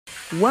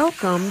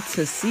Welcome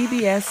to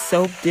CBS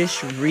Soap Dish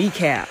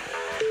Recap,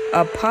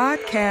 a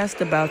podcast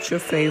about your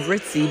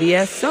favorite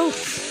CBS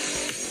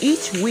soaps.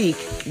 Each week,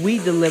 we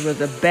deliver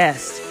the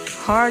best,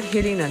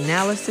 hard-hitting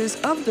analysis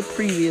of the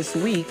previous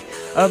week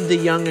of The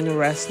Young and the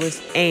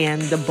Restless and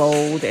The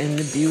Bold and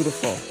the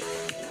Beautiful.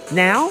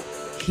 Now,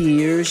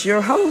 here's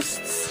your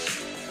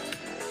hosts.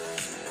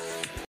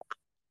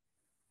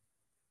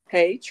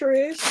 Hey,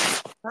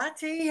 Trish. Hi,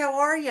 T. How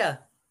are you?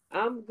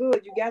 I'm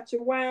good. You got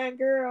your wine,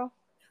 girl?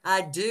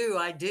 I do.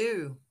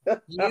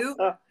 You?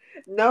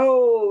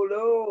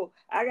 No.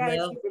 I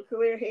gotta keep a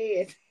clear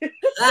head.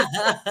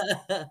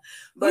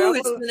 Ooh,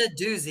 it's been a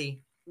doozy.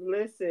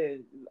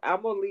 Listen,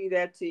 I'm gonna leave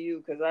that to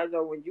you because I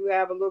know when you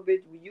have a little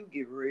bit, you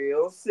get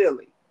real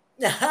silly.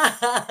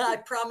 I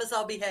promise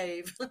I'll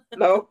behave.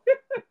 No.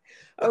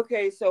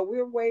 Okay, so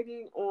we're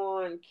waiting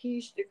on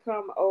Keish to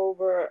come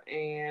over,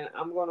 and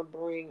I'm gonna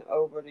bring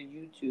over the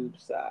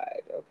YouTube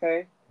side.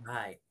 Okay.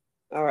 Right.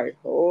 All right.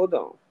 Hold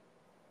on.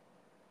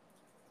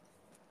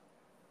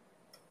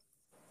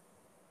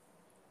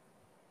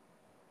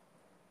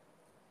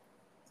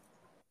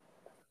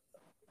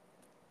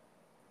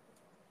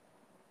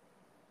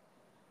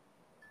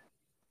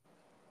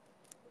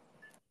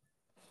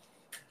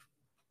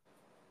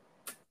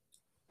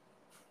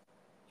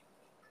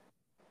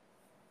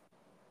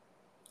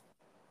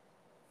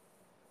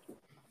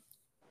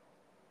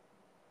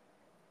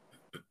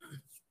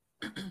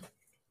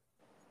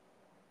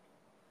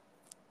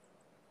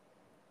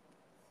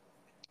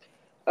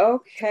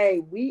 Okay,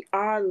 we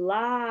are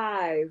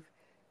live.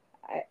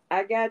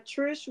 I got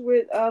Trish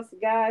with us,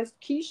 guys.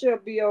 Keisha will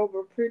be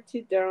over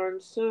pretty darn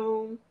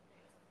soon.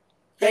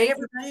 Hey,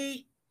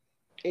 everybody.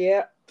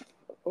 Yeah.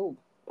 Oh,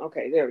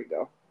 okay. There we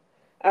go.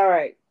 All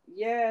right.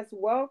 Yes.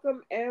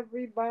 Welcome,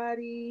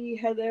 everybody.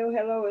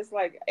 Hello. It's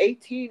like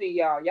 18 of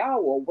y'all.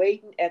 Y'all were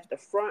waiting at the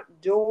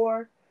front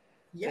door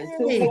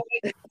until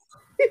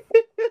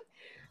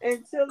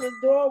the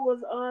door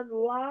was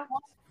unlocked.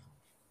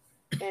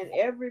 And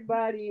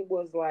everybody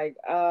was like,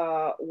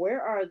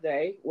 where are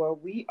they? Well,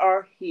 we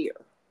are here.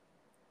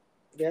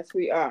 Yes,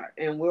 we are.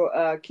 And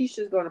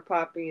Keisha's gonna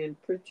pop in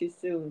pretty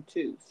soon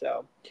too.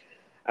 So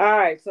all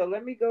right, so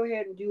let me go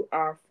ahead and do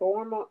our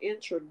formal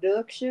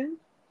introduction,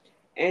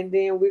 and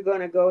then we're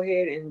gonna go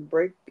ahead and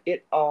break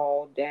it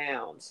all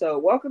down. So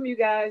welcome you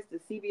guys to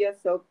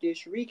CBS Soap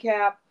Dish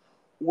Recap,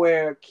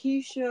 where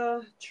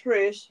Keisha,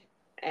 Trish,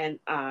 and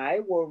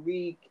I will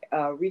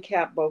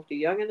recap both The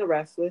Young and the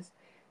Restless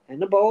and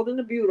The Bold and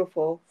the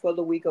Beautiful for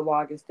the week of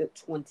August the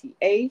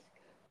 28th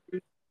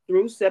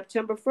through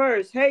September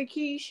 1st. Hey,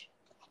 Keish.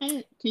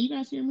 Hey, can you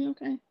guys hear me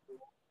okay?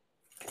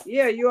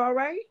 Yeah, you all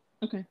right?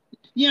 Okay.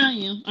 Yeah, I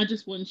am. I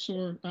just wasn't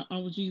sure. I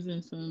was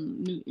using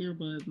some new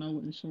earbuds and I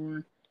wasn't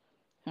sure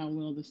how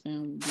well the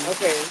sound would be.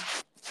 Okay.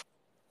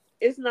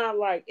 It's not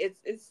like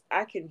it's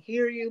I can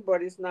hear you,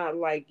 but it's not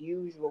like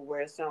usual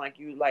where it sounds like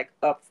you like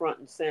up front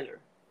and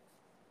center.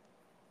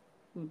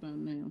 What about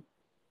now?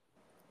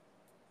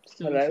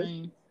 Still Hello? the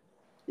same?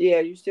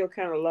 Yeah, you still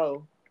kind of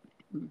low.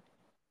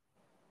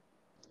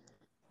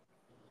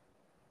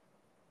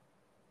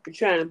 You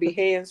trying to be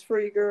hands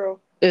free, girl?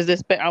 Is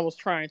this I was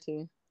trying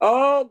to.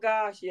 Oh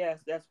gosh,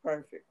 yes, that's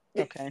perfect.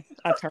 Okay.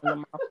 I turned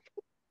them off.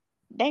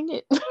 Dang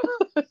it.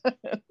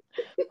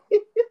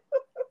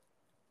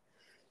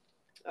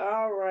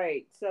 All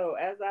right. So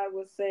as I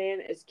was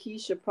saying, as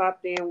Keisha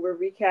popped in, we're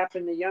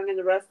recapping The Young and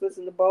the Restless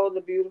and the Bold and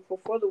the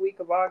Beautiful for the week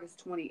of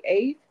August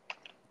 28th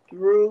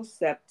through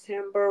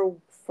September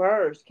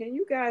 1st. Can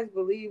you guys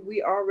believe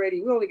we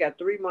only got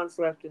 3 months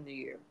left in the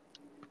year?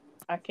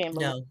 I can't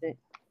believe it.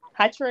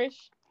 Hi,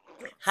 Trish.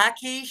 Hi,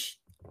 Keish.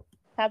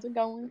 How's it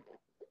going?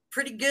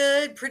 Pretty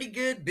good.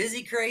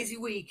 Busy, crazy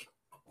week.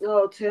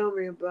 Oh, tell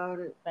me about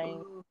it.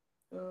 Thanks.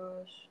 Oh,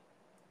 gosh.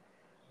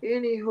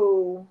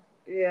 Anywho,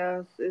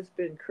 yes, it's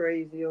been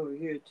crazy over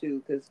here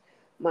too because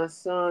my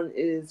son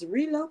is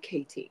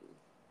relocating.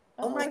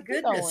 Oh my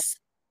goodness.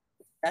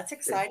 That's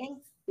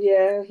exciting.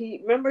 Yeah, he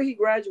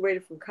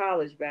graduated from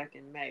college back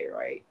in May,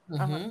 right?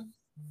 Mm-hmm.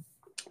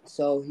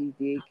 So he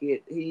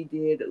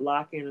did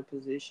lock in a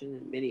position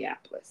in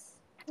Minneapolis.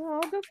 Oh,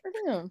 good for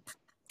him.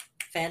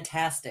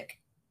 Fantastic.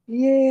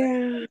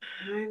 Yeah,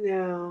 I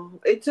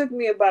know. It took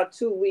me about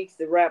 2 weeks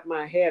to wrap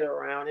my head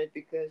around it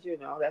because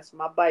that's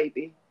my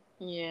baby.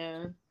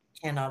 Yeah.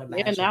 Cannot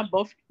imagine. Yeah, now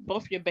both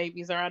your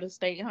babies are out of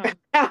state,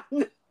 huh?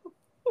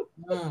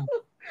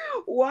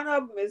 One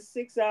of them is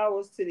 6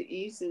 hours to the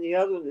east, and the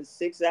other one is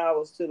 6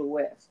 hours to the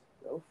west.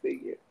 Go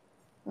figure.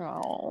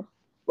 Oh.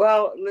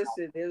 Well,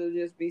 listen, it'll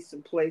just be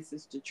some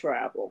places to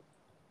travel.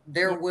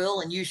 There will,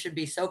 and you should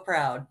be so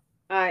proud.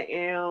 I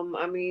am.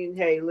 I mean,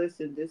 hey,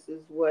 listen, this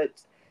is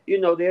what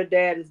their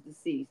dad is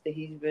deceased.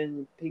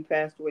 He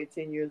passed away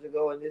 10 years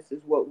ago, and this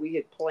is what we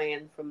had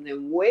planned from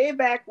them way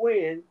back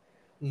when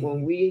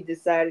we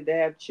decided to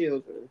have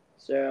children.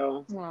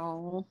 So,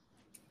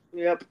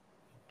 yep,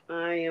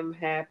 I am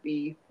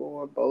happy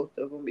for both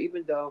of them,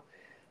 even though,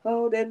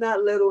 they're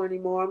not little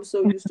anymore. I'm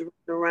so used to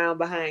running around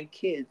behind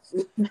kids.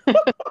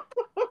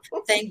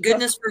 Thank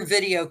goodness for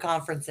video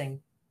conferencing.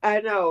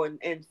 I know,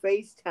 and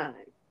FaceTime.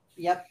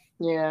 Yep.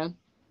 Yeah.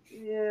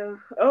 Yeah.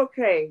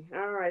 Okay.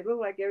 All right. Look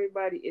like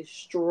everybody is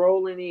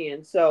strolling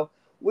in. So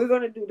we're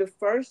gonna do the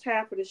first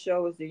half of the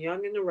show is the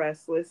young and the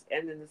restless,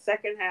 and then the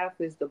second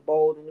half is the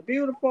bold and the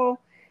beautiful,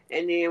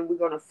 and then we're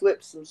gonna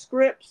flip some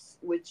scripts,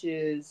 which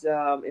is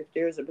if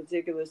there's a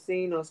particular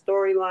scene or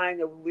storyline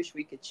that we wish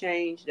we could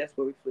change, that's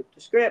where we flip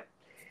the script.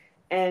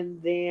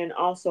 And then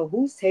also,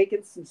 who's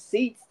taking some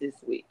seats this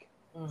week?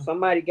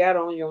 Somebody got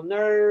on your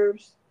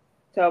nerves.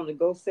 Tell them to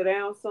go sit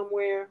down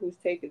somewhere. Who's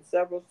taking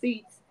several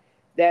seats?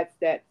 That's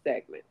that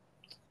segment.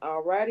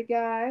 All righty,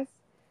 guys.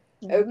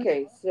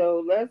 Okay,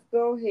 so let's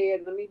go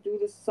ahead. Let me do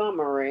the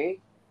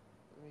summary.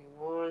 Give me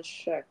 1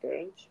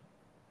 second.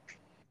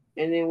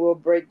 And then we'll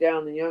break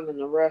down the young and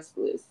the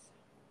restless.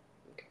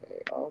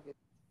 Okay, August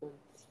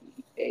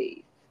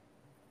 28th.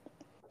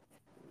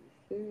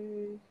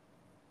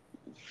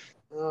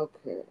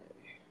 Okay.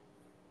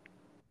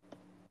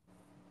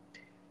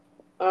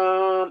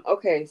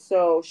 Okay,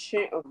 so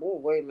oh,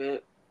 wait a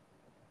minute.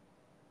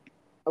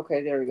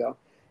 Okay, there we go.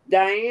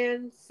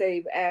 Diane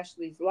saved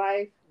Ashley's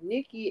life.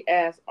 Nikki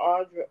asked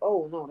Audra.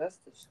 Oh no, that's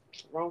the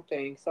wrong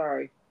thing.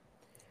 Sorry.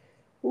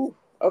 Ooh.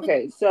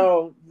 Okay,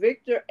 so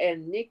Victor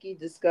and Nikki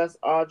discuss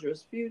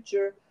Audra's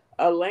future.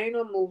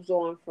 Elena moves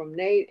on from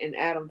Nate, and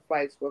Adam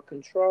fights for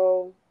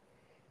control.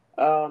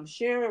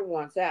 Sharon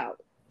wants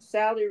out.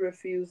 Sally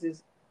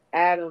refuses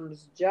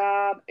Adam's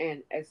job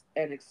and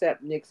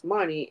accept Nick's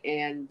money,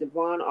 and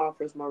Devon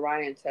offers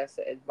Mariah and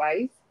Tessa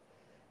advice.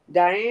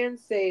 Diane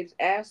saves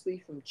Ashley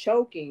from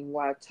choking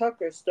while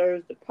Tucker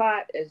stirs the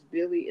pot as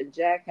Billy and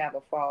Jack have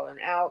a falling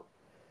out.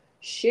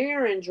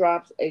 Sharon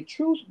drops a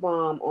truth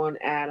bomb on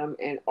Adam,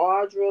 and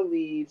Audra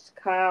leaves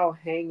Kyle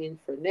hanging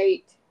for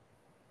Nate.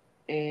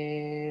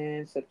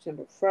 And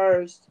September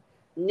 1st,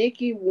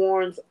 Nikki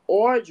warns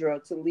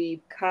Audra to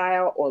leave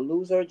Kyle or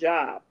lose her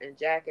job, and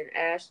Jack and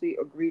Ashley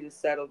agree to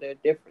settle their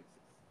differences.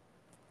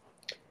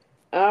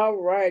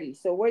 Alrighty,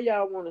 so where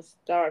y'all want to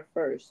start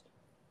first?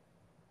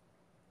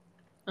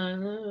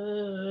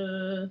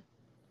 You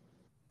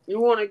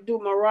want to do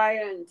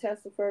Mariah and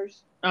Tessa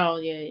first? Oh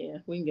yeah.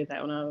 We can get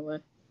that one out of the way.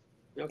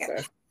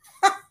 Okay.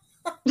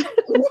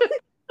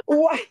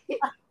 Why?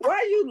 Why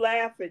are you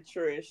laughing,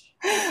 Trish?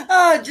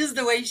 Oh, just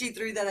the way she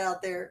threw that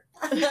out there.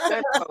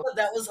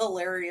 That was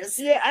hilarious.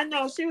 Yeah, I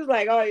know. She was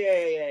like, "Oh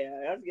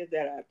yeah. Let's get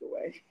that out of the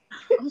way."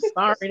 I'm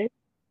sorry.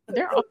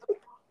 They're all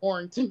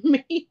boring to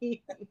me.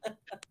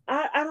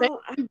 They've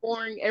been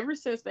boring ever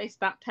since they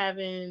stopped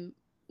having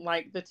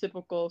like the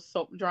typical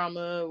soap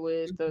drama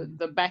with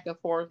the back and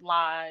forth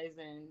lies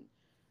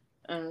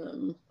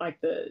and like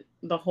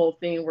the whole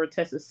thing where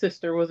Tessa's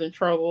sister was in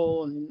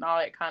trouble and all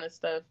that kind of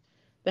stuff.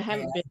 They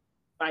haven't been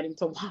exciting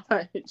to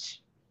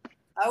watch.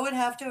 I would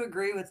have to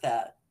agree with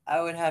that.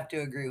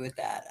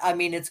 I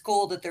mean, it's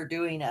cool that they're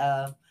doing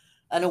an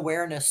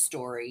awareness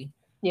story.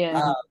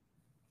 Yeah.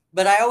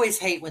 But I always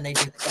hate when they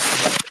do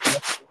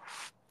stuff.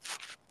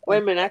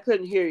 Wait a minute, I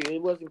couldn't hear you.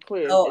 It wasn't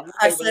clear. Oh,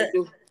 I said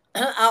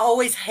I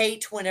always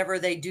hate whenever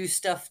they do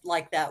stuff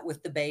like that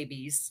with the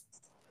babies.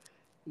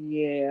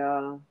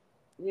 Yeah.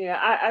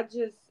 I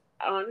just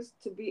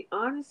to be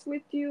honest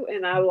with you,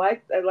 and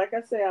like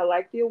I say, I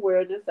like the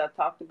awareness. I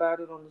talked about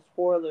it on the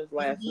spoilers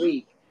last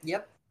week.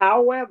 Yep.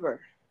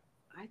 However,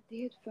 I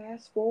did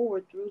fast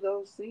forward through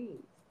those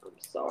scenes. I'm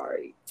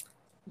sorry.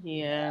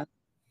 Yeah.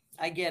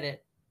 I get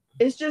it.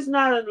 It's just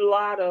not a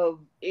lot of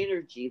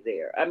energy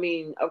there. I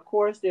mean, of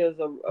course, there's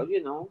a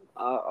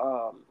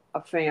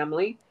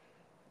family.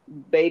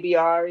 Baby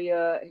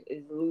Aria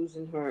is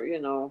losing her.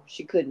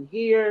 She couldn't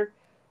hear.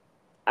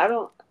 I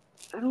don't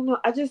know.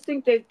 I just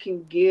think they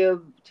can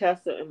give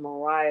Tessa and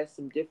Mariah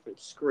some different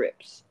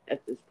scripts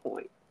at this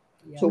point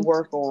to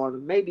work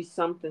on. Maybe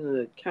something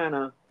to kind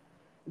of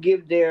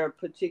give their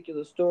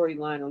particular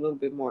storyline a little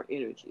bit more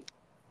energy.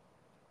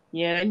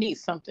 Yeah, they need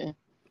something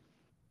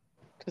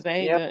because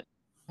the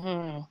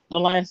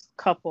last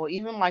couple,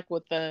 even like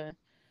with the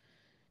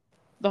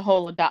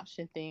whole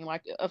adoption thing,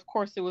 like of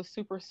course it was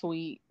super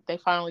sweet. They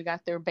finally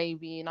got their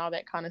baby and all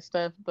that kind of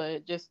stuff,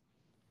 but just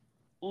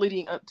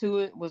leading up to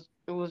it was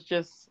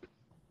just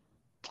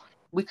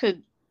we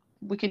could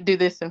do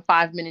this in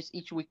 5 minutes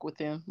each week with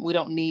them. We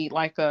don't need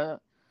like a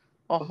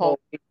whole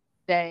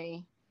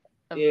day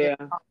of them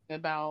talking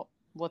about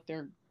what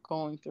they're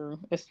going through.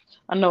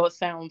 I know it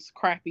sounds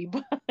crappy,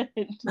 but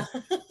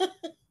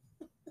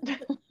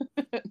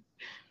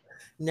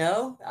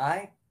no,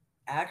 I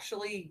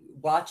actually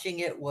watching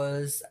it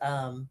was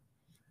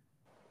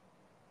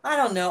I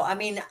don't know. I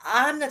mean,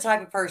 I'm the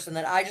type of person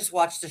that I just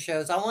watch the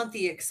shows. I want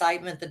the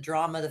excitement, the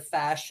drama, the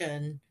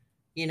fashion,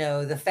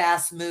 the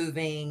fast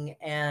moving,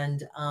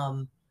 and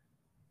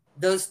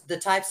the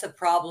types of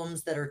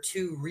problems that are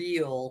too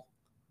real.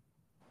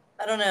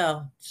 I don't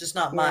know. It's just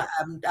not my.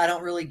 I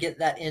don't really get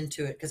that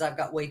into it because I've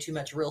got way too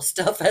much real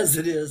stuff as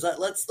it is.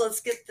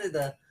 Let's get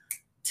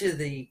to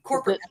the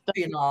corporate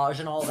espionage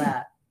and all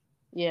that.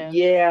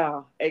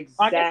 Yeah,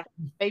 exactly.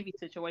 Baby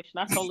situation.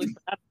 I totally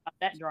forgot about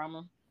that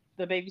drama.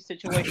 The baby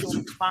situation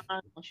was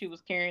fine when she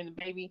was carrying the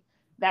baby.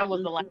 that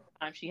was the last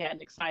time she had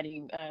an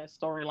exciting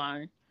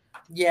storyline.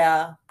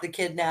 Yeah, the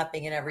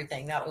kidnapping and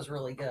everything. That was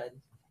really good.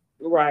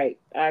 Right.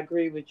 I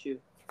agree with you.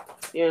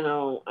 You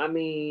know, I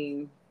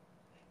mean,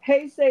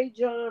 hey, say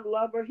John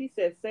Lover. He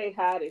said, say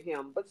hi to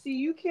him. But see,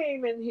 you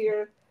came in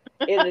here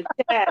in the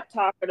chat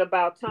talking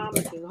about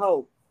Thomas and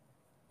Hope.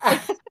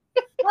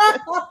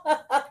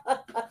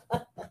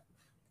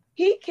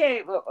 He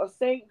came,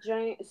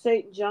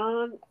 Saint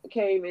John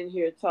came in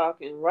here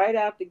talking right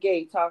out the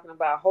gate, talking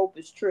about Hope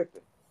is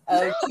tripping.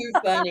 Oh, too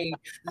funny.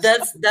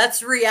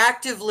 That's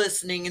reactive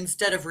listening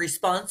instead of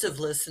responsive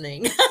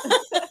listening.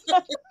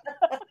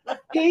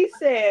 He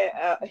said,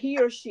 he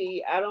or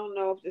she, I don't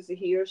know if this is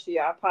he or she,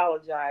 I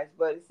apologize,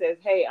 but it says,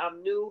 hey,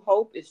 I'm new.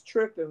 Hope is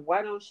tripping.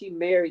 Why don't she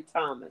marry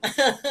Thomas?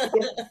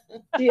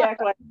 She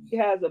act like she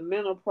has a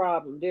mental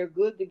problem. They're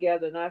good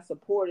together and I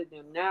supported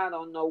them. Now I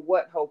don't know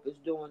what Hope is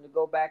doing to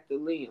go back to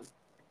Liam.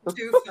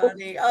 Too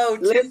funny. Oh,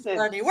 too Listen,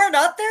 funny. We're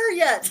not there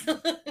yet.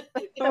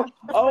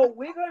 oh,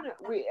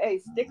 hey,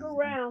 stick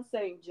around,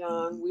 St.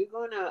 John. We're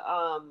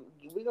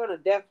gonna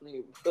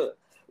definitely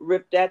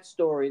rip that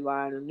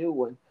storyline a new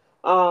one.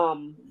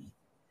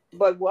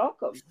 But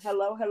welcome.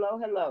 Hello, hello,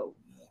 hello.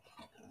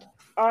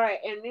 All right,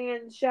 and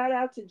then shout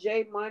out to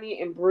Jay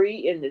Money and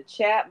Bree in the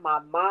chat, my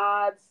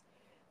mods.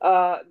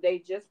 They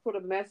just put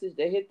a message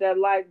to hit that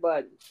like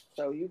button.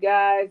 So you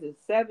guys,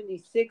 it's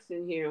 76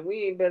 in here, and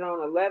we ain't been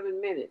on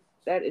 11 minutes.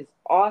 That is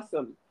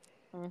awesome.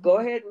 Go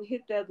ahead and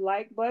hit that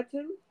like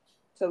button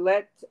to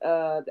let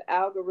the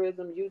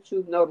algorithm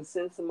YouTube know to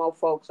send some more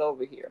folks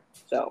over here.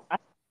 So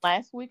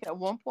last week at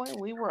one point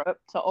we were up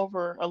to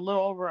a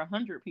little over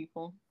 100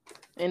 people.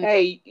 And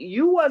hey,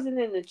 you wasn't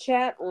in the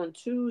chat on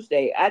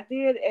Tuesday. I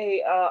did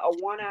a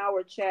 1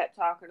 hour chat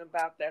talking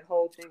about that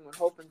whole thing with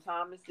Hope and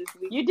Thomas this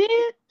week. You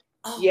did?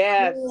 Oh,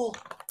 yes. Cool.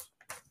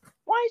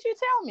 Why did you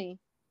tell me?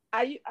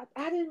 I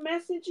didn't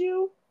message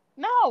you.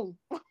 No.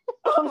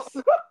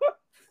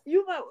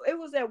 It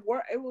was at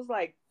work. It was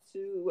like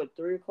 2 or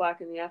 3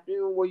 o'clock in the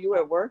afternoon. Were you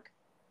at work?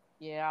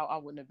 Yeah, I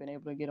wouldn't have been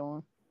able to get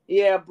on.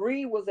 Yeah,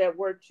 Bree was at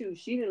work too.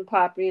 She didn't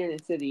pop in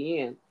until the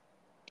end.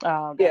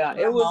 Oh, yeah,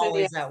 it was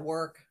always at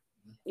work.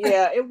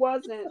 Yeah, it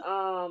wasn't.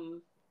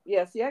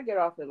 Yeah. See, I get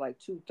off at like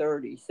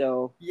 2:30.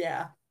 So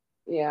yeah,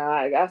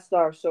 I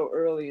start so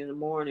early in the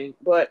morning.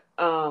 But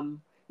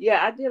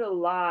yeah, I did a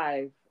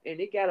live, and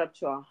it got up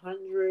to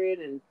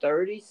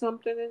 130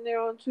 something in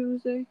there on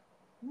Tuesday.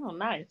 Oh,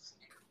 nice.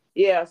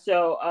 Yeah.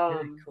 So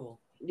very cool.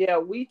 Yeah,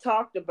 we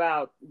talked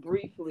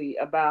briefly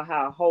about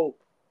how Hope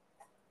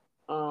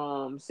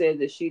said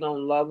that she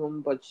don't love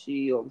him, but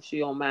she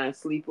don't mind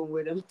sleeping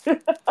with him.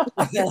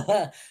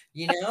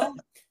 You know,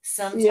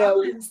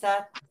 sometimes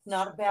that's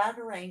not a bad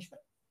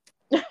arrangement.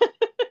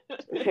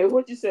 Hey,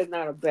 what you said,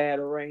 not a bad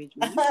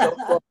arrangement.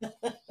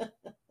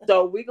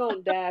 So we're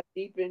gonna dive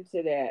deep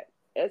into that.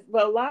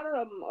 But a lot of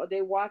them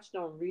they watched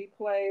on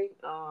replay.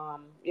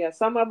 Yeah,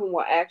 some of them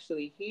were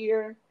actually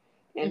here,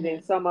 and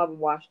then some of them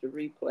watched the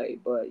replay.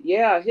 But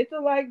yeah, hit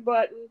the like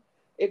button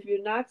if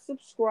you're not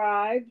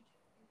subscribed.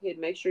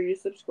 Make sure you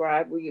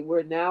subscribe.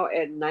 We're now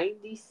at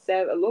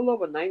 97, a little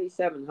over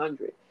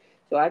 9,700.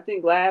 So I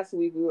think last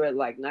week we were at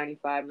like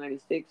 95,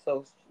 96.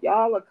 So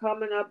y'all are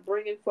coming up,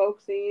 bringing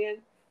folks in.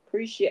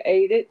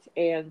 Appreciate it,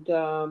 and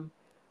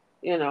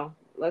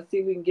let's see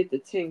if we can get to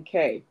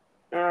 10K.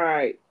 All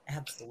right.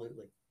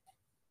 Absolutely.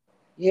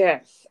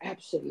 Yes,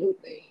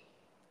 absolutely.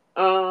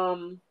 All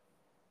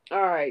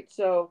right.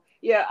 So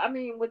yeah, I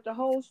mean, with the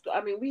whole,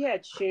 we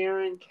had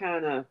Sharon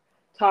kind of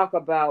talk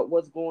about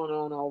what's going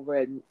on over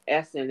at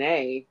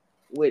SNA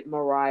with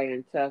Mariah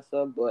and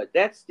Tessa, but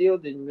that still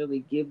didn't really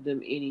give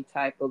them any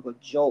type of a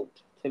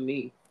jolt to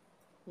me.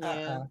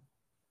 Yeah.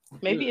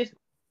 Maybe if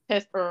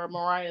Tessa or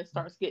Mariah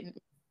starts getting,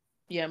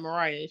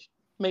 Mariah,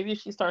 maybe if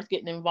she starts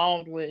getting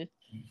involved with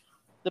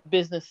the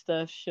business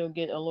stuff, she'll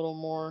get a little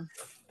more.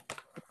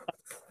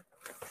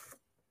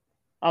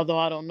 Although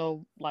I don't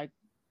know, like,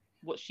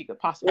 what she could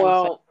possibly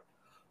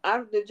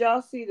say. Did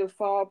y'all see the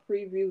fall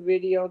preview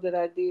video that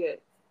I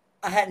did?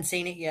 I hadn't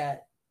seen it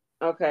yet.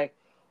 Okay.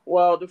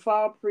 Well, the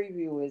fall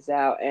preview is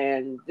out,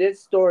 and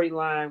this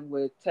storyline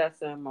with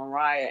Tessa and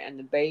Mariah and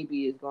the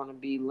baby is going to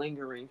be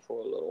lingering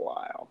for a little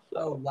while. So.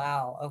 Oh,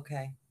 wow.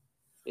 Okay.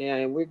 Yeah,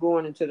 and we're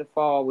going into the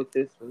fall with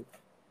this one.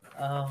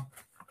 Oh.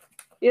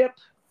 Yep.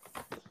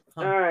 Huh.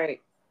 All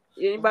right.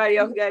 Anybody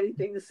else got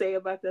anything to say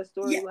about that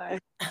storyline?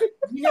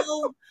 Yeah.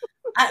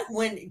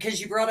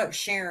 Because you brought up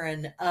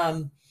Sharon,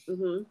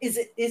 is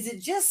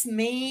it just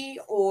me,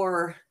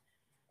 or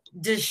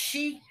does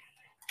she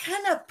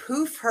kind of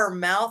poof her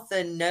mouth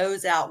and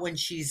nose out when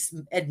she's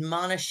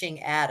admonishing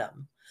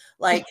Adam?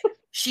 Like,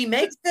 she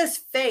makes this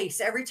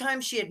face every time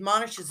she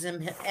admonishes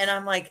him, and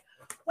I'm like,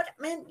 what,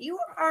 man, you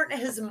aren't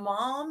his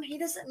mom. He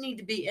doesn't need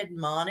to be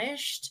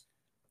admonished.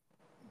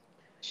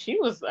 She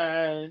was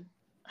I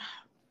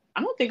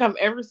don't think I've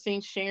ever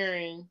seen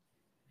Sharon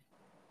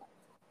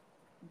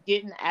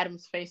get in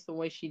Adam's face the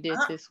way she did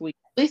this week.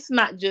 At least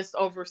not just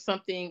over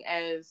something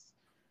as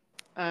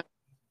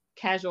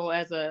casual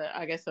as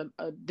a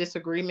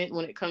disagreement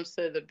when it comes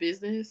to the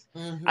business.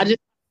 I just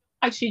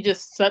like she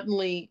just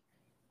suddenly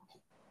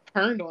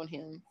turned on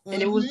him,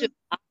 and it was just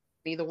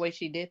me the way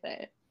she did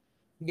that.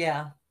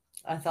 Yeah,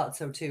 I thought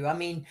so too. I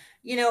mean,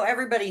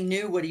 everybody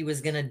knew what he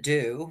was going to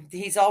do.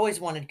 He's always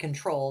wanted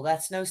control.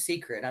 That's no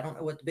secret. I don't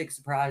know what the big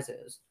surprise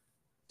is.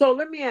 So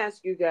let me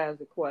ask you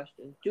guys a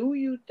question. Do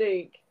you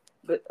think,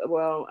 but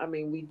well, I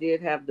mean, we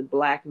did have the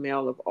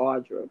blackmail of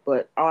Audra,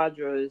 but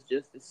Audra is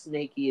just as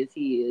snaky as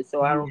he is.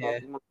 So I don't know Yeah.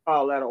 if you want to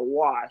call that a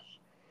wash.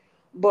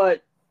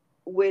 But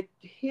with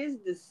his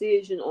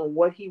decision on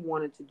what he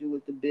wanted to do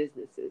with the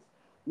businesses,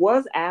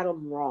 was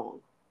Adam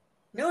wrong?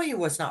 No, he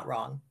was not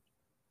wrong.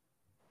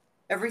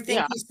 Everything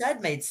Yeah, he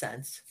said made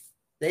sense.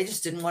 They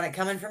just didn't want it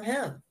coming from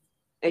him.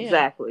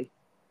 Exactly.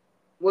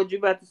 What you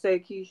about to say,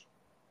 Keish?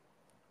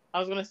 I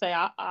was gonna say,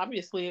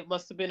 obviously, it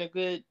must have been a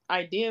good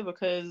idea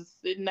because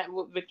isn't that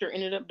what Victor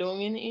ended up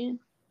doing in the end?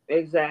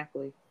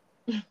 Exactly.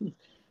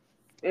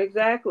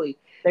 Exactly.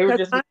 They were 'Cause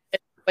just the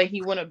way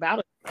he went about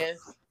it.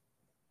 Yes.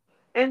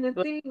 and the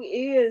But thing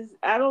is,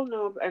 I don't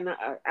know, and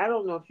I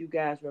don't know if you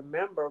guys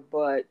remember,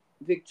 but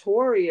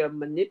Victoria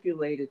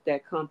manipulated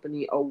that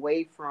company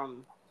away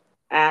from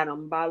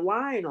Adam by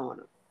lying on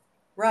him,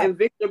 Right. and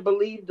Victor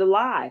believed the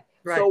lie.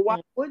 So Right.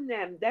 why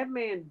wouldn't that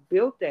man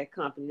built that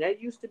company? That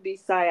used to be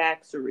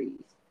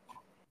Cyaxaries,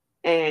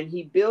 and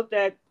he built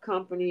that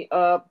company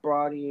up,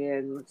 brought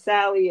in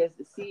Sally as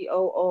the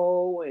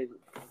COO,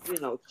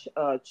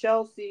 and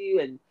Chelsea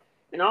and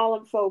all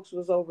them folks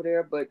was over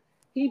there. But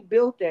he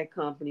built that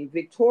company.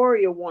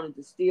 Victoria wanted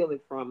to steal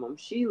it from him.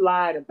 She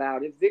lied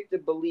about it. Victor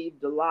believed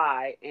the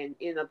lie and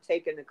ended up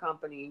taking the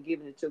company and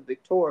giving it to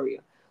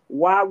Victoria.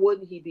 Why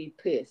wouldn't he be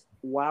pissed?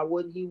 Why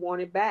wouldn't he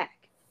want it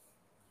back?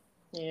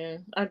 yeah,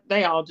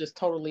 they all just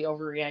totally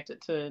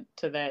overreacted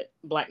to that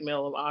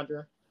blackmail of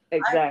Audra. I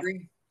Exactly.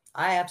 agree.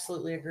 I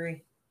absolutely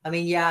agree. I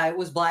mean, yeah, it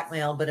was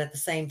blackmail, but at the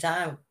same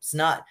time, it's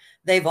not.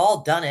 They've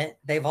all done it.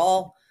 They've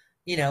all,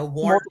 worn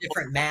Multiple.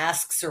 different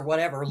masks or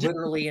whatever,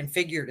 literally and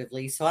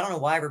figuratively. So I don't know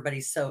why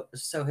everybody's so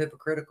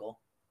hypocritical.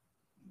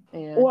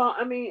 Yeah. Well,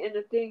 I mean, and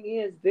the thing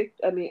is,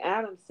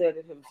 Adam said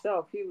it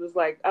himself. He was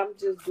like, I'm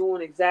just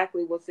doing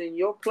exactly what's in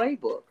your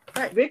playbook.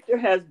 Right. Victor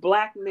has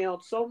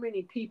blackmailed so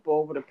many people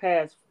over the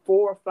past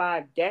 4 or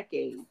 5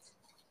 decades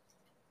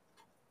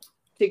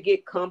to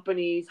get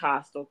companies,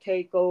 hostile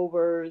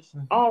takeovers,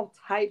 all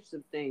types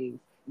of things.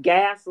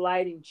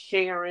 Gaslighting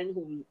Sharon,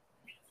 who,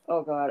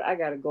 oh God, I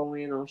got to go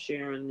in on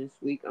Sharon this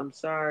week. I'm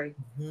sorry.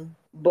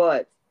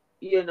 But,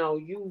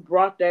 you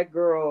brought that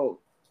girl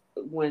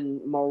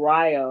when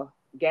Mariah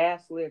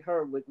gaslit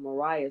her with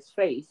Mariah's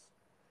face.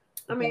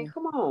 I mean,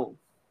 come on.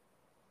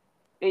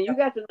 And you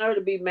got the nerve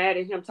to be mad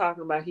at him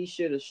talking about he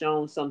should have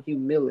shown some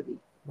humility.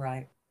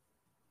 Right.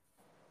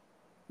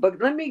 But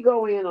let me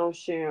go in on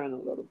Sharon a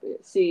little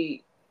bit.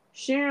 See,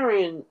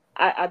 Sharon,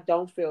 I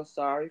don't feel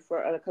sorry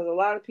for her because a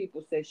lot of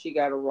people say she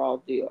got a raw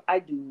deal. I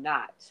do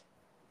not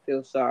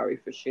feel sorry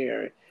for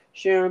Sharon.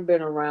 Sharon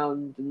been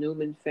around the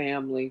Newman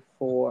family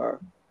for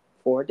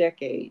 4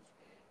 decades.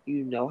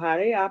 You know how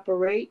they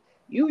operate.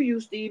 You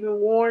used to even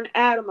warn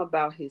Adam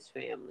about his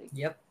family.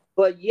 Yep.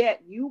 But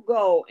yet you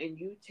go and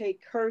you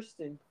take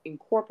Kirsten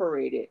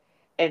Incorporated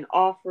and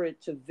offer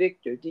it to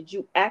Victor. Did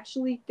you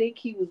actually think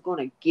he was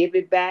going to give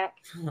it back?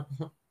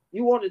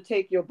 You want to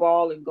take your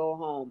ball and go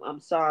home. I'm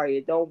sorry.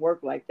 It don't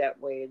work like that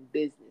way in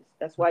business.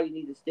 That's why you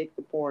need to stick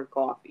to pouring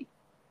coffee.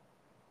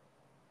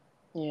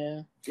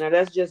 Yeah. Now,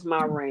 that's just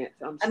my rant.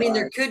 I'm sorry. I mean,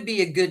 there could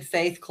be a good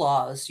faith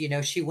clause.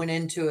 She went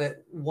into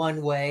it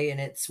one way and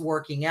it's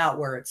working out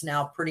where it's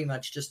now pretty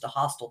much just a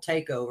hostile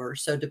takeover.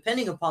 So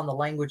depending upon the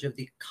language of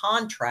the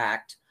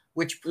contract,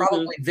 which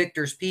probably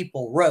Victor's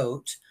people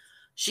wrote,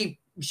 she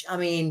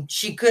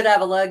could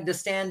have a leg to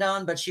stand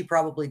on, but she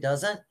probably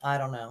doesn't. I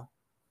don't know.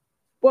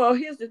 Well,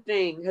 here's the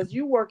thing, because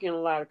you work in a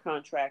lot of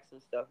contracts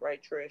and stuff, right,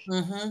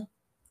 Trish?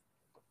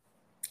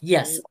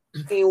 Yes.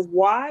 And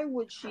why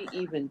would she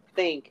even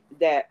think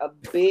that a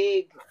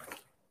big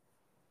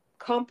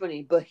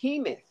company,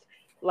 behemoth,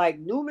 like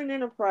Newman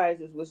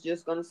Enterprises was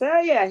just going to say, oh,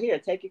 yeah, here,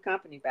 take your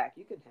company back.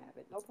 You can have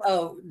it. No problem.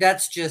 Oh,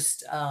 that's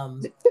just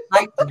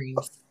pipe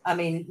dreams. I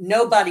mean,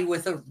 nobody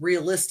with a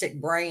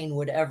realistic brain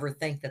would ever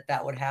think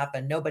that would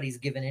happen. Nobody's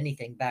given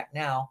anything back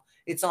now.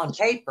 It's on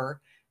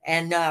paper,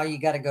 and now you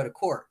got to go to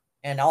court.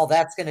 And all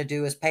that's going to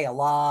do is pay a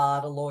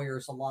lot of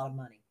lawyers a lot of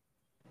money.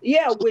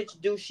 Yeah, which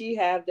do she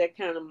have that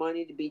kind of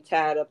money to be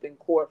tied up in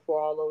court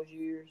for all those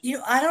years?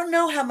 I don't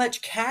know how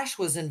much cash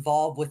was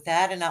involved with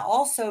that. And I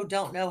also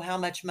don't know how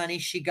much money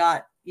she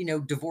got,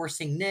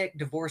 divorcing Nick,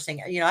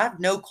 I have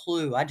no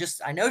clue.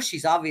 I know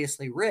she's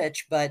obviously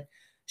rich, but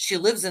she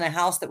lives in a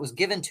house that was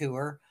given to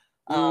her.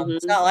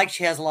 It's not like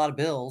she has a lot of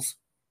bills.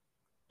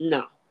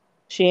 No.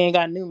 She ain't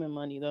got Newman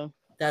money, though.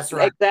 That's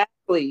right.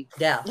 Exactly.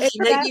 Yeah. She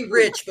may be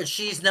rich, but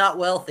she's not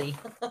wealthy.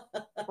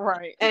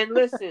 Right. And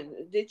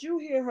listen, did you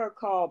hear her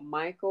call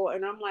Michael?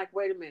 And I'm like,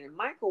 wait a minute.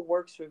 Michael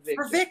works for Victor.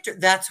 For Victor.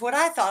 That's what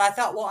I thought. I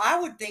thought, well, I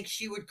would think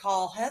she would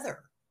call Heather.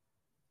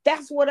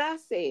 That's what I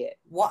said.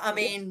 Well, I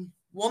mean,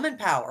 woman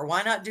power.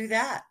 Why not do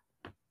that?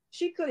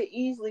 She could have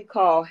easily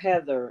called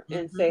Heather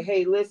and say,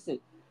 hey, listen,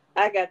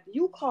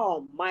 You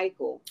call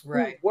Michael,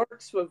 Right. who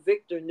works for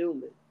Victor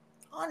Newman.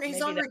 He's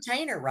Maybe on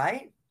retainer,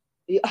 right?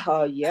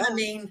 Yeah, yeah. I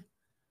mean,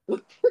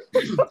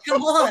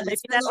 come on, maybe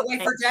it's been that's that way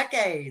for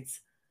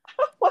decades.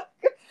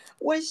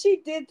 When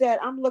she did that,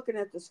 I'm looking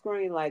at the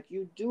screen like,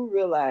 you do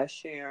realize,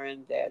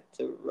 Sharon, that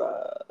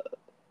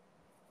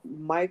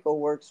Michael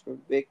works for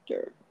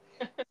Victor.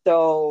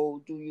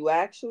 So, do you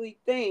actually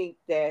think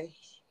that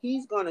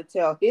he's going to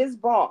tell his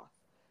boss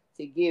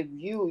to give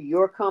you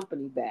your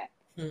company back?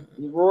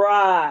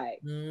 Right.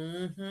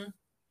 Mm-hmm.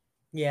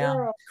 Yeah,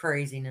 Girl,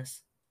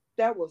 craziness.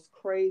 that was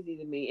crazy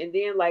to me. And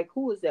then, like,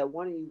 who was that?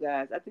 One of you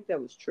guys, I think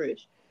that was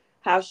Trish.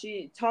 How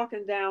she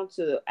talking down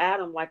to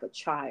Adam like a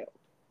child.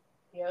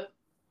 Yep.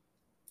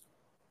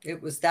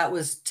 That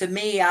was to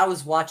me, I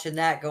was watching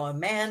that going,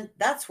 man,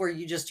 that's where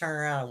you just turn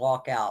around and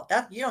walk out.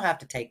 That you don't have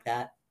to take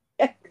that.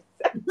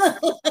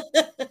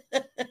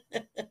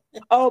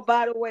 Oh,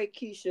 by the way,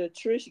 Keisha,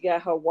 Trish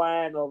got her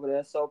wine over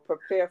there, so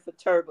prepare for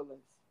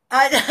turbulence.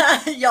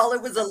 Y'all,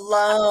 it was a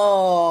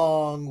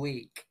long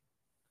week.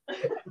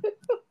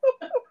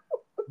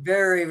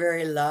 Very,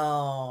 very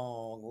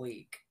long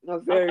week. A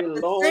very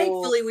long.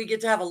 Thankfully, we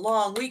get to have a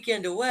long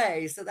weekend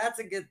away, so that's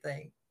a good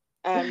thing.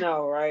 I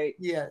know, right?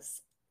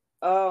 Yes.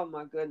 Oh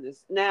my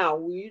goodness.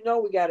 Now you know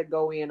we got to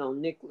go in on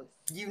Nicholas.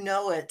 You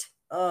know it.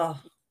 Oh.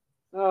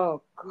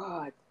 Oh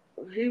God,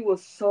 he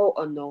was so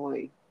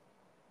annoying.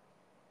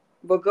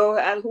 But go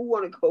ahead. Who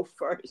want to go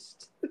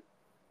first?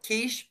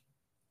 Keish?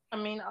 I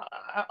mean,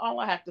 all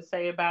I have to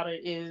say about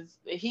it is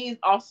he's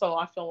also,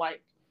 I feel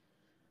like,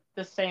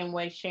 the same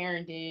way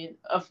Sharon did.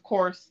 Of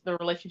course, the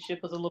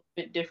relationship was a little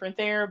bit different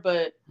there,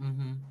 but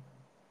Mm-hmm.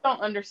 I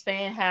don't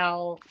understand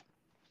how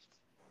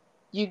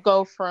you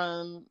go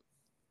from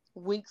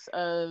weeks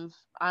of,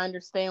 I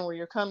understand where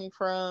you're coming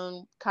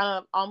from, kind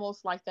of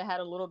almost like they had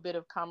a little bit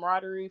of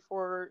camaraderie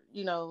for,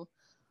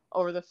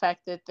 over the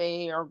fact that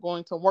they are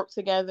going to work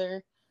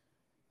together.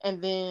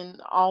 And then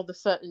all of a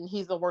sudden,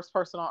 he's the worst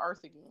person on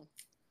earth again.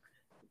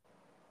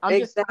 I'm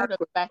just tired of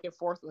back and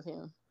forth with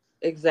him.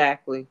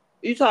 Exactly.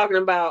 You talking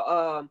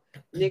about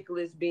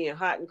Nicholas being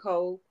hot and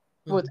cold?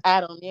 With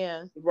Adam,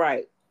 yeah.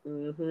 Right.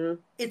 Mm-hmm.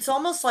 It's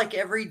almost like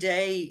every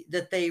day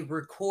that they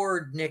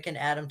record Nick and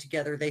Adam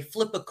together, they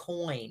flip a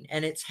coin,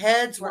 and it's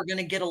heads, we're going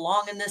to get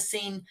along in this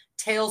scene,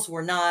 tails,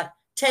 we're not,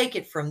 take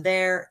it from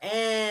there,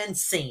 and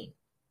scene.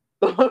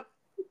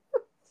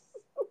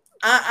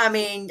 I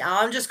mean,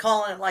 I'm just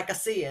calling it like I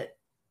see it.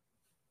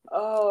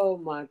 Oh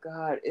my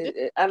God!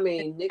 I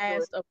mean,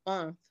 Nicholas, last a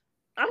month.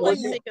 I don't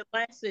even think it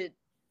lasted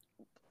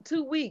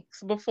 2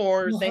 weeks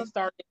before they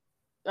started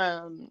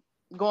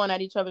going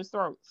at each other's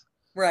throats.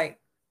 Right.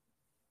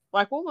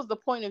 Like, what was the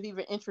point of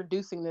even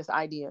introducing this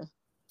idea?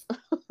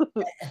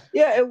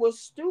 Yeah, it was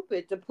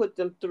stupid to put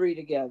them three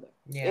together.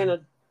 Yeah.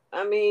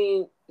 I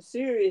mean,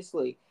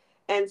 seriously.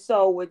 And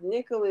so with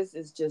Nicholas,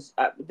 is just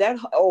that.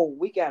 Oh,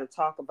 we got to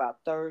talk about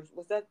Thursday.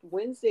 Was that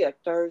Wednesday or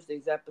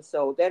Thursday's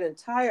episode? That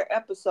entire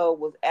episode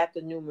was at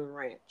the Newman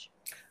Ranch.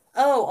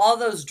 Oh, all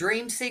those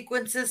dream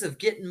sequences of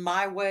getting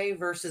my way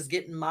versus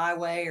getting my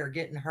way or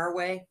getting her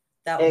way.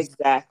 That was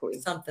exactly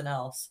something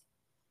else.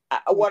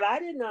 What I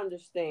didn't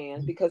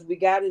understand, because we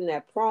got in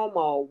that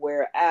promo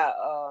where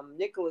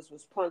Nicholas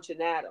was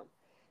punching Adam,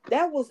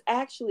 that was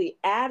actually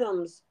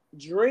Adam's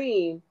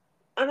dream.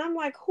 And I'm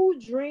like, who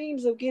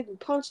dreams of getting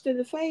punched in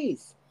the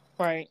face?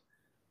 Right.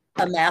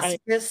 A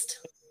masochist?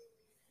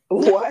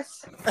 What?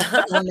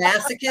 A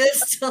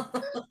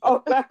masochist?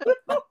 Oh,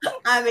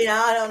 I mean,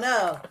 I don't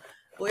know.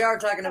 We are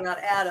talking about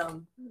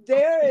Adam.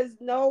 There is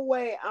no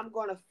way I'm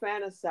going to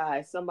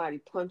fantasize somebody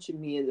punching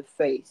me in the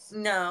face.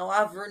 No,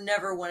 I've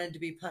never wanted to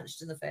be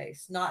punched in the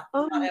face. Not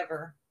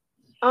ever.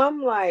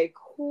 I'm like,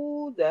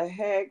 who the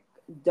heck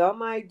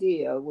dumb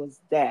idea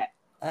was that?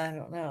 I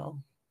don't know.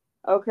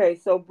 Okay,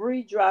 so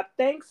Bree dropped,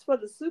 thanks for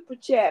the super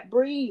chat,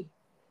 Bree.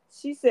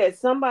 She said,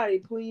 somebody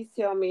please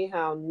tell me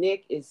how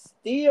Nick is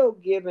still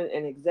given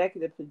an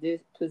executive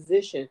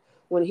position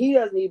when he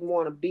doesn't even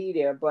want to be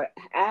there, but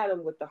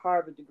Adam with the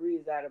Harvard degree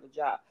is out of a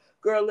job.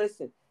 Girl,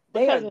 listen,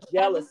 they are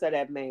jealous of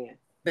that man.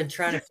 Been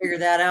trying to figure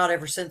that out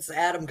ever since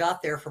Adam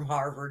got there from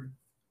Harvard.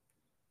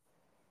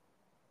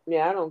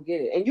 Yeah, I don't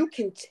get it. And you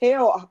can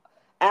tell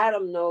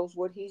Adam knows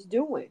what he's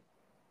doing.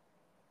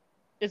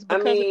 It's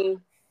because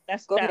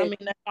that's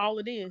all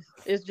it is.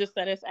 It's just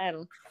that it's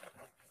Adam.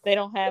 They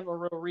don't have a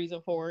real reason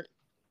for it.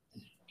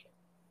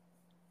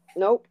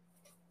 Nope.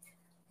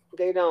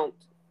 They don't.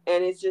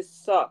 And it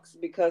just sucks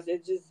because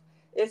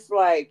it's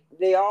like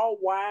they all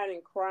whine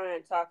and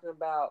crying talking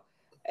about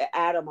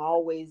Adam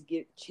always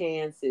get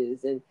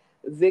chances and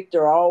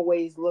Victor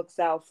always looks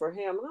out for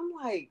him. And I'm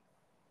like,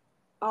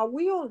 are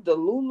we on the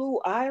Lulu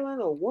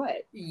Island or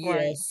what?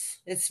 Yes.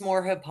 It's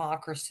more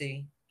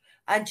hypocrisy.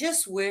 I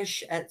just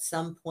wish at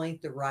some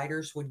point the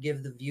writers would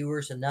give the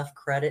viewers enough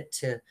credit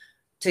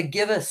to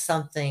give us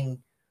something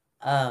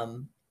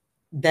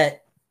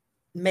that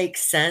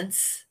makes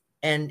sense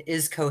and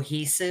is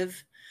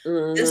cohesive.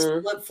 Mm-hmm. This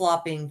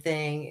flip-flopping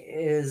thing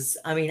is,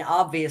 I mean,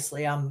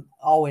 obviously I'm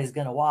always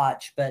going to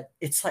watch, but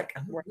it's like,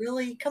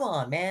 really? Come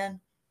on, man.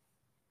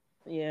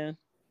 Yeah.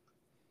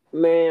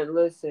 Man,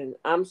 listen,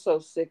 I'm so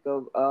sick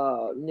of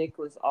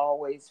Nicholas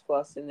always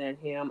fussing at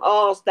him.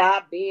 Oh,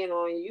 stop being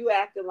on you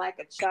acting like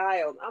a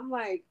child. I'm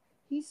like,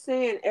 he's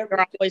saying They're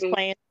always everything.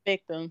 playing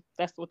victim.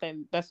 That's what they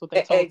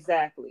told.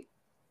 Exactly.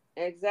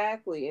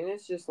 Exactly. And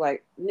it's just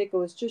like,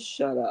 Nicholas, just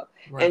shut up.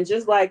 Right. And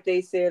just like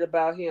they said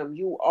about him,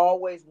 you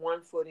always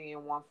 1 foot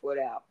in, 1 foot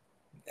out.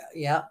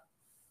 Yeah.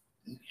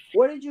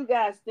 What did you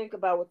guys think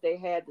about what they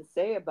had to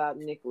say about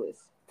Nicholas?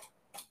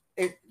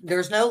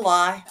 There's no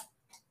lie.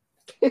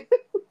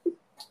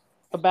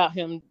 About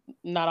him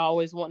not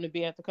always wanting to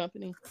be at the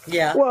company.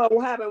 Yeah. Well,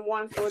 having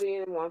 1 foot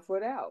in and 1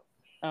 foot out.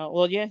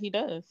 Well, yeah, he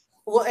does.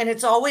 Well, and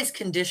it's always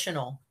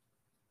conditional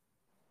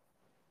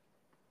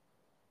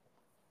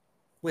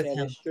with That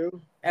him. is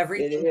true.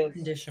 Everything It is is.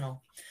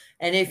 conditional.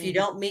 And if you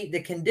don't meet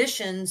the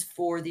conditions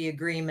for the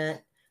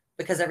agreement,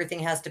 because everything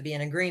has to be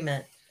an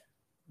agreement,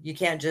 you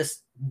can't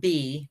just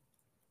be.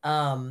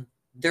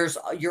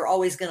 You're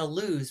always going to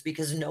lose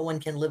because no one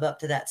can live up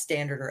to that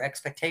standard or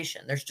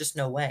expectation. There's just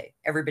no way.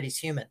 Everybody's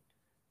human.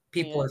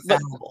 People are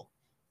fallible.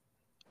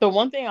 The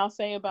one thing I'll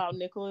say about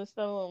Nicholas,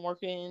 though, and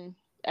working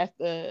at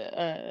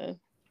the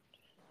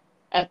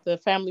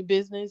family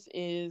business,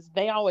 is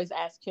they always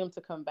ask him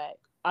to come back.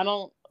 I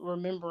don't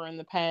remember in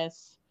the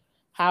past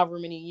however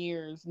many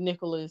years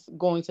Nicholas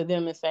going to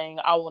them and saying,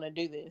 I want to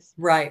do this.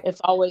 Right.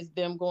 It's always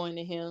them going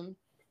to him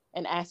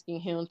and asking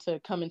him to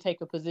come and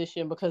take a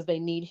position because they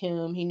need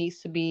him. He needs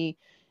to be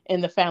in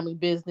the family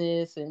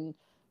business and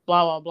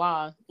blah, blah,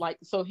 blah. Like,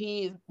 so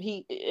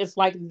it's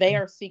like they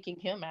are seeking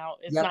him out.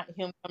 It's not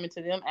him coming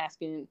to them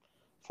asking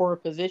for a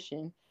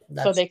position.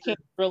 So they can't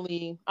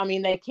really, I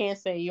mean, they can't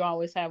say you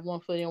always have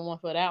 1 foot in, 1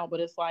 foot out, but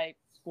it's like,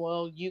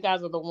 well, you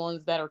guys are the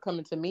ones that are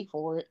coming to me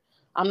for it.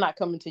 I'm not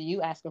coming to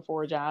you asking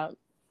for a job.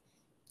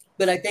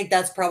 But I think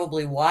that's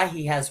probably why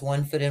he has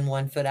 1 foot in,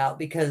 1 foot out,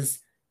 because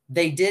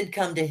they did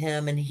come to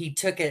him and he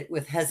took it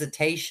with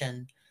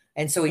hesitation.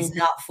 And so he's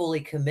not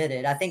fully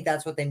committed. I think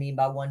that's what they mean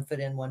by 1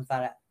 foot in, 1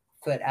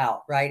 foot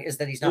out, right? Is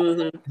that he's not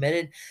fully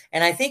committed.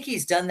 And I think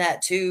he's done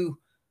that too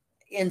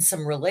in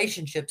some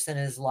relationships in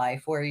his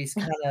life where he's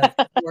kind of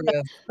sort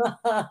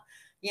of,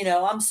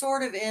 I'm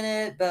sort of in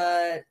it,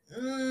 but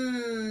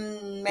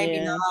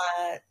maybe not.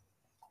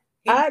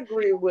 I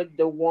agree with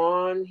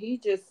Dewan. He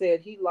just said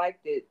he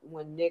liked it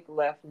when Nick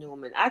left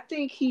Newman. I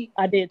think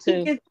I did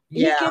too.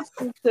 He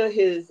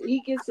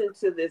gets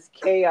into this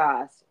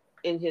chaos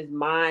in his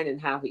mind and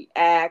how he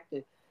acts.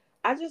 And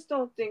I just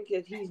don't think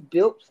that he's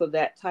built for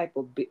that type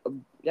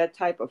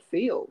of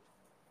field.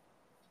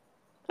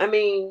 I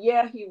mean,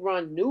 yeah, he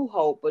run New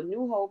Hope, but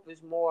New Hope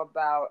is more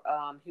about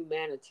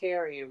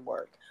humanitarian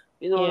work.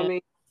 You know what I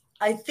mean?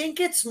 I think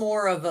it's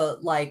more of a,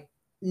 like,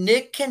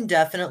 Nick can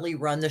definitely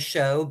run the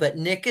show, but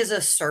Nick is a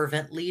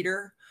servant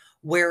leader,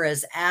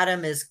 whereas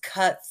Adam is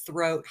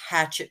cutthroat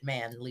hatchet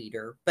man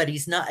leader, but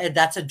he's not,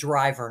 that's a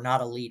driver,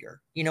 not a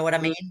leader. You know what I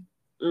mean?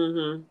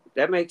 Mm-hmm.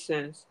 That makes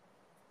sense.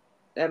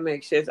 That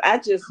makes sense. I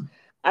just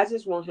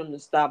want him to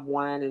stop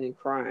whining and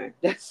crying.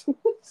 That's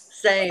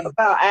same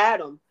about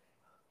Adam.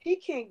 He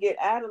can't get,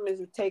 Adam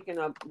is taking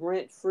up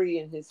rent free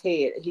in his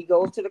head. He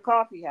goes to the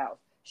coffee house.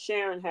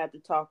 Sharon had to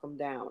talk him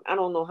down. I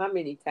don't know how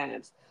many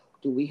times.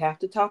 Do we have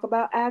to talk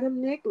about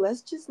Adam, Nick?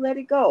 Let's just let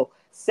it go.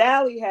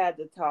 Sally had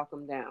to talk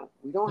him down.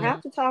 We don't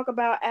have to talk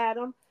about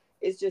Adam.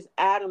 It's just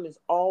Adam is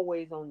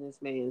always on this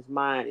man's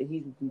mind, and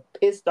he's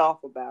pissed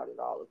off about it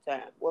all the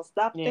time. Well,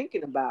 stop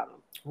thinking about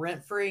him.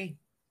 Rent free.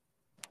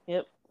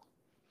 Yep.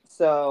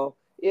 So,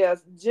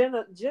 yes,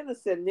 Jenna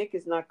said Nick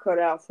is not cut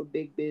out for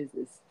big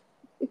business.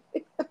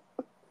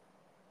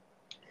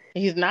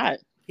 He's not.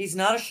 He's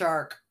not a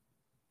shark.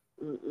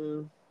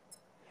 Mm-mm.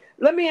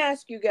 Let me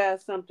ask you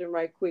guys something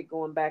right quick,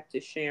 going back to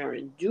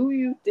Sharon. Do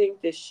you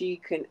think that she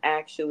can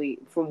actually,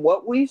 from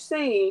what we've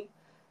seen,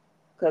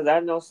 because I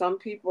know some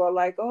people are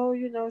like, oh,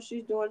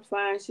 she's doing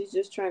fine. She's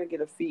just trying to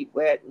get her feet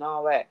wet and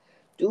all that.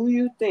 Do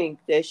you think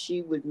that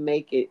she would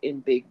make it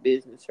in big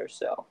business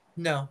herself?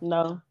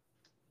 No.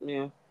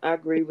 Yeah, I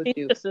agree with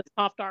you. She's as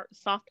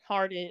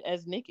soft-hearted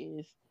as Nick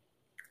is.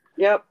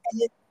 Yep.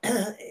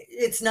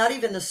 It's not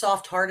even the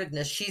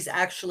soft-heartedness. She's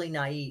actually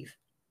naive.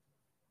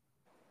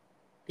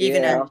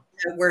 Even at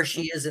where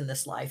she is in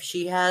this life.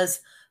 She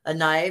has a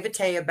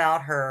naivete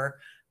about her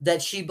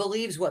that she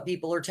believes what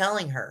people are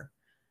telling her.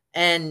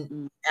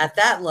 And at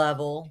that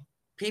level,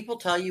 people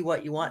tell you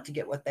what you want to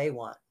get what they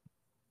want.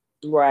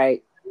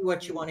 Right.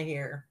 What you want to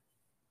hear.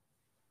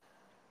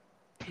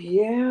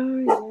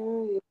 Yeah.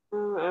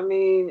 I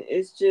mean,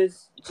 it's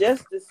just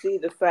to see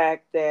the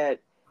fact that,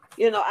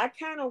 I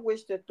kind of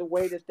wish that the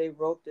way that they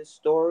wrote this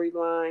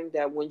storyline,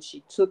 that when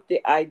she took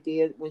the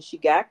idea, when she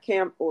got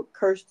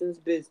Kirsten's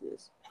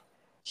business,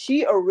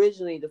 she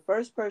originally, the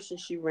first person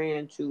she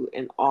ran to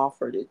and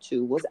offered it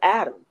to was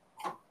Adam.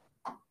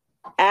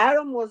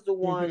 Adam was the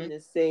one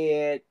that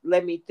said,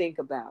 let me think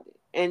about it.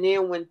 And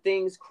then when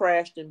things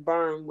crashed and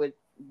burned with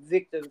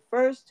Victor the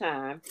first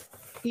time,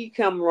 he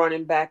come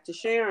running back to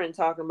Sharon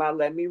talking about,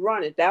 let me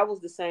run it. That was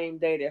the same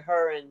day that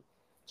her and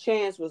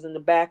Chance was in the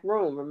back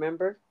room,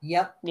 remember?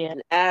 Yep. Yeah.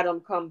 And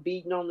Adam come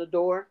beating on the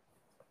door.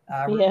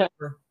 I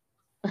remember.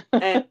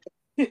 And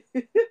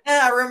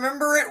I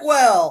remember it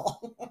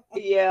well.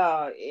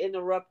 yeah,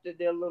 interrupted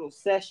their little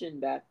session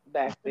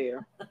back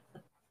there.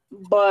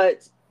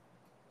 But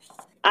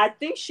I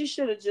think she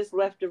should have just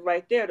left it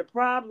right there. The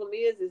problem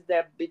is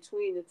that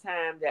between the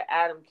time that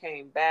Adam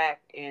came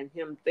back and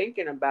him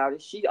thinking about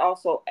it, she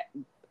also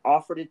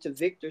offered it to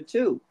Victor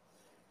too.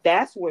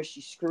 That's where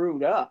she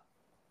screwed up.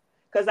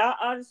 Because I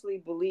honestly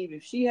believe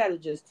if she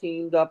had just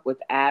teamed up with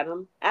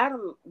Adam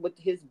with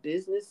his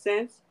business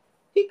sense,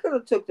 he could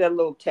have took that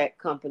little tech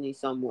company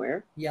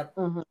somewhere. Yep.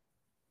 Mm-hmm.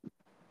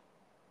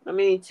 I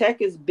mean,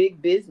 tech is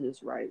big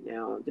business right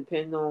now,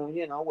 depending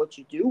on what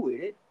you do with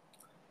it.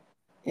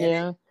 And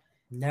Yeah. it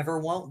never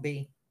won't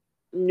be.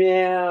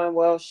 Yeah,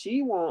 well,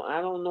 she won't.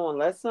 I don't know.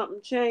 Unless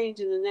something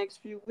change in the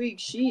next few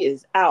weeks, she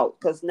is out.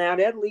 Because now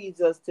that leads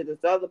us to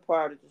this other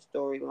part of the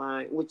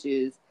storyline, which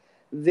is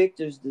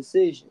Victor's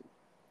decision.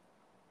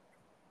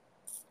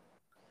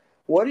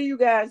 What do you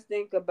guys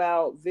think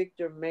about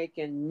Victor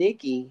making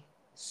Nikki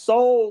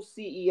sole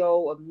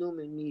CEO of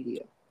Newman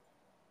Media?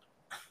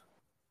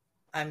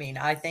 I mean,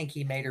 I think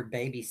he made her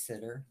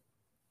babysitter.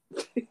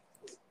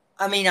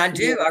 I mean, I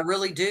do. Yeah. I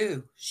really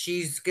do.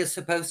 She's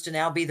supposed to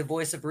now be the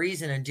voice of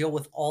reason and deal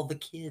with all the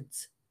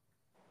kids.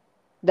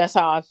 That's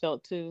how I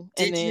felt too.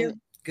 Did And then, you?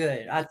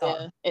 Good. I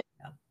thought. yeah.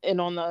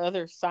 And on the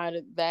other side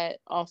of that,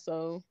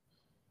 also,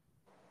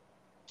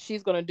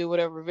 she's going to do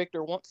whatever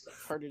Victor wants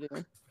her to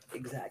do.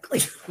 Exactly.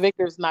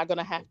 Victor's not going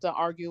to have to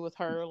argue with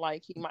her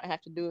like he might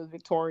have to do with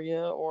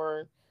Victoria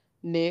or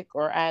Nick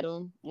or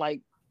Adam.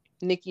 Like,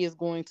 Nikki is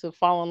going to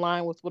fall in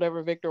line with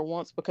whatever Victor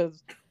wants,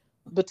 because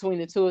between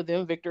the two of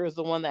them, Victor is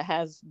the one that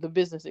has the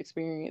business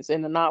experience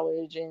and the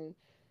knowledge, and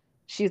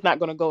she's not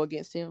going to go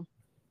against him.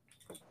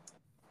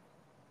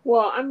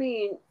 Well, I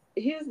mean,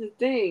 here's the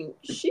thing.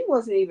 She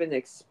wasn't even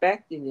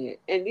expecting it.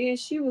 And then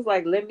she was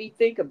like, let me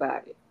think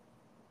about it.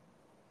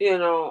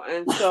 And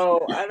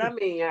so, and I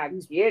mean, I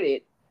get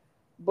it.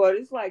 But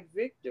it's like,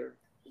 Victor,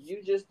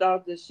 you just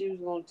thought that she was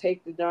going to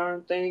take the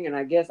darn thing. And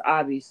I guess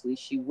obviously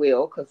she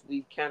will, because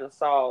we kind of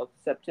saw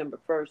September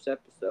 1st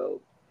episode.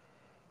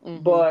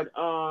 Mm-hmm. But,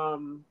 I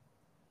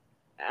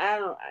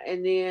don't,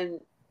 and then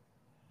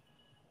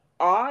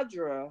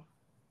Audra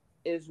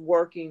is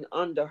working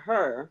under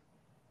her,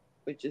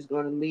 which is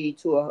going to lead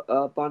to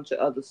a bunch of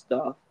other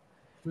stuff.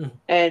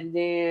 And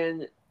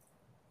then,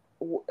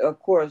 of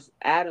course,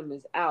 Adam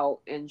is out,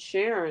 and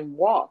Sharon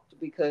walked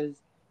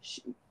because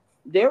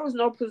there was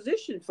no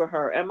position for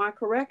her. Am I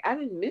correct? I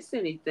didn't miss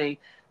anything,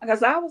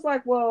 because I was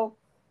like, well,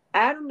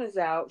 Adam is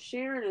out,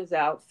 Sharon is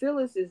out,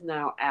 Phyllis is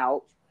now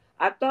out.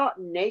 I thought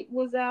Nate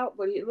was out,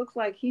 but it looks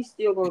like he's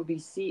still going to be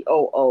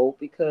COO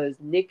because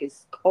Nick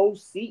is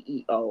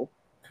co-CEO.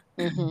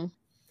 Mm-hmm.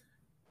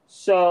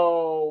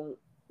 So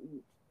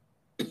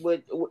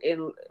with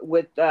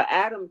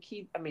Adam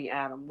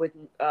with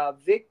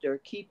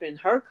Victor keeping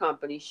her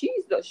company, she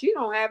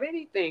don't have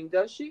anything,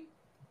 does she?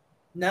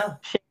 No.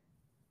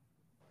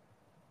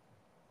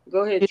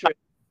 Go ahead,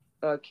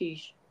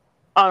 Keish.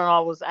 I don't know. I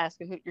was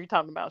asking who you're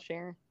talking about,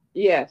 Sharon.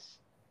 Yes.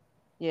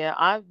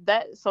 Yeah,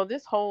 so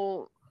this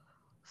whole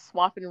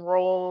swapping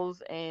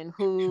roles and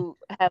who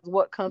has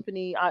what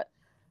company, I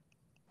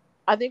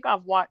think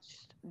I've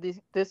watched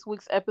this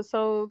week's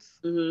episodes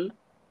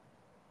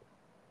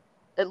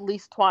at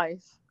least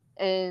twice,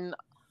 and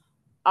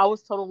I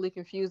was totally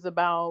confused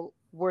about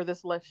where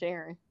this left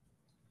Sharon.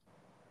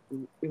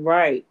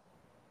 Right.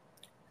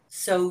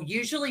 So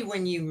usually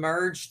when you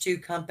merge two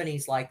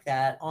companies like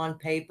that, on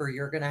paper,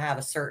 you're going to have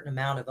a certain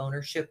amount of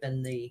ownership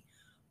in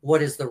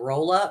what is the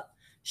roll up.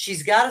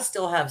 She's got to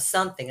still have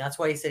something. That's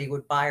why he said he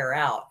would buy her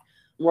out.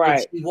 Right.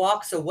 If she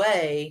walks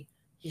away,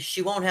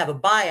 she won't have a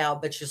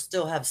buyout, but she'll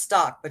still have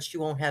stock, but she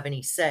won't have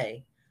any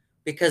say,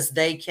 because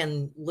they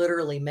can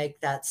literally make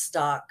that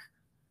stock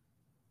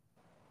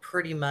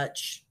pretty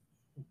much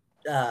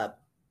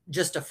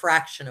just a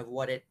fraction of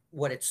what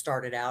it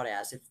started out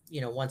as, if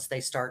once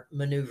they start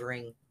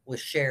maneuvering with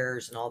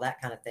shares and all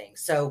that kind of thing.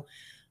 So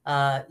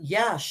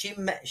yeah,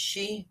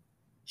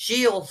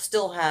 she'll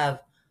still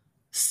have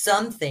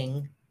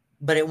something,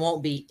 but it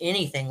won't be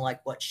anything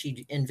like what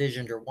she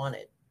envisioned or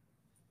wanted.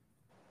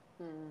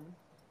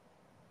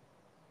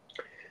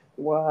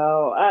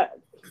 Well,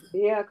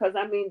 yeah, because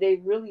I mean, they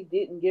really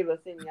didn't give us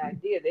any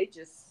idea. They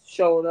just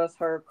showed us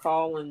her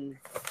calling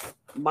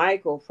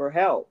Michael for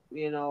help.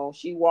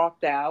 She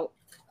walked out.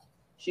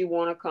 She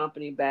won a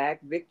company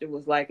back. Victor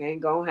was like,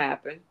 ain't gonna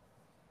happen.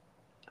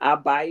 I'll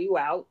buy you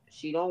out.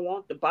 She don't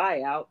want the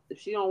buyout. If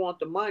she don't want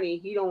the money,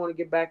 he don't want to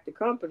get back the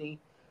company.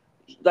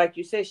 Like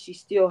you said, she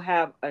still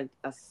have a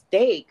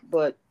stake,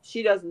 but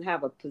she doesn't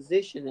have a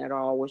position at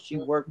all where she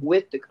worked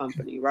with the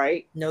company,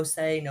 right? No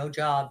say, no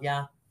job.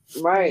 Yeah.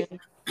 Right.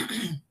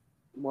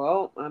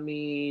 Well, I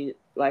mean,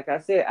 like I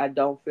said, I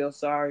don't feel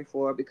sorry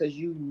for her, because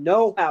you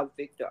know how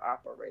Victor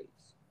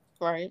operates.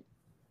 Right.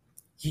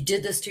 You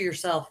did this to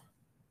yourself.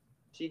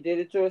 She did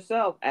it to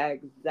herself.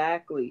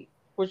 Exactly.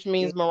 Which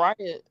means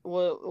Mariah,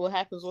 what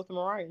happens with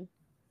Mariah?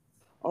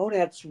 Oh,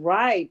 that's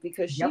right.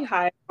 Because she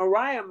hired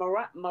Mariah.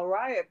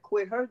 Mariah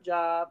quit her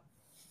job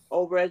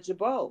over at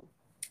Jabot.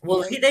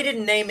 Well, they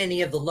didn't name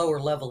any of the lower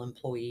level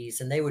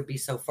employees, and they would be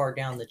so far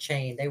down the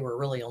chain. They were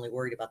really only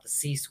worried about the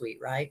C-suite,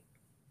 right?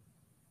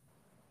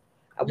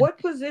 What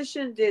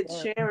position did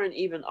Sharon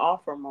even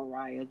offer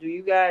Mariah? Do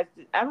you guys?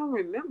 I don't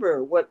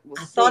remember what was.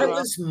 I thought it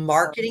was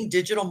marketing,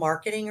 digital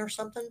marketing, or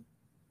something.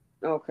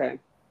 Okay.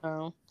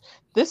 Oh,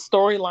 this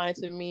storyline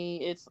to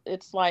me,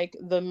 it's like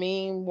the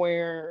meme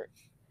where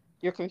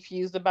you're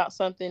confused about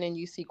something and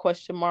you see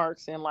question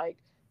marks and like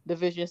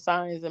division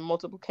signs and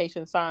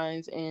multiplication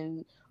signs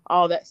and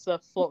all that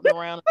stuff floating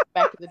around in the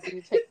back of the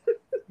dude's head.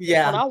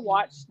 Yeah. When I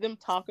watch them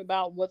talk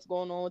about what's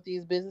going on with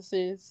these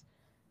businesses,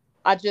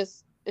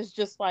 it's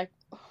just like,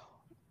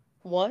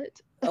 what?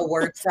 A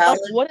word salad.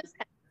 Like, what is,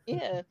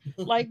 yeah,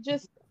 like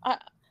just,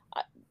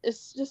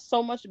 it's just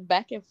so much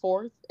back and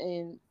forth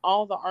and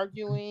all the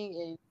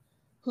arguing and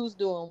who's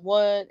doing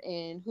what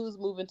and who's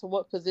moving to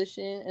what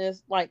position. And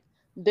it's like,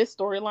 this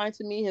storyline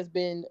to me has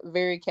been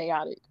very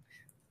chaotic.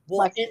 Well,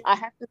 like, I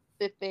have to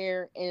sit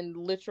there and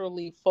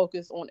literally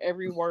focus on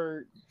every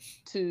word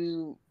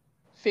to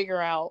figure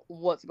out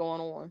what's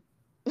going on.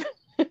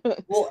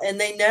 Well,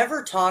 and they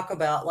never talk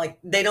about, like,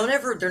 they're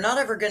not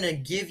ever going to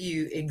give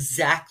you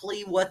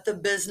exactly what the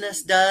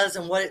business does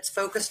and what it's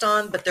focused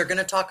on, but they're going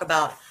to talk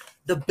about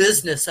the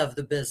business of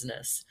the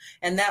business.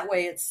 And that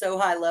way it's so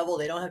high level,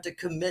 they don't have to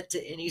commit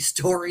to any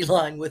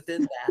storyline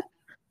within that.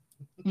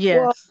 Yes.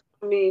 Well,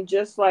 I mean,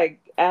 just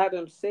like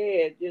Adam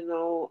said,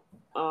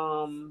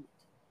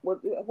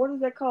 what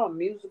is that called?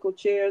 Musical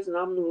chairs. And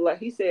I'm like,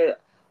 he said,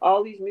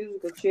 all these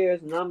musical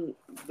chairs, and I'm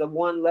the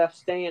one left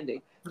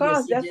standing.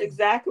 Because that's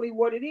exactly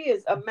what it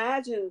is.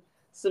 Imagine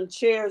some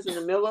chairs in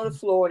the middle of the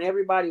floor and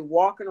everybody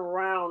walking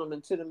around them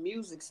until the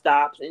music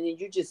stops, and then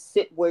you just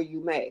sit where you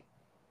may.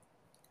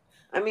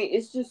 I mean,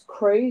 it's just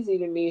crazy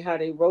to me how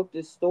they wrote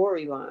this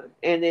storyline.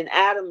 And then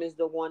Adam is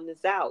the one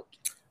that's out.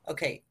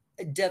 Okay,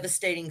 a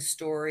devastating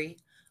story.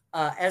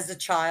 As a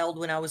child,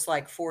 when I was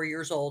like 4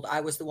 years old, I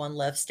was the one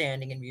left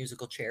standing in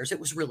musical chairs. It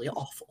was really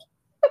awful.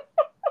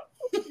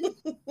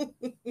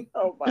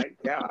 Oh my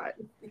God.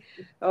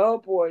 Oh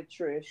boy,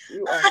 Trish,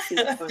 you are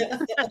too funny.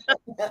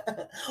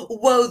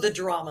 Whoa, the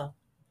drama.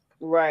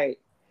 Right.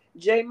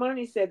 Jay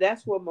Money said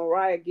that's what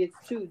Mariah gets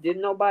too.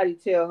 Didn't nobody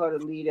tell her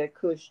to leave that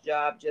cush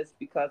job just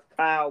because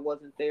Kyle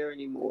wasn't there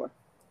anymore?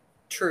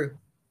 True.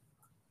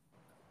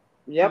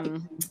 Yep.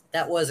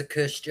 That was a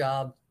cush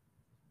job.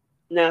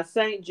 Now,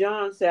 St.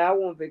 John said, I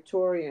want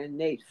Victoria and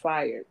Nate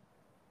fired.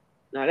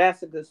 Now,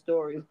 that's a good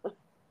story.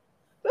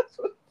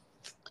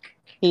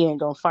 He ain't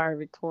gonna fire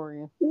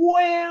Victoria.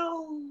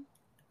 Well,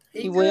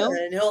 he will,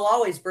 and he'll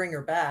always bring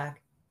her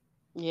back.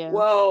 Yeah.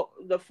 Well,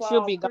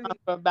 she'll be gone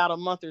for about a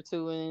month or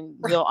two, and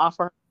they'll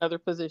offer her another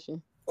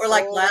position. Or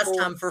like last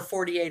time for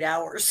 48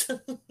 hours.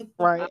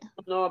 Right. I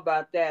don't know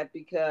about that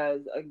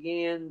because,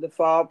 again, the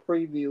fall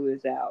preview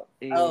is out.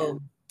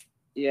 And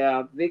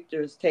yeah,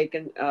 Victor's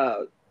taken,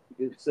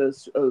 it's a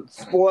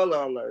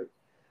spoiler alert.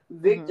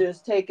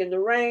 Victor's taking the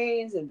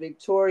reins and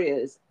Victoria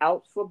is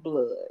out for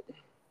blood.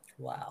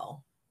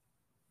 Wow.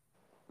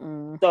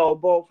 So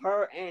both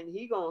her and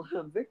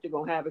Victor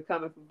gonna have it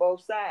coming from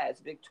both sides,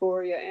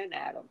 Victoria and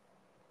Adam.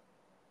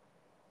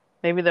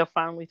 Maybe they'll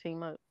finally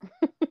team up.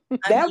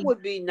 That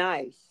would be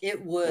nice.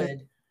 It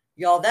would.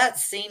 Y'all, that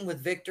scene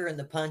with Victor in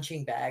the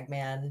punching bag,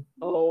 man.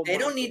 Oh, they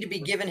don't need to be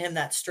giving him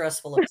that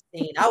stressful of a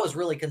scene. I was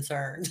really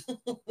concerned.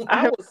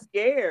 I was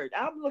scared.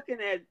 I'm looking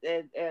at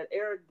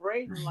Eric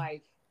Braden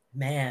like,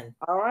 man.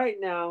 All right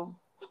now.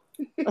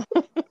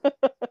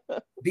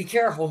 Be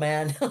careful,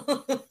 man.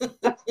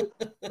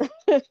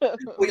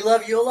 We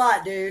love you a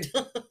lot, dude.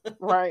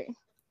 Right.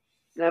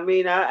 I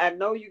mean, I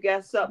know you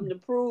got something to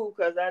prove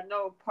because I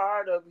know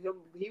part of him,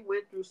 he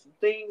went through some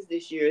things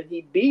this year and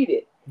he beat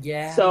it.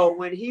 Yeah. So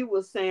when he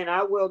was saying,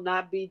 I will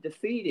not be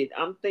defeated,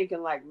 I'm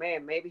thinking like,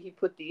 man, maybe he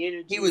put the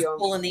energy. He was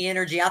pulling the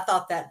energy. I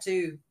thought that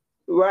too.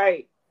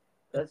 Right.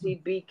 Because he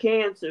beat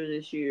cancer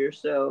this year.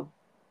 So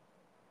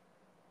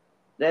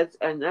that's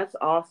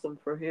awesome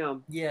for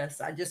him.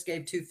 Yes. I just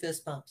gave 2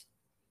 fist pumps.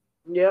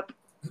 Yep.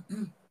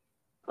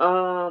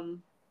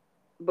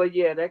 But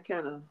yeah, that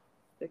kind of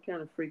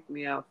freaked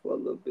me out for a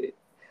little bit.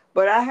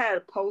 But I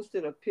had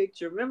posted a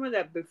picture. Remember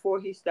that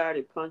before he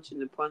started punching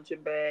the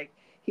punching bag,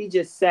 he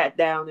just sat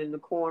down in the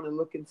corner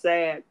looking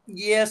sad.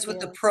 Yes, with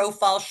the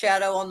profile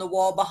shadow on the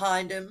wall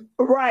behind him.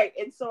 Right.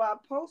 And so I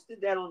posted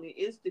that on the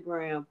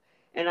Instagram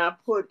and I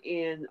put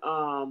in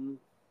the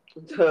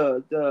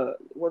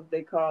what do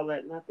they call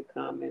that? Not the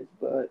comments,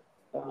 but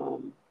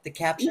the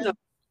caption.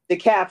 The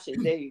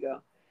caption. There you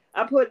go.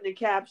 I put in the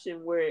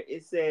caption where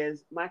it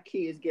says, my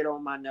kids get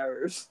on my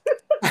nerves.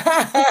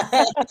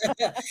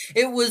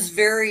 It was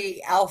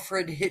very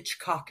Alfred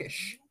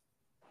Hitchcockish.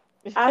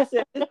 I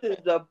said, this is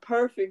the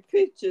perfect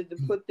picture to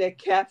put that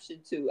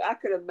caption to. I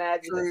could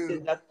imagine him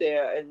sitting up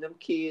there and them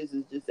kids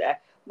is just,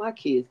 my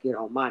kids get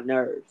on my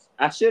nerves.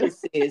 I should have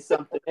said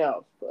something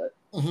else, but,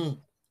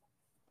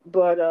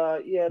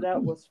 yeah,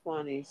 that was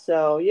funny.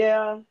 So,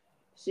 yeah.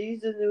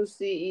 She's the new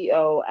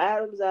CEO.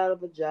 Adam's out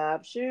of a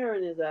job.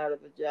 Sharon is out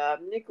of a job.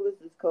 Nicholas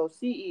is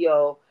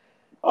co-CEO.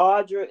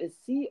 Audra is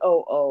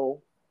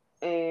COO.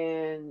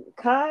 And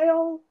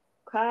Kyle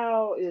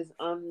is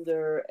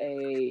under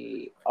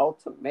a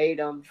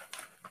ultimatum,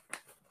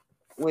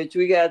 which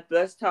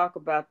let's talk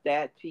about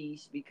that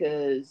piece,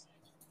 because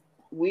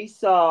we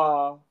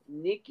saw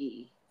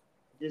Nikki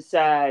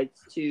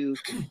decides to.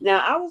 Now,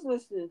 I was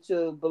listening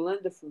to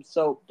Belinda from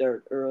Soap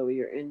Dirt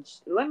earlier, and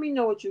let me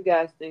know what you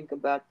guys think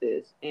about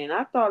this. And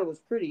I thought it was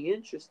pretty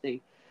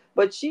interesting.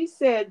 But she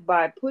said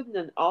by putting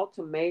an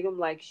ultimatum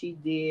like she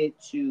did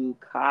to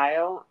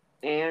Kyle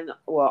and,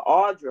 well,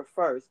 Audra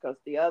first, because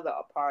the other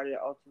part of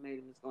the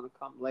ultimatum is going to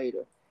come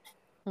later.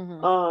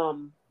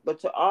 But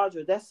to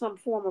Audra, that's some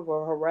form of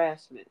a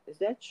harassment.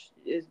 Do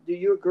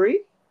you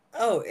agree?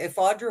 Oh, if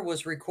Audra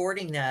was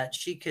recording that,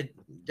 she could.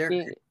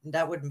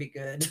 That wouldn't be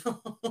good.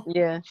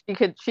 Yeah,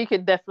 she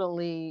could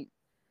definitely.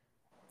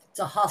 It's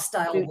a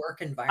hostile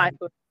work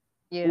environment.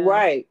 Yeah.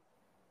 Right.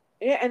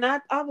 Yeah, and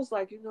I was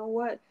like, you know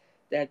what?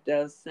 That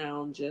does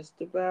sound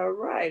just about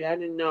right. I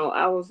didn't know.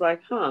 I was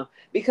like, huh?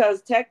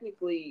 Because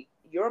technically,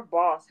 your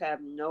boss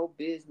have no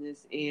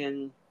business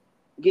in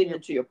getting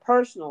into your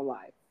personal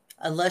life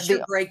unless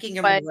you're breaking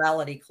a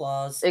morality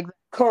clause.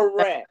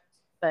 Correct.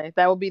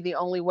 That would be the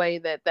only way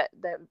that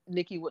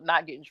Nikki would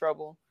not get in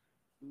trouble.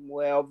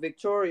 Well,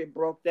 Victoria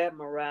broke that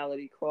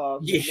morality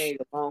clause we made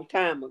a long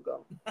time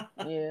ago.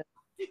 Yeah.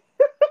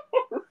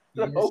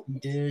 Yes, she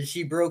did.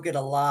 She broke it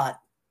a lot.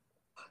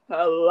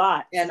 A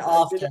lot. And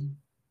often.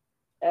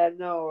 I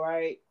know,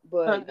 right?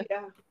 But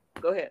yeah,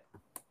 go ahead.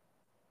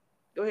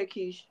 Go ahead,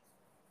 Keish.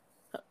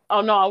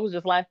 Oh, no, I was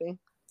just laughing.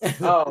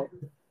 Oh.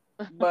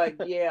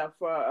 But yeah,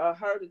 for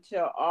her to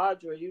tell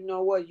Audra, you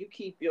know what? You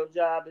keep your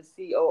job as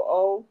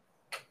COO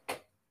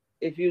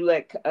if you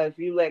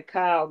let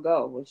Kyle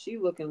go. Well, she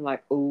looking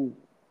like, ooh.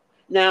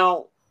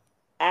 Now,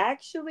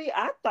 actually,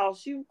 I thought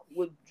she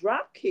would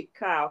drop kick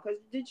Kyle, because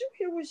did you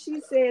hear what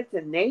she said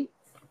to Nate?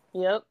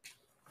 Yep.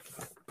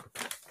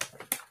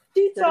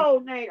 She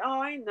told Nate,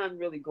 "Oh, ain't nothing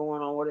really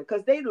going on with it,"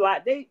 because they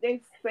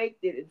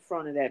faked it in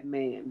front of that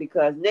man,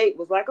 because Nate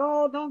was like,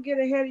 "Oh, don't get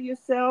ahead of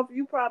yourself.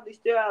 You probably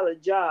still out of a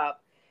job."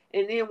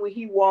 And then when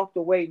he walked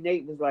away,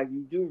 Nate was like,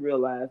 "You do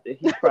realize that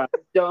he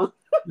probably don't."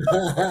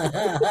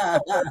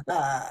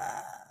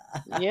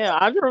 Yeah,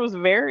 Audra was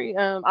very.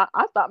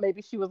 I thought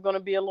maybe she was going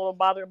to be a little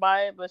bothered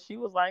by it, but she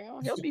was like, "Oh,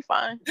 he'll be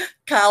fine."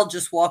 Kyle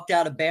just walked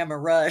out of Bama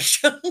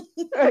Rush.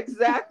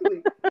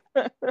 Exactly.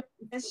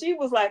 And she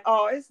was like,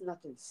 "Oh, it's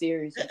nothing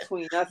serious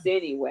between us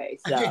anyway."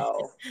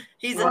 So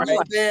he's a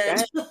no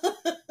bitch.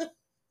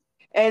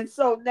 And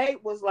so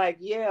Nate was like,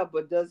 "Yeah,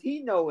 but does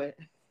he know it?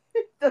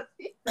 Does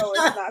he know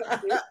it's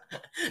not serious?"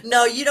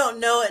 No, you don't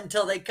know it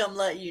until they come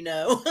let you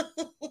know.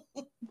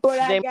 But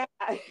I got.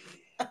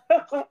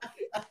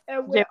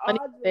 And when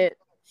said,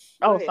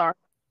 "Oh, sorry."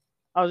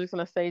 I was just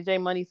gonna say, Jay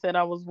Money said,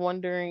 "I was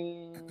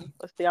wondering.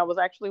 Let's see. I was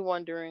actually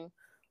wondering,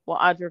 will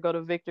Audra go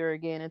to Victor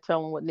again and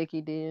tell him what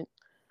Nikki did?"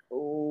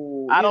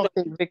 Oh, I don't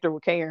think Victor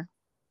would care.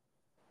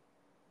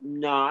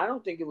 No, I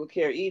don't think it would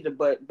care either.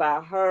 But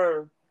by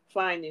her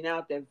finding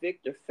out that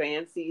Victor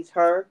fancies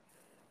her,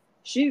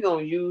 she's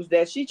gonna use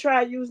that. She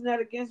tried using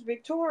that against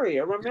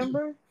Victoria.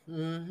 Remember?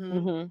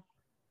 Mm-hmm.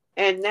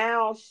 And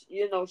now,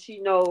 she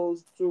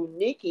knows through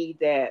Nikki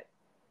that,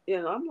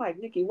 I'm like,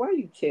 Nikki, why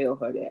you tell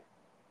her that?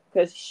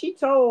 Because she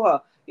told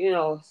her,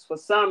 for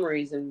some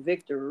reason,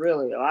 Victor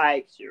really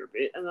likes your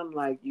bit. And I'm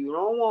like, you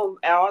don't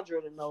want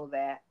Audra to know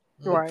that.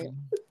 Right.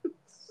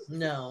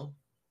 No.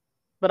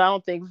 But I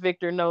don't think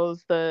Victor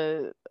knows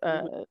knows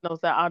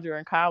that Audra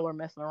and Kyle are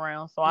messing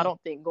around. So I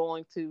don't think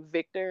going to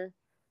Victor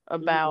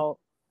about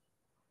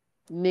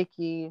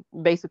Nikki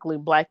basically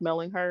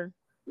blackmailing her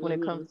when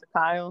it comes to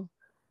Kyle,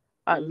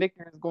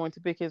 Victor is going to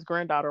pick his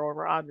granddaughter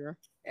over Audra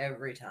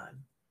every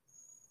time.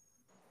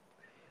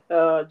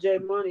 Jay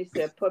Money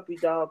said puppy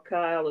dog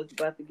Kyle is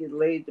about to get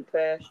laid to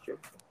pasture.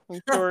 He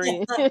sure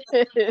is.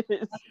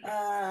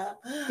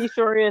 He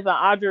sure is. And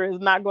Audra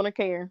is not going to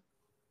care.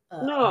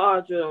 No,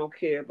 Audra don't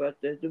care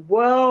about that.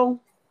 Well,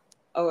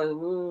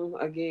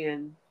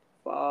 again,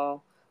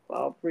 fall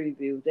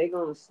preview. They're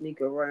gonna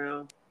sneak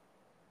around.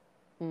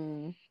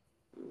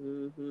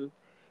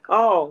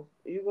 Oh,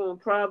 you're gonna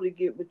probably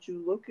get what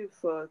you're looking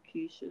for,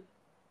 Keisha.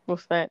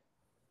 What's that?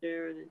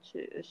 Sharon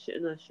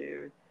and not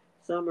Sharon.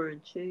 Summer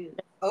and Chance.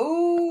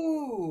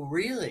 Oh,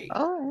 really?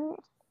 Oh.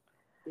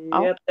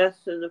 Yep,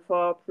 that's in the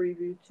fall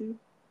preview too.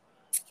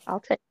 I'll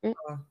take it.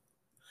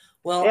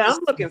 Well, yeah, I'm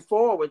looking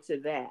forward to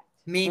that.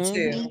 Me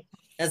too.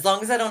 As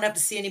long as I don't have to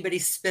see anybody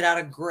spit out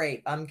a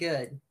grape, I'm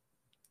good.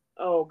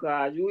 Oh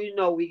God, we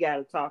know we got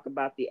to talk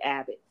about the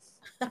Abbotts.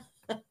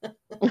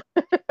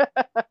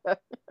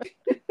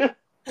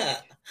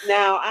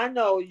 Now I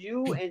know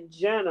you and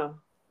Jenna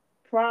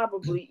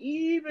probably,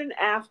 even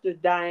after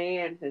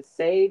Diane has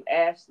saved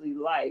Ashley's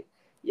life,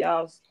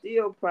 y'all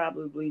still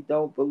probably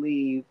don't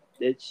believe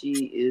that she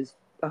is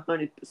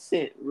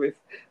 100%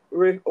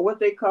 what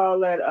they call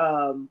that,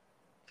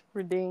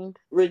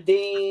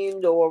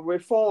 redeemed or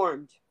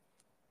reformed.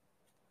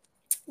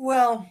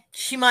 Well,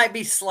 she might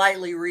be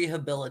slightly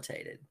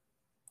rehabilitated.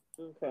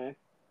 Okay.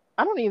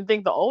 I don't even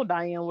think the old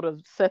Diane would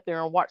have sat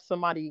there and watched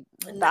somebody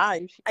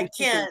die. I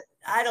can't.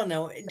 I don't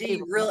know. Do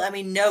you really? I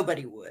mean,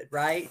 nobody would,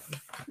 right?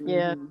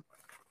 Yeah. Mm-hmm.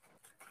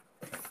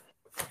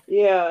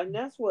 Yeah, and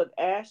that's what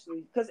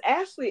Ashley, because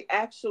Ashley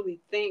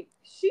actually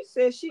she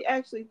said she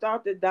actually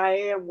thought that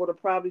Diane would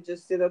have probably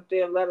just sit up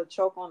there and let her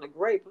choke on the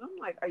grape. And I'm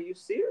like, are you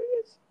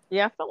serious?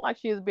 Yeah, I felt like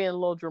she was being a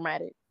little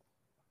dramatic.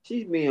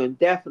 She's being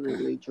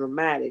definitely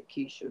dramatic,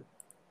 Keisha.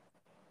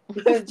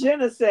 And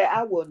Jenna said,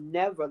 I will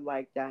never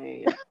like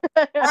Diane.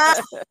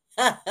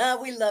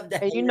 We love that.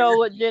 And you know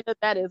what, Jenna?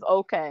 That is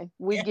okay.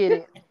 We get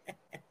it.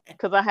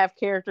 Because I have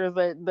characters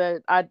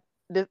that I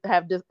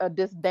have a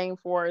disdain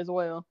for as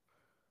well.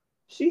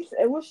 She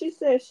said, what she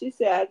said,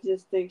 I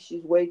just think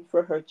she's waiting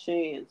for her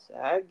chance.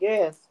 I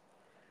guess.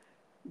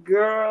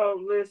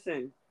 Girl,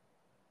 listen.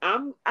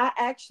 I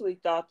actually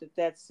thought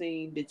that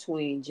scene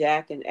between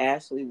Jack and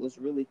Ashley was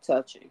really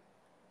touching.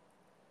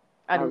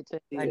 I did too.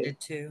 I did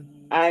too.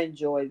 I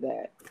enjoyed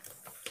that.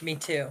 Me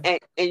too.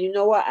 And you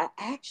know what? I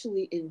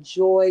actually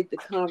enjoyed the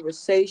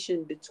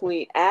conversation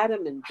between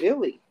Adam and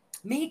Billy.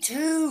 Me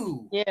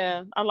too.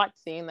 Yeah, I liked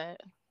seeing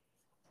that.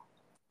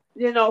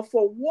 You know,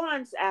 for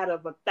once out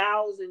of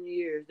 1,000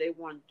 years, they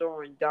weren't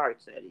throwing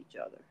darts at each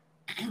other.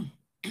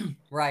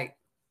 Right.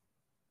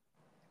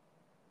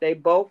 They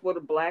both were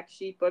the black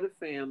sheep of the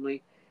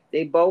family.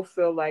 They both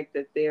feel like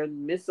that they're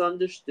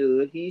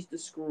misunderstood. He's the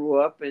screw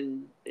up,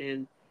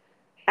 and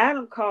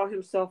Adam called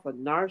himself a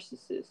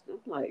narcissist. I'm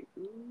like,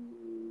 I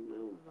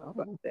don't know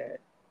about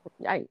that.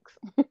 Yikes.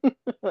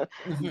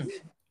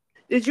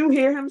 Did you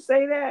hear him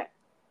say that?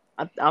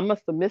 I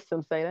must have missed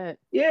him say that.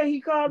 Yeah,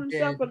 he called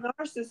himself a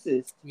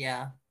narcissist.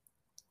 Yeah.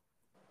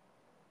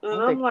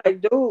 And I'm like,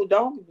 dude,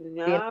 don't,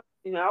 I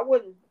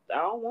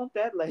don't want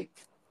that leg.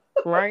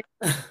 Right.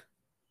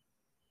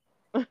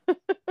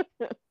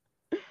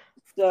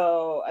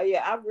 So,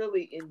 yeah, I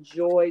really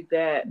enjoyed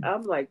that.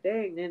 I'm like,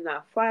 dang, they're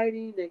not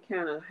fighting. They're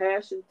kind of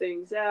hashing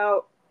things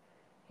out.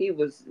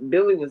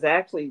 Billy was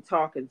actually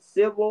talking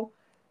civil.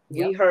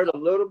 Yep. We heard a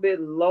little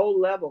bit low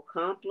level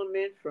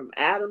compliment from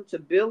Adam to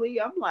Billy.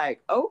 I'm like,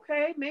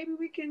 okay, maybe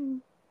we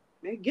can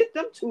get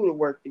them two to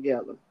work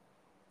together.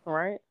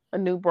 Right. A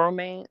new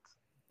bromance.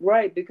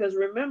 Right. Because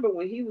remember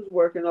when he was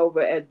working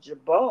over at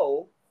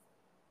Jabot,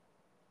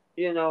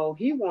 you know,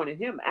 he wanted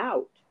him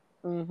out.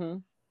 Mm-hmm.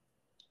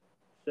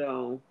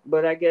 So,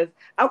 but I guess,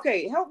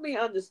 okay, help me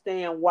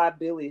understand why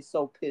Billy is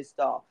so pissed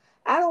off.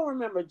 I don't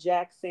remember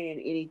Jack saying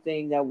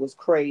anything that was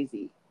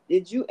crazy.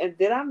 Did you? And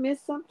did I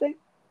miss something?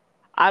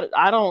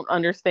 I don't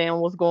understand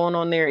what's going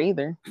on there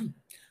either.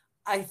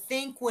 I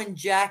think when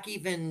Jack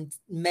even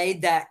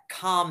made that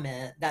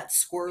comment, that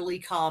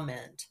squirrely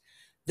comment,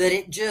 that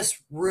it just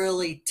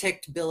really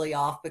ticked Billy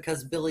off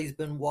because Billy's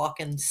been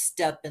walking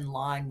step in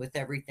line with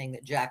everything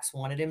that Jack's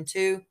wanted him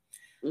to.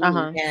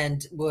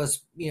 And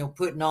was,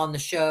 putting on the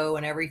show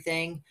and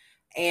everything.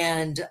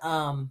 And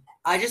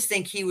I just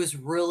think he was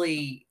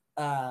really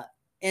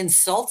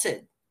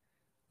insulted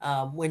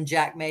when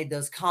Jack made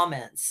those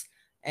comments.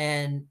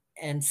 And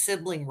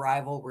sibling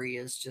rivalry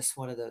is just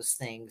one of those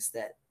things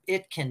that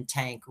it can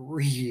tank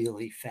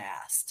really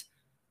fast.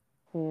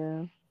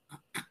 Yeah.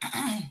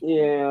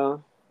 Yeah.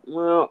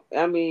 Well,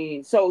 I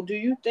mean, so do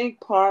you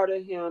think part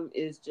of him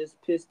is just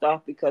pissed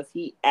off because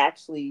he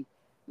actually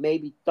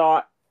maybe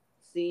thought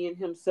seeing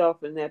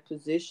himself in that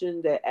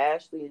position that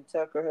Ashley and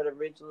Tucker had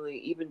originally,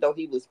 even though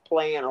he was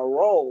playing a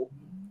role,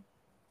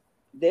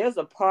 there's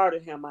a part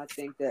of him, I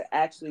think, that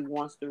actually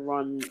wants to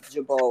run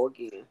Jabot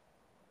again.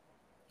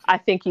 I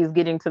think he's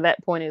getting to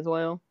that point as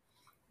well.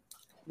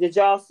 Did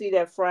y'all see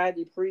that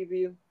Friday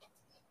preview?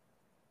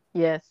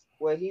 Yes.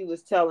 Where he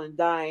was telling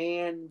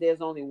Diane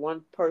there's only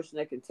one person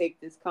that can take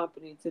this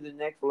company to the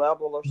next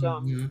level or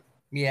something. Mm-hmm.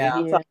 Yeah.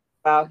 And he talked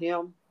about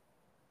him.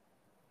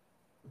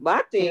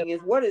 My thing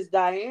is, what is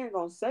Diane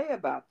going to say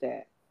about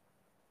that?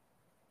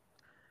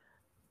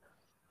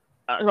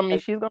 I mean,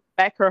 she's going to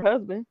back her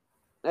husband.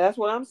 That's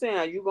what I'm saying.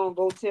 Are you going to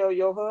go tell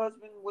your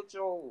husband what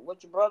your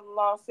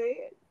brother-in-law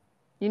said?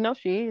 You know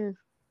she is.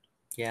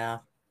 Yeah.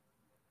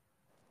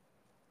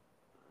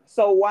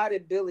 So why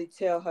did Billy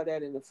tell her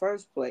that in the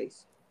first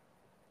place?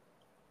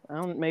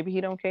 Maybe he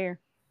don't care.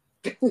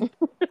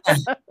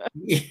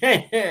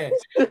 Yeah.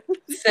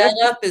 Fed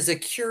up is a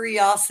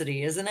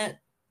curiosity, isn't it?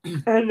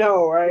 I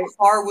know, right? How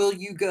far will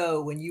you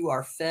go when you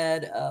are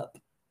fed up?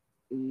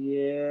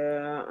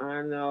 Yeah,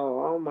 I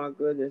know. Oh my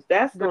goodness.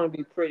 That's going to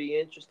be pretty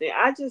interesting.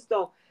 I just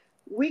don't.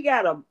 We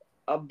got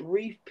a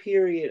brief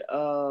period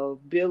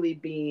of Billy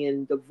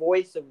being the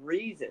voice of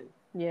reason.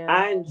 Yeah.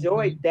 I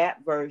enjoyed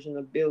that version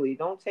of Billy.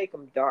 Don't take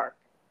him dark.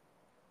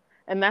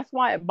 And that's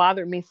why it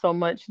bothered me so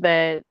much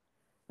that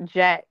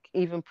Jack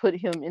even put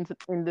him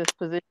in this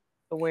position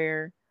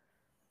where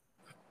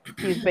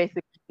he's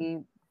basically,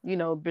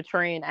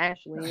 betraying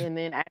Ashley, and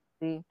then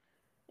Ashley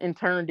in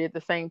turn did the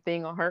same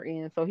thing on her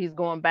end. So he's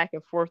going back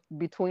and forth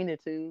between the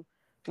two,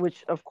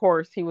 which of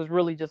course he was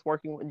really just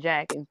working with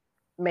Jack and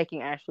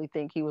making Ashley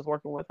think he was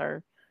working with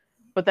her.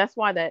 But that's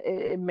why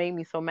it made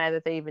me so mad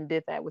that they even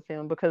did that with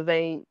him, because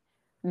they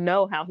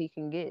know how he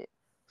can get.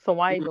 So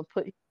why even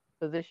put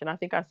position. I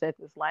think I said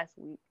this last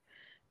week,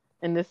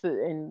 and this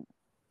is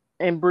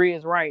and Bree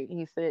is right.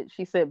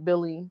 She said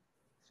Billy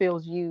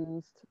feels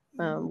used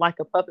like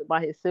a puppet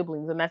by his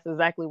siblings, and that's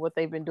exactly what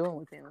they've been doing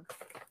with him.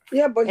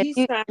 Yeah, but And he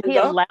signed he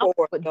up allowed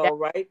for it, Jack, though,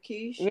 right,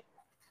 Keish? yeah,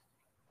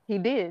 he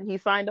did. He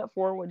signed up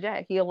for it with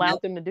Jack. He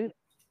allowed them to do that.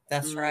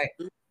 That's right.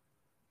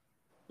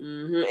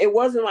 Mm-hmm. It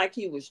wasn't like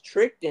he was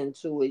tricked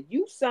into it.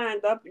 You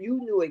signed up. You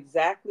knew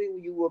exactly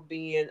you were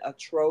being a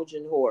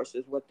Trojan horse,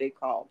 is what they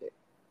called it.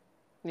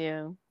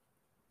 Yeah.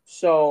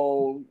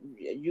 So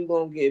you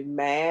gonna get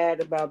mad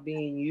about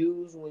being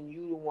used when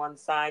you the one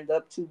signed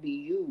up to be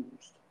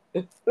used.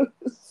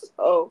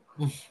 So,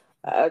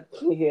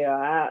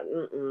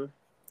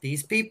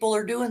 These people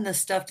are doing this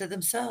stuff to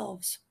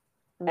themselves.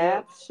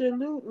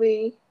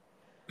 Absolutely.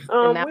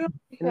 And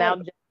now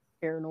Jack is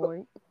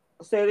paranoid.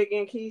 Say it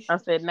again, Keisha. I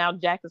said now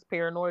Jack is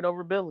paranoid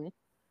over Billy.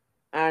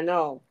 I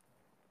know.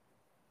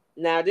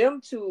 Now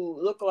them two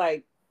look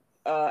like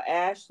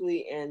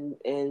Ashley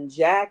and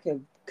Jack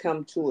have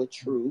come to a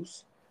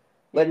truce,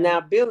 but now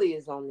Billy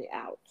is on the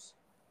outs.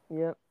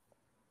 Yep.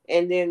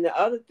 And then the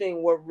other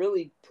thing, what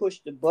really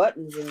pushed the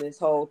buttons in this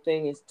whole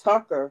thing is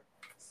Tucker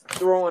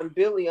throwing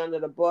Billy under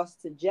the bus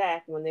to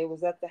Jack when they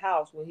was at the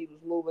house when he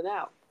was moving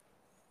out.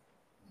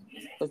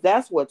 Because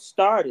that's what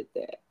started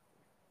that.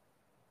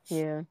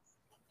 Yeah.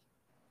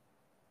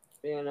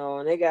 You know,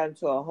 and they got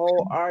into a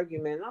whole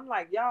argument. I'm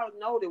like, y'all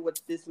know that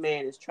what this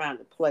man is trying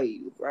to play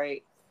you,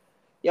 right?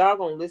 Y'all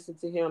gonna listen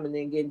to him and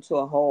then get into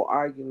a whole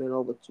argument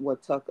over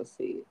what Tucker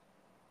said.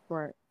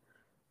 Right.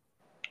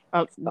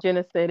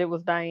 Jenna said it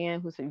was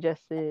Diane who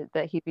suggested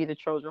that he be the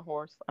Trojan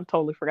horse. I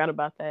totally forgot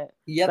about that.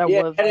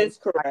 Yep. That is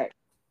correct.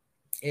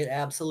 It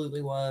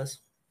absolutely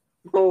was.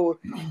 Oh,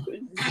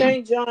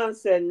 St. John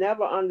said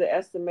never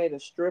underestimate a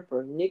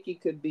stripper. Nikki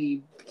could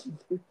be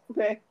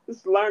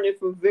learning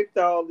from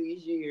Victor all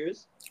these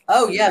years.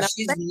 Oh yeah,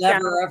 she's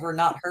never ever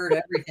not heard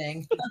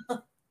everything.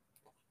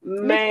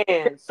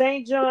 Man,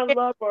 St. John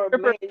love her.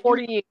 Man,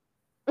 40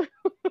 years.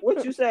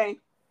 What you say?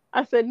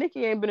 I said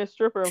Nikki ain't been a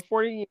stripper in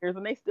 40 years,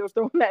 and they still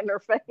throwing that in her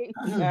face.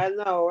 I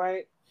know,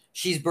 right?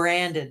 She's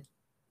branded.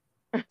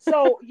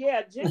 So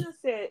yeah, Jenna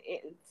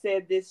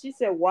said this. She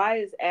said, "Why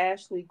is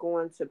Ashley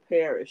going to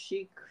Paris?"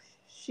 She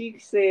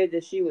said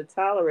that she would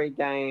tolerate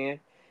Diane,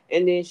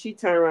 and then she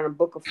turned around and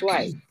booked a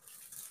flight.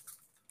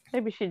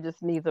 Maybe she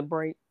just needs a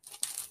break.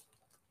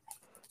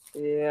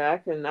 Yeah,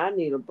 I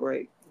need a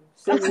break.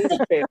 Send me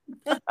to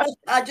Paris.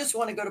 I just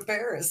want to go to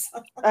Paris.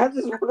 I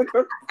just want to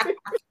go to Paris.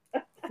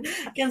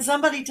 Can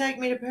somebody take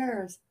me to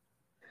Paris?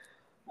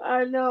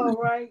 I know,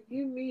 right?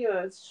 Give me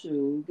a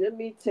shoe. Let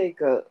me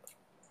take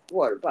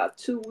about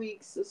 2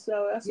 weeks or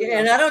so. That's yeah,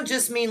 and I don't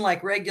just mean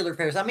like regular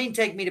Paris. I mean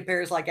take me to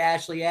Paris like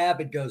Ashley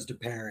Abbott goes to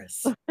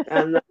Paris.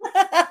 I know.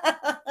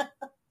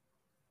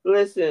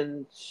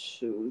 Listen,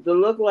 shoot, to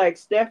look like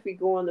Steffy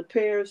going to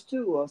Paris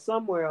too, or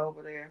somewhere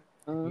over there.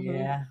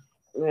 Yeah.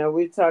 Yeah,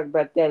 we'll talk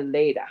about that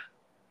later.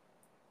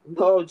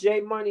 Oh,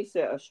 Jay Money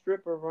said a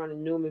stripper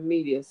running Newman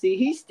Media. See,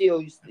 he's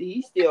still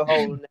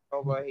holding that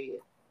over her head.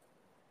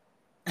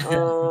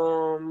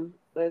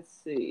 Let's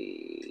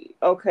see.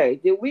 Okay,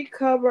 did we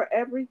cover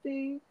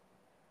everything?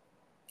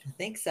 I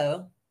think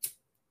so.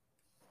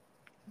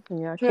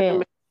 Yeah, I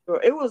can't.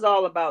 It was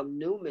all about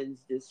Newmans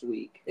this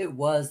week. It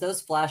was.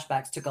 Those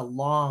flashbacks took a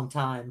long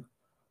time.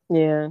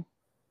 Yeah.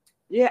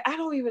 Yeah, I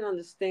don't even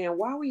understand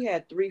why we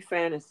had 3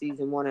 fantasies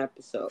in one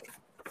episode.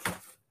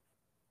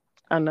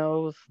 I know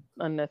it was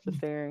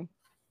unnecessary.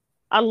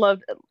 I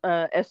loved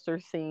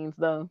Esther's scenes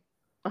though.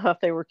 I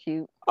thought they were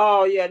cute.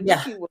 Oh yeah,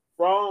 Nikki was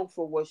wrong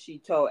for what she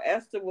told.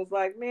 Esther was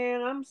like,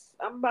 "Man, I'm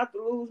about to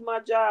lose my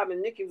job,"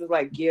 and Nikki was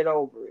like, "Get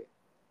over it."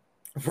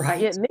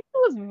 Right. Yeah, Nikki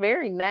was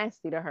very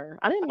nasty to her.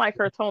 I didn't like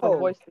her tone of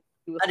voice.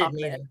 I didn't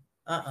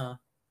either.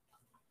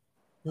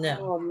 No.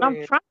 Oh,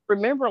 I'm trying to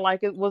remember. Like,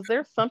 was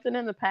there something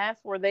in the past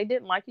where they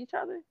didn't like each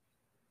other?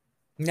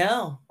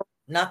 No,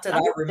 not that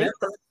I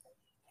remember.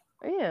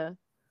 Yeah.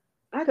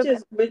 I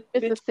just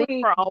Mrs.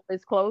 C were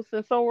always close,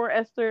 and so were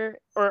Esther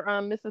or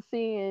Mrs.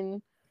 C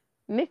and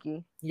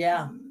Nikki.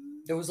 Yeah,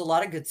 there was a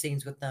lot of good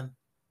scenes with them.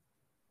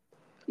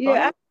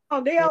 Yeah, I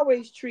know they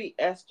always treat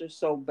Esther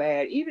so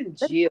bad. Even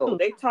Jill,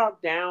 they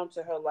talk down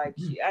to her like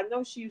I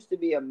know she used to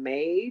be a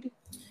maid,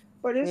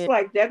 but it's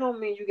like that don't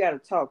mean you got to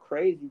talk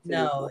crazy to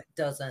No, it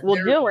doesn't.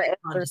 Well, Jill and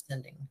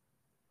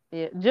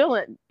Esther, Jill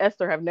and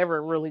Esther have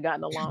never really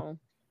gotten along.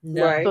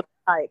 No. Right. So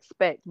I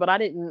expect, but I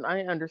didn't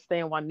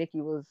understand why Nikki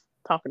was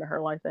talking to her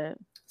like that.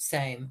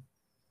 Same.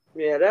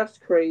 Yeah, that's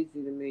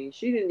crazy to me.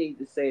 She didn't need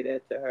to say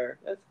that to her.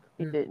 That's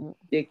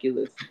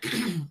ridiculous.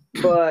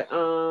 But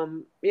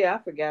yeah, I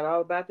forgot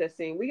all about that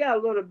scene. We got a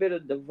little bit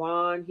of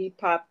Devon. He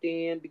popped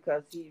in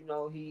because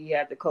he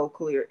had the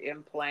cochlear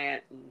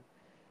implant and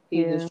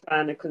he was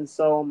trying to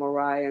console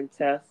Mariah and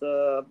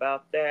Tessa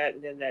about that.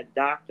 And then that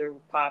doctor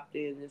popped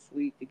in this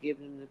week to give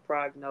them the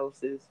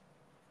prognosis.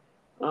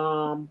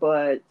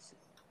 But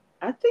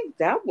I think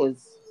that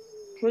was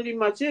pretty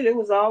much it. It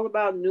was all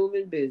about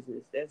Newman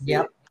business. That's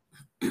it.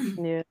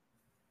 Yeah.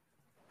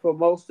 For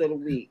most of the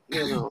week,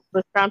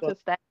 Let's try to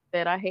stack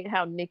said, I hate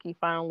how Nikki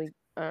finally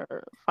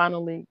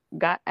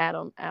got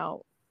Adam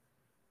out.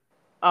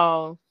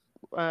 Oh,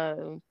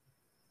 got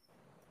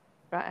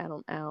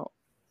Adam out.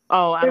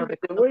 Oh, out of the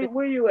company.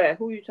 Where you at?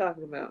 Who you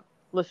talking about?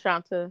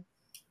 LaShanta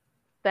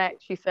Stack.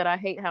 She said, I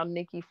hate how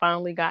Nikki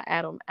finally got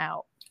Adam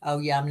out. Oh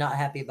yeah, I'm not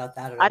happy about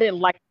that at all. I didn't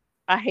like.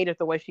 I hated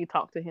the way she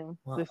talked to him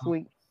this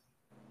week.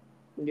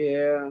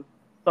 Yeah.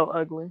 So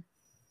ugly.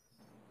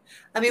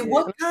 I mean,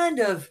 what kind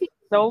of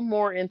no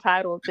more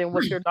entitled than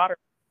what your daughter.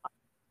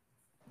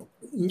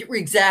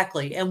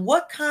 Exactly. And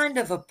what kind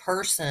of a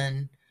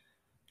person,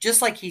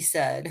 just like he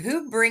said,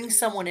 who brings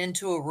someone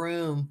into a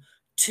room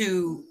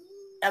to,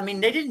 I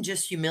mean, they didn't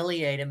just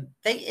humiliate him,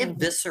 they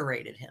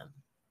eviscerated him.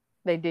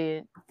 They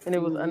did. And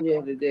it was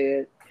yeah, they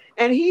did.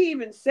 And he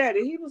even said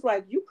it. He was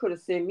like, you could have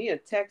sent me a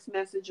text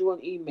message or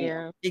an email.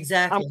 Yeah,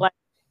 exactly. I'm glad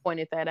you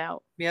pointed that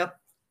out. Yep.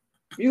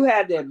 You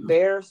had to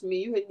embarrass me.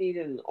 You had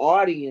needed an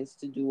audience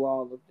to do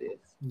all of this.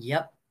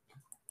 Yep.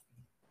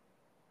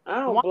 I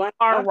don't blame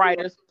our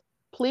writers.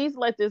 Please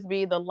let this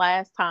be the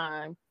last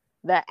time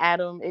that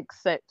Adam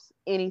accepts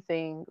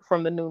anything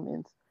from the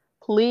Newmans.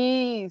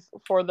 Please,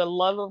 for the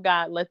love of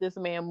God, let this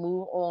man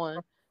move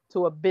on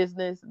to a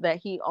business that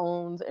he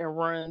owns and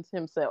runs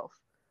himself.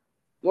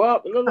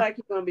 Well, it looks like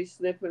he's going to be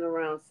sniffing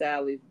around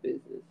Sally's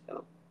business,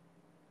 so.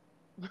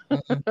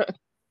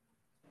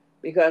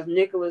 Because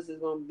Nicholas is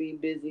going to be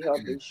busy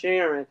helping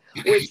Sharon,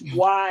 which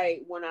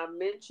why when I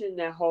mentioned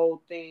that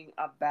whole thing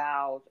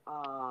about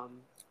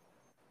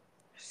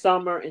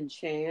Summer and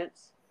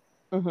Chance,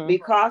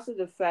 because of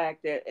the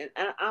fact that, and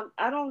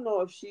I don't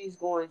know if she's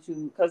going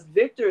to, because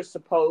Victor is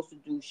supposed to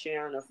do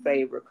Sharon a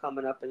favor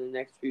coming up in the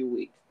next few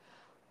weeks.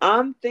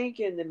 I'm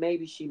thinking that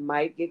maybe she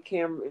might get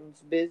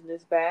Cameron's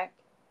business back.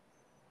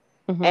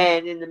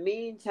 And in the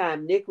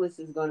meantime, Nicholas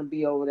is going to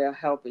be over there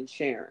helping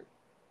Sharon,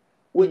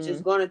 which is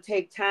going to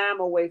take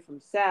time away from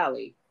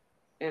Sally.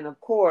 And of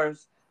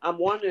course, I'm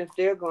wondering if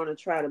they're going to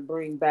try to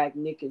bring back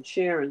Nick and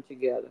Sharon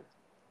together.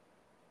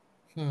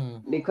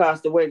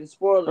 Because the way the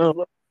spoilers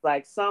look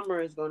like,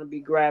 Summer is going to be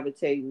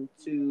gravitating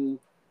to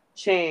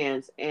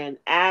Chance, and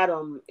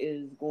Adam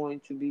is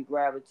going to be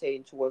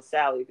gravitating towards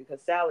Sally,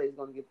 because Sally is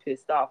going to get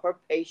pissed off. Her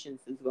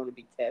patience is going to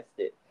be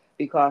tested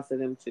because of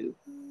them two.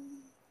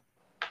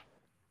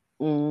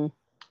 Yep.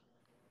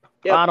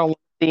 I don't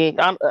see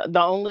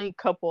the only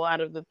couple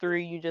out of the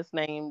three you just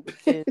named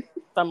is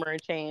Summer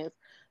and Chance.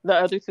 The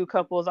other two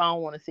couples, I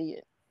don't want to see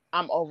it.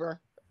 I'm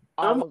over.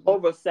 I'm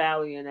over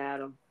Sally and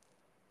Adam.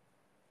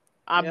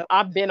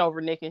 I've been over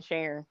Nick and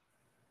Sharon.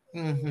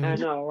 I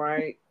know,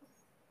 right?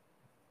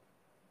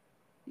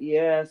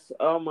 Yes.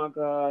 Oh my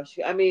gosh.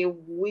 I mean,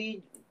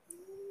 we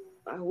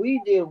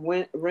did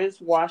rinse,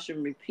 wash,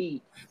 and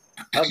repeat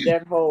of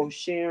that whole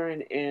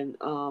Sharon and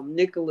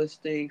Nicholas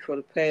thing for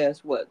the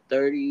past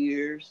 30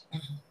 years?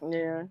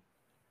 Yeah.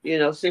 You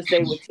know, since they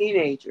were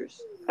teenagers.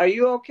 Are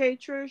you okay,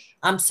 Trish?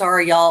 I'm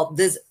sorry, y'all.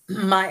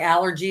 My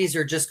allergies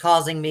are just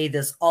causing me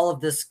all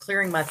of this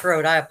clearing my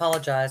throat. I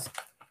apologize.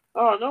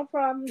 Oh, no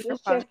problem.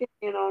 Just checking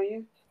in on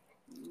you.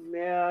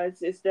 Yeah,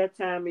 it's that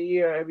time of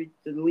year.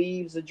 The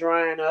leaves are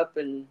drying up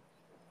and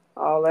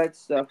all that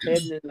stuff,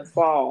 heading in the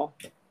fall.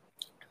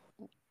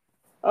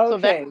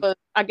 Okay. So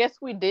I guess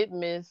we did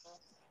miss,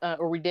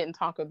 or we didn't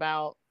talk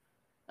about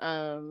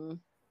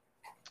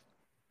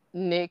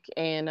Nick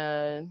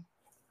and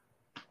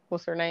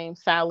what's her name?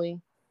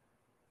 Sally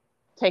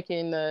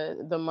taking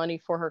the money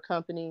for her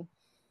company.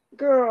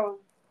 Girl.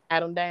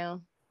 Adam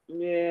down.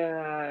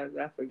 Yeah,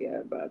 I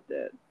forgot about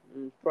that.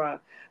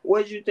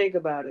 What did you think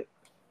about it?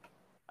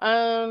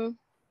 I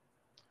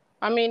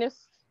mean, it's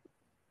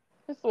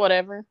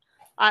whatever.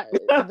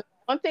 The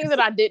one thing that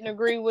I didn't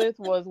agree with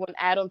was when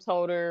Adam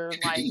told her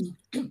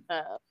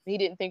he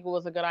didn't think it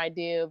was a good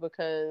idea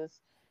because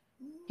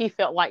he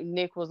felt like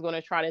Nick was going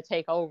to try to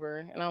take over,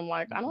 and I'm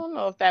like, I don't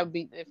know if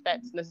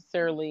that's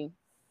necessarily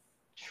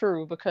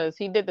true, because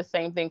he did the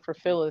same thing for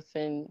Phyllis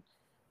and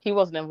he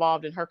wasn't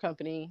involved in her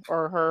company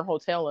or her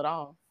hotel at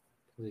all.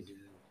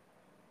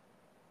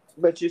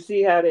 But you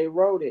see how they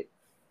wrote it.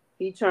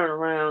 He turned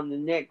around the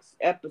next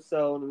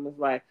episode and was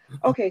like,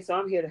 okay, so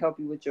I'm here to help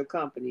you with your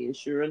company. And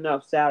sure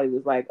enough, Sally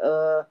was like,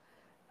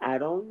 I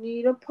don't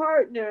need a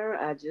partner.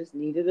 I just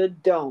needed a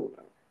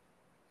donor.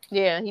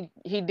 Yeah,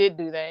 he did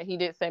do that. He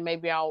did say,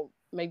 maybe I'll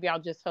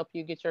just help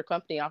you get your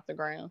company off the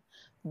ground.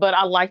 But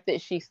I like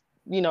that she,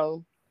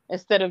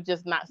 instead of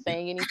just not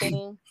saying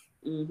anything,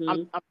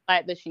 I'm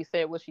glad that she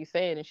said what she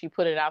said and she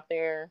put it out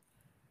there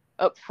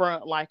up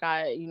front. Like,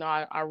 I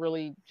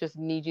really just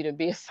need you to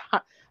be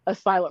a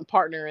silent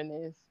partner in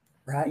this.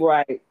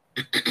 Right.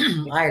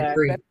 I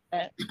agree.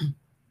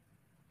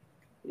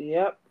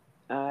 Yep,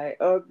 I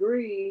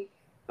agree.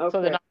 Okay.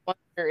 So then I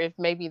wonder if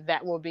maybe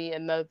that will be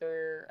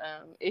another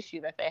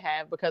issue that they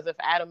have, because if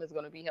Adam is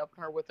going to be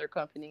helping her with her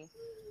company,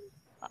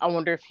 I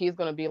wonder if he's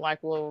going to be like,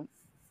 well,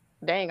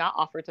 dang, I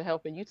offered to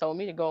help and you told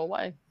me to go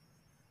away.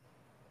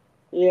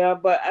 Yeah,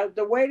 but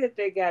the way that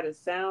they got it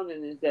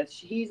sounding is that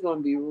he's going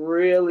to be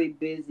really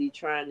busy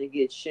trying to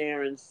get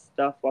Sharon's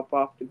stuff up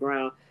off the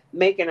ground,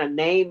 making a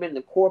name in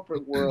the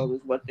corporate world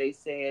is what they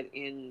said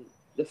in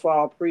the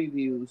fall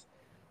previews,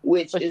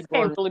 which But is she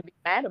going can't really be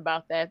mad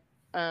about that.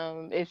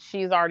 If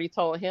she's already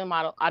told him,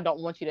 I don't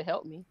want you to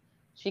help me.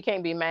 She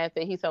can't be mad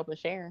that he's helping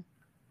Sharon.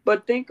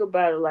 But think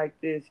about it like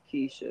this,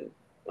 Keisha.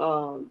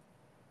 Um,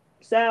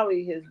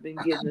 Sally has been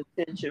getting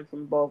attention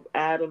from both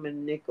Adam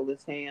and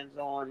Nicholas hands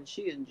on, and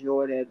she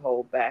enjoyed that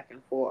whole back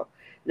and forth.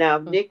 Now,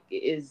 if Nick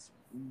is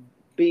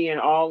being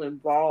all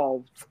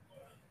involved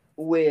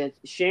with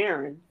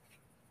Sharon,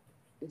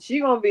 she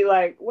gonna be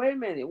like, "Wait a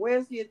minute,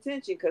 where's the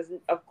attention?" Because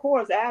of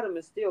course Adam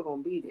is still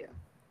gonna be there,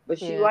 but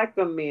she Yeah. like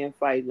them men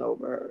fighting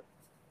over her.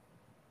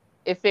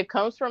 If it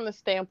comes from the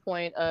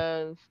standpoint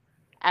of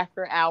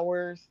after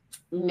hours,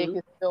 Nick Hmm.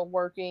 is still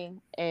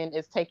working and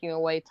it's taking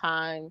away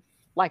time,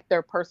 like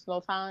their personal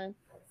time,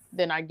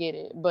 then I get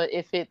it. But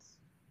if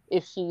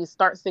she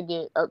starts to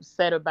get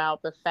upset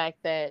about the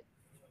fact that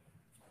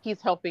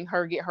he's helping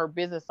her get her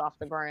business off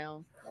the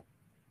ground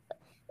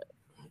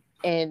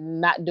and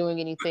not doing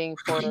anything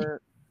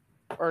for,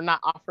 or not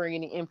offering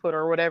any input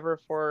or whatever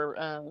for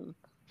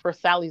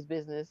Sally's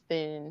business,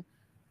 then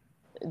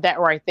that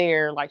right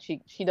there, like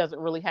she doesn't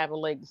really have a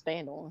leg to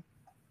stand on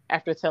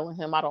after telling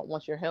him, I don't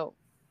want your help.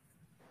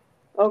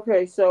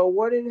 Okay, so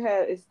what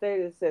it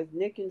stated says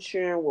Nick and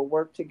Sharon will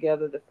work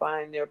together to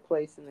find their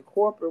place in the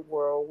corporate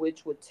world,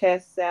 which would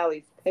test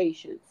Sally's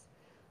patience,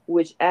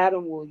 which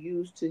Adam will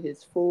use to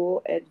his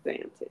full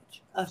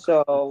advantage. Of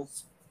So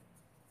course.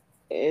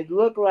 it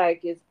looked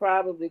like it's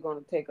probably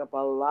going to take up a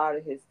lot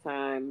of his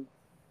time,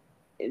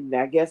 and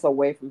I guess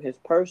away from his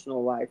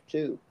personal life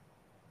too.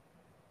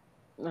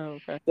 Oh,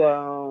 okay.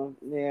 So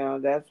yeah,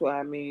 that's what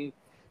I mean.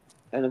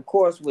 And of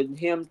course, with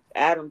him,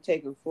 Adam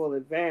taking full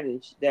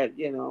advantage, that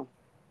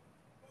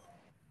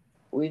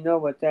we know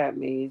what that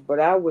means. But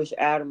I wish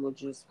Adam would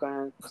just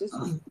find just.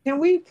 Can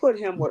we put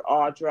him with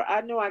Audra?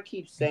 I know I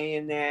keep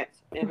saying that,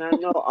 and I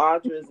know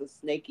Audra is a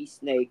snaky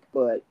snake,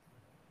 but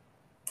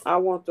I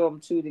want them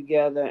two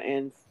together.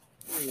 And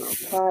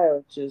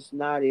Kyle's just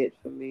not it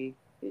for me.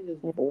 He's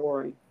just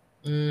boring.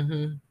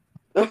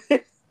 Mm-hmm.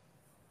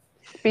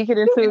 Speak it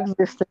into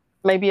existence.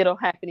 Maybe it'll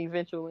happen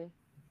eventually.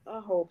 I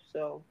hope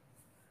so.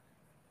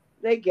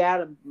 They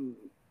gotta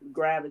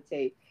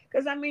gravitate,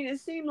 because I mean, it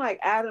seemed like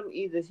Adam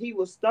either he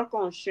was stuck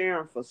on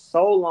Sharon for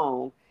so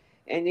long,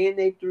 and then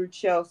they threw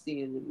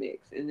Chelsea in the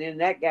mix, and then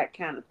that got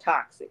kind of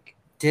toxic.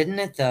 Didn't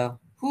it though?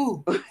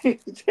 Whew.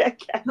 That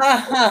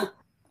got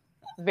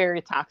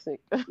Very toxic.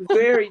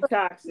 very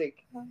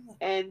toxic,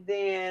 and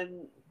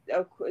then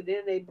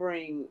they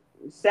bring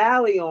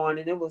Sally on,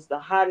 and it was the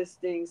hottest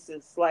thing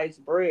since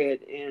sliced bread,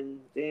 and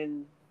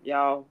then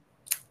y'all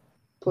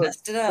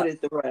Messed it put up.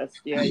 it to rest.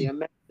 Yeah, you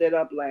messed it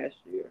up last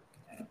year.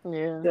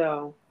 Yeah.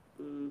 So,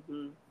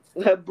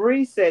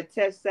 Bree said,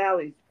 "Test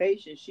Sally's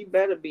patience. She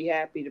better be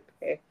happy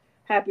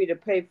to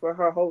pay for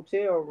her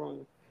hotel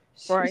room."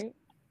 Right.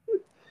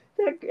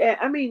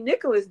 I mean,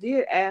 Nicholas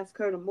did ask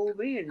her to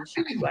move in, and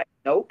she was like,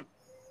 "Nope."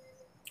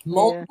 Yeah.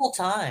 Multiple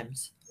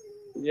times.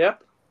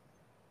 Yep.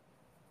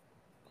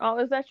 Oh,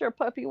 is that your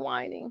puppy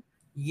whining?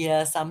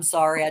 Yes, I'm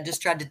sorry. I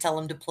just tried to tell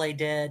him to play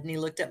dead, and he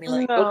looked at me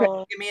like, Okay.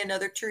 No. "Give me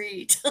another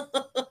treat."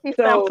 He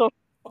sounds So,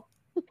 so.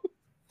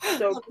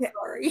 so I'm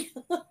sorry.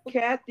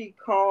 Kathy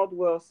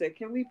Caldwell said,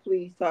 "Can we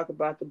please talk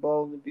about the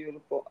Bold and the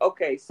Beautiful?"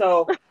 Okay,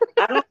 so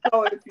I don't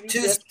know if you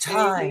Tis just came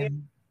in.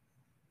 time.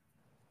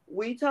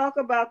 We talk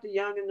about the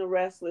Young and the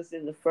Restless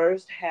in the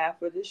first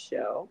half of the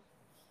show.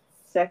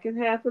 Second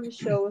half of the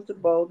show is the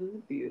Bold and the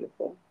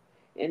Beautiful,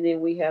 and then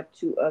we have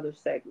two other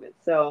segments.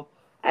 So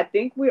I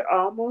think we're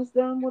almost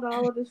done with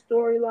all of the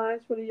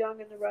storylines for the Young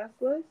and the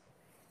Restless,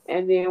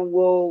 and then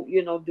we'll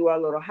do our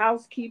little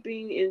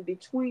housekeeping in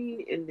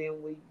between, and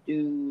then we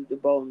do the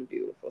Bold and the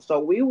Beautiful. So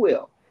we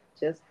will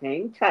just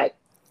hang tight.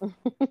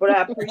 But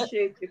I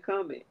appreciate you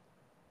coming.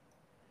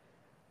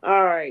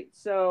 All right,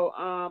 so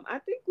I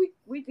think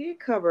we did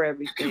cover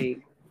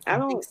everything. I I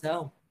think don't.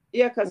 so.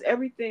 Yeah, because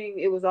everything,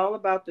 it was all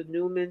about the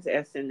Newmans,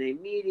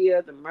 SNA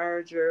Media, the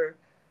merger,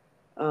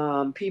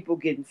 people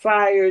getting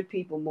fired,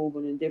 people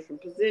moving in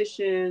different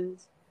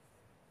positions,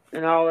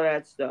 and all of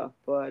that stuff.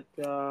 But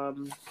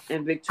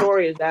and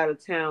Victoria's out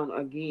of town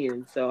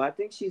again, so I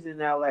think she's in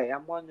LA.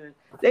 I'm wondering,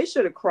 they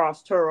should have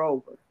crossed her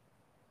over.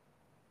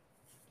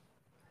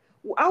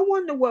 I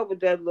wonder what would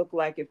that look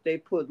like if they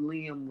put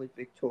Liam with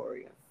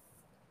Victoria.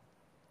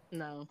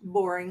 No.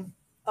 Boring.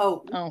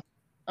 Oh, I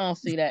don't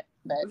see that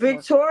work.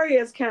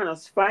 Victoria's kind of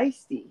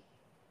spicy.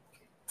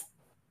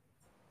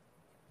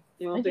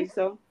 You don't think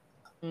so?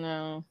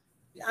 No.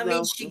 I mean,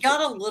 No. she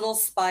got a little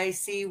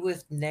spicy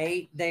with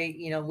Nate.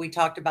 We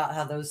talked about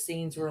how those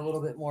scenes were a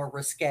little bit more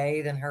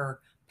risque than her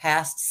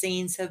past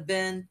scenes have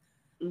been.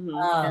 Hmm.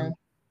 Yeah.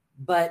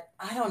 But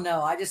I don't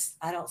know. I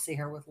don't see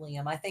her with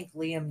Liam. I think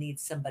Liam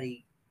needs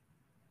somebody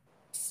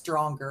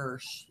stronger,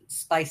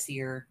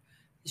 spicier.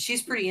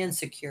 She's pretty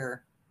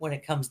insecure when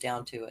it comes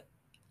down to it.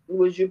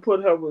 Would you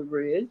put her with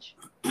Ridge?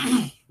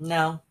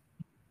 No,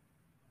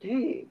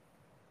 Dang.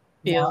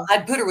 no, Bill.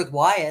 I'd put her with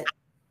Wyatt.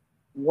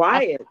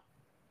 Wyatt.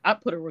 I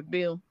put her with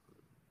Bill.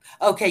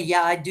 Okay,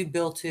 yeah, I'd do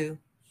Bill too.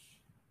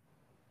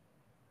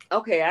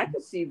 Okay, I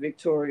could see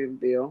Victoria and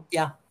Bill.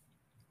 Yeah.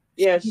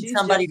 Yeah, She needs she's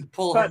somebody just to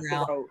pull her out.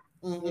 cutthroat.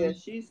 Mm-hmm. Yeah,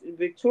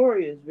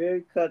 Victoria is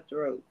very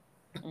cutthroat.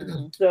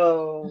 Mm-hmm.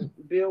 So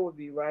Bill would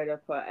be right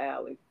up her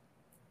alley.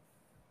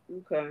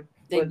 Okay.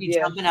 They'd But be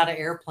yeah, jumping out of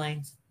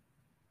airplanes.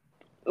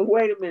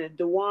 wait a minute.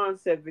 Dewan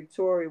said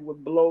Victoria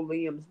would blow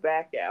Liam's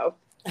back out.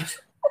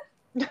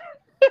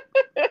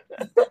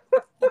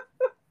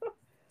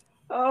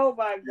 Oh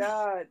my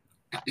God.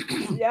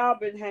 Y'all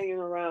been hanging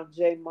around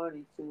J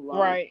Money too long.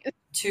 Right.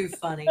 Too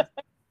funny.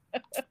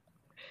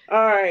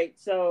 All right.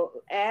 So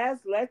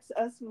let's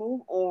us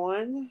move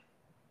on,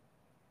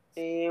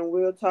 and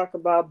we'll talk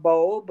about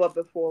bowl. But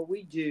before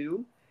we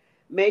do,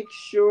 make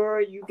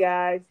sure you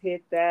guys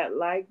hit that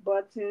like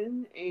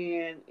button,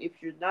 and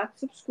if you're not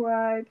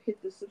subscribed,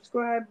 hit the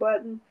subscribe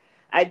button.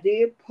 I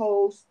did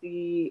post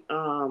the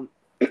on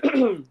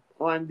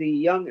the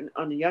Young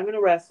and the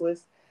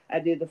Restless. I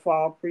did the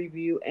fall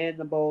preview and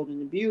the Bold and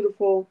the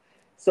Beautiful.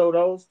 So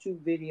those two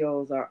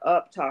videos are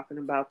up talking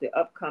about the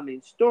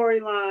upcoming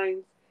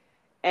storylines.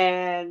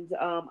 And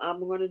I'm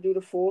going to do the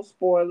full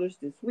spoilers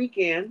this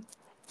weekend.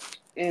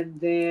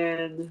 And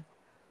then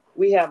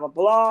we have a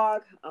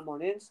blog. I'm on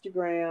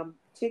Instagram,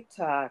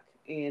 TikTok,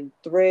 and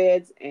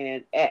Threads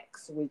and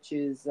X, which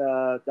is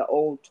the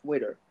old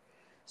Twitter.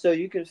 So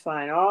you can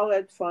find all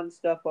that fun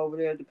stuff over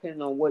there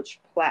depending on which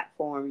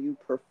platform you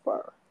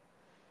prefer.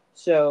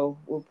 So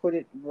we'll put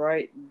it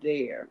right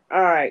there.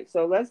 All right,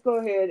 so let's go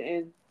ahead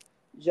and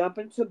jump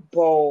into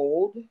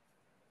bold.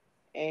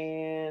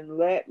 And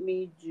let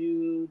me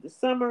do the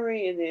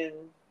summary and then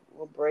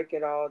we'll break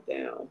it all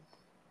down.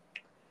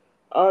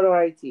 Auto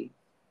IT.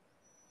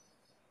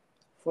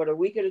 For the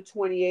week of the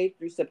 28th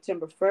through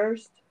September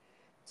 1st,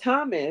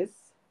 Thomas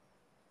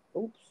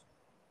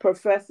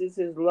professes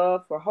his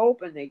love for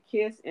Hope and they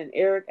kiss, and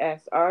Eric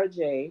asks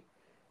RJ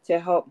to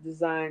help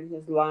design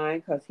his line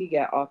because he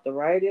got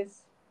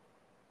arthritis.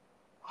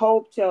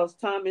 Hope tells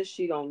Thomas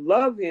she don't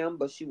love him,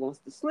 but she wants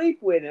to sleep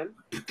with him.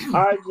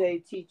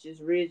 RJ teaches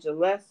Ridge a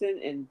lesson,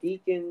 and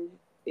Deacon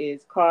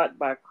is caught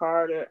by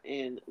Carter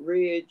and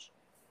Ridge.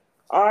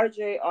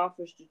 RJ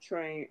offers to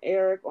train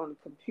Eric on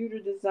computer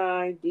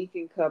design.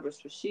 Deacon covers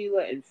for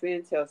Sheila, and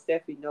Finn tells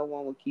Steffy no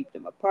one will keep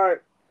them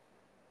apart.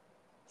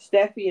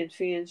 Steffy and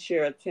Finn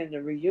share a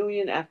tender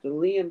reunion after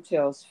Liam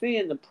tells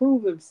Finn to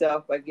prove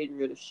himself by getting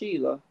rid of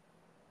Sheila.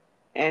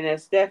 And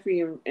as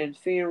Steffy and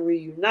Finn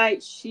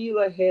reunite,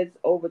 Sheila heads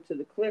over to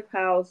the Cliff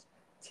House,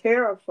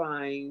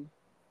 terrifying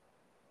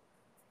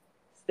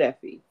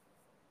Steffy.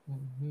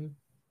 Mm-hmm.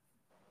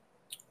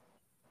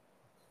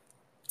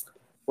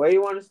 Where do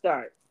you want to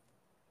start?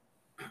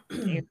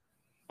 I'm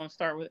gonna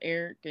start with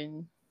Eric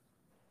and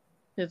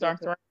his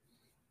arthritis.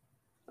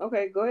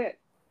 Okay, go ahead.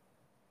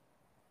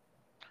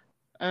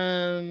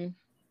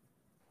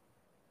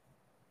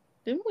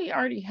 Didn't we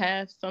already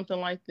have something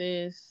like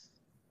this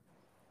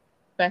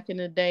back in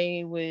the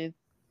day with?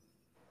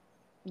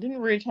 Didn't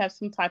Ridge have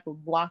some type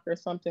of block or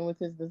something with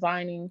his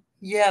designing?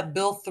 Yeah,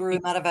 Bill threw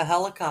him out of a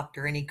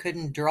helicopter and he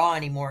couldn't draw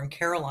anymore, and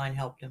Caroline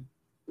helped him.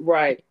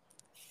 Right.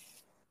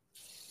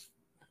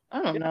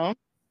 I don't know.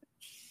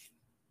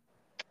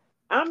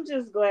 I'm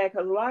just glad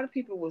because a lot of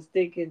people was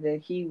thinking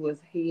that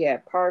he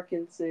had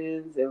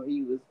Parkinson's or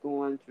he was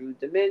going through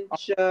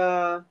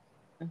dementia,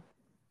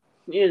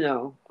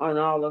 on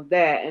all of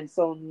that. And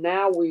so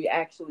now we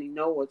actually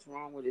know what's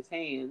wrong with his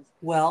hands.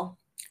 Well,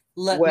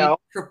 let me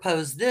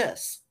propose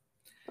this.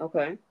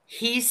 Okay.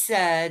 He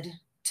said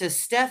to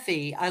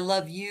Steffi, I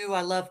love you,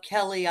 I love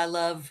Kelly, I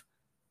love...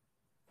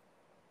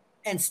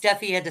 And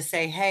Steffi had to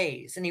say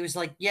Hayes. And he was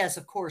like, yes,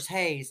 of course,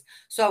 Hayes.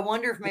 So I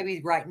wonder if maybe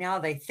right now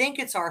they think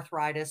it's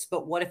arthritis,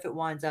 but what if it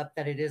winds up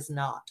that it is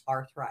not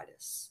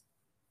arthritis?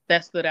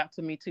 That stood out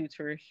to me too,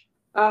 Trish.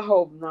 I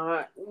hope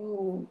not.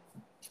 Ooh.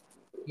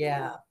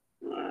 Yeah.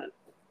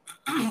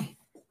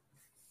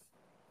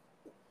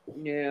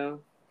 Yeah.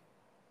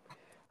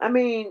 I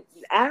mean,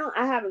 I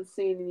haven't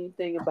seen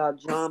anything about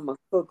John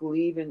McCook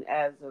leaving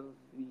as of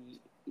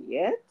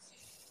yet.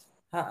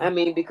 I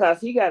mean, because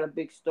he got a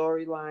big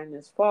storyline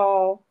this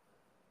fall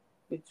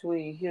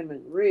between him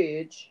and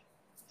Ridge.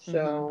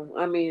 So,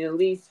 I mean, at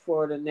least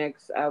for the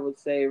next, I would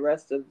say,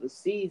 rest of the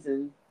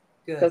season.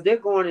 Because they're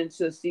going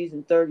into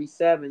season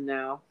 37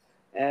 now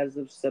as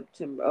of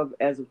September,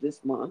 as of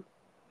this month.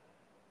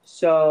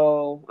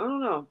 So, I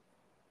don't know.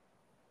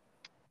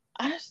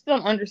 I just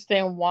don't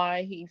understand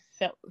why he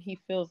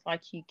feels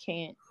like he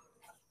can't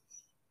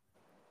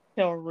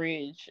tell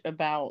Ridge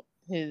about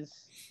his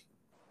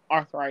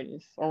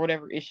arthritis or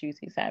whatever issues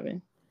he's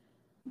having.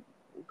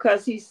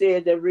 Because he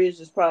said that Ridge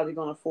is probably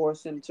going to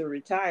force him to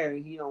retire,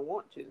 and he don't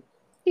want to.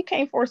 He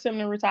can't force him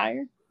to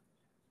retire.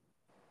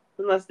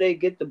 Unless they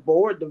get the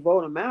board to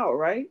vote him out,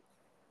 right?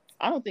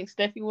 I don't think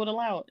Steffi would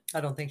allow it.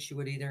 I don't think she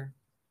would either.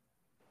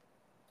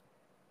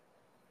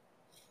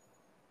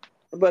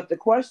 But the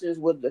question is,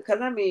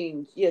 because I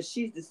mean, yeah,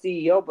 she's the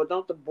CEO, but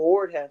don't the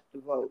board have to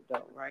vote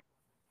though, right?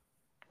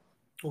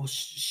 Well,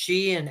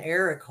 she and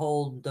Eric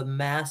hold the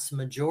mass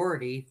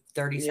majority,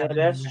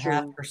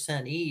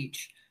 37.5%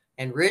 each,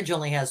 and Ridge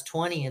only has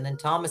 20, and then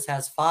Thomas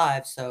has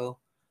 5. So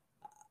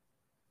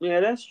Yeah,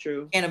 that's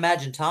true. Can't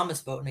imagine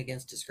Thomas voting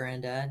against his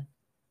granddad.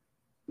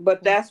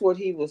 But that's what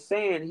he was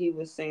saying. He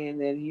was saying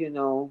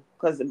that,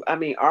 because I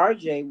mean,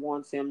 RJ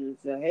wants him to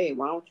say, "Hey,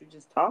 why don't you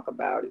just talk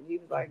about it?" He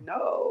was like,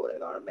 "No, they're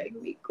gonna make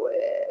me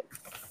quit."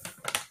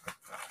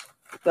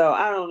 So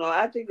I don't know.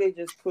 I think they're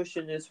just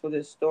pushing this for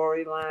this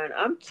storyline.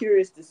 I'm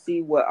curious to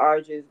see what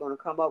RJ is going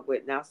to come up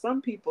with. Now,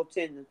 some people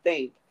tend to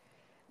think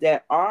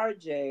that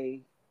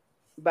RJ,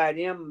 by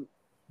him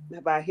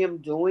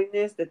doing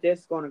this, that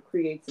that's going to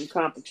create some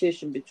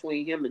competition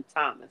between him and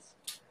Thomas.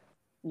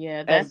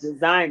 Yeah, as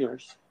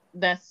designers.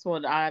 That's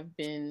what I've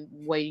been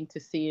waiting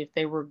to see, if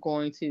they were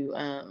going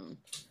to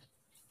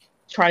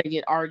try to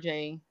get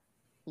RJ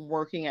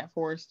working at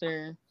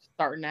Forrester,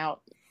 starting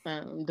out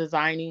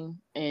designing,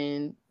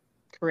 and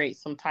create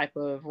some type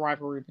of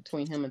rivalry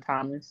between him and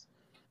Thomas.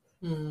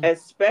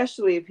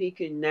 Especially if he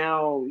can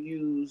now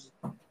use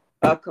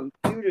a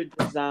computer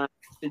design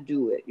to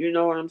do it. You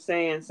know what I'm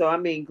saying? So I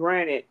mean,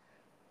 granted,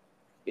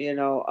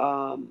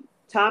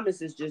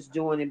 Thomas is just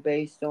doing it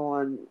based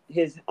on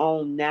his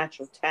own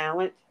natural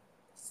talent.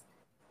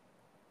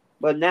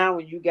 But now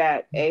when you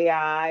got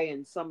AI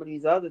and some of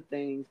these other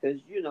things,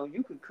 because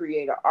you could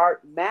create an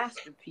art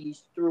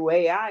masterpiece through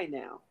AI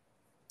now.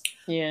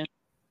 Yeah.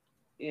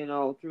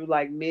 Through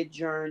like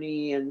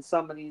Midjourney and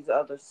some of these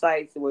other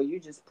sites where you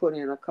just put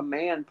in a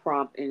command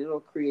prompt and it'll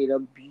create a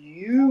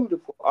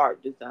beautiful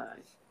art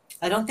design.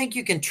 I don't think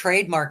you can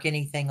trademark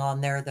anything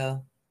on there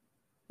though.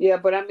 Yeah,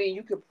 but I mean,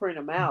 you could print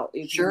them out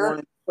if Sure. you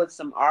want to put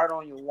some art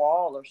on your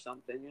wall or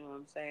something. You know what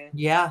I'm saying?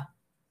 Yeah.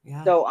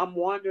 So I'm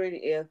wondering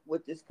if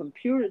with this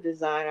computer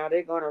design, are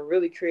they going to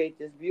really create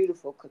this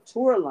beautiful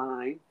couture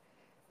line?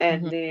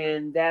 And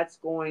then that's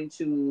going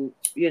to,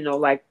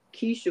 like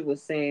Keisha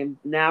was saying,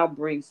 now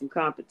bring some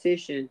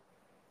competition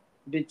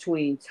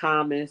between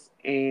Thomas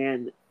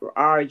and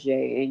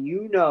RJ.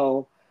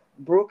 And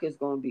Brooke is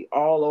going to be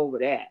all over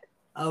that.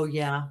 Oh,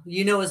 yeah.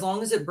 As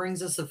long as it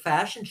brings us a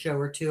fashion show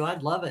or two,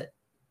 I'd love it.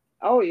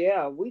 Oh,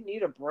 yeah. We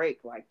need a break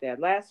like that.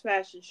 Last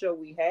fashion show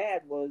we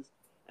had was,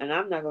 and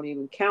I'm not going to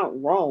even count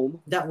Rome.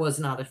 That was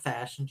not a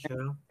fashion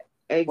show.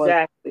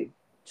 Exactly.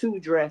 2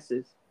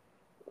 dresses.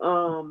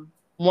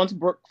 Once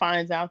Brooke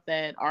finds out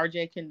that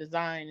RJ can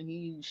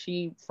design,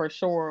 she for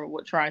sure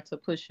would try to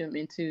push him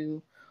into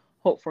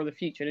Hope for the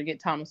Future to get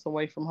Thomas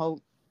away from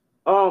Hope.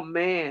 Oh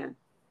man,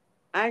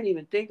 I didn't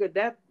even think of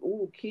that.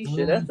 Ooh,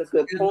 Keisha, that's a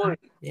good point.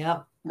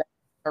 Yeah,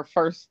 her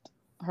first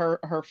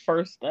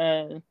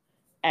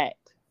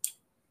act,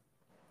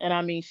 and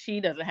I mean,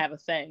 she doesn't have a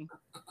say,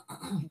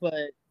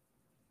 but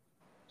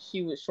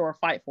she would sure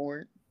fight for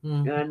it.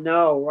 I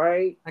know,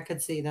 right? I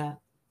could see that.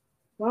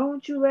 Why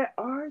don't you let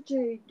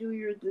RJ do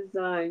your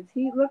designs?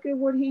 Look at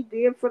what he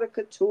did for the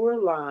couture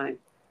line.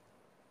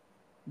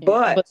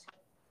 But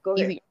go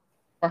ahead.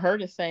 For her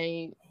to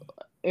say,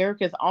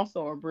 Eric is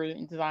also a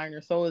brilliant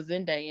designer, so is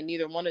Zende, and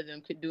neither one of them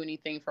could do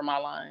anything for my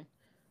line.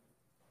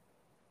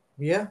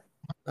 Yeah,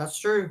 that's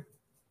true.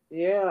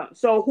 Yeah.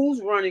 So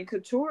who's running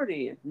couture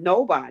then?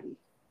 Nobody.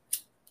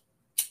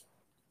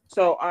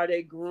 So are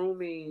they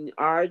grooming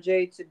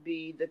RJ to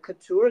be the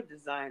couture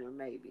designer,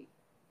 maybe?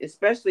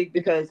 Especially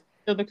because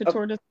the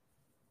couture designer.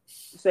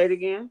 Say it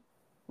again.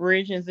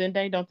 Ridge and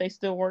Zende, don't they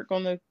still work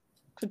on the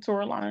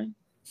couture line?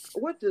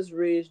 What does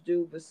Ridge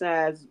do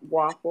besides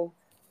waffle?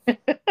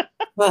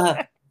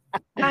 I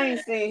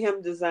ain't seen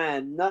him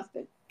design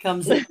nothing.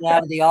 Comes in and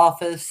out of the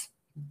office,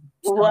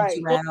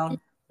 right? Around.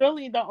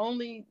 Really, the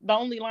only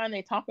line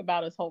they talk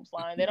about is Hope's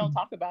line. They don't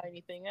talk about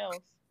anything else.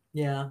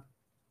 Yeah.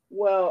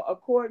 Well,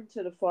 according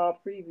to the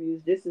fall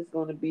previews, this is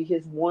going to be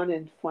his one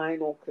and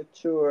final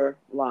couture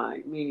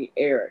line, meaning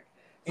Eric.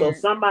 So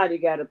somebody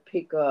got to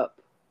pick up.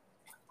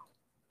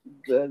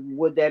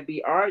 Would that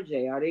be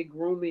RJ? Are they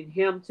grooming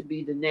him to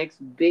be the next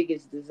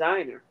biggest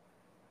designer?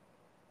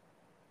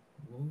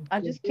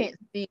 I just can't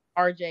see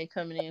RJ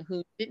coming in,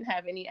 who didn't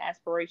have any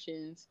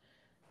aspirations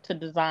to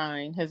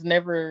design, has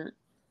never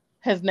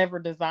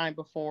designed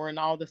before, and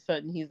all of a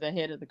sudden he's the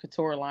head of the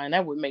couture line.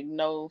 That would make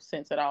no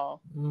sense at all.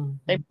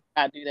 They would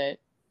not do that.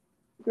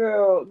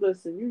 Girl,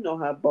 listen, you know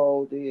how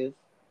bold is.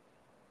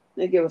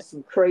 They give us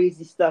some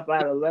crazy stuff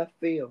out of left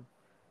field.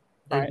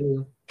 They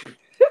do.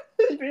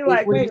 Be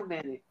like, wait a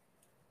minute.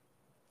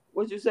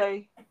 What'd you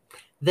say?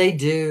 They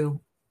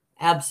do.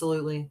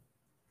 Absolutely.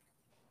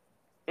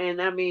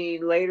 And I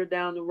mean, later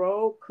down the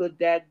road, could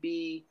that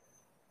be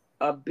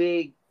a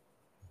big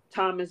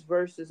Thomas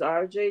versus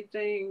RJ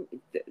thing?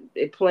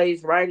 It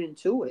plays right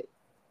into it.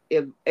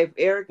 If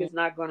Eric is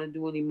not going to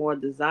do any more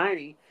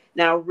designing,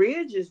 now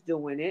Ridge is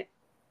doing it.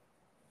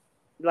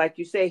 Like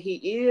you say, he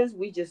is.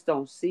 We just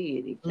don't see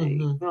anything.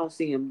 We don't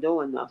see him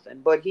doing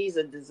nothing. But he's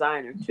a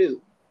designer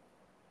too.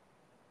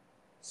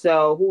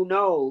 So who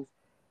knows?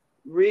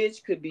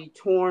 Ridge could be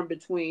torn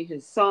between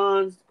his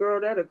sons.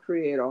 Girl, that'll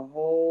create a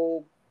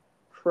whole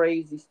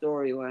crazy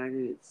storyline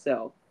in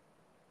itself.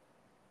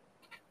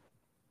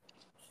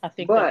 I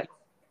think I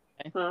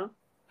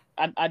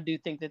do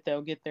think that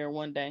they'll get there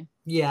one day.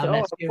 Yeah,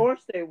 of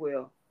course they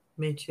will.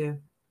 Me too.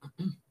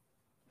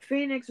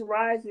 Phoenix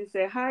Rising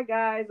said, "Hi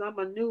guys, I'm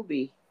a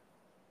newbie."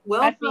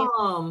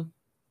 Welcome.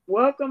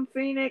 Welcome,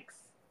 Phoenix.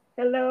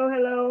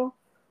 Hello.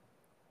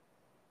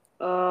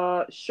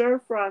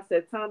 Sherfrost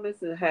said Thomas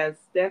has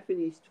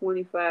Stephanie's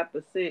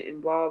 25%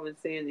 involved in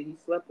saying that he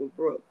slept with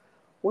Brooke.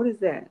 What is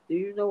that? Do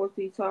you know what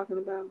he's talking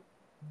about?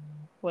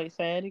 Wait,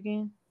 say it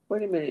again.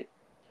 Wait a minute.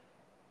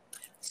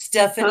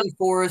 Stephanie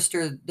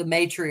Forrester, the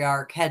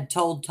matriarch, had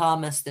told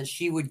Thomas that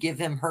she would give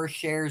him her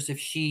shares if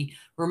she...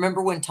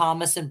 Remember when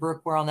Thomas and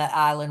Brooke were on that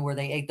island where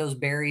they ate those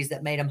berries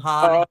that made them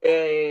high? Oh,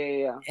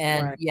 yeah.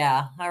 And right.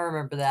 yeah, I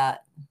remember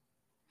that.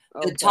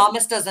 Okay.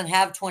 Thomas doesn't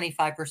have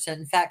 25%.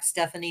 In fact,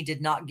 Stephanie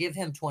did not give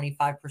him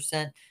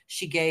 25%.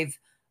 She gave,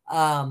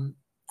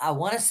 I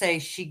want to say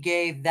she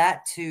gave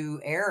that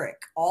to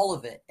Eric, all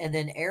of it. And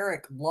then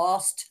Eric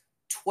lost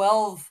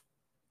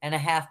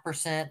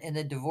 12.5% in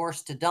the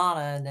divorce to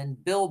Donna. And then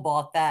Bill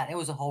bought that. It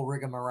was a whole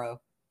rigmarole.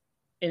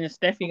 And then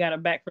Steffi got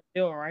it back for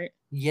Bill, right?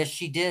 Yes,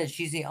 she did.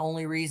 She's the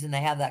only reason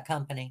they have that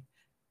company.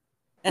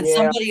 And Yeah.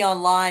 somebody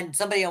online,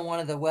 somebody on one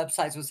of the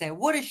websites was saying,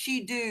 what does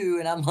she do?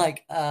 And I'm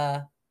like,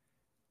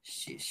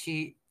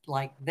 she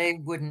like they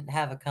wouldn't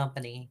have a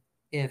company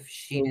if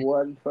she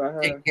wasn't for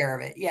her. Take care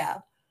of it. Yeah.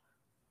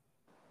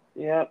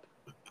 Yep.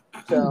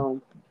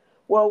 So,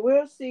 well,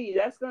 we'll see.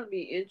 That's going to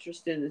be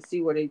interesting to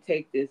see where they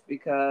take this,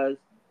 because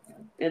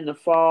in the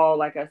fall,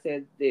 like I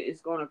said, it's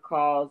going to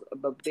cause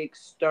a big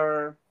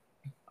stir.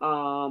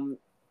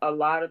 A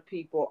lot of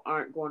people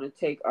aren't going to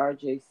take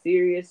RJ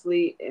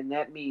seriously, and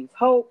that means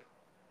Hope,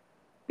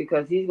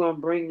 because he's going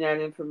to bring that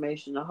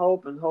information to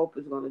Hope, and Hope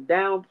is going to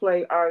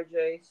downplay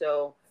RJ.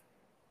 So,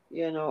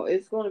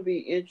 it's going to be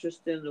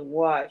interesting to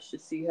watch to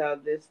see how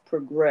this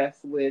progresses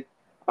with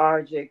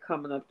RJ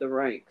coming up the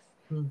ranks.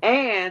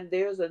 And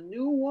there's a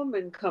new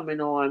woman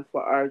coming on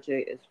for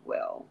RJ as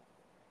well.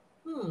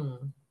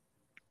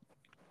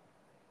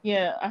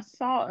 Yeah, I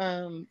saw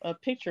a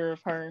picture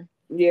of her.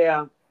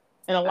 Yeah.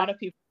 And a lot of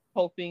people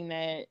hoping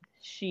that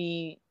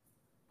she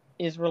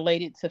is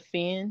related to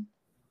Finn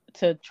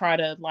to try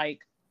to like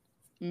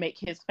make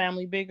his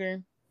family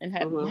bigger and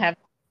have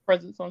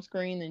presence on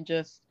screen, and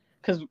just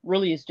because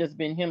really it's just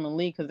been him and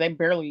Lee, because they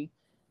barely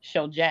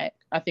show Jack.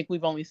 I think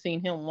we've only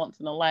seen him once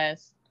in the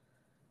last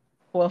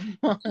 12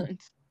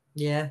 months.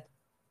 Yeah.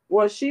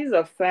 Well, she's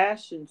a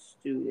fashion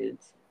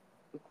student,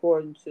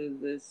 according to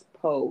this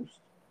post.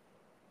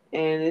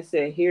 And it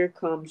said, "Here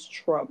comes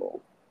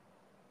trouble."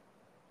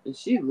 And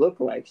she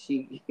looked like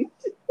she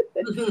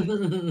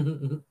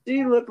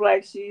looked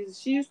like she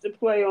used to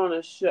play on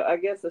a show, I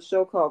guess a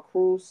show called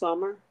Cruel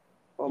Summer,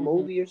 or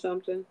movie or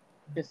something.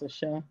 It's a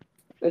show.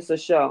 It's a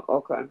show.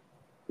 Okay.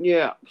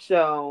 Yeah.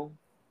 So,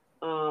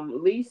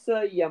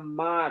 Lisa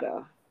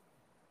Yamada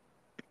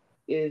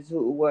is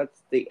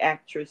what's the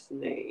actress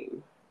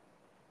name?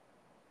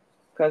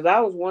 Because I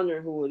was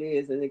wondering who it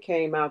is, and it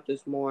came out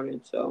this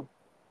morning. So,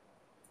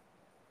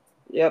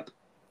 yep.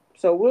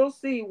 So we'll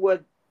see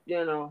what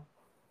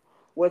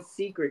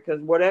secret,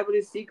 because whatever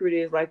the secret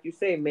is, like you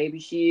say, maybe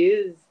she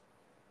is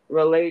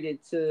related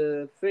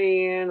to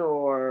Finn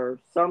or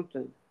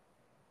something.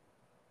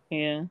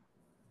 Yeah.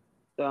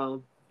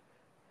 So,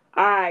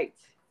 all right,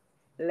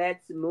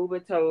 let's move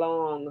it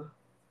along.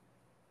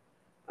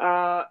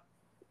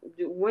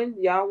 When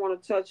y'all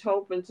want to touch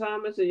Hope and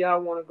Thomas, or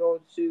y'all want to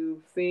go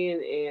to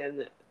Finn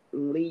and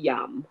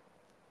Liam?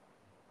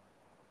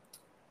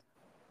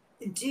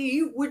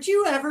 Would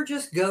you ever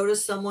just go to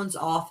someone's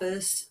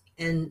office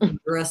and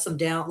dress them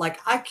down? Like,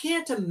 I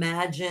can't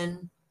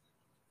imagine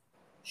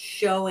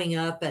showing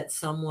up at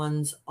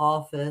someone's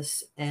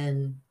office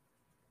and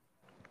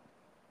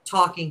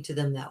talking to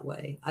them that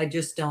way. I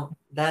just don't.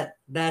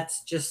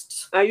 That's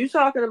just. Are you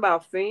talking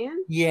about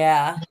Finn?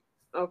 Yeah.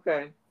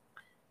 Okay.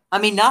 I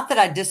mean, not that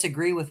I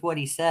disagree with what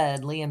he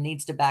said. Liam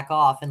needs to back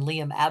off, and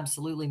Liam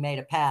absolutely made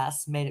a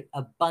pass, made it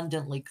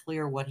abundantly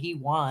clear what he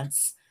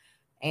wants.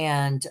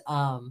 And,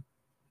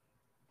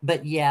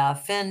 but yeah,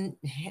 Finn,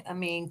 I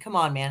mean, come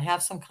on, man,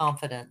 have some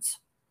confidence.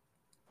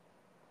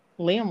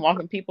 Liam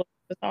walking people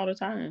all the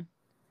time.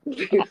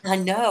 I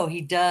know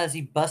he does.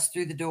 He busts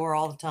through the door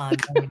all the time.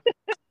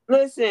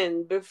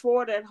 Listen,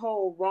 before that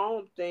whole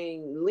Rome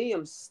thing,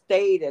 Liam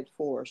stayed at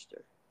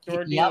Forrester.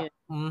 Sure Yep. did.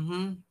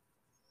 Mm-hmm.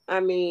 I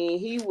mean,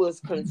 he was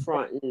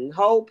confronting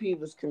Hope. He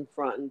was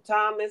confronting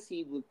Thomas.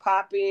 He would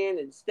pop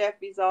in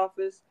Steffi's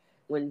office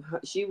when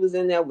she was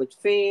in there with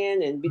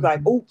Finn and be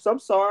like, "Oops, I'm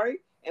sorry,"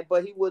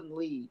 but he wouldn't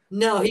leave.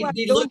 No, he'd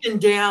be looking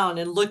down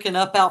and looking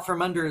up out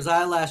from under his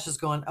eyelashes,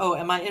 going, "Oh,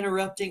 am I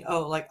interrupting?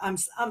 Oh, like I'm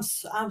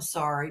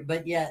sorry,"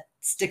 but yet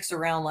sticks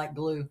around like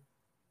glue.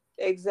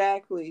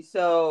 Exactly.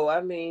 So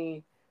I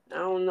mean, I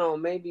don't know.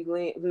 Maybe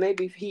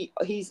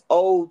he's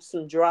owed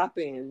some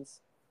drop-ins.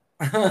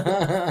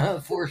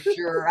 For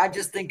sure. I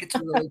just think it's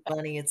really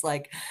funny. It's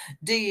like,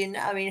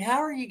 I mean, how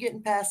are you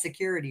getting past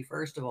security,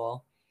 first of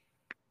all?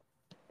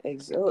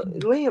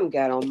 Liam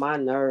got on my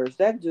nerves.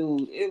 That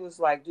dude, it was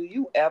like, do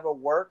you ever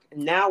work?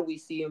 Now we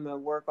see him at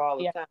work all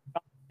the time.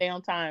 Stay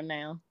on time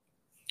now.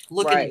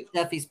 Looking at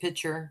Steffi's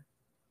picture.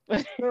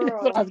 That's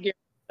what I was getting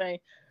to say.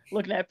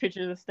 Looking at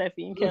pictures of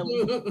Steffi and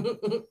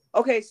Kelly.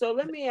 Okay, so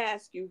let me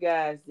ask you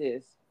guys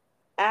this.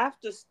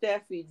 after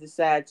Steffy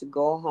decided to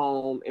go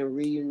home and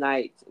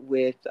reunite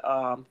with,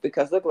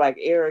 because looked like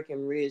Eric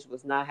and Ridge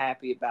was not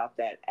happy about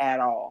that at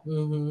all.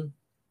 Mm-hmm.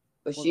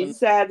 But she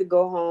decided to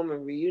go home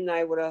and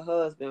reunite with her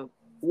husband.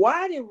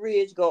 Why did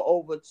Ridge go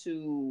over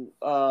to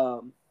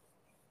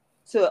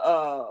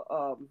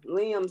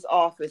Liam's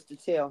office to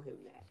tell him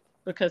that?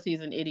 Because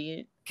he's an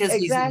idiot. Because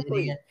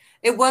exactly. He's an idiot.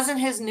 It wasn't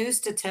his news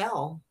to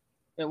tell.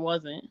 It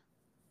wasn't.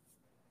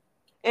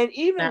 And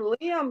even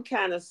Liam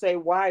kind of say,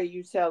 "Why are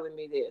you telling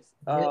me this?"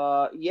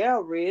 Yep.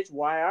 Yeah, Ridge,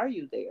 why are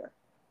you there?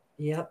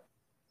 Yep.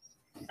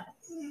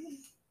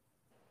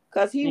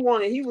 Because he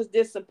was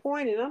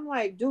disappointed. I'm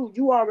like, dude,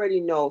 you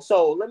already know.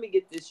 So let me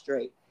get this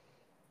straight.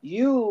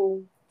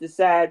 You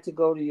decide to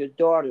go to your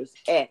daughter's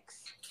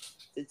ex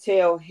to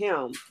tell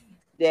him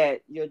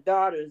that your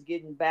daughter is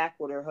getting back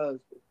with her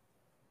husband.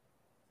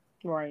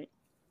 Right.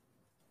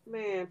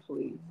 Man,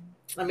 please.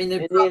 I mean,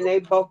 and then they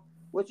both.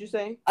 What you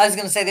say? I was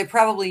going to say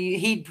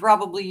he'd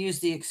probably use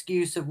the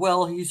excuse of,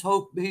 well, he's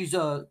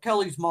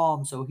Kelly's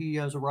mom, so he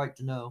has a right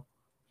to know.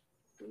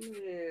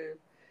 Yeah.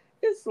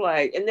 It's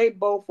like, and they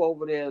both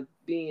over there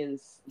being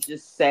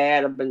just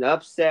sad and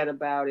upset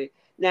about it.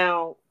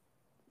 Now,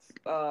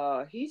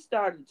 he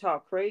started to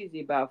talk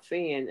crazy about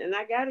Finn, and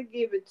I got to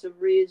give it to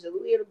Ridge a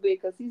little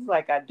bit because he's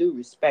like, I do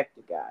respect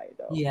the guy,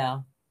 though.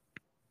 Yeah.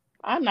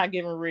 I'm not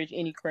giving Ridge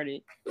any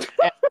credit.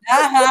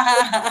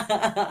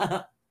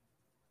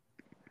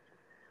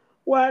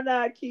 Why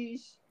not,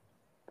 Keish?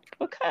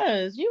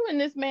 Because you in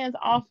this man's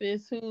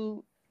office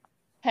who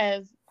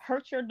has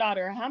hurt your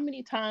daughter how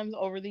many times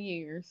over the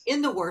years?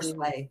 In the worst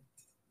way.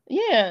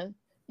 Yeah.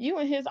 You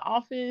in his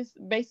office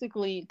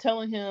basically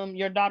telling him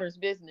your daughter's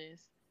business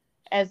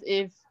as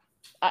if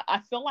I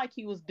feel like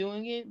he was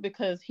doing it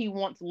because he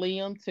wants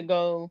Liam to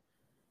go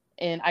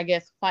and I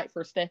guess fight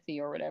for Steffy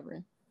or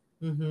whatever.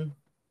 Mm-hmm.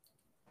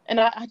 And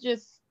I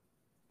just,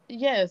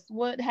 yes,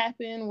 what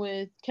happened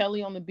with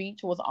Kelly on the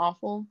beach was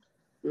awful.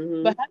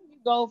 Mm-hmm. But how do you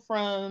go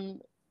from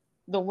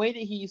the way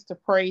that he used to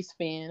praise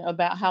Finn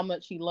about how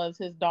much he loves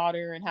his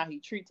daughter and how he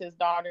treats his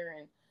daughter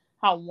and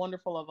how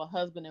wonderful of a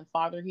husband and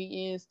father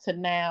he is to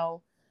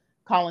now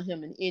calling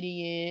him an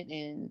idiot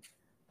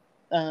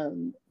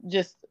and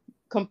just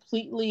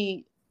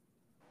completely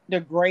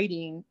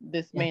degrading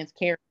this man's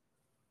character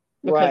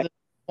because of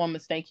one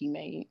mistake he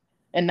made.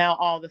 And now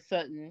all of a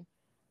sudden,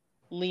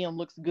 Liam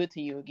looks good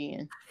to you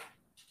again.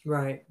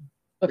 Right.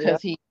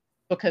 Because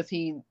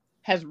he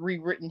has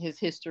rewritten his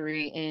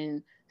history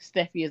and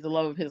Steffy is the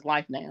love of his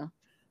life now.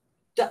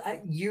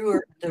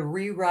 You're the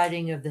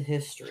rewriting of the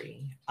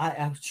history.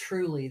 I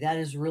truly, that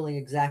is really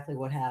exactly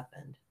what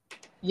happened.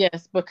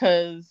 Yes,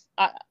 because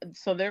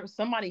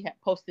somebody had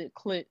posted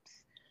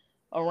clips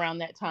around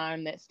that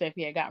time that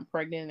Steffy had gotten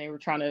pregnant and they were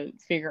trying to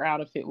figure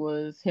out if it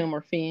was him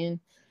or Finn.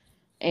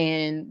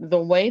 And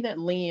the way that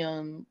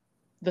Liam,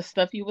 the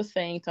stuff he was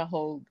saying to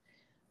Hope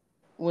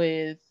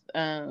with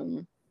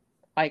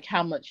like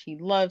how much he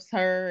loves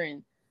her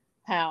and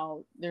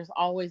how there's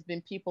always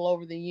been people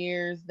over the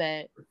years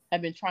that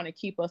have been trying to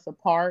keep us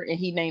apart, and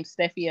he named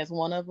Steffy as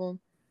one of them.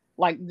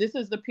 Like, this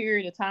is the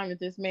period of time that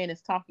this man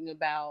is talking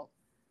about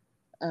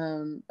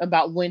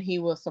when he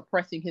was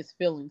suppressing his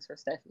feelings for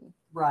Steffy.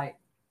 Right.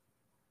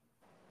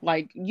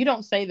 Like, you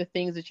don't say the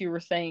things that you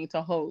were saying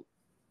to Hope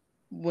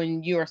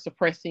when you are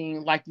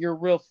suppressing like your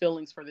real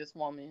feelings for this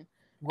woman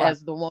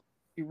as the one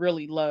you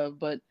really love,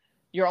 but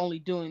you're only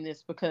doing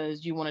this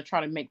because you want to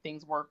try to make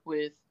things work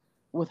with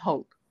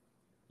Hope.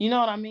 You know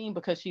what I mean?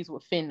 Because she's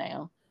with Finn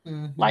now.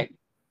 Mm-hmm. Like,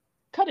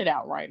 cut it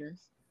out, writers.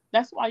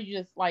 That's why you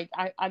just like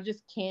I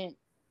just can't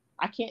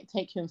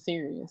take him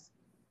serious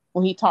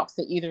when he talks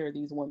to either of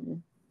these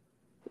women.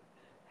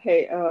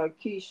 Hey,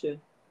 Keisha.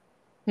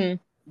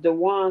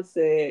 Dewan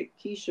said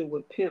Keisha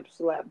would pimp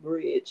slap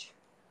Bridge.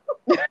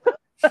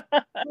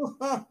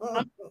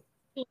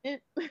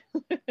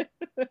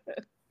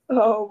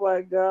 Oh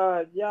my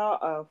God, y'all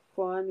are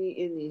funny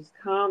in these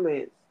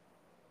comments.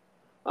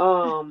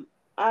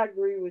 I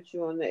agree with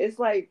you on that. It's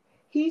like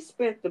he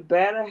spent the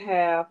better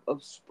half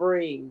of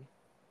spring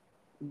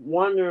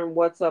wondering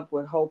what's up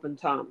with Hope and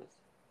Thomas.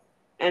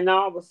 And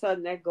all of a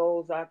sudden that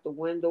goes out the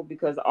window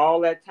because all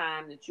that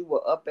time that you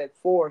were up at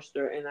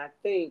Forrester, and I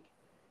think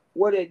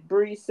what did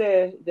Bree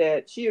said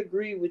that she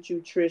agreed with you,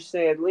 Trish,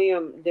 said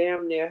Liam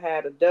damn near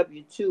had a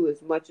W-2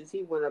 as much as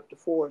he went up to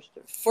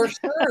Forrester. For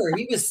sure.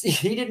 He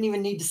didn't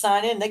even need to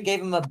sign in. They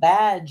gave him a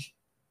badge.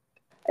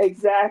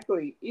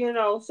 Exactly. You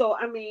know, so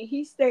I mean,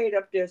 he stayed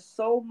up there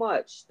so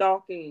much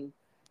stalking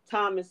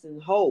Thomas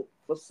and Hope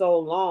for so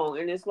long.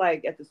 And it's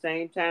like at the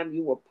same time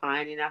you were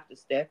pining after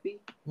Steffy.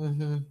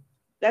 Mm-hmm.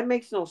 That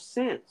makes no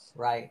sense.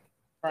 Right.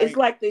 It's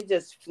like they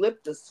just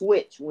flipped the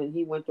switch when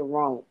he went to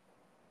Rome.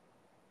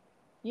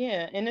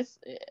 Yeah, and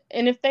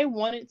if they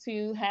wanted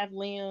to have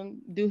Liam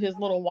do his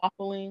little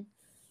waffling,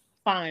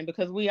 fine,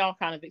 because we all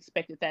kind of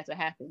expected that to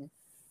happen.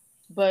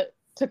 But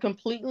to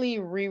completely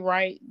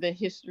rewrite the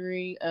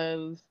history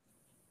of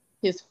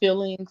his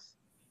feelings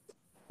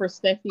for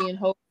Steffy and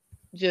Hope,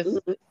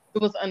 it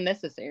was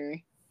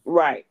unnecessary.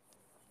 Right.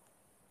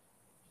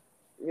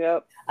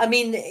 Yep. I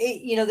mean,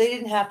 they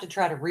didn't have to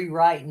try to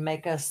rewrite and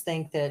make us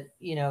think that,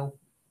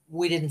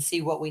 we didn't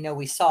see what we know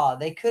we saw.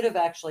 They could have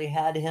actually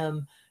had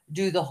him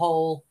do the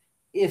whole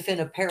if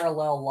in a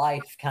parallel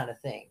life kind of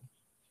thing.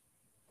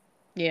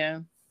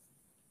 Yeah.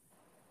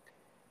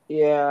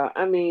 Yeah.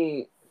 I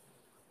mean,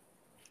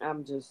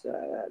 I'm just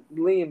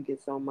Liam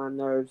gets on my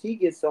nerves. He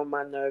gets on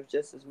my nerves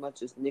just as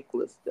much as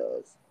Nicholas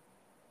does.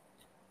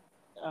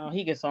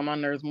 He gets on my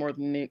nerves more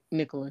than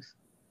Nicholas.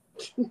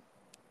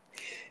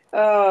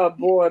 Oh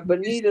boy,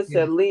 Benita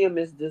said Liam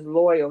is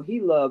disloyal.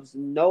 He loves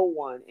no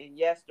one. And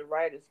yes, the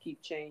writers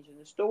keep changing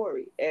the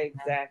story.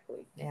 Exactly.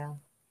 Yeah.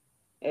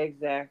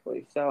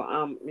 Exactly.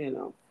 So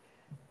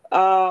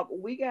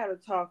we gotta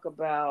talk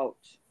about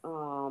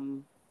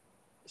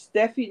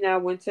Steffi now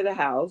went to the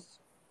house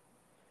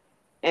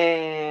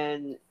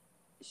and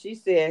she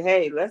said,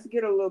 hey, let's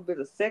get a little bit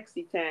of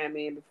sexy time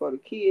in before the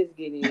kids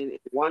get in.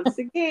 Once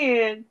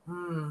again,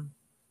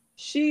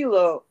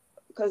 Sheila,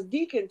 because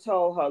Deacon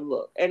told her,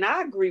 look, and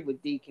I agree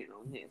with Deacon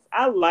on this.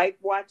 I like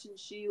watching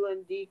Sheila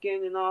and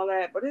Deacon and all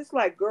that, but it's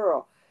like,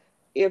 girl,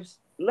 if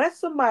let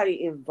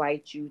somebody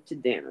invite you to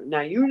dinner.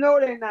 Now, you know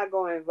they're not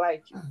going to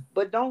invite you,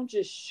 but don't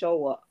just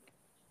show up.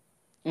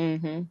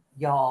 Mm-hmm.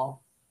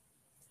 Y'all.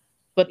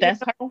 But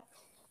that's her.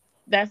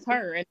 That's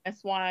her, and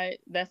that's why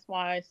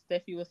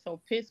Steffi was so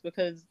pissed,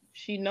 because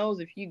she knows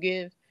if you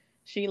give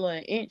Sheila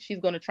an inch, she's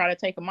going to try to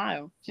take a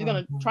mile. She's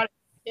going to try to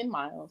take 10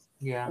 miles.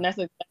 Yeah. And that's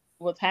exactly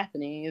what's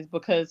happening, is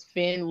because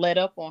Finn let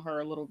up on her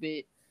a little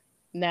bit.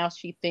 Now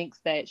she thinks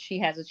that she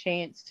has a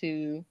chance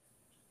to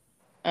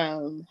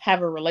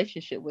have a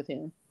relationship with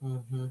him.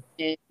 Mm-hmm.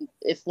 And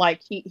it's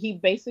like he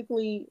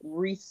basically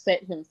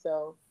reset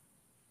himself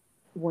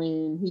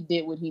when he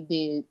did what he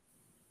did,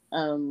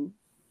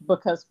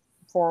 because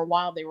for a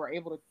while they would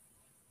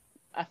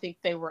have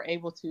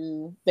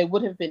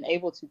been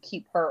able to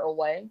keep her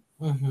away.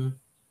 Mm-hmm.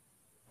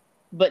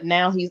 But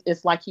now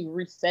it's like he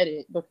reset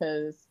it,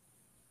 because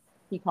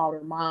he called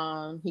her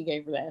mom, he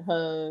gave her that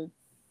hug,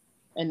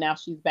 and now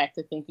she's back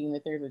to thinking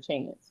that there's a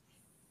chance.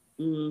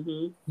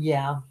 Mm-hmm.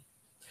 Yeah.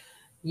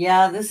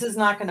 Yeah, this is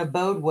not going to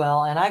bode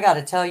well. And I got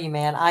to tell you,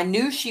 man, I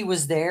knew she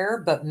was there,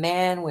 but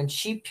man, when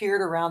she peered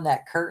around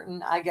that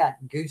curtain, I got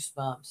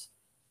goosebumps.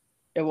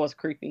 It was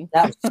creepy.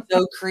 That was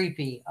so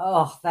creepy.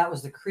 Oh, that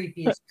was the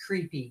creepiest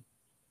creepy.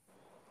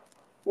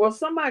 Well,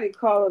 somebody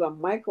call it a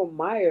Michael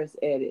Myers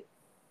edit.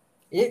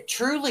 It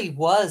truly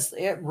was.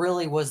 It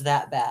really was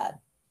that bad.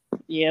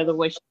 Yeah, the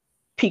way she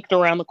peeked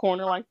around the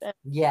corner like that.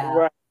 Yeah,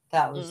 right.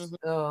 That was,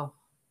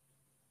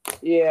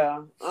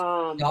 yeah.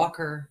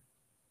 Stalker.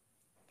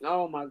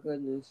 Oh my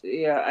goodness.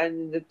 Yeah.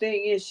 And the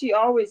thing is, she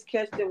always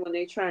catch them when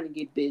they trying to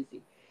get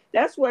busy.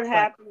 That's what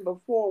happened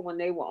before when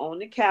they were on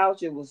the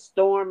couch. It was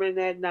storming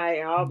that night,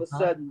 and all of a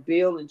sudden,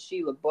 Bill and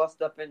Sheila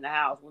bust up in the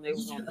house when they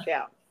was on the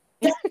couch.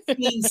 That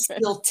scene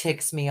still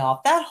ticks me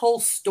off. That whole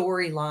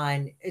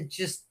storyline, it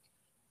just,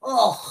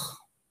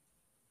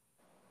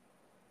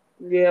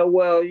 Yeah,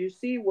 well, you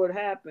see what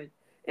happened.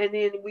 And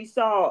then we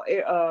saw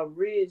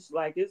Ridge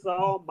like, it's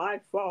all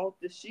my fault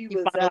that He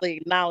Sheila's finally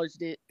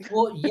acknowledged it.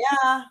 Well,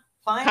 yeah,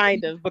 finally.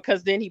 Kind of,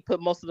 because then he put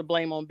most of the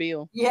blame on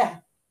Bill. Yeah.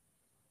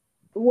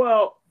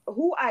 Well,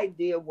 who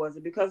idea was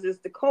it? Because it's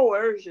the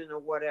coercion or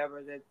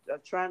whatever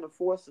that trying to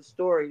force a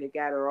story that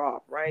got her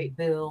off, right?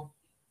 Bill.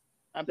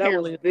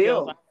 Apparently, that was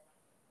Bill.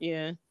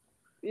 Yeah.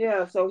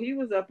 Yeah, so he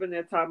was up in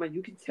there talking about,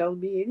 you can tell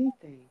me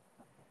anything.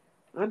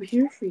 I'm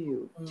here for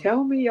you.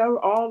 Tell me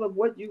all of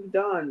what you've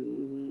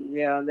done.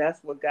 Yeah,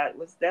 that's what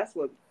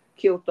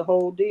killed the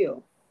whole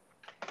deal.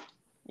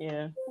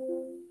 Yeah.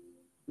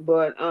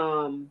 But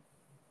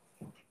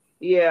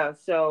yeah,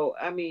 so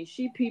I mean,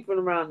 she peeping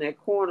around that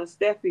corner.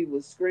 Steffi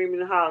was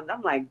screaming and hollering.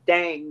 I'm like,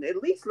 dang,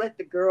 at least let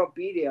the girl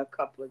be there a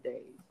couple of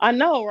days. I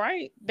know,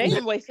 right? They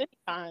didn't waste any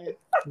time.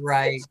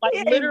 Right.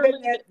 Like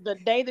literally, the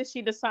day that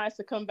she decides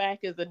to come back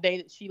is the day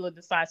that Sheila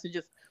decides to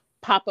just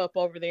pop up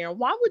over there. And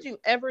why would you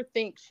ever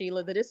think,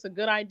 Sheila, that it's a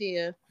good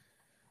idea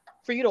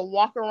for you to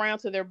walk around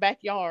to their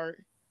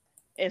backyard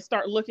and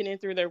start looking in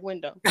through their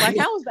window? Like,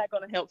 how is that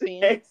going to help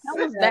Finn?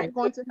 How is that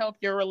going to help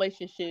your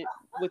relationship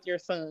with your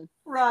son?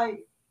 Right.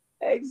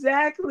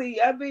 Exactly.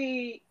 I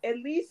mean, at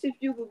least if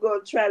you could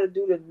go try to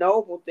do the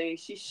noble thing,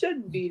 she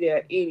shouldn't be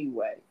there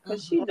anyway.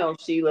 Because she knows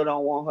Sheila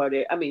don't want her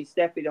there. I mean,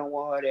 Steffi don't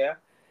want her there.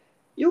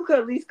 You could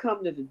at least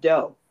come to the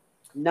door.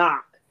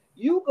 Knock.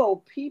 You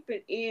go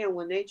peeping in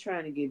when they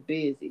trying to get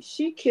busy.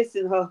 She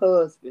kissing her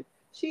husband.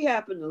 She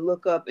happened to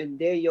look up and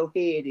there your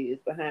head is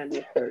behind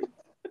that curtain.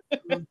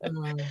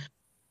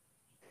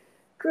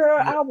 Girl,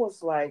 I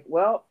was like,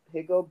 well,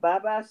 here go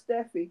bye-bye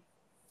Steffi.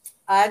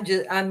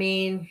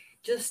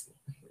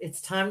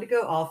 It's time to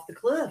go off the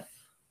cliff.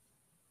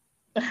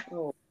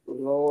 Oh,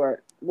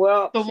 Lord.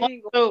 Well, she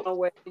ain't going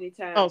nowhere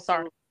anytime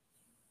sorry. soon.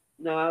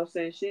 No, I was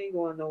saying she ain't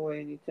going nowhere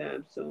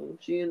anytime soon.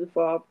 She in the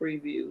fall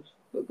previews.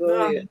 But go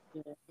ahead.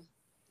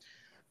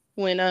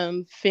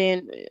 When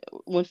Finn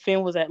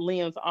was at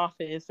Liam's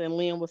office and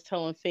Liam was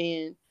telling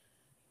Finn,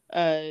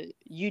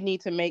 you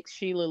need to make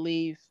Sheila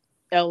leave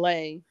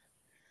LA.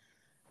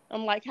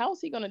 I'm like, how is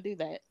he gonna do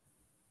that?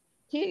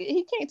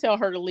 he can't tell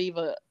her to leave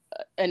an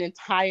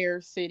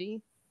entire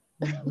city.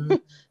 Mm-hmm.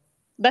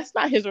 That's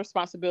not his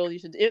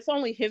responsibility. It's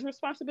only his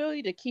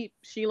responsibility to keep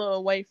Sheila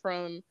away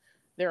from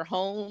their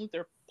home,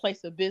 their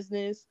place of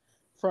business,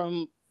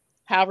 from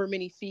however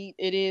many feet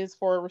it is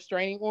for a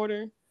restraining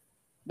order.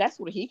 That's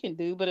what he can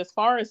do. But as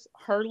far as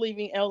her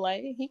leaving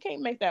LA, he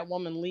can't make that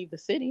woman leave the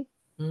city.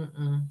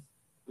 Mm-mm.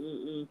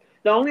 Mm-mm.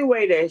 The only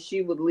way that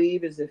she would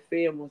leave is if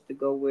Finn was to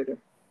go with her.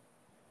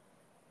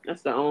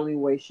 That's the only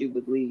way she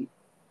would leave.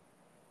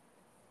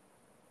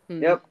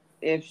 Yep.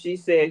 If she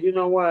said, you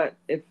know what,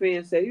 if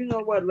Finn said, you know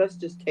what, let's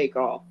just take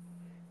off.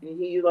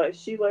 And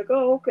she like,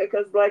 oh, okay.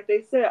 Because like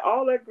they said,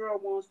 all that girl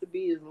wants to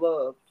be is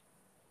loved.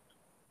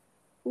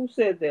 Who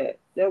said that?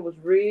 That was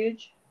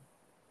Ridge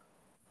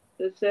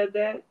that said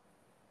that?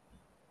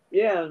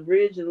 Yeah,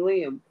 Ridge and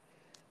Liam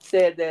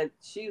said that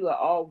Sheila,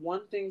 all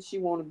one thing she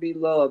want to be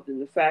loved.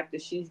 And the fact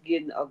that she's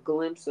getting a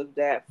glimpse of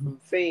that from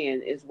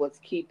Finn is what's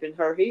keeping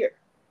her here.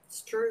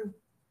 It's true.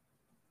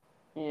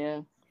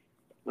 Yeah.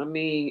 I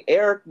mean,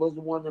 Eric was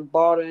the one that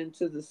brought her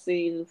into the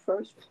scene in the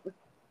first place.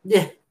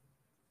 Yeah.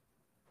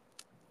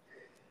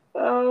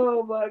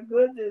 Oh my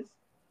goodness.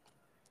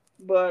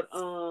 But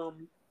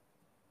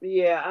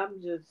yeah,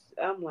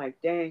 I'm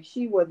like, dang,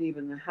 she wasn't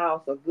even in the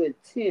house a good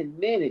 10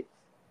 minutes.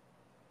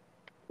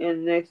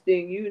 And next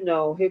thing you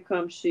know, here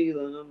comes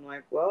Sheila, and I'm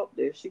like, well,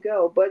 there she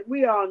go. But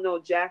we all know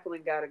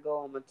Jacqueline got to go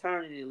on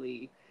maternity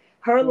leave.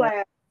 Her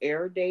last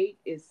air date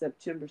is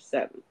September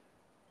 7th,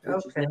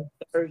 which is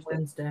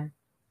Thursday.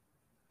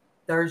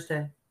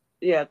 Thursday.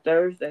 Yeah,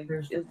 Thursday.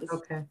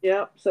 Okay.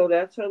 Yep. So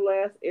that's her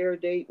last air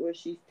date where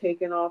she's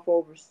taken off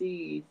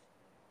overseas,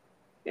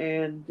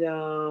 and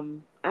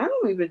I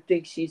don't even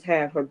think she's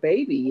had her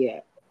baby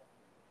yet.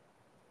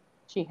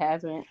 She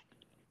hasn't.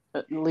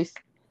 At least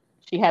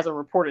she hasn't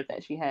reported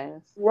that she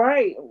has.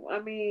 Right. I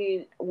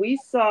mean, we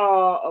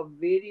saw a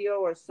video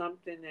or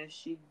something that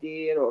she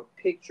did or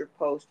a picture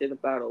posted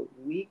about a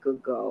week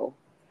ago,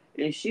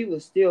 and she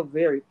was still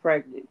very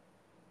pregnant.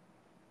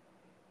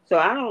 So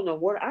I don't know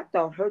what I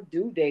thought her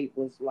due date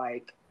was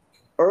like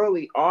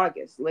early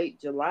August, late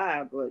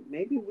July, but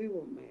maybe we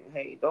were,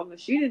 hey, don't know.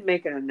 She didn't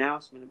make an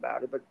announcement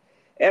about it, but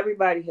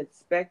everybody had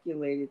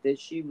speculated that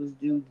she was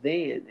due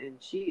then. And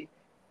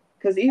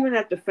because even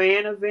at the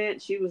fan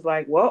event, she was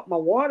like, well, my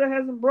water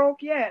hasn't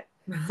broke yet.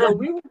 So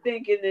we were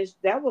thinking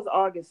that was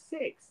August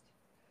 6th.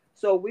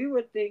 So we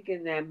were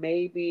thinking that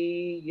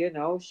maybe,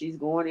 she's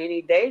going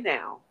any day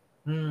now.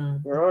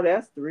 Girl,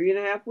 that's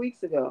 3.5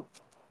 weeks ago.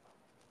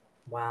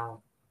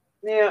 Wow.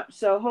 Yeah,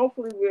 so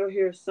hopefully we'll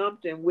hear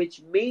something,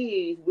 which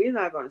means we're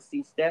not going to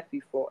see Steffy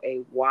for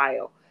a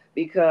while,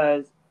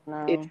 because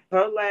if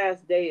her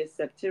last day is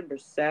September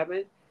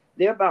 7th,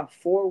 they're about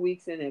 4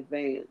 weeks in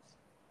advance.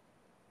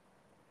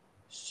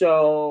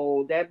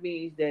 So that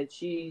means that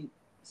she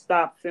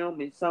stopped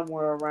filming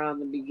somewhere around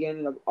the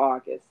beginning of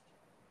August.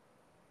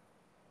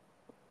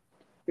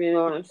 You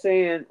know what I'm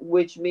saying?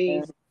 Which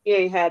means she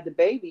ain't had the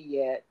baby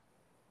yet.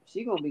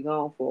 She going to be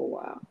gone for a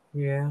while.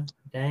 Yeah,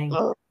 dang.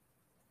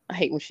 I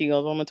hate when she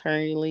goes on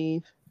maternity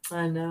leave.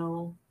 I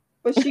know.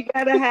 But she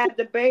got to have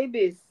the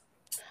babies.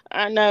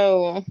 I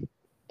know.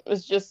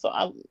 It's just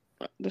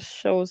the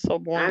show is so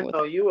boring. I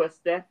know you a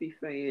Steffy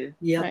fan.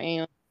 Yeah, I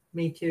am.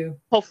 Me too.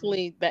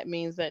 Hopefully that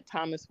means that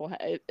Thomas will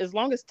have, as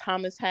long as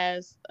Thomas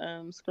has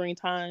screen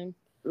time,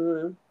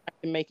 I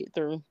can make it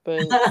through.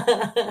 But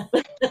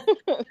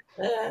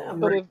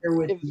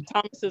if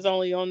Thomas is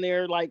only on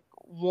there like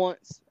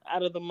once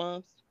out of the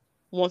month,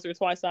 once or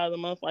twice out of the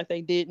month, like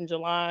they did in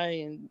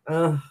July and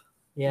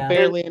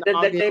barely in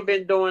August. That they've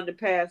been doing the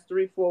past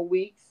 3-4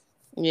 weeks.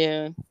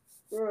 Yeah.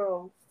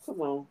 Girl,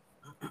 come on.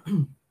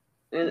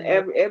 And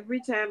every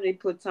time they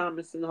put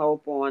Thomas and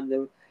Hope on,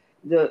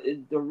 the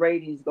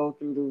ratings go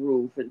through the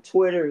roof, and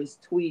Twitter is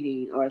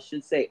tweeting, or I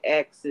should say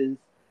X is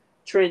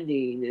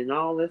trending, and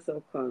all this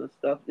other kind of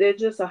stuff. They're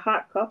just a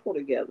hot couple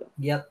together.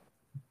 Yep.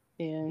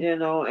 Yeah.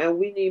 And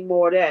we need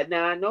more of that.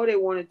 Now I know they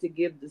wanted to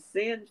give the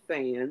Sin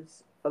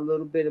fans a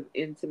little bit of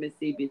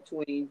intimacy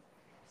between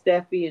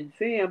Steffy and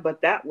Finn,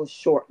 but that was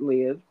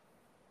short-lived.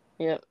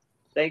 Yep.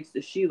 Thanks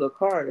to Sheila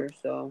Carter.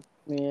 So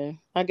yeah,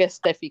 I guess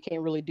Steffy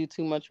can't really do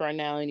too much right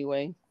now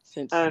anyway,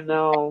 since I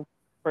know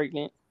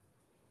pregnant.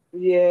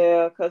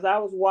 Yeah, because I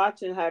was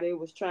watching how they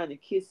was trying to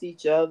kiss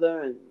each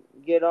other and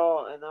get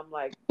all, and I'm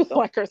like,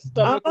 like her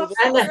stomach was.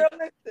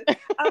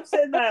 I'm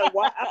sitting there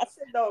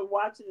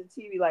watching the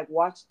TV, like,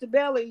 watch the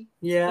belly.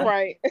 Yeah,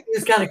 right.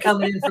 It's kind of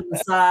coming in from the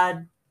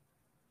side.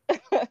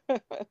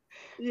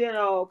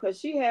 Because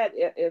she had,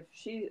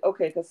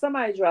 because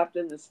somebody dropped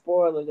in the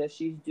spoiler that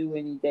she's due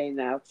any day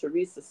now.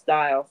 Teresa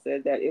Style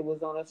said that it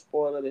was on a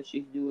spoiler that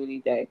she's due any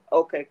day.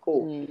 Okay,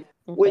 cool. Okay.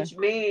 Which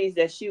means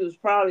that she was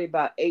probably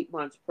about 8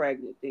 months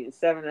pregnant then,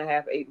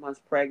 7.5, 8 months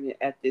pregnant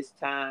at this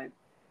time.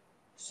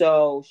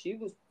 So she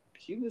was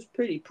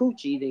pretty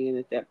poochy then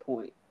at that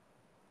point.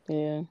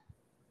 Yeah.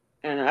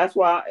 And that's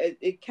why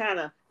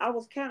I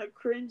was kind of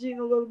cringing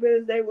a little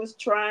bit as they was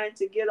trying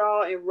to get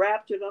all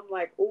enraptured. I'm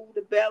like, ooh,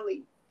 the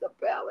belly.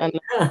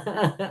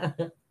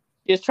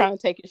 Just trying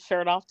to take his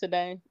shirt off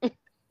today.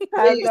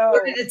 I He know.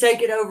 started to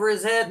take it over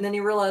his head, and then he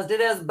realized it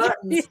has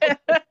buttons. Yeah,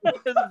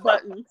 his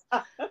buttons.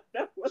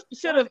 That was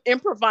Should have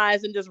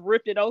improvised and just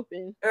ripped it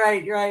open.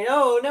 Right.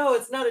 Oh no,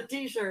 it's not a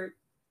t-shirt.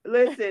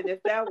 Listen,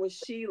 if that was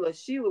Sheila,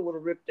 Sheila would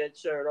have ripped that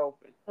shirt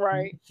open.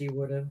 Right. She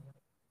would have.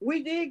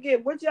 We did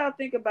get. What y'all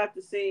think about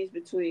the scenes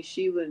between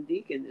Sheila and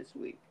Deacon this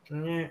week?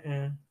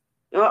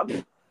 Oh,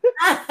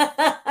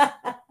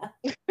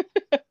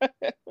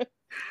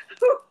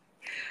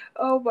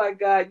 oh my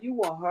God, you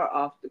want her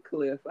off the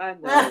cliff? I know.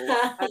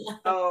 I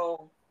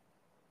know.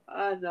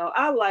 I know.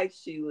 I like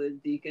Sheila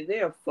and Deacon. They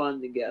are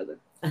fun together.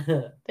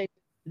 I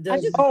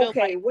just feel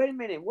Okay, like wait a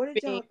minute. What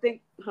did y'all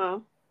think? Huh?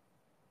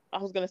 I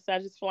was gonna say I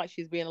just feel like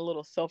she's being a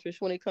little selfish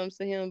when it comes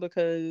to him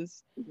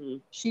because Mm-hmm.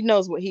 she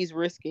knows what he's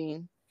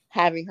risking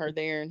having her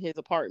there in his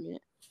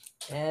apartment,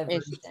 Everything.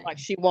 and she's like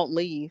she won't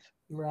leave.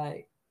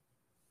 Right.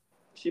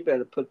 She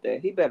better put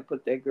that. He better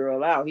put that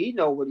girl out. He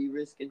know what he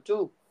risking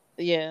too.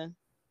 Yeah.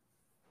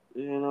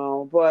 You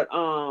know, but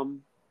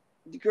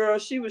the girl,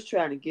 she was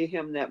trying to get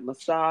him that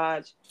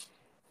massage.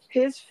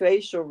 His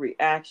facial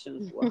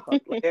reactions were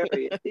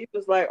hilarious. He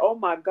was like, "Oh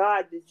my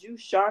God, did you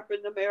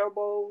sharpen them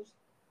elbows?"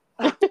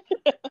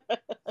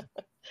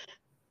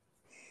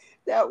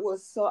 That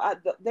was so.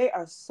 They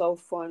are so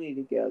funny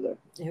together.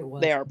 It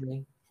was. They are.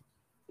 Funny.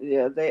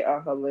 Yeah, they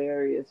are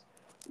hilarious.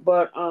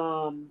 But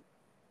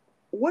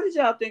what did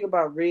y'all think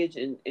about Ridge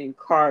and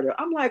Carter?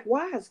 I'm like,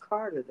 why is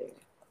Carter there?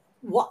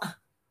 What?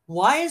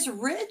 Why is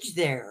Ridge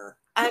there?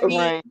 I mean,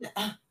 Right.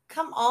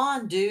 come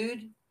on,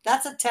 dude.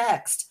 That's a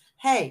text.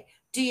 Hey,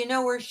 do you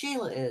know where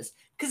Sheila is?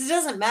 Because it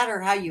doesn't matter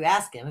how you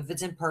ask him, if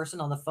it's in person,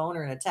 on the phone,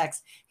 or in a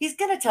text. He's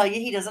going to tell you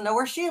he doesn't know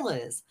where Sheila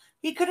is.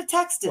 He could have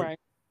texted. Right.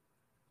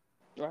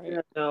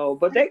 You know,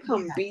 but they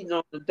come beating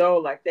on the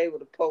door like they were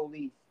the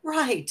police.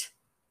 Right.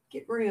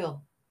 Get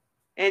real.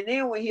 And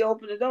then when he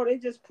opened the door, they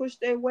just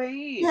pushed their way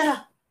in. Yeah.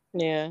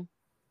 Yeah.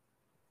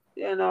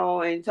 You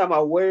know, and talking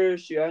about where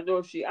is she? I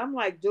know she. I'm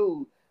like,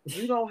 dude,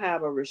 you don't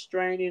have a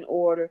restraining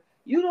order.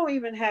 You don't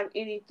even have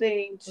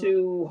anything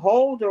to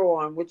hold her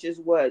on, which is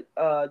what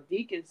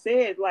Deacon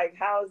said. Like,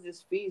 how is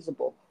this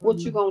feasible? What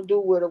you gonna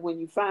do with her when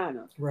you find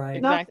her? Right.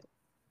 Exactly.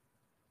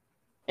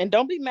 And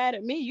don't be mad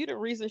at me. You the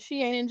reason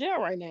she ain't in jail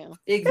right now.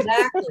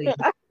 Exactly.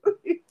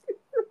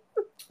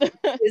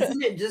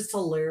 Isn't it just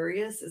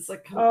hilarious? It's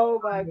like, oh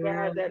my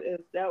God,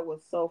 that was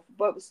so.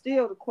 But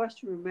still, the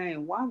question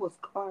remained: why was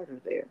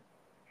Carter there?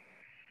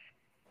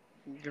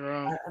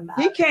 Girl,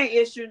 he can't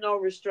issue no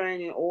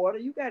restraining order.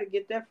 You got to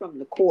get that from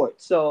the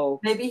court. So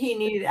maybe he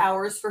needed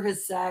hours for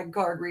his SAG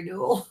card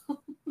renewal.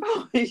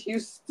 Oh, you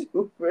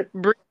stupid.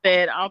 Bree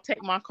said, "I'll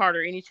take my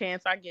Carter any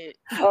chance I get."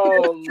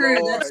 Oh, that's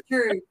true. Lord. That's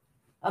true.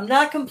 I'm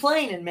not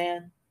complaining,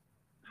 man.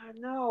 I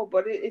know,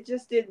 but it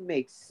just didn't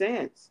make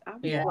sense. I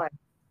was like,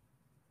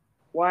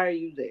 why are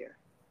you there?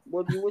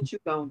 What you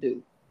gonna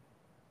do?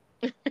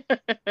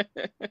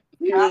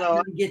 You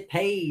know, get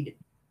paid.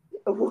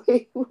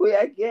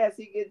 I guess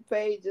he gets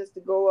paid just to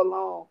go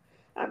along.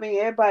 I mean,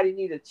 everybody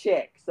need a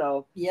check,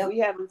 so we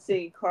haven't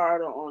seen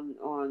Carter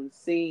on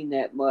scene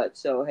that much.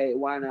 So hey,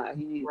 why not?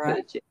 He needs a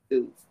paycheck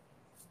too.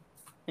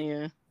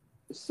 Yeah.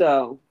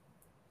 So,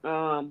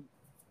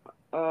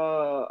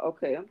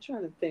 okay, I'm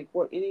trying to think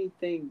what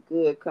anything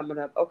good coming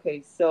up.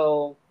 Okay,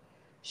 so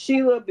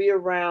Sheila be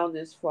around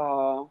this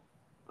fall.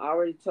 I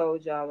already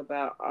told y'all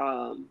about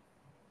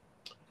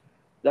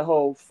the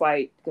whole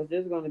fight because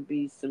there's going to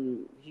be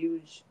some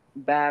huge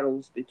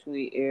battles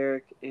between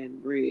Eric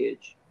and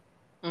Ridge.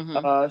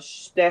 Mm-hmm.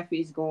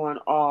 Steffi's going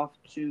off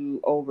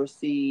to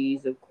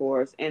overseas, of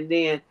course, and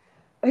then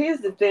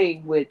here's the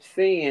thing with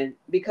Finn,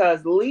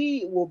 because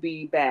Lee will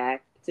be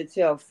back to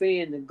tell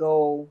Finn to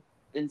go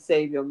and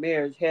save your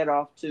marriage, head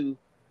off to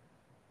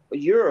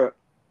Europe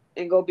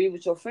and go be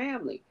with your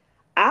family.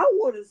 I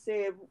would have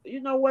said,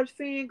 you know what,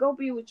 Finn, go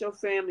be with your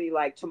family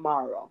like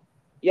tomorrow.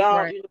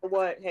 Y'all, you know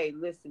what? Hey,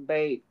 listen,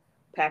 babe,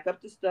 pack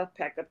up the stuff,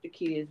 pack up the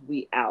kids,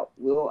 we out.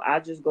 I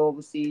just go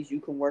overseas.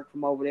 You can work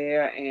from over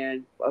there.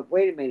 And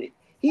wait a minute.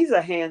 He's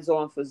a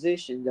hands-on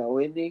physician, though,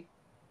 isn't he?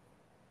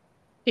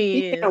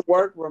 He can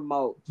work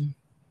remote.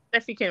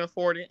 Steffy can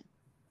afford it.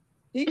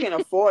 He can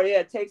afford it.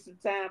 Yeah, take some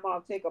time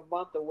off, take a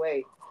month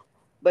away.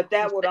 But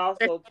that would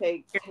also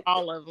take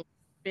all of them.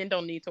 Ben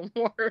don't need to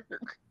work.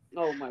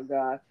 Oh my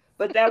God!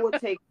 But that would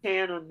take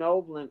Tanner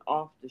Noblin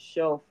off the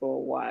show for a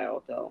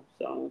while, though.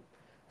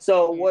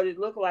 So what it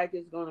looked like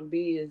it's going to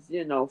be is,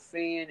 you know,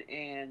 Finn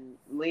and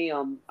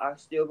Liam are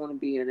still going to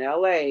be in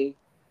LA,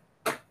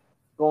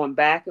 going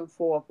back and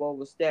forth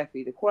over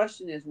Steffi. The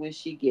question is, when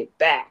she get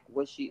back,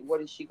 what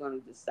is she going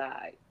to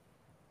decide?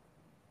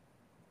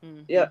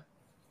 Mm-hmm. Yep.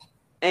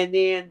 And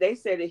then they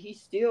said that he's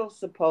still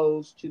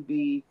supposed to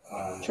be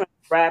trying to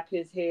wrap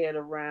his head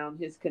around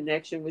his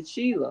connection with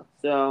Sheila.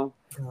 So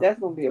that's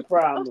going to be a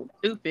problem.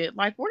 So stupid.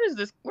 Like, where is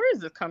this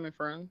coming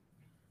from?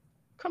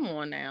 Come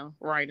on now,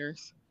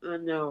 writers. I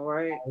know,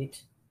 right?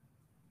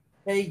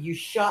 Hey, you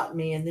shot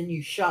me and then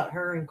you shot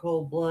her in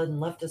cold blood and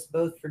left us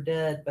both for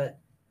dead. But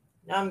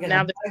now I'm going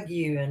to hug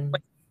you and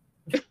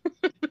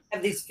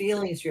have these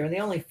feelings here. And the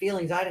only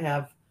feelings I'd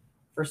have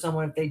for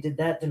someone if they did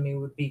that to me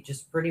would be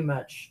just pretty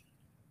much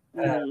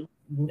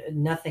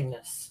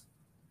nothingness.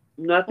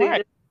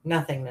 Nothing.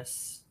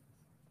 Nothingness.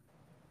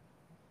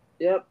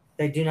 Yep.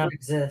 They do not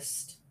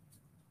exist.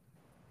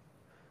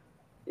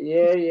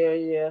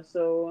 Yeah.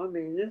 So, I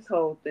mean, this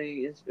whole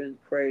thing has been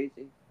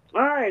crazy.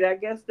 All right, I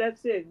guess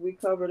that's it. We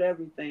covered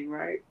everything,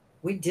 right?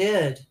 We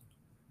did.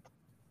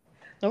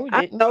 No, we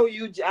didn't. I know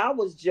you. I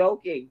was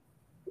joking.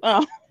 I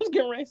was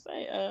getting ready to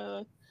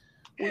say,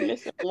 we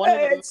missing one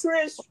Hey, of them.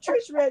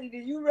 Trish, ready?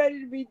 You ready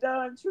to be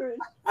done, Trish?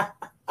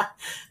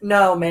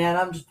 No, man,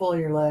 I'm just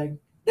pulling your leg.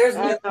 There's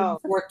I nothing know.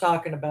 worth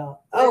talking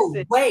about.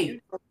 Listen,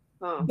 wait.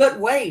 Huh. But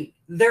wait,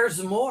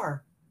 there's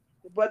more.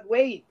 But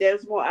wait,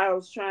 there's more. I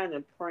was trying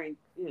to prank,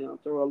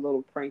 throw a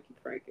little prank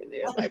in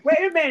there. Like, wait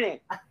a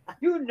minute.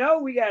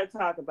 We got to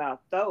talk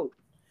about Thope.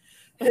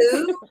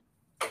 Who?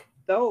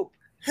 Thope.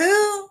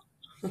 Who?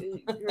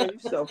 You're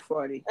so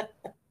funny.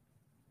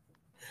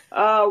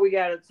 Oh, we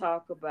got to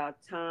talk about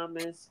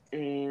Thomas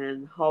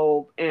and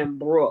Hope and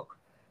Brooke,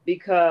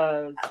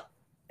 because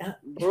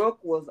Brooke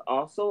was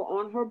also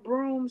on her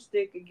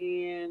broomstick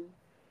again.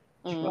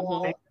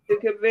 Trying to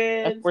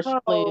convince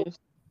Hope.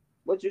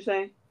 What you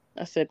saying?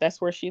 I said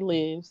that's where she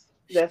lives.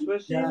 That's where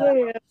she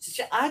lives.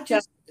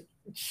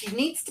 She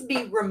needs to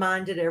be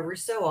reminded every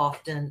so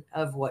often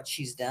of what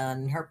she's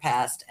done in her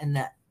past, and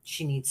that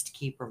she needs to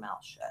keep her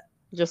mouth shut.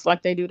 Just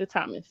like they do to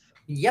Thomas.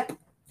 Yep.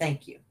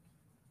 Thank you.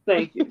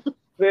 Thank you.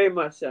 Very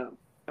much so.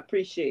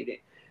 Appreciate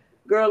it.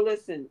 Girl,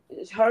 listen,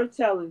 it's her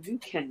telling you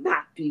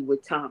cannot be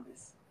with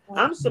Thomas.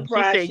 I'm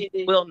surprised she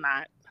didn't. Will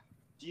not.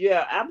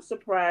 Yeah, I'm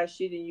surprised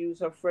she didn't use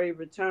her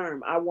favorite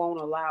term. I won't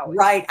allow it.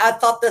 Right. I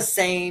thought the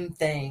same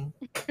thing.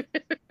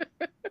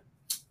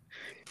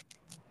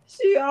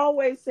 She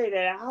always say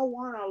that. I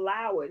won't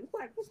allow it. It's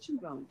like, what you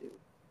gonna do?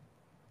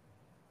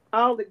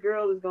 All the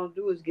girl is gonna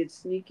do is get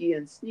sneaky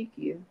and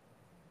sneakier.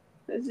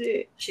 That's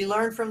it. She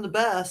learned from the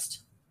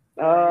best.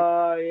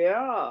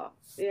 Yeah.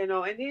 And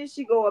then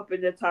she go up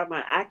in there talking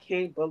about, I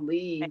can't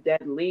believe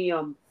that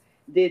Liam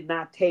did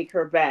not take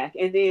her back.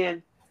 And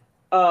then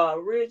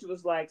Ridge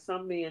was like,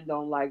 some men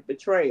don't like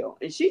betrayal.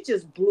 And she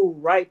just blew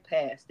right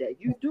past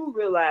that. You do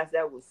realize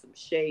that was some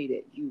shade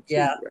at you, too.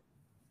 Yeah.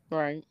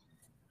 Right.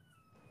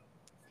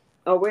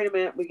 Oh, wait a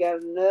minute. We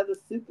got another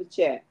super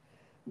chat.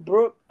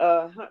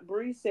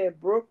 Bree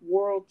said Brooke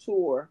World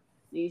Tour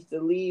needs to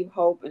leave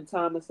Hope and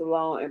Thomas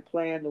alone and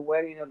plan the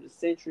wedding of the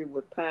century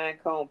with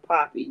Pinecone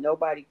Poppy.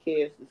 Nobody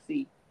cares to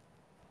see.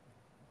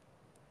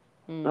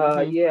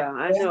 Yeah,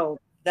 I know.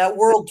 That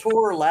world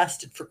tour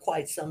lasted for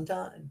quite some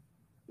time.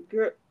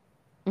 Girl,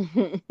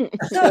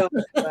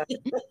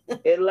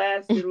 it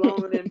lasted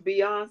longer than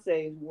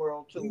Beyonce's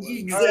world tour.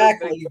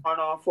 Exactly. It's been going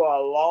on for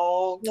a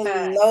long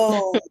time.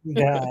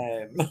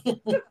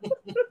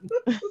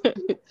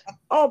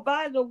 Oh,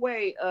 by the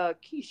way,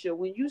 Keisha,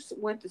 when you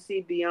went to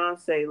see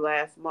Beyonce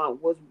last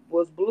month,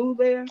 was Blue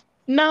there?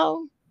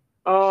 No.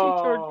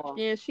 Oh,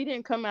 she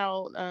didn't come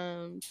out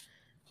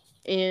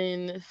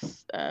in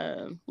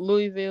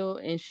Louisville,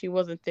 and she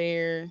wasn't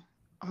there.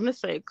 I'm gonna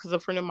say because a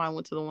friend of mine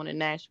went to the one in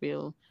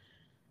Nashville.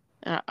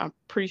 I'm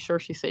pretty sure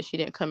she said she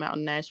didn't come out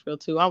in Nashville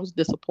too. I was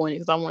disappointed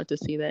because I wanted to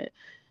see that.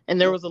 And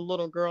there was a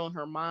little girl and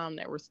her mom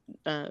that were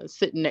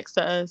sitting next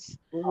to us,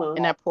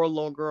 and that poor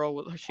little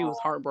girl she was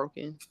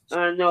heartbroken.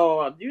 I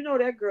know. You know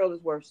that girl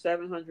is worth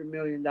 $700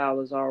 million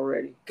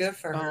already. Good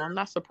for her. I'm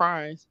not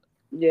surprised.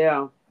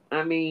 Yeah,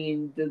 I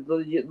mean the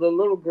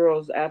little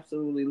girls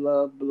absolutely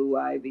love Blue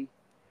Ivy.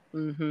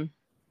 Mm-hmm.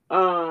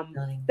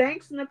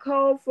 Thanks,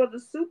 Nicole, for the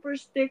super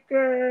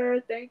sticker.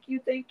 Thank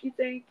you.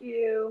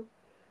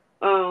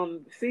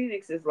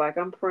 Phoenix is like,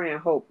 I'm praying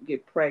Hope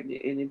get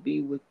pregnant and it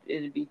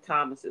be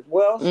Thomas's.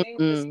 Well, she ain't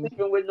been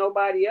sleeping with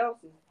nobody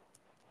else's.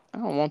 I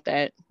don't want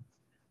that.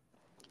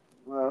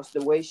 Well, it's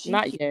the way she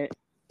not yet.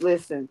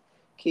 Listen,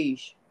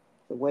 Keish,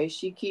 the way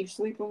she keeps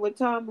sleeping with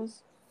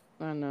Thomas.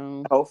 I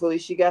know. Hopefully,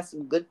 she got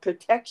some good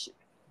protection.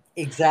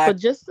 Exactly.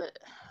 But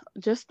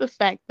just the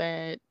fact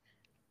that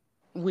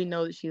we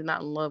know that she's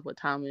not in love with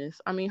Thomas.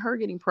 I mean, her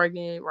getting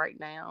pregnant right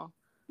now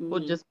will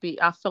just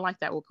be, I feel like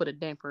that will put a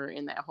damper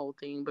in that whole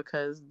thing,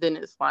 because then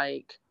it's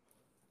like,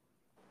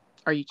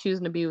 are you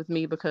choosing to be with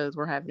me because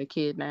we're having a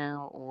kid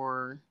now,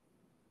 or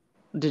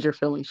did your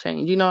feelings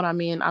change? You know what I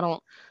mean? I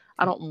don't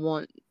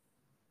want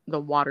the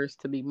waters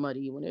to be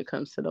muddy when it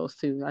comes to those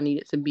two. I need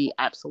it to be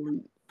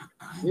absolute.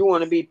 You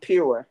want to be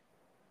pure.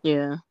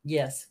 Yeah.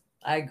 Yes,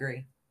 I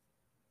agree.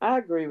 I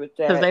agree with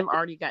that. Because they've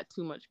already got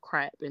too much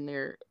crap in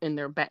their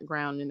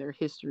background, in their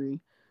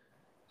history,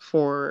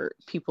 for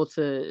people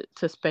to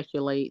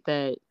speculate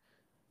that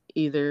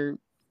either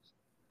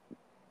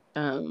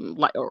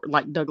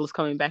like Douglas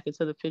coming back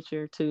into the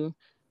picture too,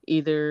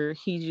 either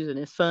he's using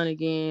his son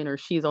again, or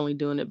she's only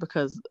doing it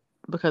because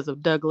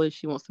of Douglas.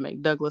 She wants to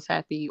make Douglas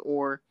happy,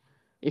 or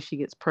if she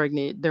gets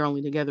pregnant, they're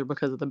only together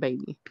because of the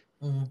baby.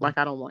 Like,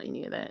 I don't want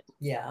any of that.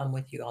 Yeah, I'm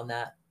with you on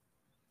that.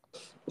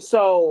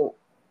 So,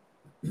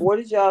 what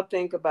did y'all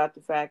think about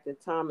the fact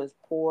that Thomas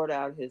poured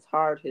out his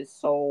heart, his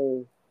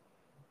soul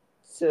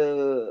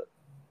to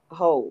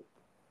Hope,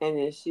 and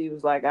then she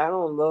was like, I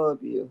don't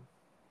love you.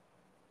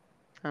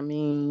 I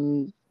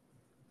mean,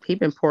 he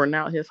been pouring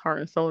out his heart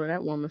and soul to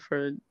that woman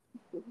for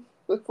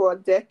a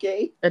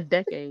decade. a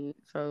decade.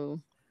 So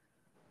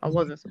I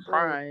wasn't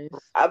surprised.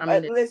 I I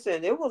mean,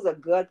 listen, it was a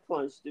gut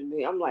punch to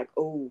me. I'm like,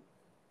 oh,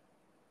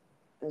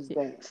 that's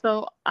bad.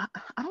 so I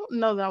don't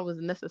know that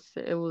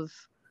it was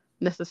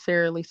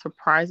necessarily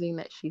surprising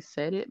that she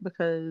said it,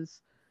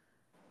 because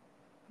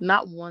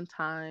not one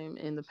time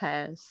in the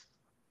past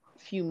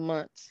few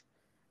months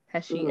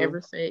has she Mm-hmm.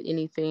 ever said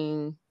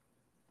anything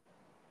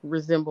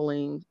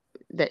resembling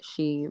that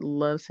she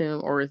loves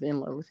him or is in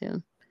love with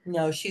him.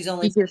 No, she's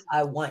only He said, just,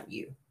 I want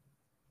you.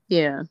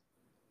 yeah,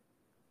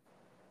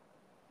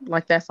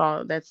 like that's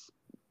all. That's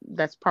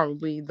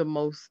probably the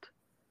most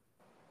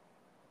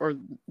or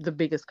the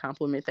biggest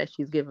compliment that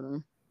she's given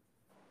him,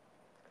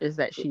 is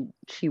that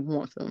she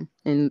wants him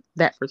in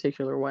that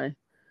particular way.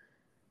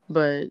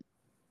 But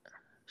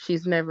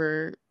she's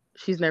never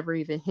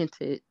even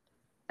hinted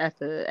at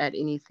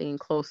anything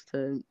close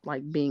to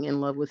like being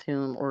in love with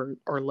him or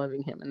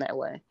loving him in that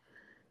way.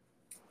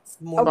 It's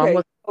more. So I Okay,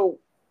 was, so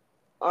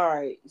all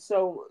right,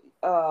 so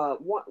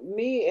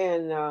me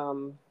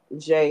and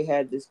Jay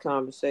had this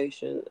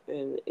conversation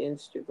in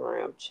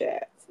Instagram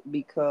chat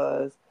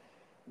because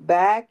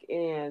back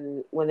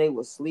in when they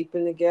were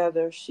sleeping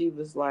together, she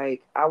was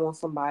like, I want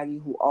somebody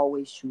who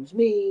always choose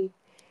me,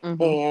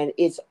 mm-hmm, and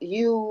it's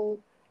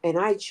you, and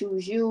I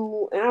choose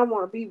you, and I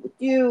want to be with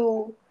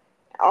you.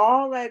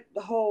 All that,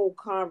 the whole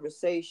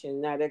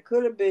conversation. Now, that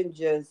could have been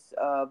just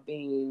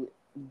being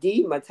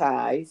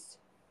dematized.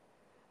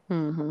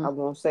 mm-hmm. I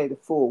won't say the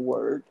full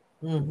word,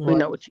 We Mhm. but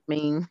know what you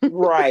mean.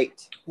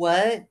 right.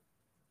 What?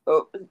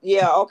 Oh,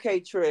 yeah, okay,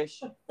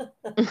 Trish.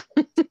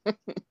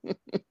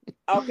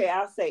 Okay,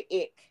 I'll say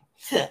ick.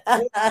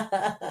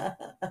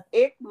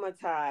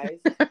 Ickmatized.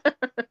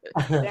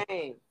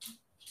 Dang.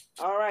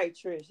 All right,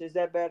 Trish, is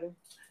that better?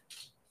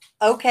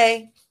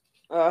 Okay.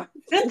 Uh,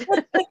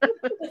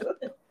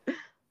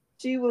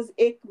 she was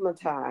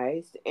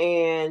ickmatized,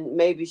 and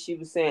maybe she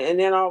was saying, and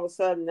then all of a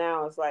sudden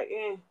now it's like,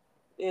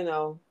 you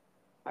know,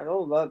 I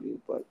don't love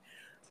you, but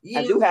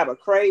I You do know, have a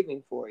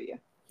craving for you.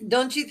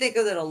 don't you think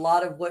that a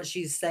lot of what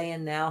she's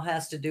saying now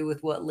has to do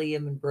with what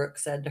Liam and Brooke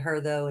said to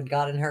her though and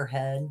got in her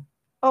head?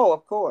 Oh,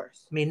 of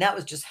course. I mean, that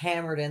was just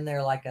hammered in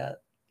there like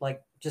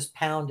just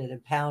pounded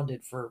and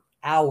pounded for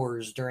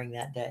hours during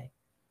that day.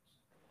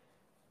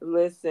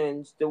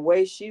 Listen, the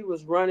way she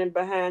was running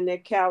behind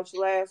that couch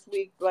last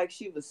week, like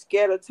she was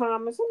scared of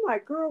Thomas. I'm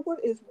like, girl,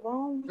 what is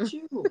wrong with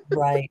you?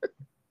 Right.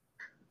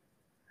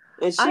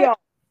 And she I all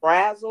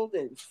frazzled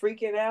and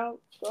freaking out.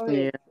 Go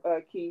ahead, Yeah.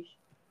 Keish.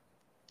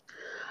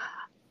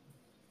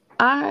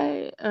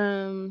 I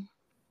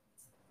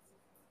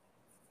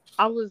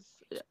I was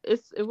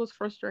it was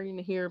frustrating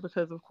to hear,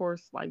 because of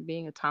course, like,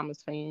 being a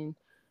Thomas fan,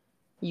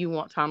 you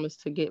want Thomas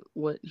to get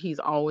what he's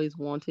always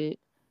wanted.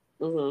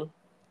 Mm-hmm.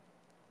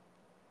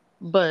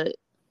 But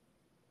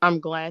I'm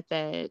glad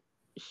that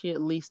she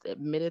at least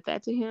admitted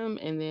that to him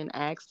and then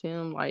asked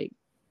him, like,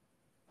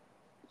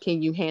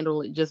 can you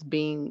handle it just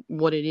being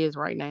what it is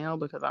right now,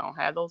 because I don't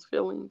have those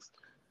feelings.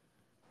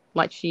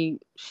 Like, she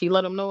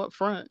let him know up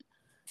front,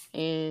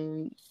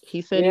 and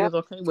he said he Yeah. was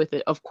okay with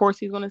it. Of course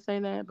he's going to say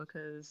that,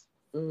 because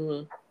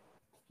Mm-hmm.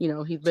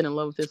 he's been in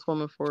love with this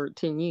woman for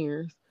 10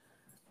 years.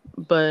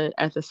 But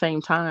at the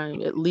same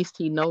time, at least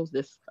he knows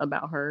this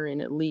about her,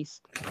 and at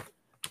least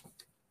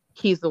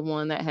he's the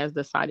one that has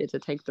decided to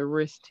take the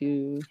risk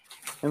to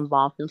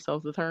involve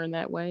himself with her in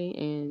that way.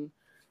 And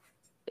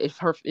if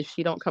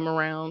she don't come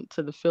around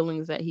to the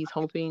feelings that he's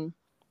hoping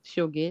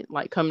she'll get,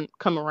 like come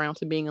around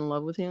to being in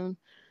love with him,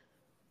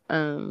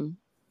 um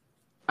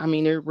I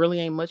mean, there really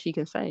ain't much he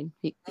can say.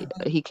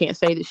 He can't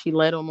say that she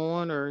led him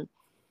on or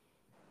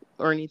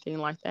anything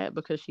like that,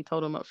 because she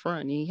told him up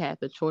front. He had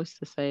the choice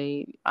to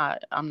say,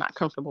 I'm not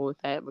comfortable with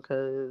that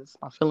because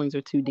my feelings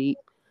are too deep.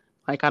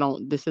 Like, I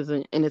don't, this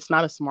isn't, and it's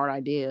not a smart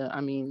idea.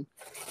 I mean,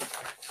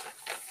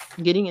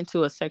 getting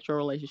into a sexual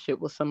relationship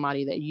with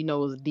somebody that you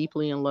know is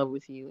deeply in love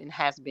with you and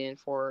has been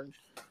for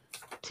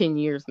 10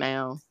 years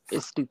now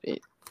is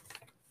stupid.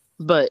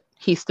 But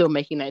he's still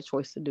making that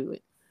choice to do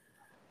it.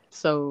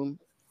 So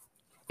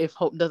if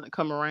Hope doesn't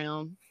come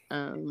around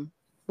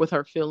with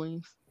her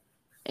feelings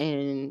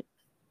and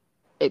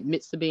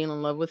admits to being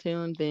in love with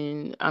him,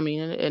 then I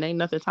mean, it ain't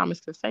nothing Thomas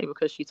can say,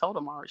 because she told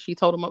him already. She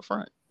told him up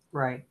front.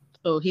 Right.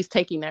 So he's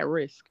taking that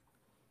risk.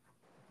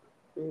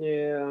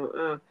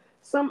 Yeah.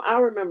 I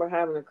remember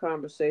having a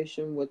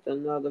conversation with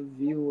another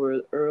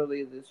viewer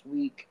earlier this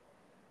week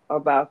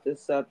about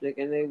this subject,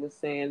 and they were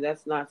saying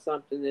that's not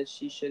something that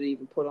she should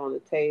even put on the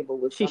table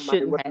with She somebody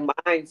shouldn't with have.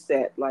 a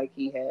mindset like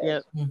he Yep.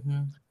 has.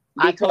 Mm-hmm.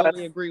 I Because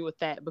totally agree with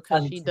that,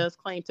 because she Until, does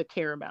claim to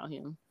care about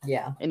him.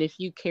 yeah, And if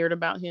you cared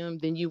about him,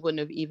 then you wouldn't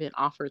have even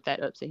offered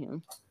that up to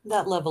him.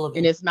 that level of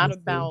And intimacy.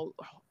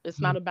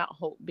 it's not about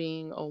Hope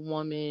being a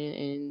woman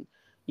and,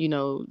 you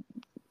know,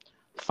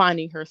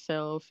 finding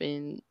herself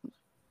and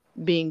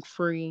being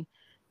free.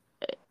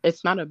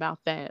 It's not about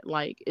that.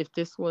 Like, if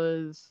this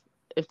was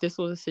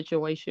a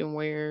situation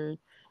where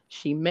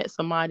she met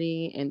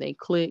somebody and they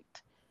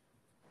clicked,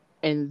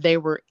 and they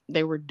were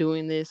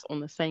doing this on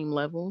the same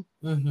level.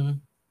 Mm-hmm.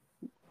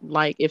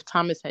 Like if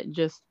Thomas had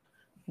just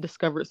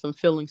discovered some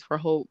feelings for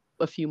Hope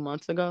a few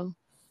months ago,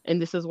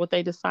 and this is what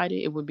they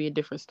decided, it would be a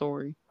different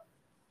story.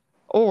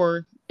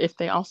 Or if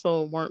they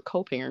also weren't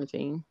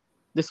co-parenting,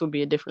 this would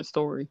be a different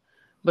story.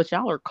 But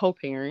y'all are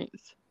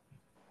co-parents,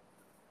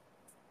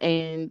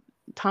 and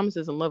Thomas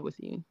is in love with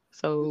you.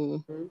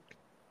 So Mhm.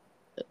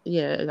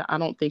 yeah, I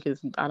don't think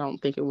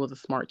it was a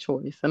smart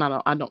choice, and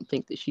I don't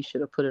think that she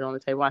should have put it on the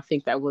table. I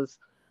think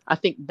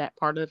that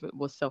part of it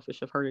was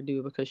selfish of her to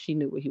do because she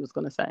knew what he was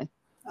going to say.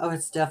 Oh,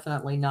 it's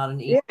definitely not an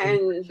Yeah, easy.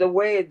 and the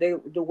way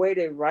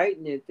they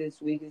writing it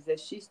this week is that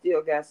she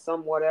still got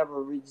somewhat of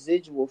a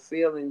residual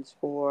feelings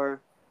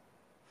for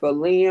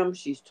Liam.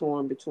 She's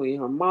torn between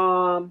her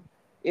mom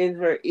in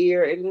her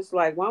ear, and it's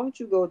like, why don't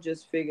you go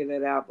just figure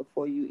that out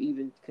before you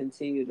even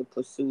continue to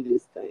pursue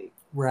this thing?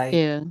 Right.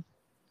 Yeah,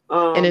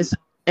 and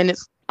Um,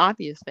 it's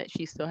obvious that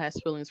she still has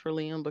feelings for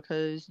Liam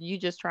because you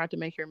just tried to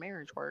make your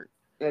marriage work,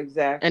 and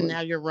exactly.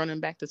 now you're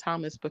running back to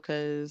Thomas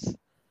because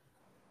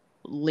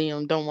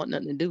Liam don't want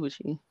nothing to do with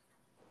you.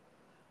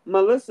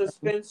 Melissa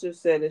Spencer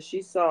said that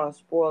she saw a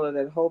spoiler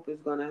that Hope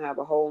is going to have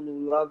a whole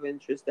new love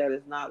interest that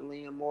is not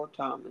Liam or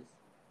Thomas.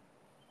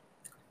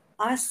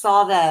 I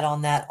saw that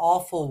on that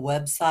awful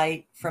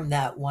website from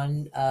that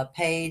one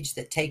page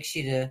that takes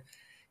you to,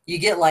 you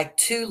get like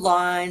 2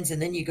 lines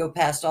and then you go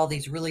past all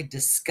these really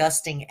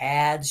disgusting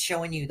ads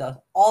showing you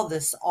all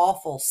this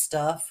awful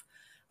stuff.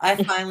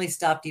 I finally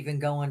stopped even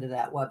going to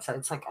that website.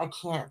 It's like, I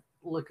can't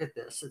look at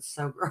this. It's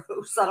so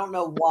gross. I don't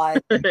know why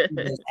they do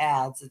those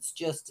ads. It's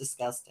just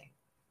disgusting.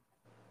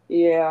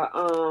 Yeah,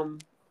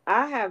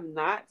 I have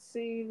not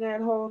seen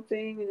that whole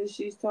thing that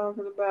she's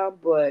talking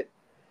about, but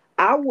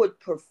I would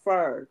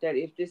prefer that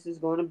if this is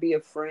going to be a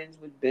friends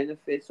with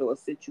benefits or a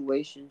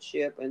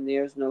situationship and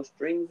there's no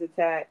strings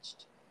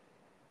attached,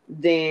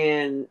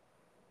 then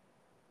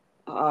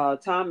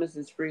Thomas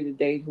is free to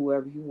date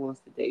whoever he wants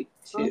to date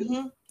too.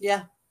 Mm-hmm.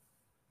 Yeah.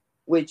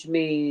 Which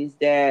means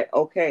that,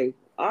 okay,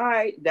 all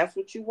right, that's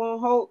what you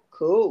want, Hope.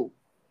 Cool.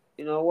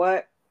 You know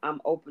what? I'm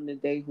open to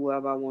date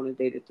whoever I want to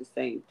date at the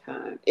same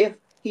time. If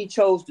he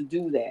chose to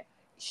do that,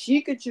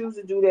 she could choose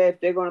to do that if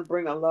they're going to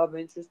bring a love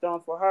interest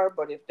on for her.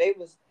 But if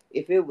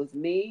it was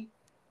me,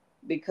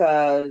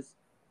 because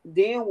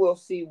then we'll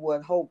see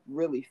what Hope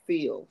really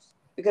feels.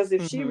 Because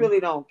if she Hmm. really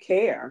don't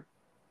care,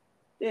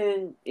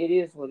 then it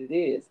is what it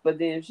is. But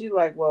then if she's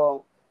like,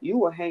 well, you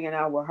were hanging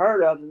out with her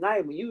the other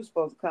night when you were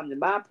supposed to come to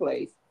my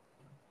place,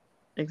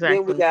 then we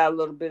Exactly. got a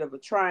little bit of a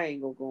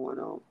triangle going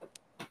on.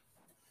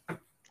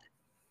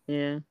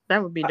 Yeah,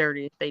 that would be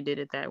dirty if they did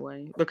it that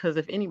way. Because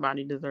if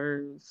anybody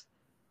deserves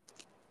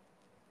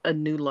a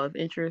new love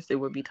interest, it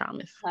would be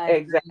Thomas. I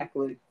agree.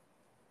 Exactly.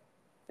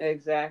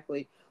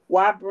 Exactly.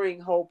 Why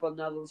bring Hope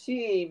another?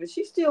 She ain't even.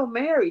 She's still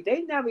married.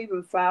 They never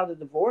even filed the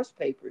divorce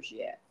papers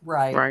yet.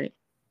 Right. Right.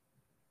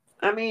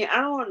 I mean, I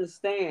don't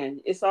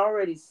understand. It's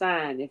already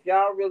signed. If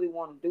y'all really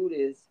want to do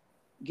this,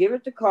 give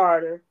it to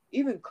Carter.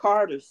 Even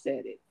Carter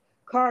said it.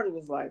 Carter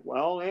was like,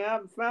 "Well, they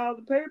haven't filed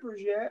the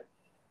papers yet."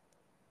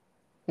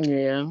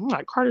 Yeah. I'm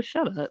like, Carter,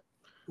 shut up.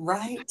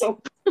 Right.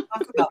 Talk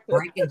about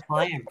breaking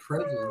client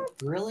privilege.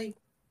 Really?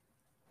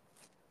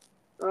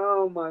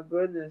 Oh my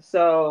goodness.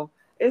 So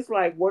it's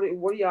like, what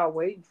are y'all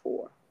waiting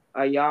for?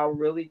 Are y'all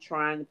really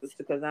trying to?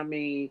 Because I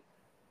mean,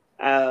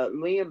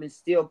 Liam is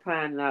still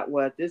pining out.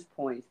 Well, at this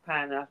point, he's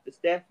pining after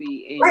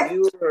Steffy, and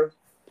you're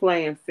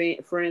playing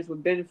friends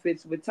with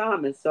benefits with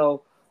Thomas.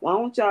 So why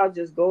don't y'all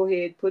just go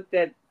ahead, put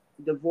that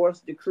divorce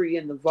decree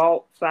in the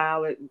vault,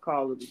 file it, and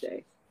call it a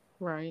day?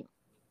 Right.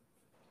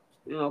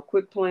 You know,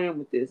 quit playing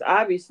with this.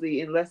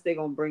 Obviously, unless they're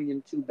gonna bring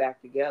them two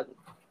back together,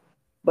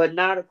 but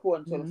not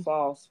according to the Hmm.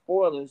 fall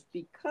spoilers,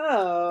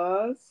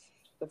 because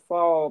the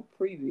fall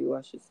preview,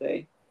 I should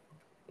say,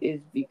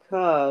 is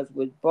because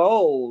with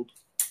Bold,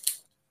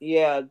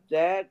 yeah,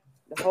 that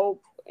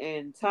Hope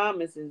and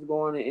Thomas is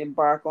going to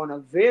embark on a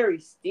very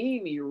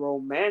steamy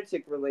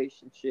romantic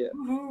relationship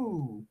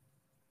Woohoo.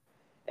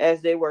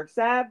 as they work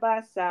side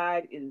by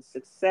side in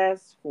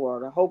success for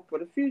the Hope for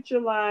the Future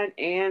line,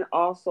 and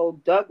also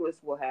Douglas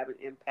will have an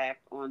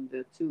impact on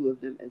the two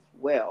of them as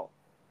well.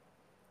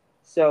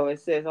 So it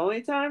says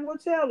only time will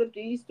tell if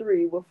these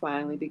three will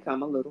finally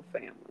become a little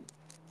family.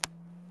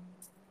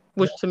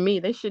 Which to me,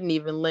 they shouldn't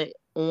even let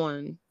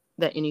on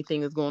that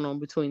anything is going on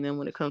between them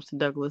when it comes to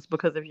Douglas.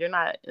 Because if you're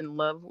not in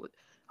love with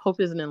Hope,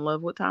 isn't in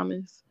love with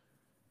Thomas,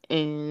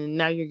 and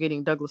now you're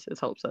getting Douglas's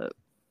hopes up.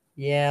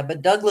 Yeah,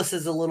 but Douglas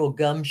is a little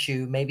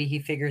gumshoe. Maybe he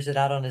figures it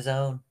out on his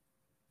own.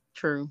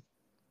 True.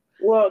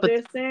 Well, But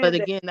they're but saying that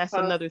again, that's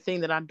because another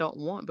thing that I don't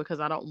want because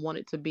I don't want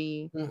it to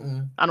be.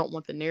 Mm-mm. I don't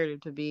want the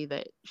narrative to be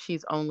that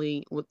she's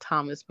only with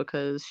Thomas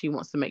because she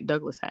wants to make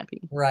Douglas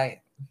happy.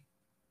 Right.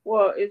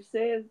 well, it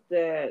says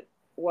that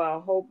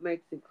while Hope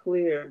makes it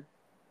clear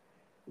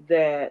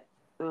that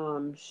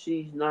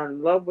she's not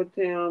in love with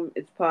him,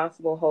 it's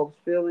possible Hope's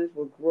feelings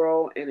will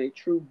grow and a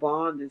true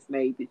bond is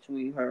made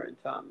between her and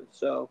Thomas.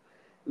 So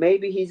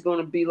maybe he's going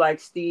to be like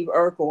Steve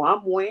Urkel.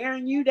 I'm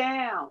wearing you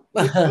down.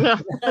 Yeah.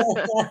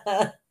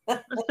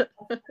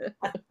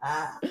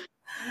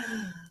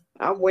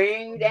 I'm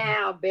wearing you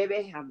down,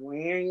 baby. I'm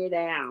wearing you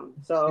down.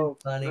 So,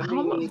 funny. I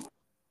mean,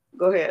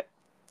 go ahead.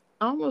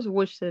 I almost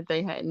wish that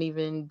they hadn't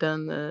even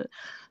done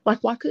like,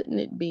 why couldn't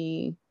it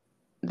be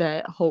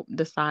that Hope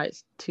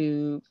decides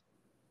to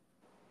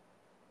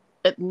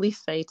at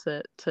least say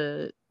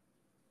to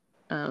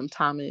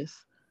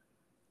Thomas,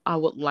 I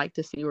would like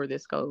to see where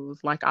this goes.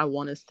 Like, I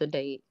want us to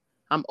date.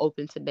 I'm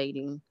open to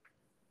dating.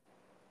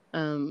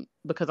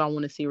 Because I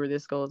want to see where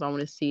this goes. I want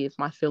to see if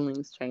my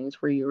feelings change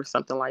for you or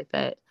something like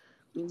that.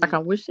 Mm-hmm. Like, I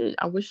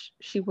wish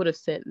she would have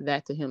said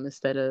that to him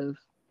instead of,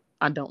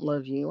 I don't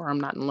love you or I'm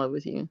not in love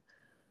with you.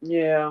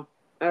 Yeah,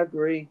 I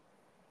agree.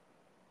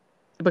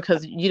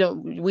 Because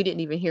we didn't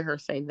even hear her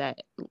say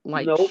that.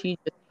 Like, Nope. she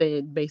just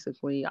said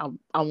basically,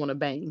 I want to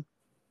bang.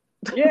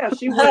 Yeah,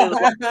 she went.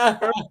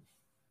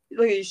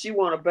 Look at you, she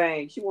want to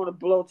bang. She want to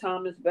blow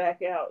Thomas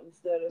back out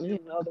instead of him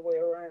the other way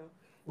around.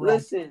 Right.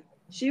 Listen,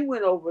 she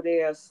went over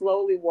there,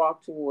 slowly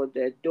walked toward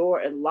that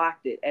door and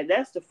locked it. And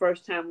that's the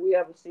first time we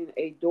ever seen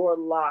a door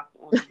locked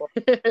on the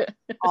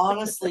boat.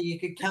 Honestly, you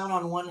could count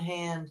on one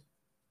hand.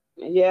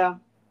 Yeah,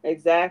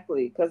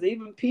 exactly. Because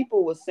even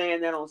people were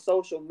saying that on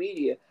social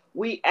media.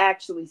 We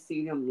actually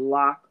see them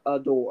lock a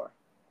door.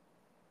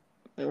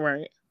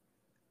 Right.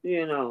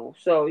 You know,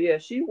 so yeah,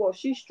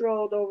 she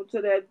strolled over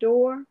to that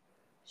door.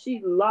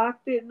 She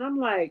locked it, and I'm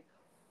like,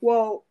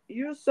 well,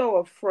 you're so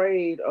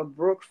afraid of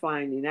Brooke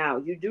finding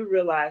out. You do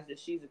realize that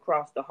she's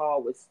across the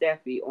hall with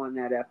Steffy on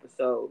that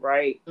episode,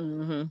 right?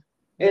 Mm-hmm.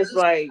 It's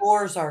like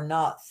doors are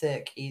not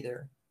thick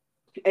either.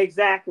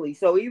 Exactly.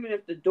 So even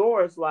if the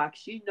door is locked,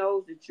 she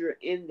knows that you're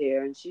in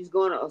there, and she's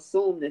going to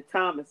assume that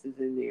Thomas is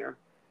in there,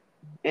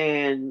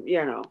 and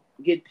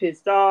get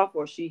pissed off,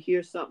 or she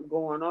hears something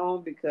going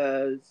on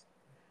because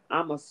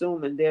I'm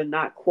assuming they're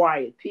not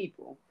quiet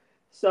people.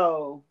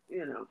 So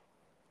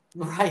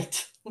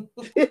Right.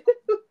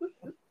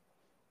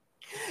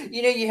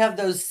 You have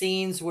those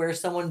scenes where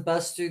someone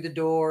busts through the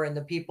door and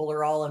the people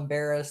are all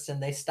embarrassed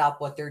and they stop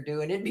what they're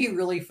doing. It'd be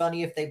really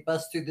funny if they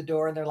bust through the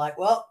door and they're like,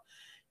 well,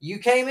 you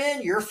came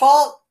in, your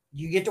fault.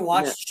 You get to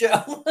watch the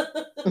show.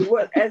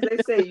 What, as they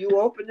say,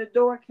 you open the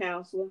door,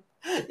 counselor.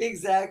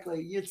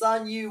 Exactly. It's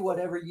on you,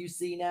 whatever you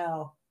see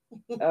now.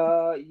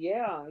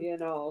 Yeah,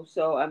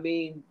 so I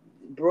mean,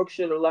 Brooke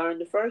should have learned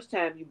the first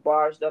time you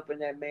barged up in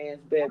that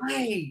man's bedroom.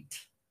 Right.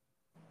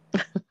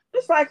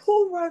 It's like,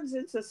 who runs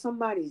into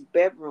somebody's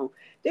bedroom?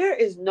 There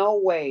is no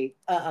way.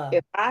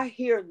 If I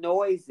hear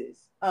noises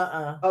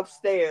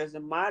upstairs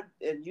and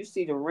you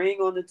see the ring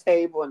on the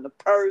table and the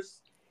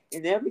purse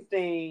and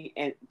everything,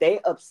 and they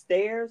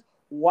upstairs,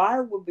 why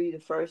would be the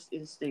first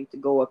instinct to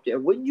go up there?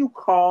 Wouldn't you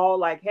call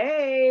like,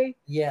 hey,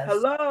 yes,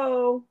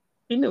 hello?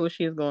 She knew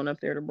she was going up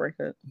there to break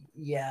up.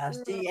 Yeah,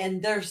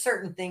 and there's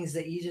certain things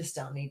that you just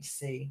don't need to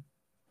see.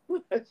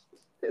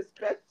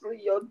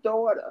 Especially your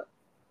daughter.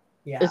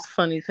 Yeah. It's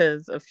funny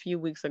because a few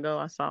weeks ago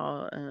I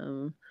saw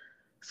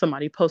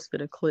somebody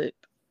posted a clip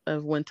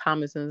of when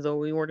Thomas and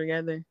Zoe were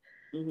together.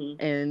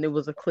 Mm-hmm. And it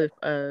was a clip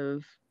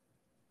of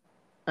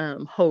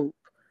Hope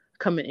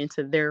coming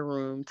into their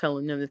room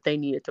telling them that they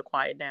needed to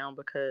quiet down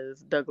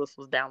because Douglas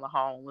was down the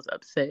hall and was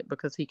upset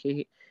because he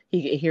could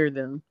hear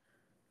them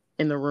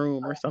in the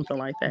room or something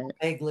like that.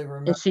 Vaguely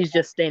remember. And she's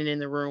just standing in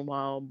the room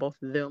while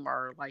both of them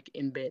are like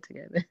in bed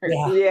together.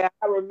 Yeah,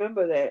 I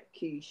remember that,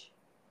 Keish.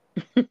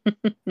 I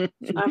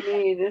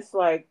mean, it's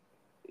like,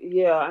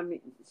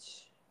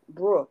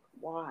 Brooke,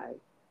 why?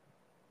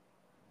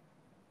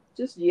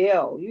 Just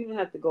yell. You didn't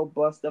have to go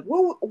bust up.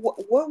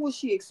 What was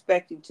she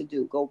expecting to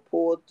do? Go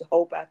pull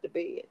Hope out the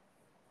bed?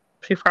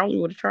 She probably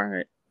would have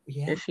tried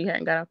if she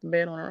hadn't got out the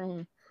bed on her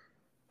own.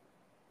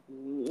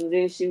 And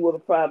then she would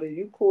have probably,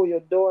 you pull your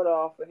daughter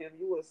off of him,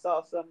 you would have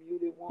saw something you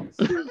didn't want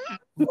to see.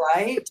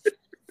 Right?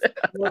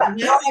 Well,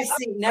 now I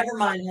see. Never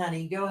mind,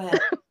 honey. Go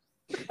ahead.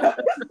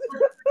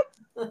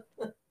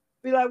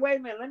 Be like, wait a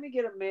minute, let me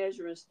get a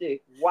measuring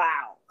stick.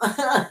 Wow.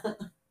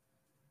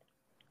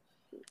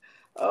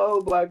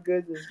 Oh my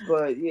goodness.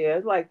 But yeah,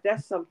 it's like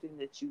that's something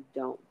that you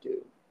don't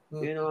do.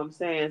 Mm-hmm. You know what I'm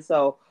saying?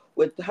 So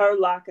with her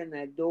locking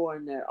that door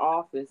in that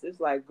office, it's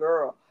like,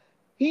 girl,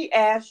 he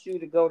asked you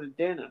to go to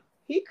dinner.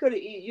 He could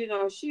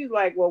have she's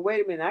like, well,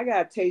 wait a minute, I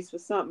got a taste for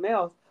something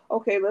else.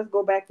 Okay, let's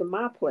go back to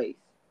my place.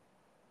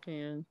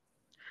 Yeah.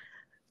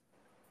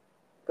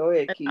 Go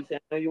ahead, Keith. I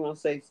know you want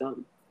to say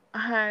something.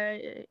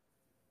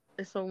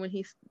 So when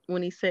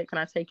he said, can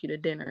I take you to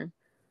dinner?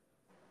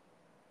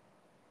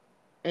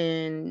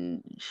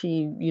 And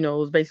she,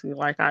 was basically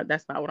like,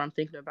 that's not what I'm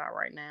thinking about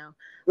right now.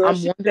 Girl,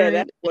 I'm wondering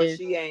that's what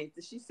she ain't.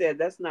 She said,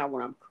 that's not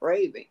what I'm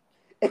craving.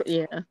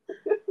 Yeah.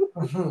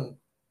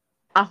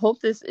 I hope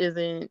this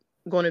isn't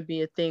going to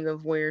be a thing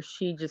of where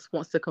she just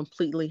wants to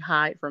completely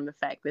hide from the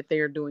fact that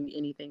they're doing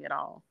anything at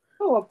all.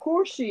 Oh, of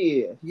course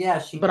she is.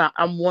 Yeah, but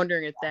I'm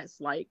wondering if that's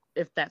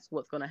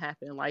what's going to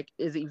happen. Like,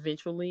 is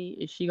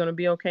she going to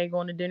be okay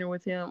going to dinner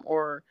with him,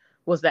 or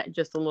was that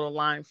just a little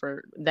line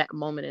for that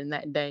moment in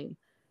that day?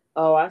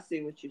 Oh, I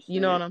see what you're saying. You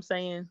know what I'm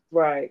saying?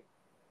 Right.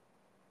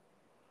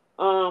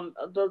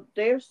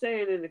 They're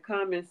saying in the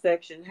comment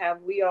section,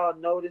 have we all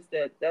noticed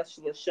that that's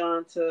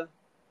LaShanta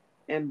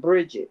and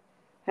Bridget?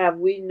 Have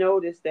we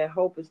noticed that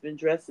Hope has been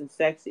dressing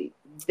sexy?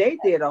 They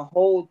did a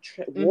whole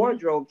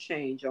wardrobe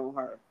change on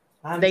her.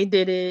 They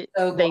did it.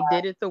 So They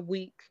glad. did it the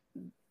week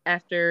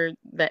after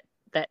that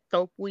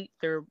soap week.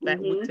 That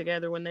week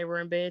together when they were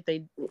in bed.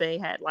 They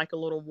had like a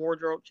little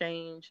wardrobe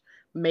change,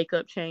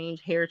 makeup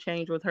change, hair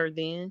change with her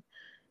then,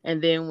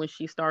 and then when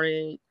she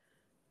started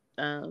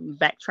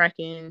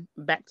backtracking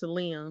back to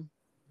Liam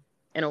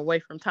and away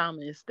from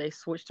Thomas, they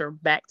switched her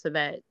back to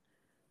that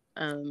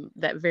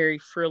very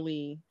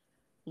frilly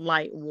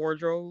light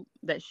wardrobe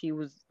that she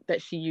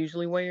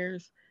usually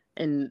wears,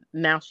 and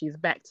now she's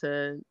back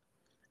to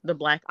the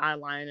black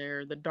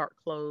eyeliner, the dark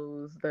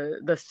clothes,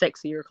 the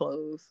sexier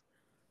clothes.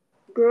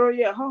 Girl,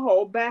 yeah, her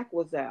whole back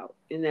was out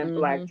in that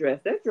black dress.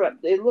 That dress,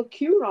 it looked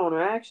cute on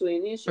her actually,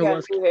 and then she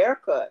got a new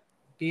haircut.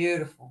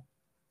 Beautiful.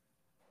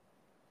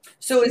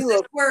 So is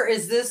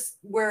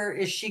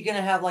she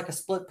gonna have like a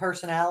split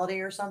personality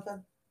or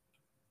something?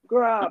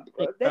 Girl,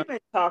 they've been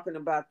talking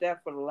about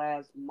that for the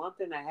last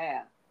month and a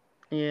half.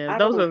 Yeah,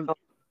 those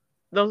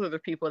are the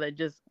people that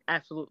just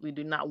absolutely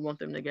do not want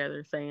them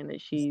together, saying that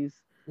she's.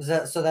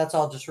 So that's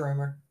all just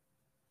rumor.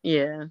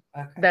 Yeah,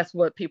 okay. That's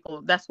what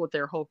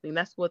they're hoping.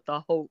 That's what the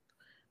Hope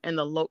and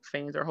the Loke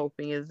fans are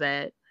hoping, is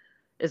that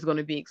it's going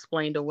to be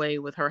explained away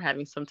with her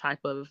having some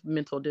type of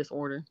mental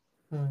disorder.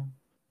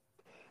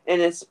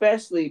 And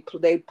especially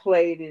they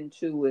played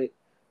into it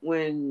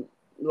when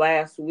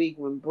last week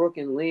when Brooke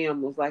and Liam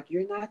was like,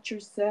 "You're not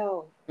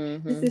yourself.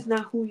 This is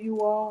not who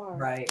you are."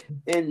 Right.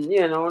 And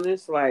and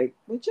it's like,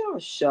 would y'all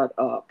shut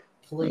up?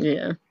 Please.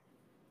 Yeah.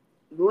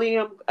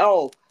 Liam,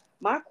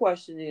 my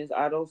question is,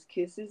 are those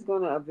kisses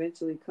gonna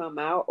eventually come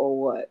out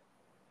or what?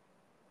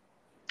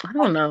 I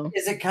don't know.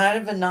 Is it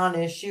kind of a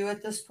non-issue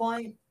at this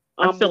point?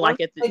 I feel like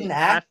it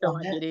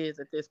is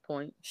at this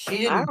point. She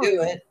didn't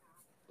do it.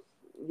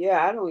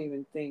 Yeah, I don't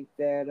even think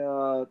that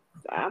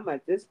I'm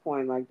at this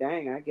point like,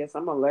 dang, I guess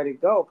I'm gonna let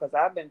it go, because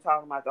I've been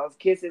talking about those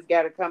kisses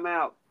got to come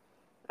out.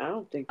 I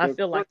don't think I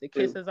feel like the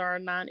kisses are a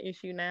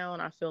non-issue now,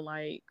 and I feel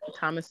like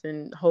Thomas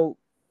and Hope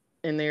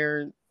in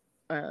their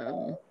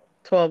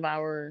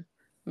 12-hour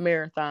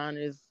marathon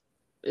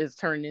is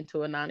turning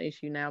into a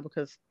non-issue now,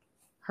 because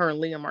her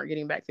and Liam aren't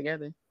getting back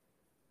together.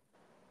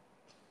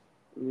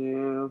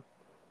 Yeah.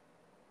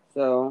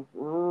 So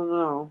I don't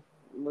know.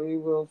 We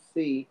will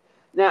see.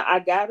 Now I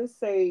gotta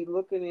say,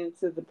 looking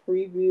into the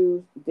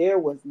previews, there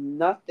was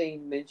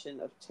nothing mentioned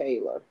of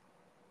Taylor.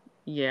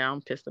 Yeah,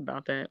 I'm pissed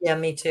about that. Yeah,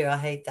 me too. I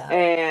hate that.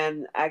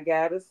 And I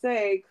gotta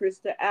say,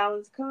 Krista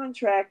Allen's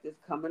contract is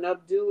coming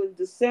up due in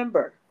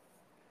December.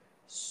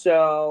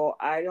 So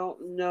I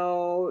don't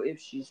know if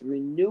she's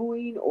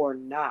renewing or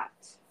not.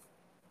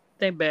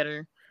 They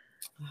better.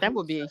 That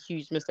would be a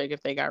huge mistake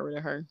if they got rid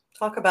of her.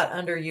 Talk about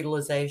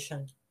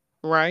underutilization.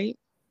 Right?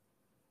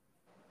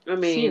 I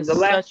mean, she is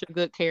such a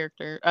good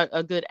character,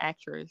 a good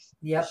actress.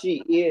 Yeah, she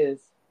is.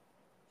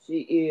 She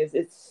is.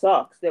 It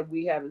sucks that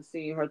we haven't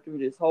seen her through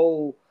this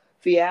whole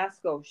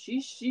fiasco.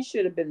 She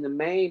should have been the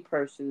main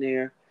person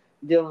there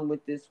dealing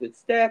with this with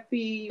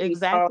Steffy.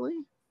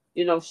 Exactly.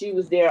 She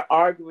was there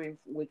arguing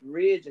with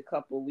Ridge a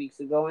couple of weeks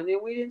ago, and then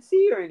we didn't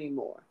see her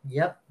anymore.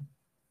 Yep.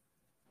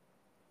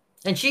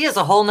 And she has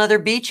a whole nother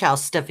beach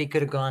house Steffy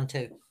could have gone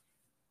to.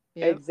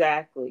 Yep.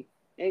 Exactly.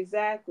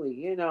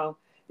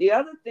 The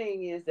other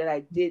thing is that I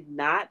did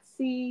not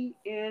see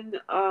in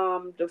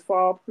the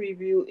fall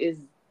preview is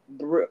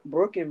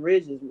Brooke and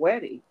Ridge's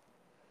wedding.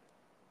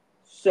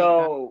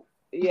 So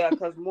yeah,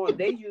 because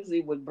they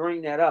usually would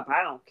bring that up.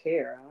 I don't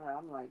care.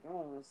 I'm like, I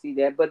don't want to see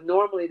that. But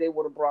normally they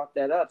would have brought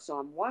that up. So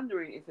I'm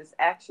wondering if it's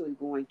actually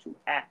going to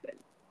happen.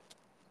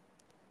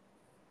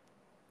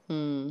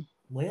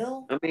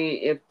 Well, I mean,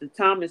 if the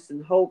Thomas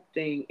and Hope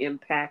thing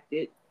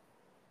impacted,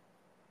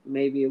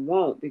 maybe it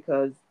won't,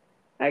 because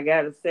I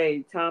gotta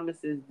say,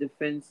 Thomas is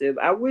defensive.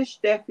 I wish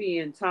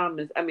Steffy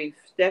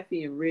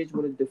and Ridge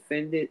would have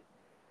defended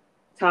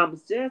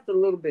Thomas just a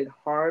little bit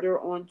harder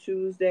on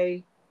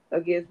Tuesday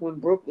against when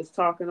Brooke was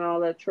talking all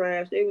that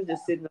trash. They was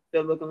just sitting up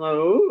there looking like,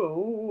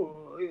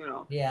 oh.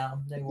 Yeah,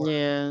 they were.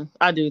 Yeah,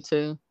 I do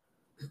too.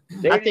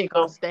 I think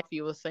all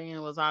Steffy was saying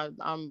was,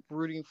 I'm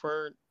rooting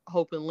for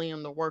Hope and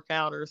Liam to work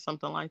out or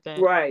something like that.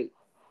 Right.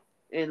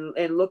 And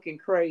looking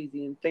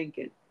crazy and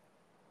thinking.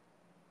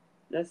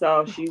 That's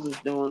all she was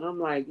doing. I'm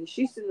like,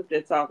 she's sitting up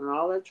there talking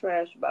all that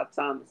trash about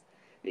Thomas,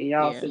 and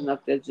y'all sitting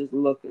up there just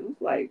looking.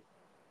 It's like,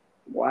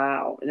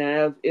 wow.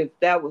 And if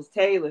that was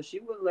Taylor, she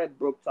wouldn't let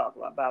Brooke talk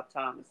about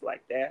Thomas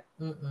like that.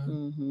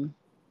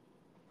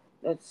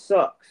 That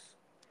sucks.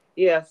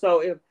 Yeah. So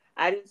if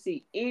I didn't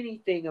see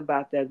anything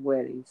about that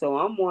wedding, so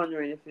I'm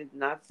wondering if it's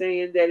not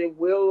saying that it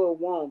will or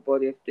won't,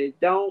 but if they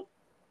don't,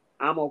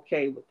 I'm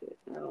okay with it.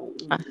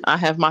 I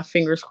have my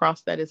fingers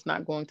crossed that it's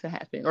not going to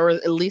happen, or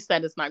at least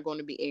that it's not going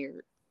to be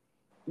aired.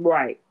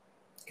 Right.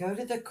 Go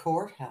to the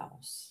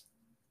courthouse.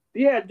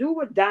 Yeah, do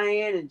what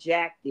Diane and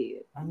Jack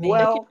did. I mean,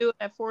 they can do it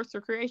at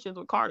Forrester Creations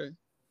with Carter.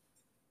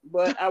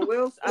 But I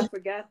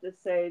forgot to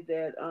say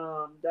that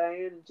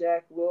Diane and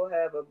Jack will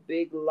have a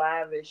big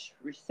lavish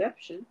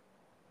reception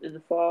in the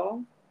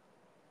fall.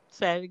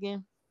 Say it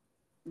again.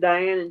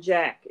 Diane and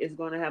Jack is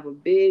going to have a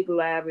big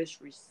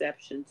lavish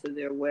reception to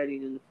their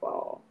wedding in the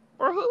fall.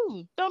 For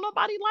who? Don't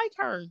nobody like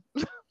her.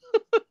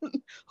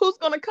 Who's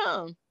gonna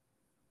come?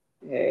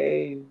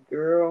 Hey,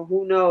 girl,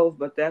 who knows?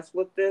 But that's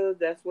what's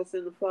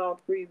in the fall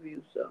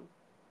preview. So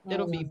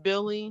It'll be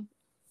Billy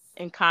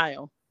and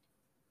Kyle.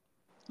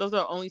 Those are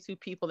the only two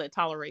people that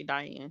tolerate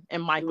Diane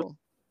and Michael.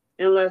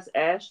 unless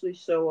Ashley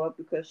show up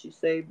because she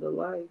saved a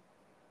life,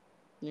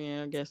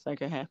 Yeah, I guess that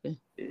could happen.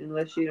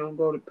 unless she don't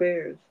go to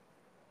Paris.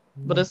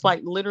 But it's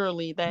like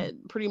literally that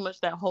pretty much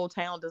that whole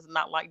town does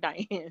not like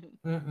Diane.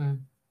 Mm-mm.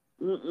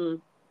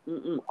 Mm-mm.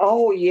 Mm-mm.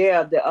 Oh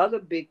yeah, the other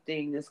big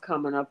thing that's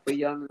coming up for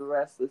Young and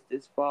Restless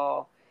this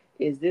fall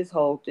is this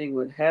whole thing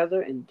with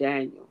Heather and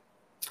Daniel.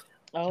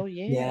 Oh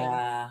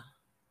yeah.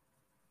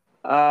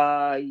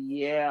 Yeah.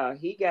 Yeah,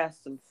 he got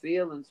some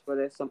feelings for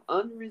that, some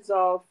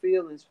unresolved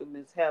feelings for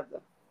Miss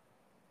Heather.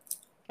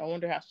 I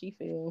wonder how she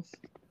feels.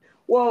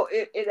 Well,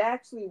 it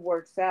actually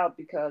works out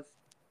because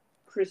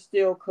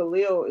Christelle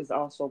Khalil is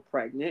also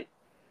pregnant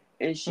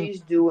and she's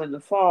due in the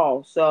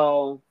fall.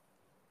 So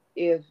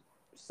if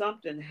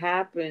something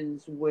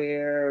happens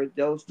where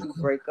those two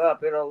break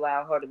up, it'll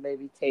allow her to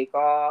maybe take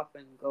off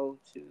and go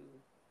to,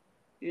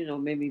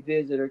 maybe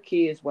visit her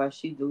kids while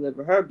she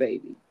deliver her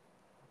baby.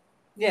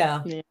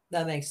 Yeah, Yeah.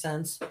 that makes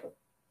sense.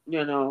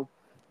 You know,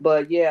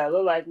 but yeah, it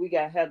look like we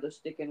got Heather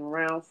sticking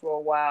around for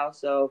a while,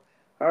 so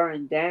her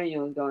and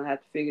Daniel is gonna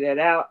have to figure that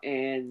out.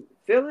 And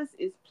Phyllis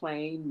is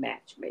playing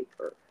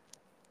matchmaker.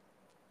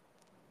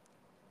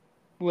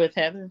 With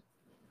Heather.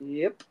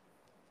 Yep,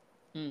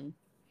 Mm.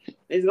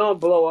 it's gonna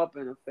blow up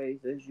in her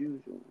face as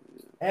usual.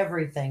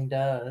 Everything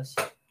does.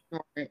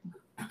 Right.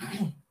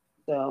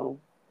 So,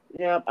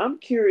 yeah, I'm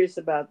curious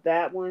about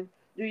that one.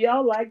 Do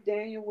y'all like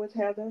Daniel with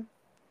Heather?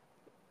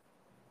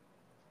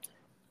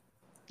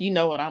 You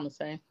know what I'm gonna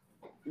say.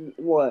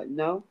 What?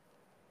 No.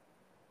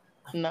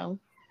 No.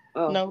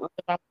 Oh. No,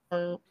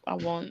 I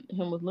want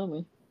him with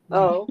Lily.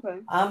 Oh. Okay.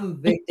 I'm a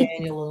big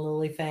Daniel and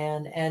Lily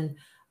fan, and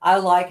I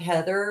like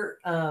Heather,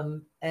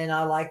 and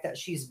I like that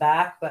she's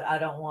back, but I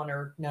don't want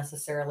her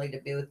necessarily to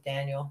be with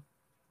Daniel.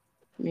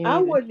 Me I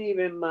neither. wouldn't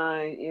even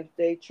mind if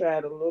they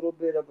tried a little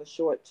bit of a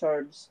short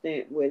term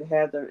stint with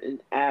Heather and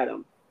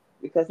Adam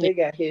because they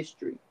got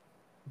history.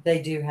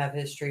 They do have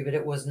history, but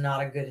it was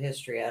not a good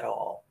history at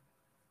all.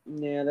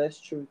 Yeah, that's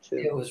true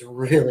It too. was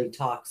really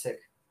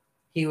toxic.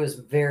 He was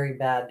very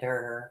bad to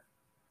her.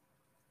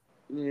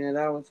 Yeah,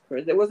 that was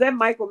crazy. Was that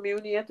Michael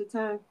Muni at the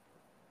time?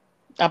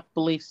 I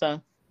believe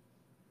so.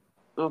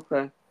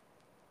 Okay.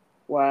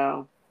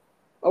 Wow.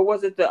 Or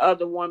was it the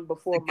other one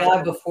before The guy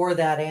Michael? before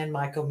that and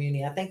Michael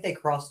Muni, I think they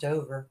crossed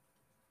over.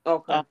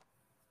 Okay.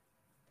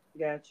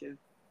 Gotcha.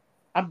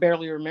 I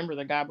barely remember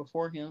the guy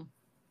before him.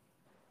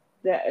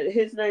 That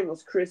his name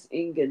was Chris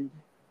Ingen.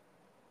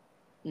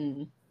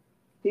 Mm.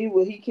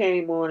 He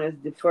came on as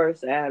the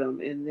first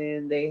Adam, and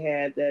then they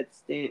had that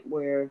stint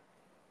where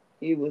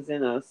he was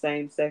in a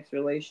same sex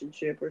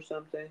relationship or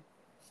something,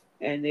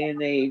 and then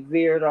they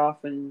veered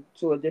off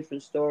into a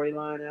different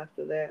storyline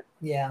after that.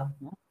 Yeah.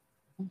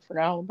 I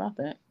forgot all about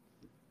that.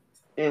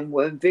 And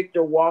when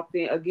Victor walked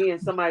in again,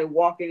 somebody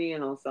walking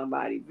in on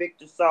somebody,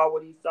 Victor saw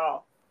what he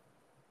saw,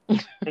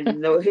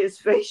 and his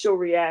facial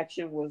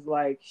reaction was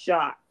like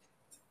shocked.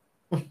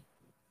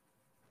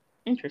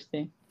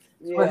 Interesting.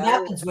 What Yeah,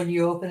 happens when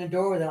you open a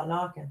door without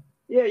knocking?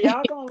 yeah,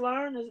 y'all gonna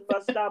learn this,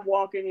 but stop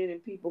walking in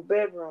people's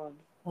bedrooms.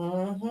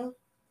 Mm-hmm.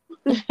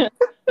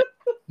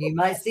 You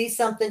might see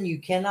something you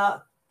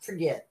cannot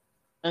forget.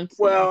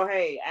 Well,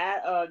 hey,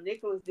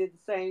 Nicholas did the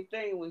same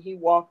thing when he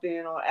walked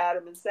in on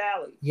Adam and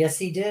Sally. Yes,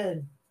 he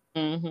did.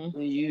 Mm-hmm.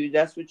 And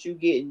that's what you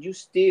get, and you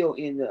still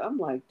in the. I'm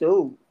like,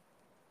 dude,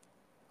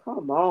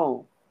 come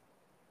on,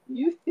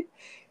 you.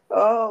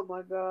 Oh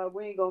my God,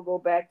 we ain't gonna go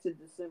back to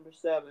December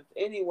 7th.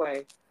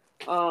 Anyway,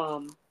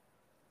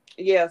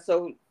 yeah.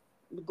 So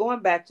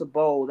going back to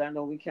Bold, I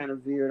know we kind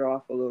of veered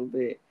off a little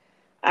bit.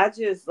 I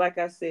just, like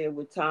I said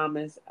with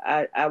Thomas,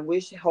 I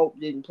wish Hope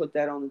didn't put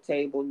that on the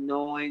table,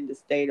 knowing the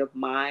state of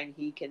mind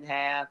he can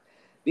have,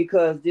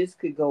 because this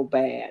could go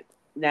bad.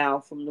 Now,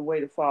 from the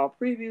way the fall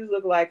previews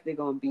look like, they're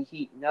going to be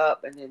heating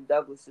up, and then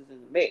Douglas is in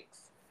the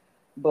mix.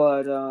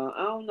 But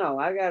I don't know.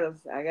 I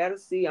gotta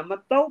see. I'm a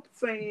Thope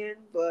fan,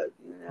 but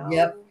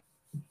Yep.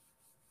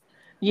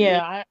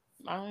 Yeah,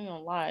 I ain't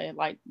gonna lie.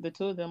 Like the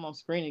two of them on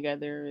screen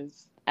together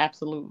is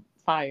absolute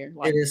fire.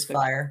 Like It is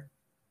fire.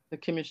 the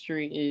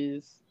chemistry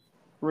is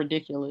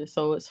ridiculous.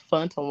 So it's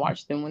fun to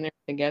watch them when they're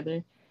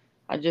together.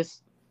 I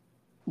just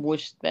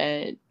wish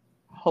that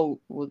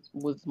Hope was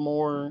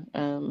more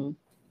I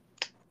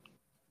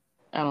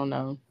don't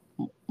know,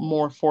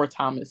 more for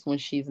Thomas when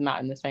she's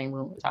not in the same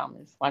room with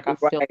Thomas. Like I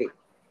feel right.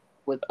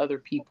 with other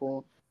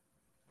people,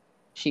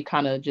 she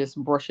kind of just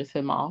brushes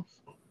him off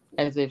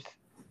as if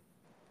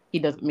he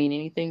doesn't mean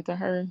anything to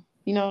her.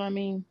 You know what I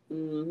mean?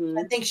 Mm-hmm.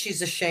 I think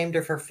she's ashamed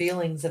of her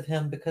feelings of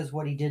him because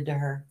what he did to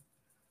her.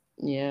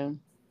 Yeah.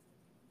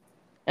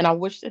 And I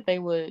wish that they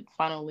would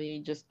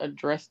finally just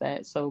address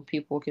that so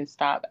people can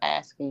stop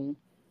asking,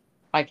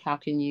 like, how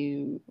can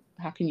you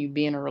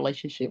be in a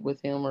relationship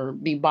with him or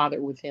be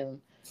bothered with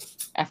him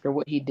after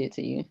what he did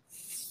to you?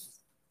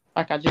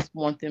 Like, I just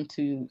want them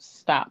to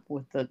stop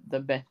with the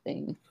Beth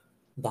thing.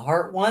 The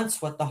heart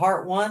wants what the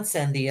heart wants,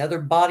 and the other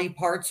body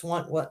parts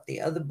want what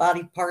the other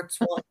body parts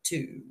want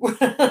too.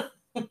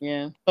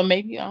 Yeah. But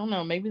maybe, I don't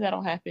know, maybe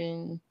that'll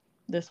happen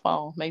this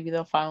fall. Maybe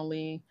they'll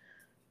finally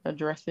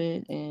address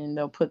it and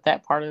they'll put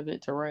that part of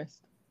it to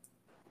rest.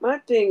 My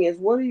thing is,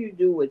 what do you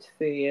do with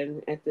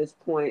Finn at this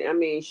point? I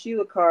mean,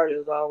 Sheila Carter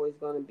is always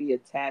going to be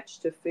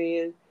attached to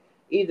Finn.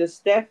 Either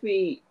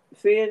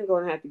Finn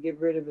going to have to get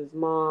rid of his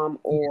mom,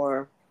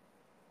 or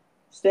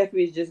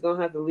Steffy's just going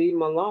to have to leave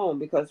him alone,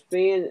 because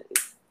Finn,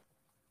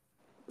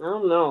 I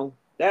don't know.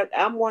 That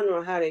I'm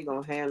wondering how they're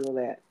going to handle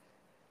that.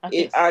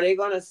 Are they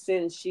going to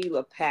send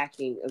Sheila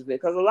packing a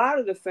bit? Because a lot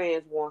of the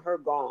fans want her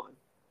gone.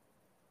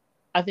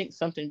 I think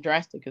something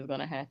drastic is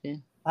going to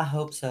happen. I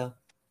hope so.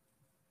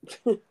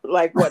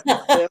 Like what?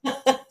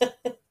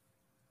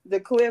 The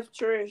cliff,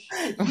 Trish?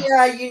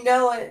 Yeah, you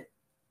know it.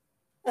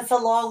 That's a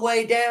long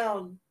way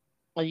down.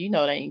 Well, you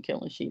know they ain't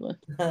killing Sheila.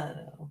 I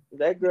know.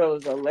 That girl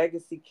is a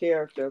legacy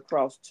character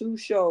across 2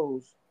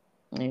 shows.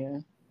 Yeah.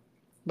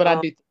 But I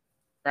do think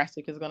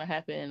drastic is going to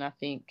happen, and I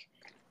think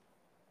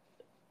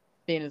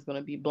Finn is going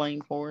to be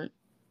blamed for it.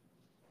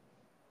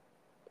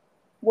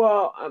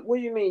 Well, what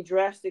do you mean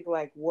drastic?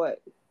 Like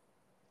what?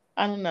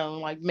 I don't know.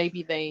 Like,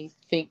 maybe they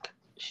think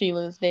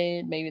Sheila's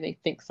dead. Maybe they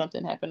think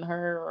something happened to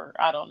her, or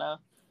I don't know.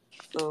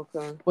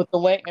 Okay. With the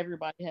way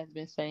everybody has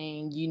been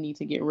saying, you need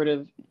to get rid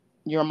of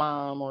your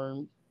mom,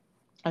 or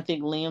I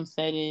think Liam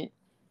said it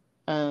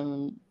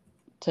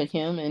to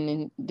him, and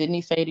then didn't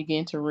he say it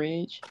again to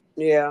Ridge?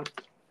 Yeah.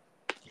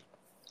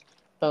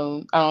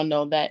 So I don't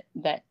know, that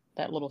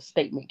little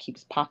statement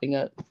keeps popping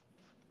up.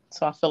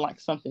 So I feel like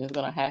something is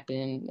going to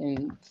happen,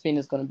 and Finn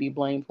is going to be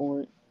blamed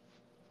for it.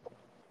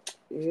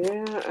 Yeah, I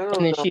don't know.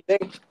 And then she's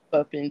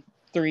up in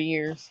 3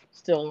 years,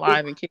 still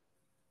alive and kicking.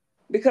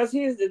 Because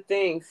here's the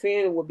thing,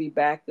 Finn will be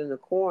backed in the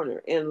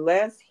corner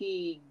unless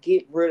he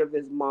get rid of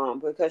his mom,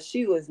 because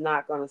Sheila's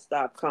not going to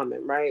stop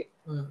coming, right?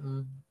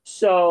 Mm-mm.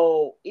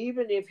 So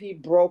even if he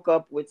broke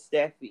up with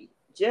Steffy,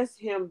 just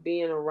him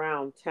being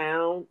around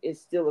town is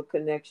still a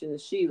connection to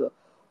Sheila.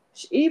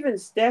 Even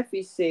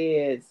Steffy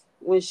says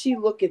when she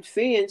look at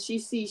Finn, she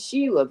sees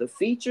Sheila, the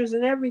features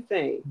and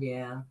everything.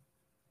 Yeah.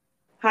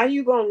 How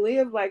you going to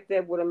live like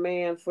that with a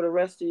man for the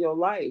rest of your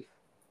life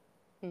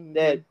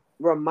that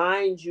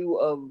reminds you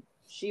of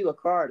Sheila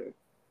Carter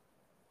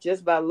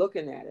just by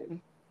looking at it?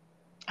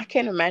 I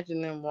can't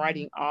imagine them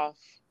writing off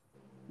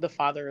the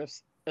father of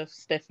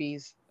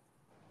Steffi's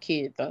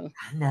kid, though.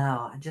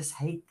 No, I just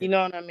hate that. You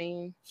know what I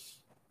mean?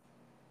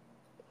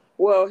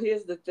 Well,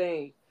 here's the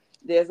thing.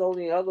 There's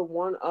only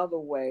one other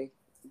way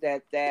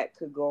that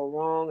could go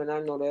wrong, and I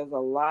know there's a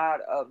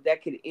lot of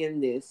that could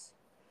end this.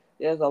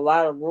 There's a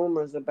lot of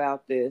rumors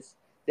about this,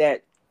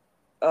 that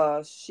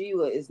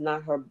Sheila is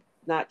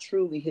not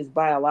truly his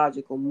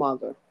biological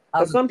mother.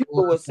 Because some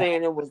people were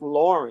saying it was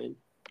Lauren.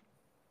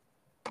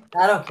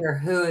 I don't care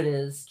who it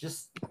is,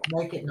 just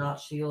make it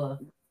not Sheila.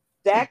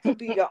 That could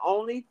be the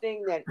only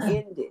thing that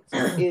ended,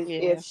 is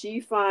if she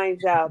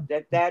finds out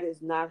that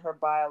is not her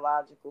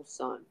biological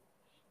son.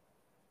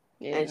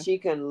 Yeah. And she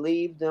can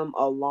leave them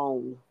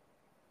alone.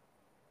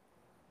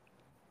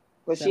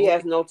 But she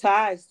has no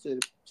ties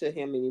to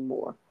him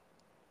anymore.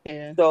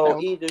 Yeah.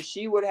 So either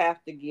she would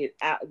have to get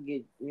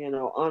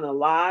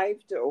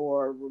unalived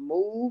or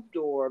removed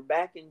or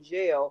back in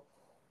jail,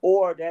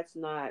 or that's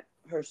not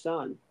her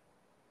son.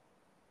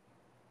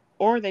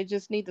 Or they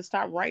just need to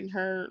stop writing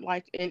her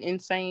like an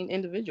insane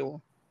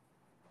individual,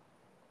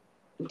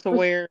 to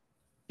where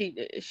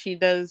she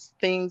does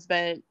things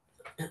that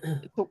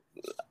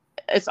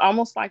it's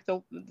almost like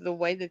the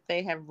way that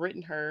they have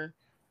written her.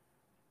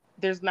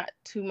 There's not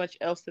too much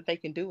else that they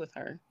can do with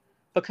her,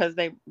 because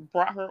they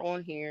brought her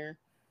on here,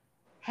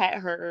 had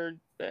her.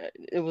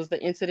 It was the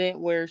incident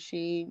where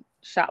she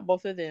shot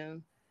both of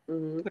them,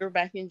 put her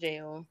back in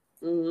jail.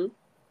 Mm-hmm.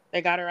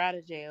 They got her out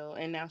of jail,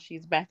 and now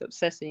she's back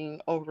obsessing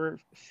over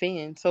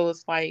Finn. So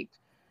it's like,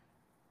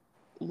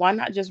 why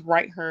not just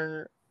write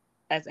her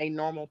as a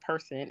normal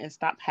person and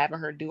stop having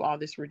her do all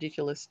this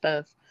ridiculous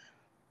stuff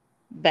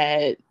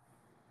that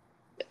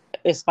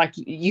it's like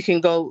you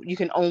can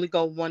only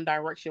go one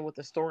direction with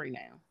the story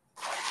now.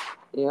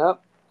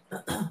 Yep.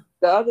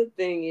 The other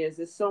thing is,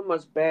 there's so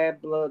much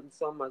bad blood and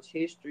so much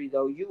history,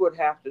 though. You would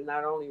have to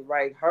not only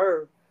write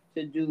her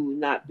to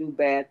not do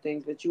bad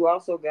things, but you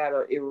also got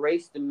to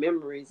erase the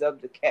memories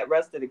of the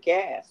rest of the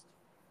cast,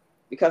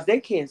 because they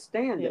can't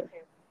stand her.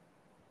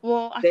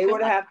 Well, they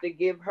would have to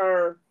give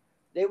her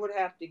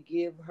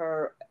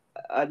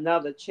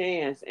another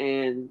chance,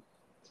 and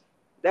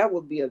that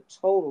would be a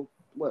total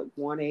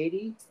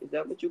 180? Is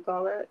that what you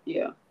call that?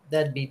 Yeah.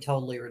 That'd be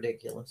totally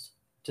ridiculous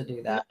to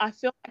do that. I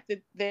feel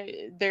like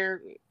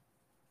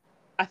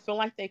I feel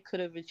like they could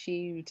have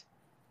achieved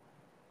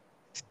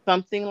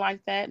something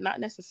like that. Not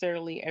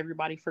necessarily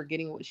everybody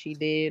forgetting what she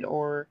did,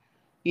 or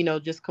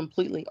just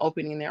completely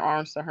opening their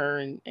arms to her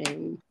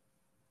and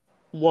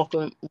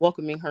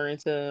welcoming her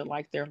into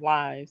like their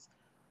lives.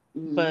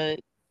 Mm-hmm. But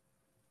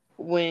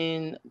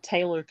when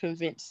Taylor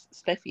convinced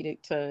Steffy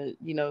to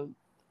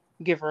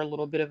give her a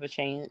little bit of a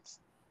chance,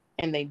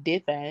 and they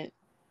did that,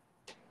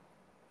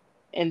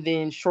 and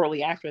then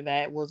shortly after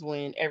that was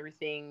when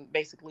everything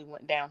basically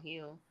went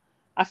downhill.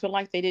 I feel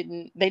like they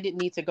didn't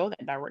need to go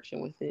that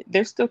direction with it.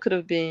 There still could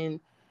have been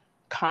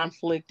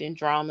conflict and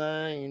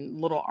drama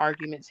and little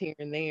arguments here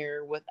and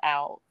there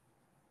without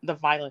the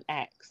violent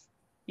acts.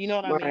 You know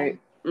what I Right.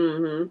 mean?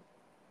 Mm-hmm.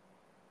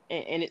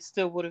 And it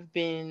still would have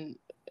been,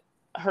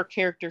 her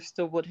character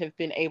still would have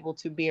been able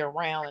to be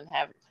around and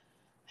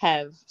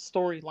have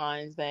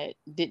storylines that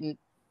didn't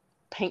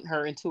paint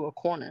her into a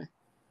corner.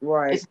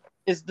 Right.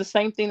 It's the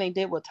same thing they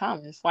did with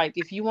Thomas. Like,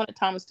 if you wanted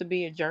Thomas to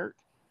be a jerk,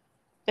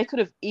 they could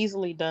have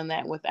easily done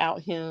that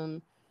without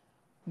him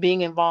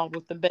being involved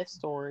with the Beth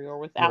story, or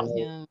without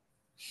him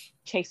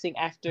chasing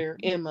after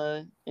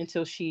Emma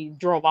until she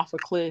drove off a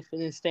cliff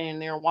and then standing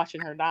there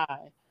watching her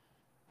die,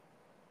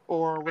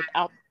 or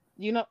without,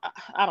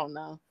 I don't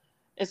know.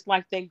 It's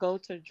like they go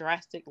to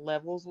drastic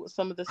levels with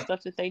some of the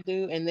stuff that they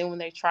do, and then when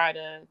they try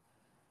to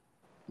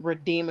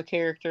redeem a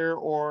character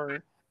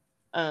or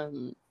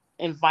um,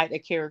 invite a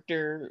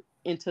character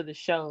into the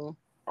show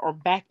or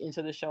back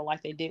into the show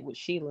like they did with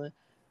Sheila,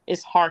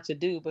 it's hard to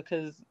do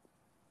because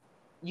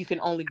you can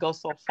only go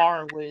so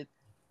far with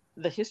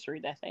the history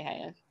that they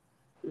have.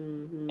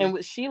 Mm-hmm. And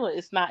with Sheila,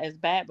 it's not as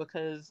bad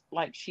because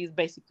like she's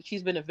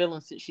been a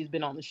villain since she's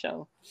been on the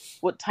show.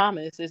 With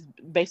Thomas, is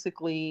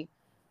basically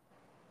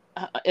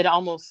it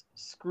almost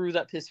screws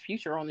up his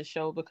future on the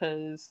show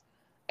because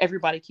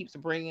everybody keeps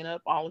bringing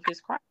up all of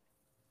his crap.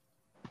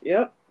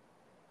 Yep.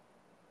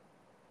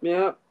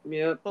 Yep.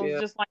 Yep. So it's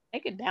Yep. just like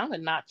take it down a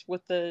notch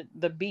with the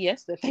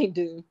BS that they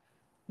do.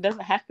 It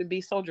doesn't have to be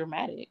so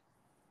dramatic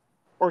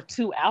or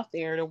too out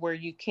there to where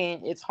you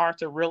can't. It's hard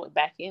to reel it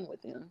back in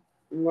with them.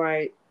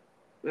 Right.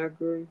 I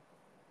agree.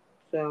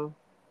 So,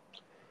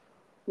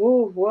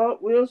 ooh, well,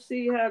 we'll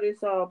see how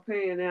this all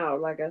pan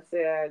out. Like I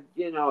said,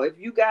 if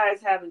you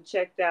guys haven't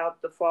checked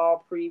out the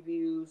fall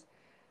previews,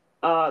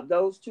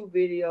 those two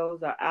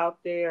videos are out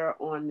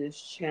there on this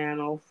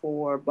channel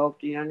for both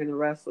the Young and the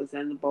Restless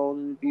and the Bold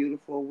and the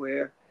Beautiful,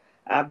 where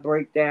I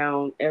break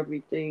down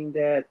everything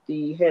that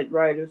the head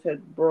writers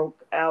had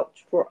broke out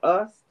for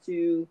us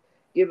to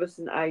give us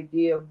an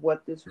idea of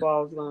what this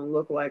fall is going to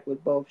look like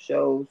with both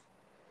shows.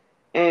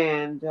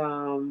 And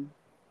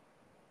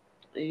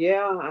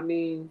yeah, I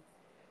mean,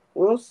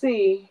 we'll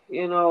see.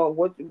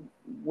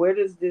 Where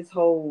does this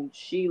whole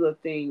Sheila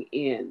thing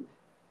end?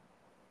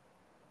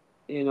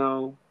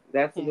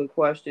 That's a Yeah. good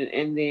question.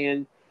 And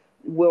then,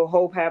 will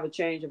Hope have a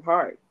change of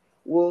heart?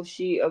 Will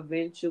she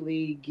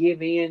eventually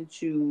give in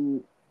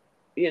to,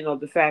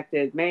 the fact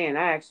that, man,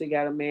 I actually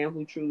got a man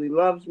who truly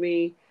loves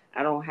me.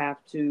 I don't have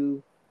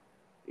to,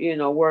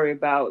 worry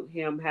about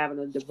him having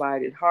a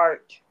divided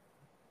heart.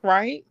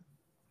 Right?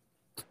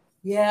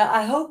 Yeah,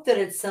 I hope that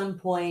at some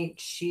point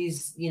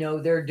she's,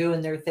 they're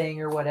doing their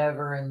thing or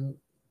whatever, and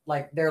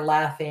like they're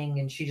laughing,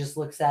 and she just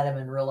looks at him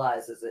and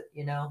realizes it.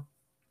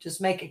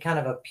 Just make it kind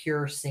of a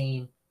pure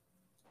scene.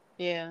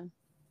 Yeah.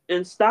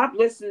 And stop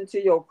listening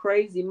to your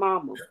crazy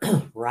mama.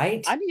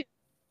 Right? I need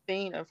a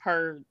scene of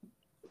her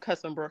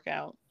cussing Brooke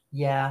out.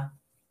 Yeah.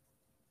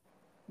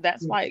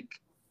 That's like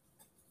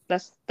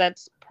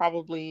that's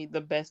probably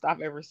the best I've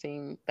ever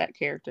seen that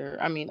character.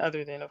 I mean,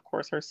 other than of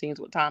course her scenes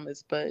with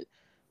Thomas, but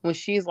when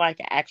she's like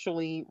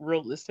actually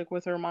realistic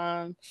with her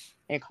mom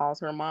and calls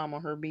her mom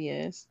on her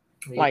BS,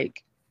 Yeah.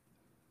 like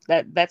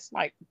that's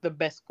like the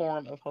best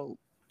form of Hope.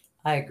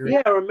 I agree.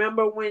 Yeah,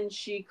 remember when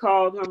she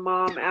called her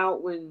mom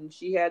out when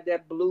she had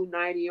that blue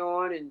nightie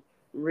on and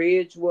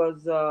Ridge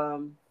was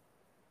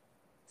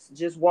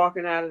just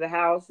walking out of the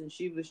house and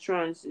she was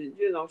trying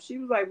to, she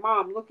was like,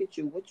 Mom, look at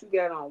you. What you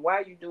got on? Why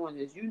are you doing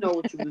this? You know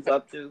what you was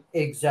up to.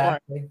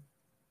 Exactly.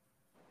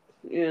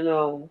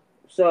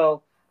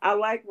 So I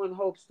like when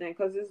Hope stand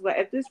because it's like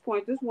at this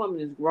point, this woman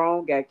is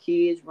grown, got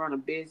kids, run a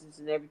business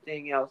and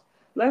everything else.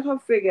 Let her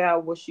figure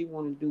out what she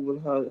want to do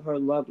with her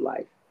love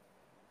life.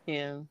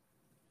 Yeah.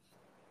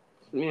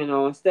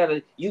 Instead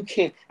of you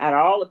can't out of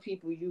all the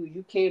people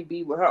you can't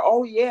be with her.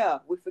 Oh yeah,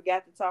 we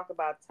forgot to talk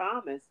about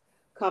Thomas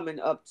coming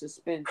up to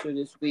Spencer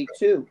this week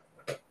too.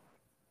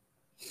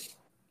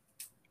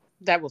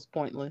 That was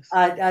pointless.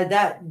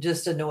 That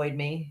just annoyed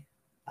me.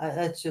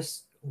 That's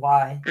just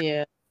why.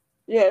 Yeah.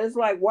 Yeah, it's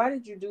like, why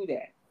did you do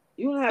that?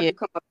 You don't have Yeah. to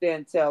come up there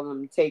and tell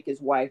him to take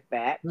his wife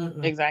back.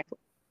 Mm-mm. Exactly.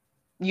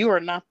 You are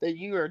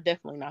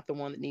definitely not the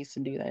one that needs to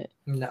do that.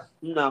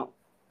 No.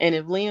 And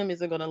if Liam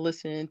isn't going to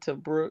listen to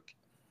Brooke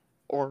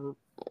or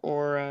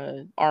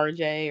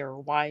RJ or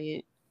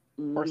Wyatt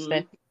or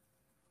Steffy,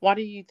 why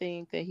do you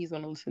think that he's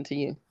going to listen to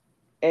you?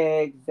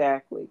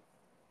 Exactly.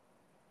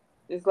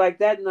 It's like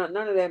that. None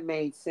of that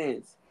made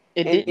sense.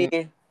 It And didn't.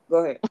 then,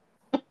 go ahead.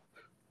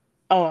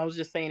 Oh, I was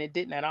just saying it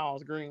didn't at all. I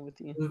was agreeing with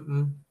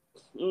you.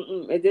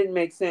 It didn't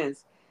make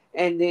sense.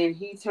 And then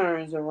he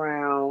turns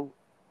around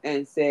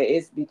and said,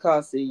 "It's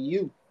because of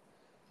you."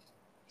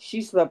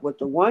 She slept with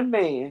the one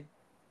man,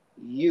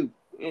 you.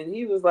 And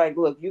he was like,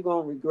 "Look, you're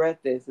gonna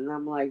regret this." And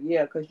I'm like,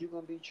 "Yeah, because you're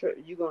gonna be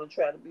you're gonna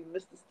try to be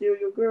Mr. Steal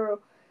Your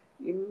Girl."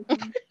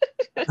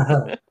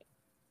 Mm-hmm.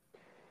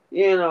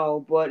 You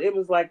know, but it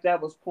was like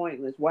that was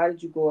pointless. Why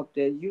did you go up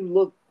there? You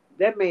look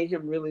that made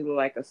him really look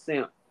like a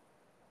simp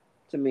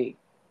to me.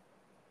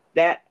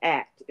 That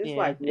act. It's Yeah,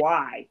 like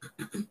why?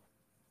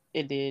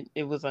 it did.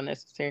 It was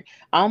unnecessary.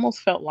 I almost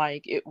felt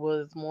like it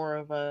was more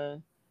of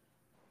a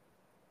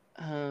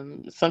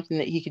something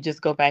that he could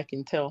just go back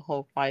and tell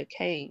Hope, like,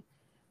 "Hey,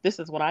 this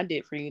is what I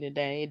did for you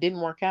today. It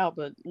didn't work out,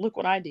 but look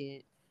what I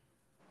did."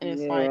 And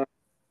it's like, Yeah.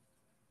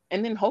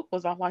 and then Hope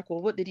was all like,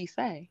 "Well, what did he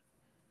say?"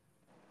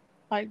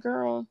 Like,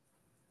 girl,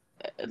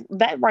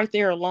 that right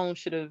there alone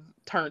should have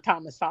turned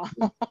Thomas off.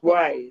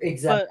 Right. But I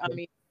Exactly.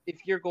 mean,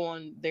 if you're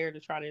going there to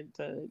try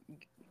to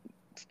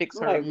fix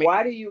her, Like,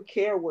 why do you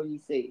care what he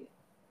said?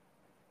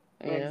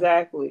 yeah,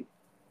 Exactly.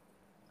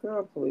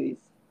 Girl, please.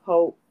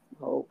 Hope,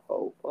 hope,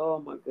 hope. Oh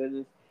my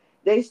goodness.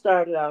 They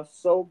started out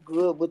so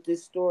good with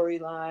this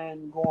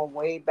storyline going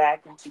way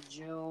back into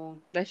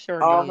June. they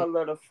sure All her did.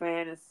 little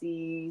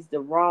fantasies,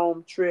 the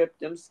Rome trip,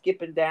 them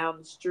skipping down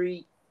the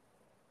street,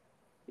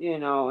 you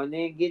know, and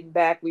then getting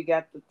back, we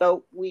got the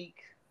Thope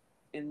week,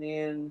 and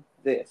then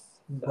this.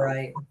 So,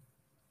 Right.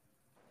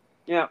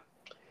 yeah.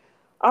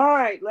 All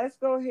right, let's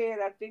go ahead.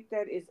 I think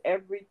that is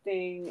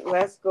everything.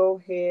 Let's go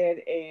ahead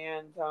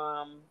and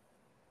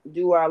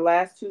do our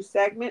last two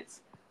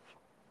segments.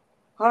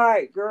 All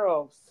right,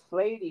 girls,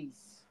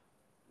 ladies,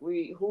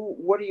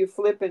 what are you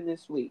flipping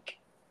this week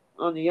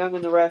on The Young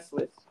and the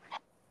Restless?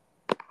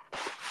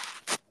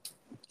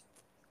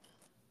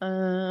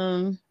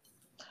 Um,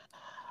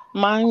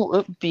 Mine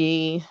would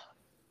be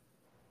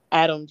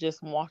Adam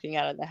just walking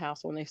out of the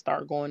house when they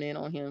start going in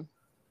on him,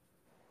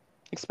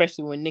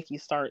 especially when Nikki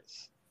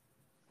starts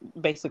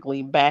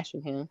basically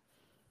bashing him.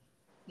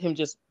 Him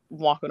just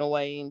walking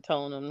away and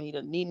telling him he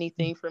doesn't need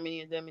anything from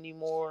any of them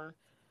anymore.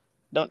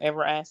 Don't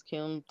ever ask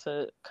him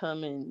to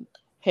come and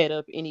head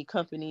up any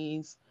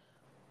companies.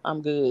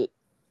 I'm good.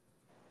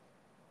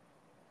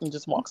 And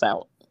just walks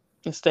out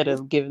instead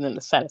of giving them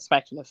the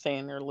satisfaction of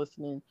saying they're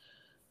listening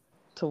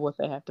to what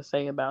they have to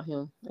say about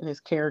him and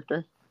his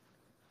character.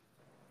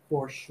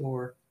 For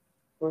sure.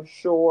 For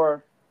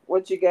sure.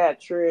 What you got,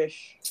 Trish?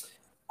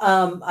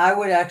 I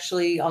would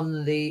actually,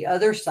 on the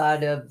other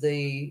side of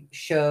the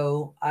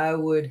show, I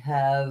would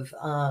have,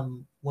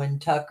 when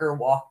Tucker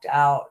walked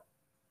out,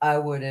 I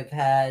would have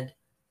had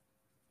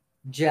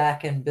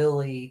Jack and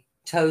Billy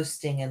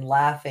toasting and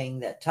laughing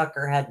that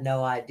Tucker had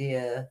no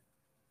idea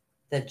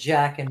that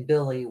Jack and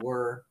Billy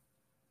were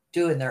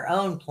doing their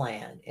own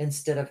plan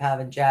instead of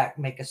having Jack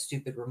make a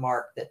stupid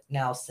remark that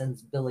now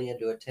sends Billy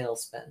into a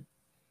tailspin.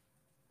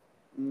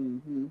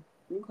 Mm-hmm.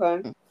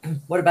 Okay.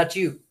 What about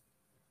you?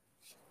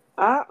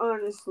 I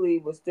honestly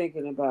was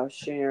thinking about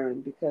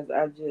Sharon because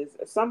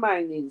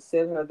somebody needs to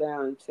sit her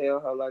down and tell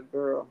her, like,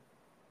 girl,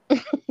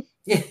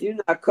 Yeah. you're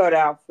not cut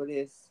out for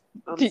this.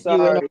 I'm Did you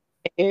in over sorry.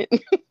 your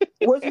head?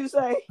 What'd you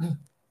say?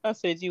 I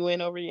said you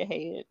went over your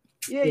head.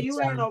 Yeah, It's you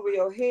in over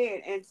your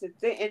head, and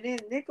then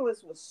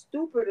Nicholas was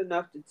stupid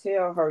enough to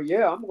tell her,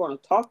 "Yeah, I'm going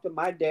to talk to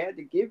my dad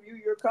to give you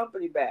your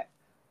company back."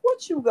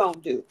 What you gonna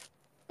do?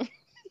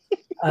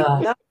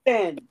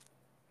 Nothing.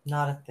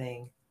 not a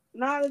thing.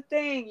 Not a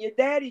thing. Your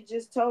daddy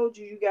just told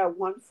you got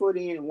 1 foot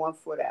in and 1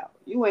 foot out.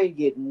 You ain't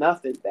getting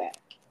nothing back.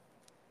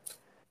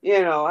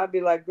 You know, I'd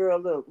be like, girl,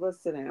 look, let's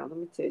sit down. Let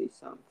me tell you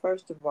something.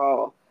 First of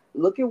all,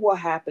 look at what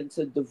happened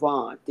to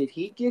Devon. Did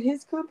he get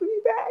his company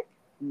back?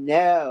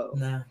 No.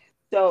 No.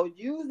 So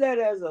use that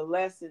as a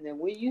lesson that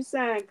when you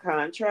sign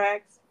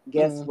contracts,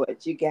 guess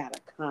what? You got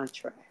a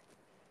contract.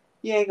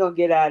 You ain't gonna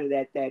get out of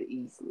that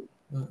easily.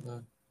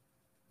 Mm-mm.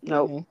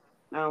 Nope.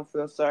 I don't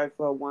feel sorry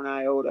for her one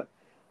iota.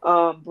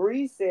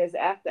 Bree says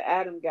after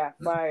Adam got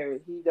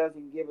fired, he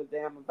doesn't give a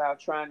damn about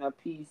trying to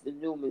appease the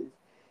Newmans.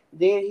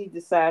 Then he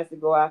decides to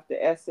go after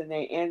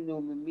SNA and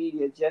Newman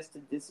Media just to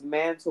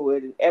dismantle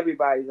it, and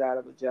everybody's out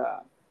of a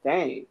job.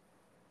 Dang.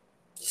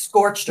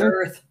 Scorched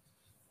earth.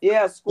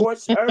 Yeah,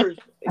 scorched earth.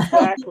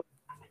 Exactly.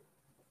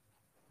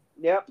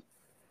 Yep.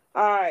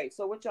 All right.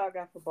 So what y'all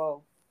got for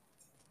Bo?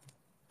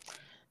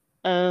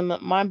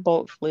 My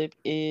bolt flip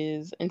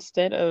is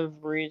instead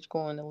of Ridge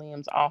going to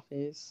Liam's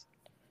office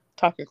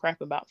talking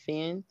crap about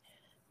Finn,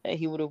 that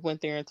he would have went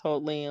there and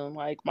told Liam,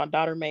 like, my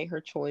daughter made her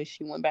choice.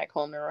 She went back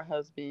home to her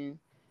husband.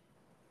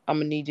 I'm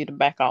gonna need you to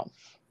back off.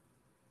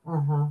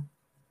 Uh-huh.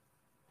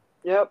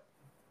 Yep.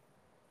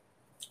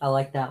 I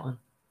like that one.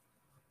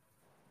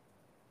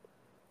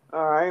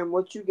 All right. And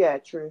what you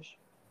got, Trish?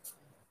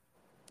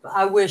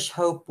 I wish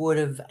Hope would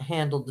have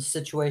handled the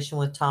situation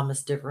with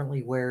Thomas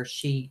differently, where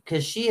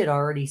because she had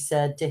already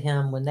said to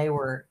him when they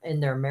were in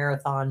their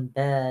marathon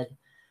bed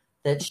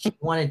that she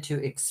wanted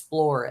to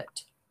explore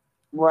it.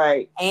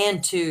 Right.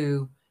 And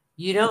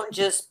you don't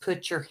just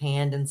put your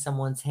hand in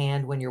someone's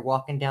hand when you're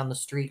walking down the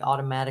street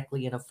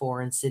automatically in a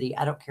foreign city.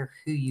 I don't care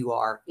who you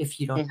are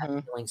if you don't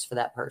have feelings for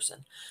that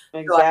person.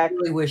 Exactly. So I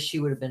really wish she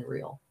would have been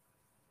real.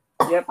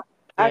 Yep.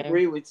 I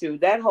agree with you.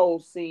 That whole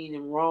scene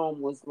in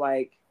Rome was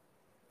like,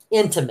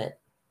 intimate.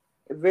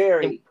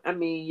 Very. I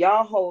mean,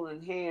 y'all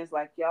holding hands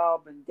like y'all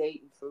been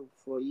dating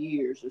for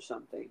years or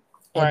something.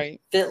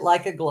 Right. Fit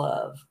like a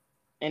glove.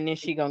 And then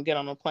she gonna get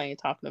on a plane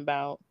talking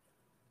about,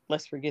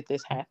 let's forget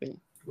this happened.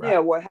 Right. Yeah,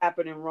 what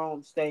happened in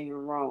Rome, stay in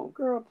Rome.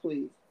 Girl,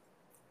 please.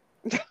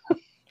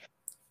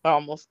 I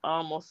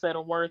almost said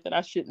a word that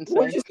I shouldn't say.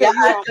 What you say?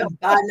 Yeah,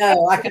 I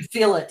know. I could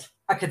feel it.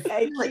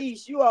 Hey,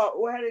 Keish, you all.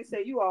 What how they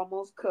say? You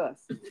almost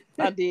cussed.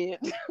 I did.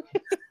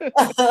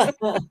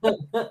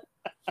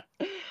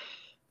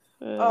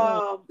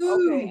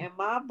 Okay, and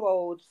my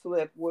bold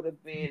flip would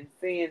have been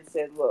Finn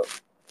said, "Look,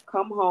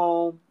 come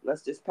home.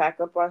 Let's just pack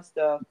up our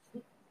stuff,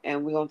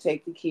 and we're gonna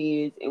take the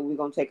kids, and we're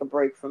gonna take a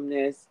break from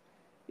this."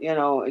 And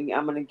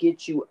I'm gonna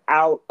get you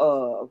out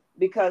of,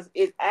 because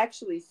it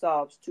actually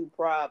solves two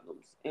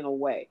problems in a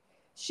way.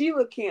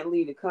 Sheila can't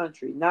leave the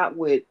country, not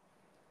with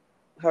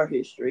her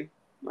history,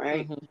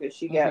 right? Because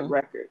she got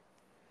record.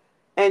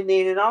 And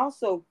then it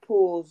also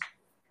pulls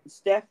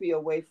Steffy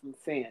away from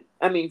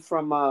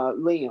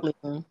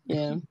Liam.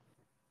 Yeah.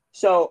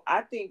 So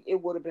I think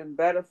it would have been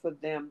better for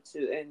them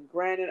to, and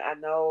granted, I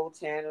know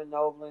Tanner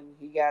Nolan,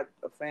 he got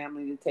a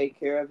family to take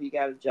care of, he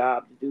got a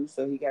job to do,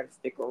 so he got to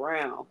stick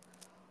around.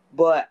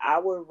 But I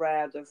would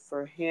rather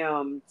for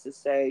him to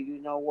say, you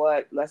know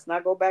what, let's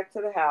not go back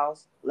to the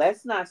house.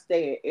 Let's not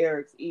stay at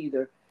Eric's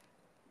either.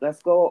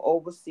 Let's go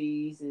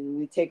overseas and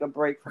we take a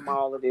break from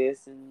all of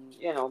this, and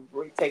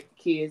we take the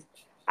kids.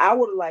 I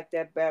would have liked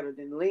that better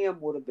than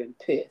Liam would have been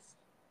pissed.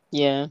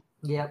 Yeah.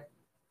 Yep.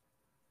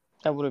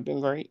 That would have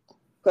been great.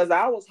 Because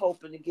I was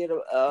hoping to get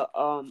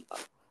a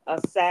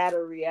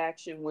sadder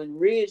reaction when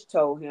Ridge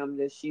told him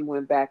that she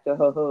went back to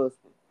her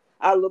husband.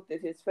 I looked at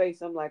his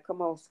face. I'm like,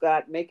 come on,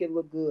 Scott, make it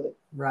look good.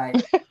 Right.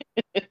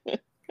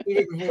 He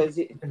didn't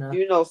hit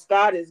because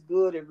Scott is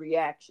good at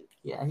reaction.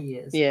 Yeah, he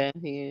is. Yeah,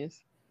 he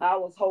is. I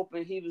was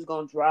hoping he was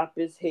going to drop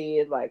his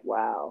head like,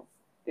 wow.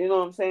 You know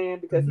what I'm saying?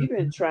 Because he's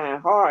been trying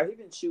hard. He's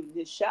been shooting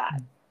his shot.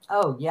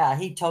 Oh, yeah.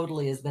 He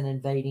totally has been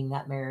invading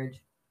that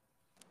marriage.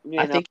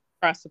 I think he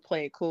tries to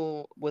play it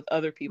cool with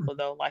other people,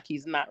 though. Like,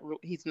 he's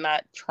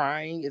not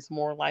trying. It's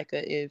more like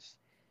if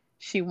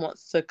she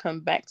wants to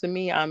come back to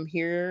me, I'm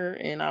here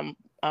and I'm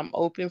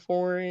open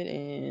for it,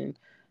 and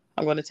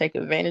I'm going to take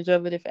advantage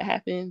of it if it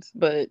happens.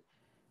 But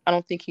I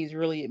don't think he's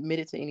really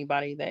admitted to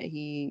anybody that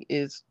he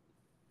is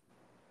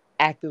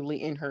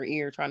actively in her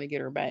ear trying to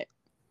get her back.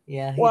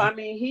 Yeah. Well, I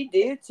mean, he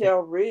did tell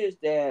Ridge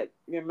that,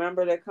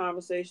 remember that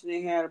conversation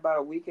they had about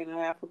a week and a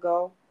half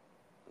ago?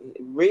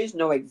 Ridge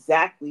know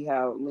exactly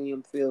how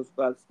Liam feels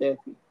about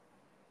Steffy.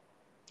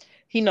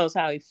 He knows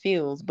how he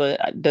feels,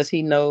 but does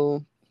he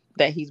know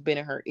that he's been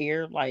in her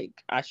ear? Like,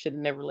 I should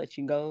have never let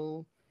you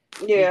go.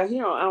 Yeah, I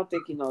don't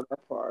think he knows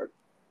that part.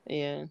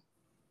 Yeah.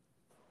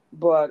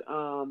 But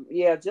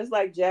yeah, just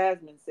like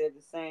Jasmine said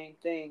the same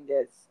thing,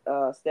 that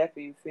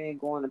Steffy and Finn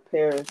going to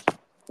Paris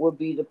would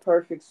be the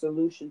perfect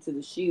solution to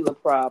the Sheila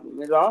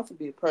problem. It'd also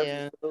be a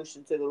perfect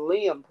solution to the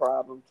Liam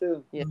problem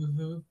too. Yeah.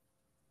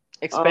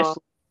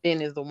 Especially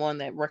Finn is the one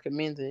that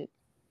recommends it.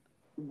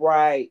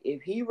 Right.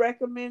 If he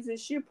recommends it,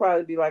 she'll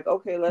probably be like,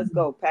 okay, let's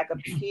go. Pack up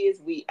the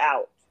kids, we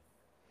out.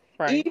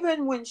 Right.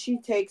 Even when she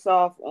takes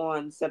off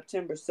on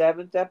September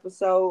 7th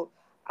episode,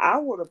 I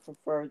would have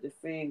preferred that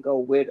Finn go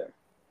with her.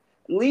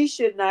 Lee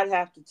should not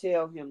have to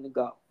tell him to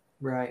go.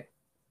 Right.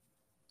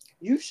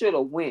 You should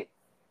have went.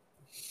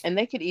 And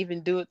they could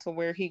even do it to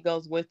where he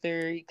goes with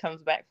her. He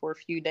comes back for a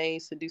few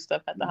days to do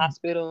stuff at the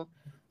hospital,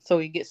 so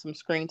he gets some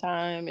screen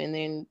time, and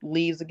then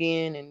leaves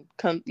again and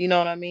come. You know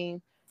what I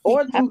mean?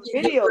 Or do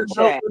video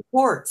chat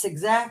reports.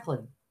 Exactly.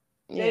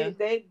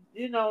 They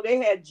they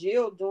had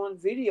Jill doing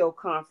video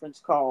conference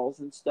calls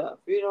and stuff.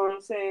 You know what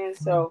I'm saying?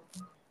 So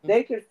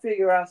they could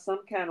figure out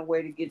some kind of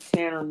way to get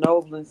Tanner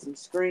Nolan some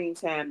screen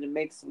time to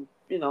make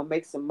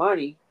some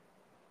money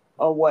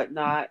or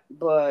whatnot.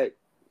 But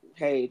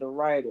hey, the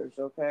writers,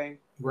 okay?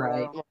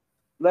 Right.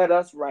 Let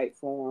us write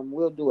for them.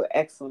 We'll do an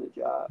excellent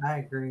job. I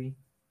agree.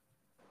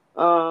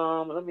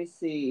 Let me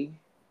see.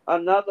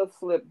 Another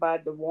flip by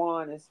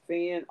DeJuan is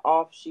Finn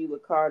off Sheila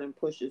card and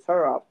pushes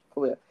her off the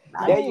cliff.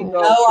 There you go.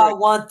 I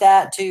want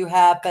that to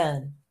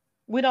happen.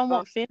 We don't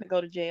want Finn to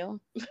go to jail.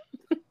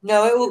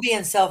 No, it will be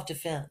in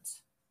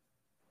self-defense.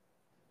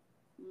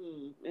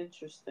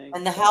 Interesting.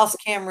 And the house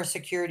camera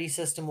security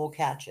system will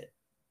catch it.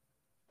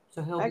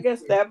 So I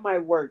guess that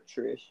might work,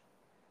 Trish.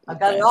 I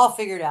got it all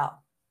figured out.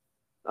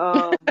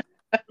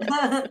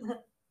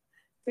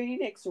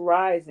 Phoenix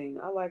Rising.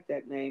 I like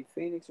that name,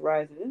 Phoenix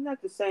Rising. Isn't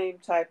that the same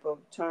type of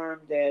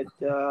term that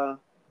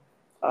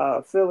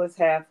Phyllis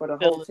had for the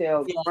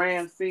hotel,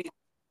 Grand Phoenix?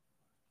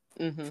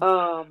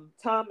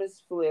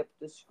 Thomas flipped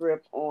the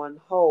script on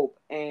Hope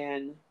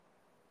and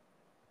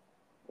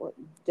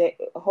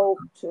Hope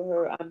to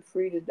her, I'm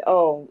free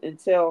to and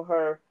tell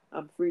her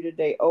I'm free to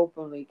date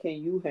openly.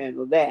 Can you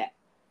handle that?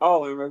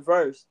 Oh, in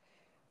reverse.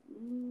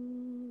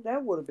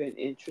 That would have been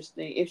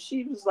interesting if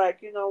she was like,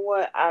 you know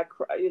what,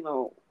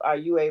 are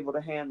you able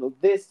to handle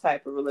this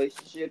type of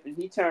relationship? And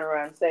he turned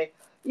around and say,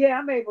 yeah,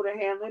 I'm able to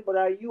handle it, but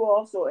are you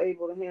also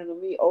able to handle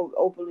me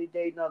openly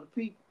dating other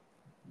people?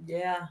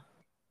 Yeah.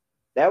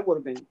 That would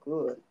have been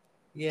good.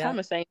 Yeah.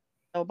 Thomas ain't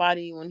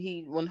nobody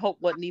when Hope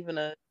wasn't even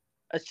a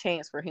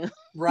chance for him.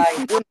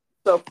 Right.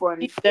 So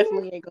funny. He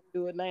definitely ain't gonna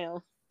do it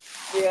now.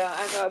 Yeah,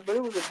 I know, but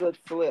it was a good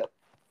flip.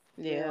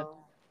 Yeah.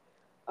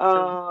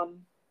 True.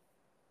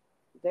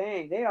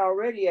 Dang, they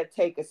already at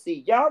take a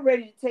seat. Y'all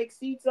ready to take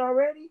seats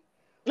already?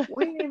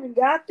 We ain't even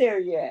got there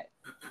yet.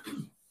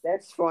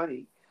 That's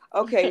funny.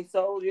 Okay,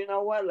 so you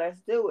know what? Let's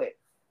do it.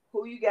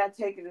 Who you got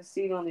taking a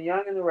seat on The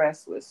Young and the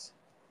Restless?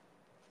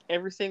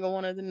 Every single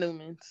one of the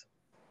Newmans,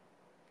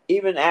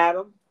 Even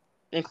Adam?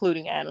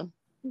 including Adam.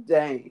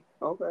 Dang.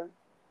 Okay.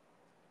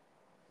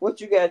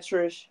 What you got,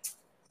 Trish?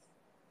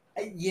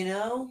 You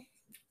know,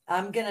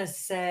 I'm gonna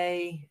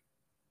say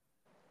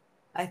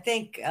I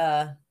think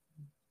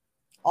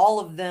all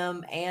of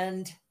them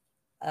and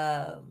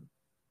um,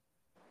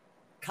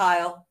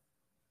 Kyle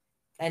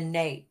and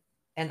Nate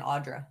and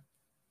Audra.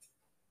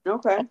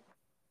 Okay.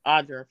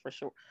 Audra for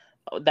sure.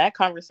 That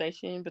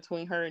conversation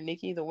between her and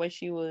Nikki, the way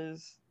she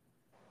was,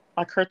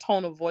 like her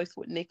tone of voice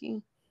with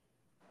Nikki,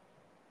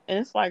 and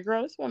it's like,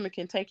 girl, this woman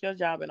can take your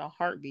job in a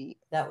heartbeat.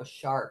 That was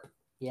sharp.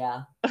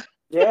 Yeah.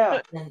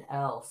 Yeah. And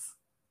else.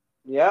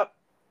 Yep.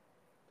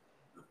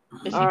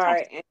 And All she talks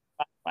right.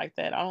 like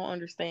that. I don't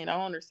understand. I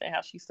don't understand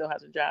how she still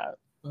has a job.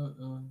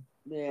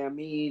 Yeah,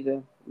 me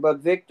either. But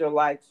Victor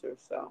likes her,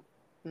 so.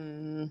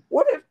 Mm.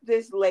 What if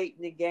this late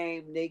in the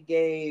game they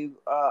gave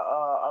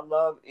a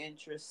love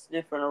interest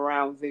sniffing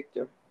around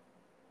Victor?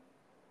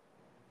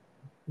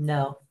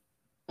 No.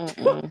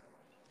 Mm-mm.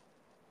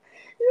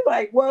 You're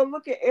like, well,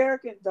 look at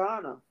Eric and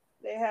Donna.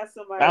 They had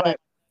somebody like.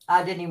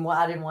 I didn't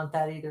want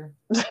that either.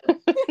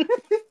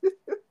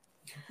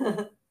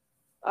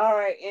 All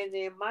right, and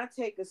then my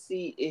take a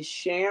seat is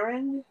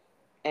Sharon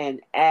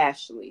and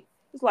Ashley.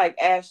 It's like,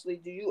 Ashley,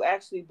 do you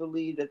actually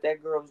believe that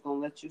that girl's gonna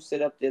let you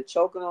sit up there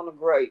choking on a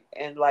grape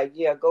and like,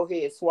 yeah, go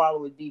ahead,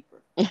 swallow it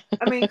deeper?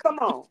 I mean, come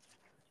on.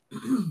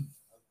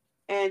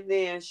 And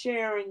then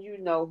Sharon, you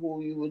know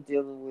who you were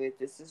dealing with.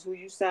 This is who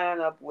you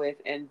sign up with,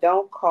 and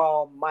don't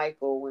call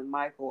Michael when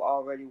Michael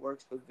already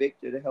works for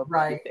Victor to help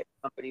you get that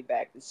company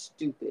back. It's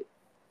stupid.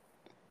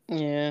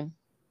 Yeah.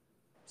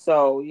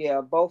 So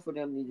yeah, both of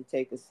them need to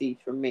take a seat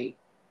for me.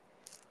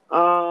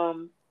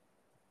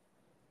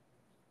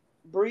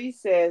 Bree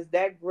says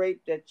that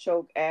grape that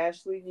choked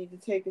Ashley need to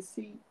take a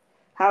seat.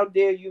 How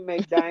dare you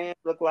make Diane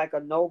look like a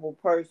noble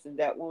person?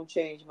 That won't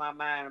change my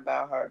mind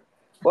about her.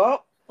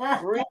 Well,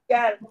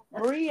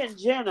 Bree and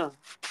Jenna.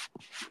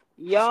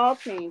 Y'all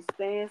can't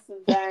stand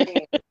some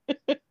Diane.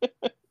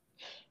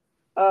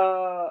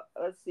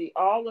 Let's see.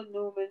 All the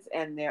Newmans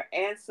and their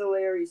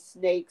ancillary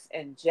snakes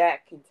and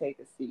Jack can take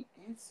a seat.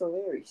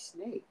 Ancillary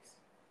snakes.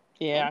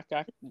 Yeah,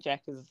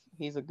 Jack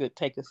he's a good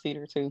take a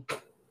seater too.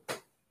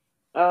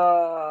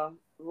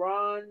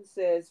 Ron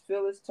says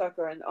Phyllis,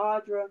 Tucker, and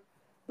Audra.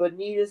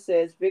 Bonita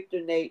says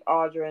Victor, Nate,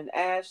 Audra, and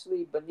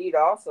Ashley. Bonita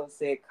also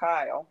said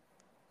Kyle.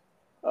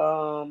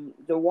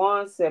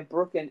 Dewan said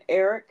Brooke and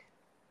Eric.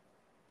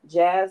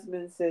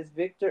 Jasmine says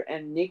Victor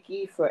and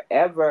Nikki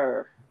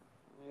forever.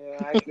 Yeah,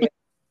 I guess.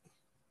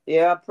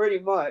 Yeah, pretty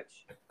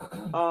much.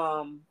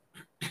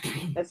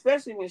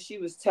 Especially when she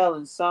was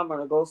telling Summer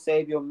to go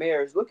save your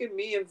marriage. Look at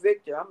me and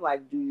Victor. I'm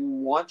like, do you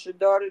want your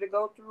daughter to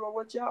go through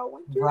what y'all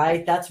went through?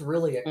 Right, that's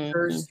really a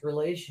cursed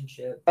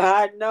relationship.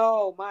 I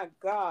know, my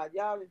God,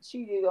 y'all have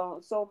cheated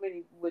on so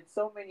many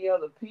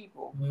other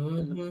people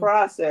in the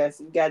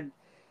process, and got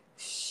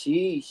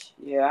sheesh.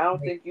 Yeah, I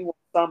don't think you want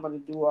Summer to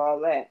do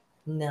all that.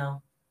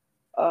 No.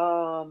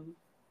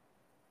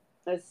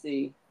 Let's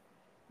see.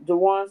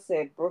 Dewan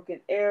said Brooke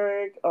and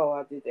Eric. Oh,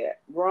 I did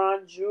that.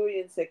 Ron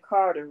Julian said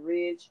Carter,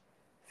 Ridge,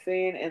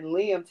 Finn, and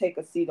Liam take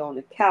a seat on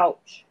the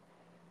couch.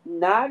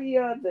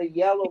 Nadia, the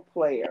yellow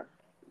player.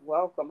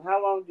 Welcome.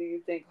 How long do you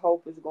think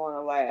Hope is going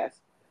to last?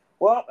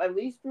 Well, at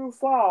least through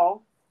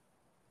fall.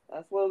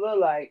 That's what it look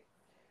like.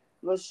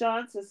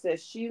 LaShanta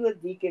says Sheila,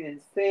 Deacon,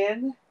 and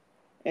Finn.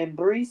 And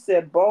Bree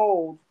said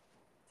Bold,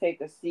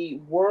 take a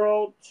seat.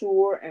 World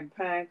Tour and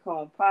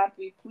Pinecone.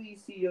 Poppy,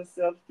 please see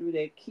yourself through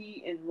that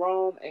key in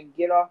Rome and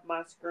get off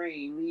my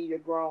screen. Leave your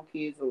grown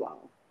kids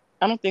alone.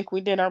 I don't think we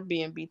did our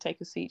B&B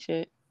take a seat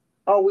yet.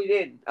 Oh, we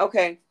didn't.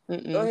 Okay.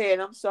 Mm-mm. Go ahead.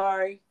 I'm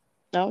sorry.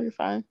 No, you're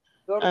fine.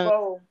 Go to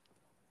Bold.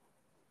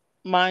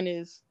 Mine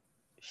is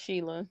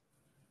Sheila.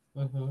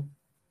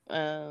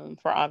 Mm-hmm.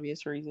 For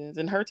obvious reasons.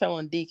 And her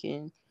telling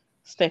Deacon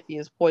Steffy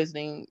is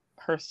poisoning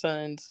her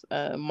son's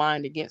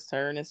mind against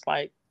her. And it's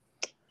like,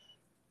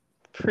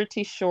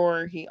 pretty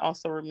sure he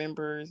also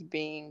remembers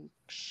being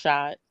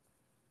shot,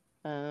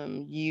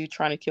 you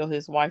trying to kill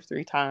his wife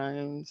 3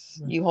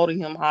 times, you holding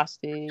him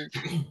hostage,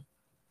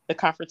 the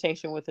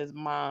confrontation with his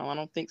mom. I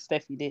don't think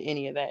Steffy did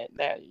any of that.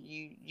 That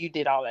you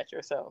did all that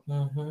yourself.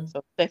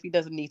 So Steffy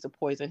doesn't need to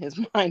poison his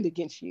mind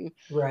against you.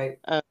 Right.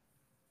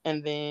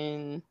 And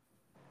then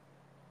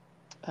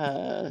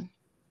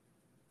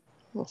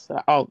what's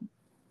that? Oh,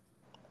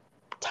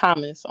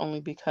 Thomas, only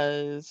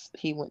because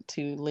he went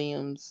to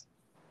Liam's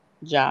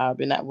job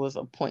and that was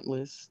a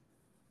pointless,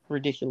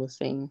 ridiculous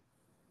scene.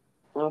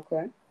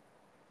 Okay.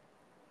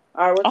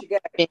 All right, what Oh, you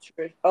got, Ben,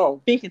 Trish?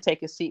 Oh, Ben can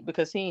take a seat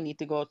because he ain't need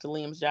to go up to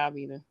Liam's job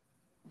either.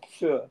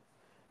 sure.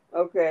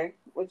 Okay,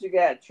 what you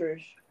got,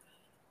 Trish?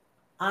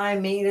 I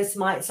mean, this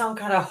might sound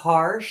kind of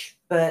harsh,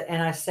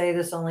 and I say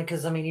this only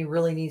because, I mean, he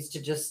really needs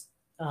to just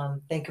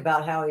think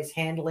about how he's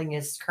handling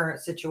his current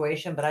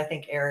situation. But I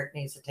think Eric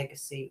needs to take a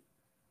seat.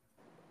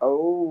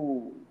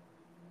 Oh,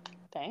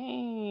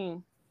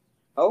 Dang.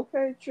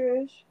 okay,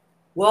 Trish.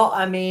 Well,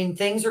 I mean,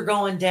 things are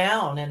going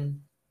down,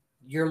 and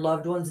your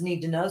loved ones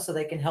need to know so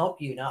they can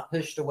help you, not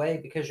pushed away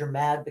because you're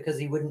mad because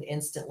he wouldn't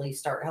instantly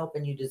start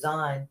helping you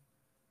design.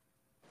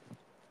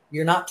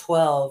 You're not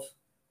 12.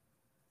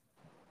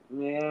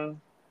 Yeah.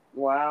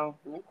 Wow.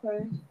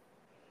 Okay.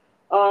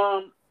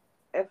 Um,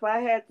 if I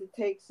had to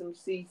take some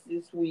seats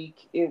this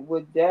week, it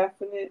would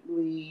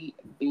definitely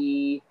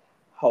be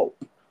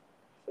Hope.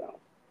 So,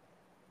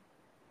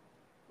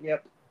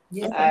 yep.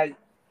 Yeah.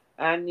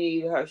 I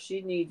need her.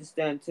 She needs to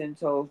stand 10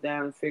 toes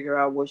down and figure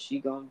out what she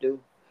gonna do.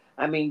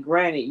 I mean,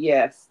 granted,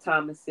 yes,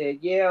 Thomas said,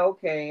 yeah,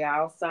 okay,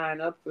 I'll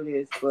sign up for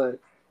this, but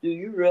do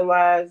you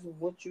realize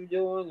what you're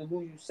doing and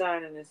who you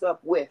signing this up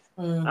with?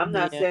 I'm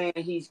not Yeah. saying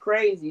he's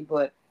crazy,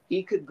 but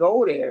he could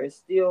go there. It's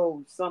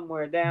still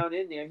somewhere down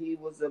in there. He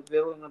was a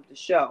villain of the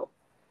show.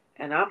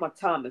 And I'm a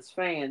Thomas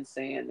fan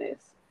saying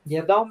this.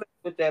 Yep. Don't mess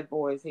with that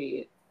boy's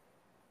head.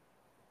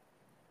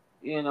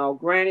 You know,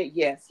 granted,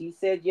 yes, he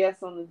said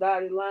yes on the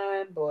dotted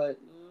line, but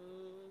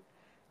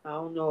I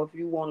don't know if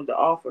you wanted to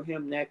offer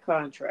him that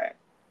contract.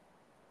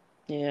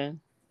 Yeah.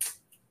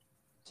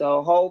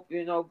 So, Hope,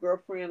 you know,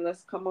 girlfriend,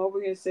 let's come over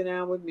here and sit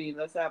down with me.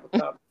 Let's have a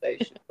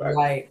conversation.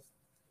 Right.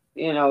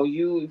 You know,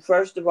 you,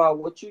 first of all,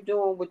 what you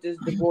doing with this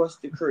divorce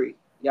decree?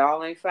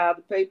 Y'all ain't filed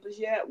the papers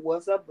yet?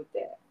 What's up with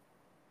that?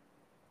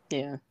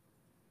 Yeah.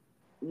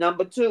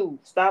 Number two,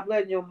 stop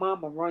letting your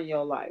mama run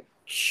your life.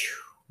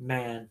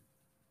 Man.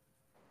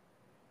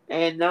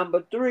 And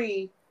number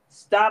three,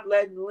 stop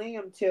letting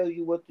Liam tell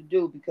you what to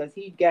do because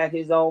he got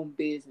his own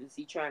business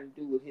he trying to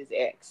do with his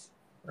ex.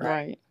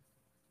 Right.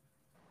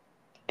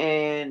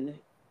 And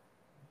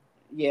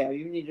yeah,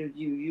 you need to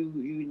you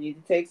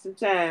need to take some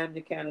time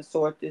to kind of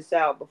sort this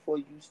out before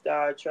you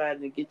start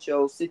trying to get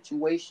your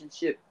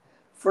situationship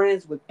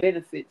friends with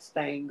benefits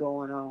thing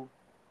going on.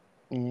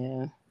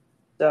 Yeah.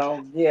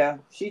 So yeah,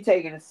 she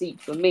taking a seat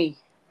for me.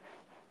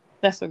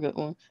 That's a good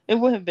one. It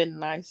would have been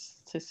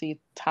nice to see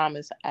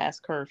Thomas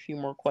ask her a few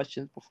more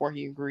questions before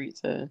he agreed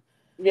to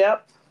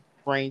Yep.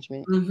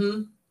 arrangement.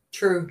 Mm-hmm.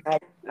 True. I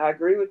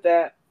agree with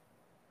that.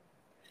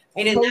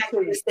 And in that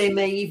case, they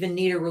may even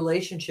need a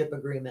relationship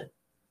agreement.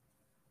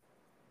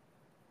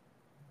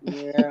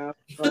 Yeah,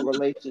 a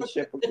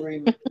relationship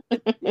agreement.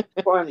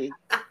 Funny.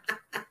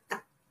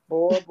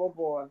 Boy.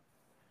 All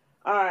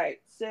right,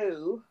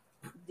 so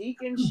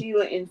Deacon,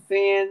 Sheila, and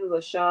Finn,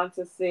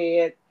 LaShanta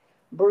said,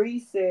 Bree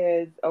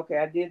says, okay,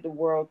 I did the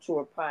world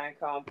tour,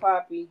 Pinecone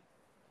Poppy.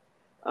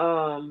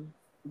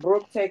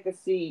 Brooke, take a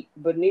seat.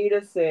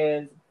 Bonita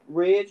says,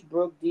 Ridge,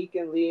 Brooke,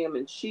 Deacon, Liam,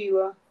 and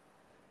Sheila.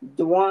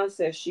 Dewan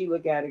says Sheila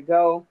got to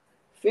go.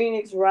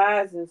 Phoenix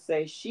Rising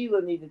says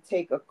Sheila need to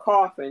take a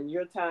coffin.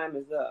 Your time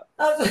is up.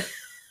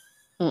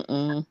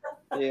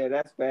 Yeah,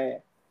 that's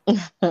bad.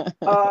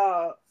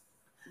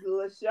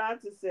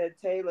 LaShanta said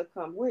Taylor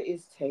come. Where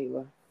is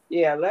Taylor?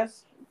 Yeah,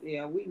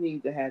 we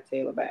need to have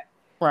Taylor back.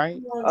 Right.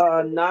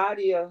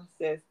 Nadia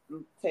says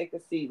take a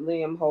seat,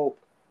 Liam,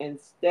 Hope, and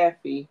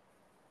Steffy.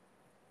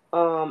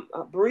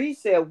 Bree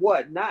said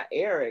what? Not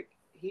Eric.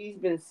 He's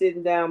been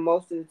sitting down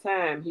most of the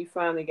time. He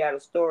finally got a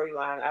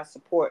storyline. I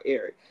support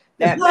Eric.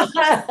 That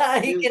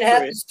he can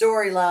have the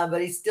storyline, but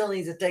he still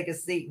needs to take a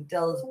seat and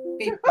tell us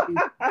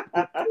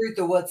the truth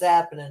of what's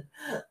happening.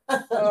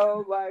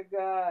 Oh my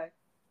God.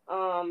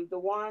 The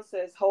one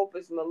says Hope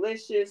is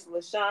malicious.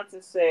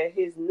 LaShanta said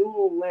his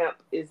noodle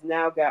lamp is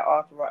now got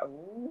arthritis.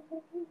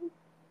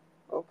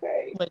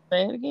 Okay. Wait,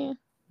 say it again.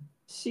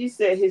 She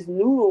said his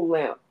noodle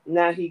lamp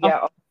now he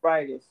got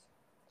arthritis.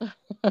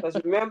 Because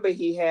remember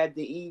he had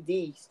the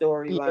ED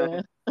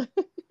storyline.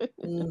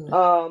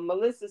 Yeah.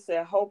 Melissa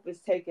said Hope is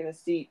taking a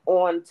seat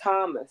on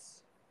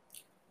Thomas.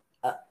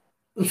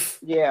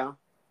 Yeah.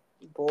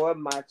 Boy,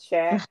 my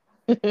chat.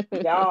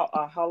 Y'all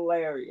are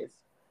hilarious.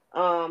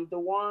 The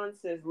one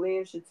says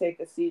Liam should take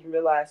a seat and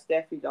realize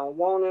Steffi don't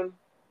want him.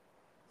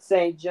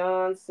 St.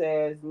 John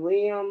says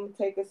Liam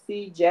take a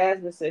seat.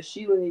 Jasmine says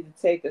Sheila need to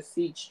take a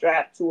seat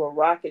strapped to a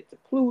rocket to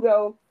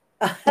Pluto.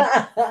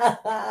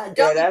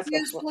 Don't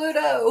use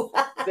Pluto.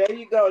 There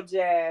you go,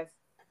 Jazz.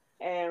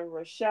 And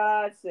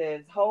Rashad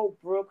says Hope,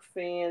 Brooke,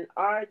 Finn,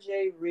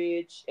 RJ,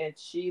 Rich, and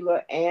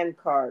Sheila and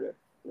Carter.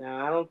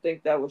 Now, I don't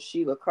think that was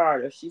Sheila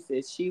Carter. She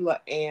said Sheila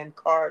and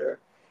Carter,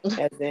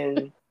 as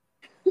in.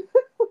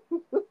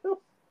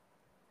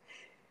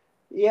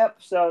 Yep,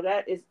 so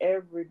that is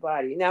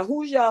everybody. Now,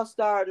 who's y'all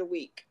star of the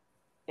week?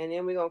 And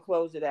then we're going to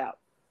close it out.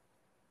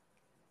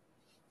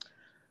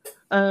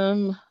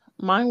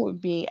 Mine would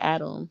be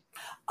Adam.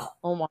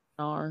 Oh my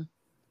God.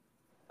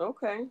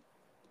 Okay.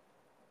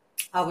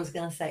 I was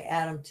going to say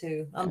Adam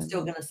too. I'm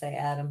still going to say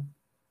Adam.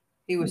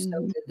 He was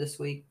so good this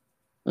week.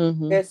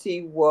 Yes,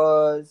 he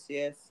was.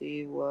 Yes,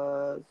 he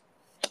was.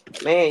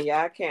 Man,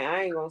 yeah,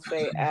 I ain't gonna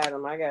say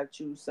Adam. I gotta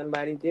choose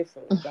somebody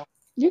different.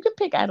 You could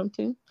pick Adam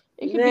too.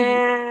 It could be you.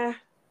 Nah,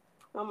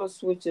 I'm gonna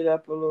switch it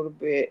up a little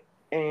bit.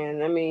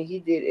 And I mean, he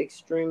did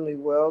extremely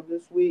well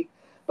this week.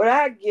 But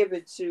I give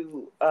it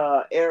to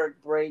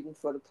Eric Braden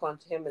for the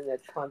punch, him in that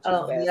punching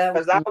Oh, bag. that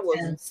was Because I was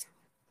intense.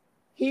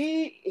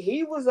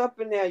 he was up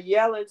in there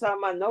yelling, talking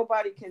about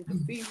nobody can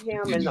defeat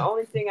him, and the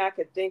only thing I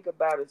could think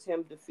about is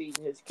him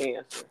defeating his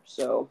cancer.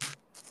 So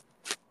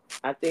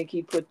I think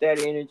he put that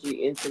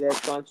energy into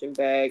that punching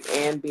bag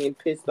and being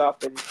pissed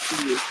off at his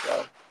kids.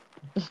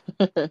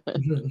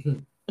 So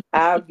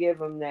I'll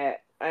give him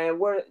that. And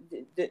what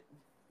did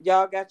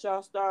y'all got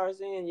y'all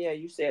stars in? Yeah,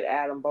 you said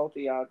Adam. Both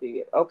of y'all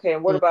did. Okay,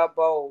 and what about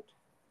Bold?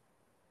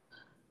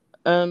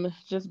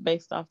 Just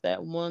based off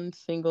that one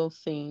single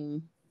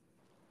scene,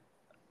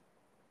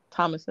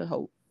 Thomas and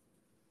Hope.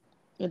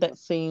 That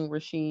scene where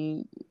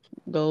she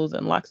goes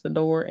and locks the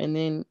door and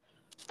then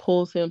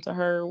pulls him to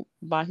her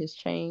by his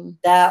chain.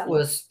 That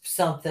was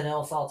something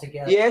else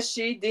altogether. Yes,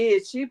 she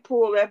did. She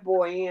pulled that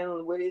boy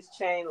in with his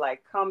chain,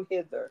 like, come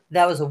hither.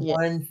 That was a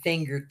one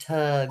finger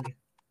tug.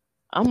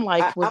 I'm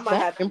like, I might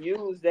have to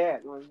use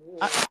that one.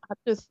 I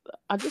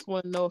just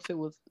want to know if it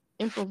was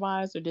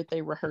improvised or did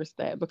they rehearse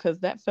that, because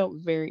that felt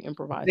very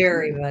improvised.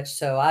 Very much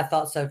so. I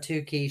thought so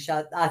too, Keish.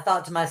 I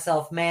thought to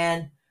myself,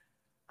 man,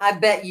 I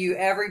bet you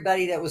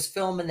everybody that was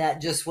filming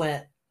that just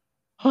went,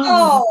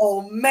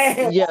 oh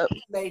man, yep.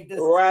 Made this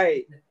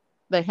right.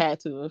 They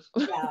had to have.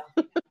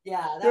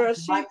 Yeah. Girl,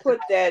 she put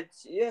that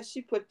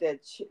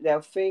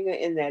finger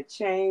in that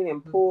chain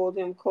and pulled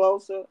him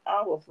closer.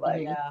 I was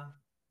like,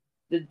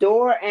 the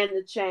door and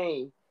the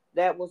chain.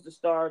 That was the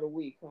star of the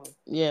week, huh?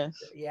 Yes.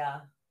 Yeah.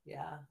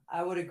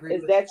 I would agree.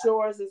 Is that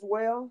yours as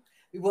well?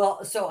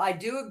 Well, so I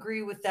do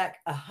agree with that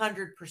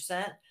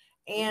 100%.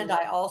 And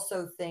I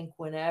also think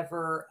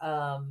whenever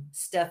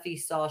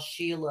Steffi saw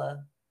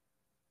Sheila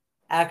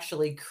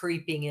actually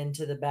creeping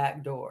into the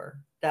back door,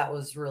 that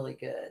was really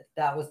good.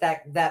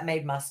 That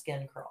made my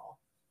skin crawl.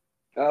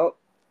 Oh,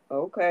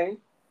 okay.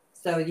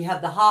 So you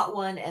have the hot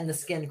one and the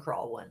skin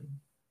crawl one.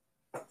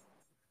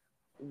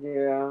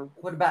 Yeah.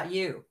 What about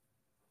you?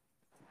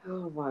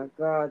 Oh my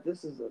God,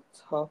 this is a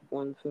tough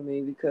one for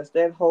me because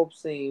that Hope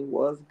scene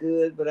was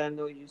good, but I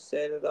know you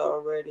said it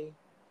already.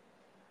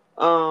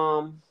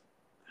 I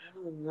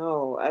don't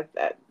know. I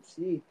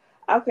see.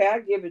 Okay, I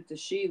give it to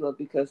Sheila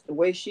because the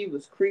way she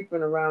was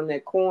creeping around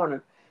that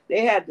corner,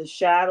 they had the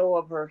shadow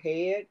of her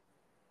head,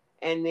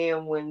 and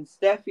then when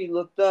Steffi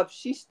looked up,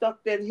 she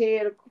stuck that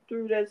head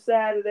through that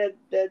side of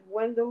that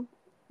window.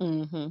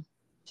 Mm-hmm.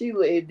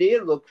 It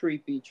did look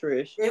creepy,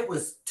 Trish. It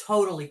was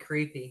totally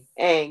creepy.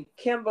 And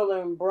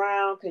Kimberly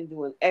Brown can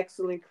do an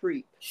excellent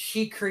creep.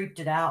 She creeped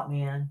it out,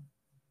 man.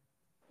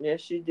 Yes,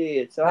 she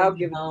did. So I'll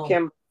give it to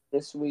Kimberly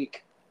this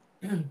week.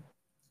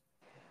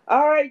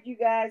 All right, you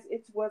guys,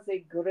 it was a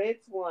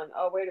great one.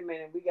 Oh, wait a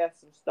minute. We got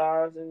some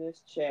stars in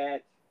this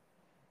chat.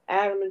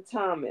 Adam and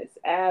Thomas.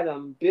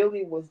 Adam.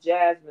 Billy was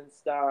Jasmine's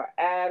star.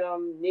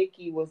 Adam.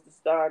 Nikki was the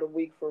star of the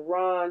week for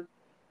Ron.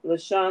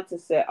 LaShanta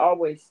said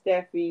always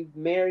Steffi.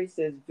 Mary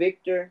says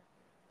Victor.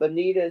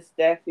 Bonita,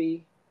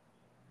 Steffi.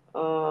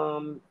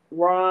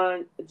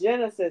 Ron.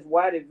 Jenna says,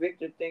 why did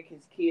Victor think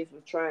his kids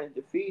were trying to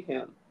defeat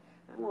him?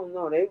 I don't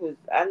know.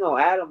 I know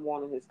Adam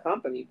wanted his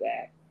company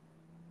back.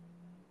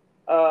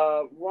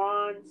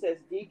 Ron says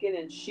Deacon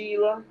and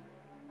Sheila.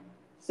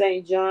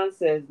 St. John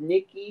says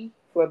Nikki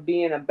for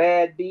being a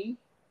bad bee.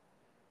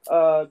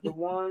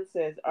 Dewan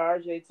says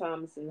RJ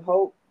Thomas and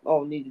Hope.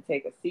 Oh, need to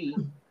take a seat.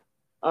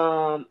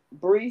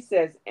 Bree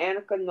says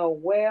Annika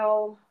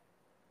Noel.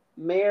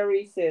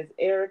 Mary says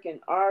Eric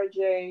and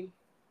RJ.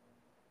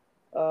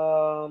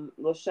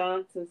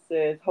 LaShanta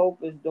says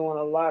Hope is doing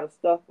a lot of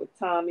stuff with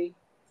Tommy.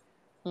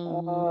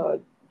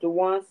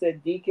 Dewan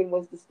said Deacon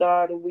was the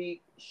star of the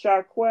week.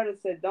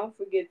 Sharquetta said, don't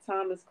forget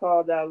Thomas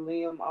called out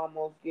Liam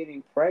almost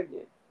getting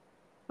pregnant.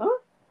 Huh?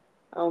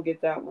 I don't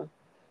get that one.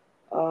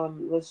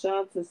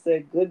 LaShanta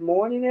said, good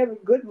morning,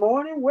 good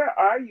morning. Where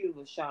are you,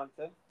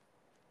 LaShanta?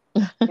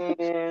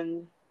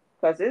 And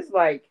because it's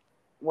like,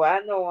 well,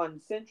 I know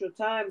on Central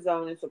Time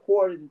Zone it's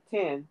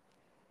 9:45,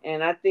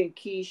 and I think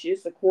Keish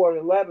it's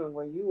 10:45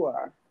 where you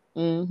are.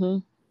 Mm-hmm.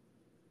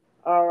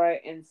 All right,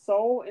 and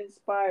Soul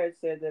Inspired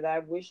said that I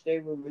wish they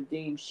would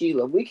redeem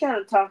Sheila. We kind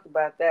of talked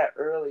about that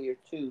earlier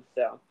too.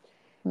 So,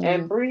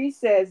 and Bree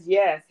says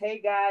yes. Hey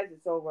guys,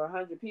 it's over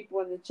 100 people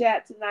in the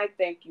chat tonight.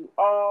 Thank you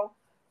all.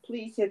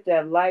 Please hit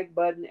that like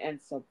button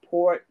and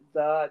support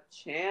the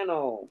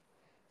channel.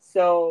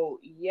 So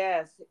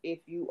yes, if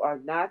you are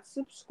not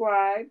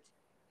subscribed,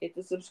 hit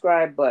the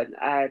subscribe button.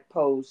 I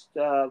post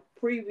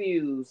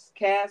previews,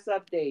 cast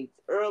updates,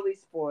 early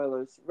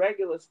spoilers,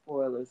 regular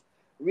spoilers,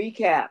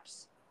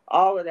 recaps.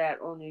 All of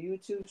that on the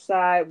YouTube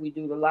side. We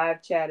do the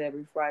live chat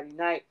every Friday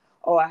night.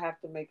 Oh, I have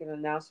to make an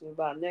announcement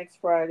about next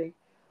Friday.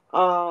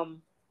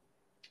 And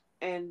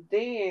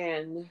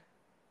then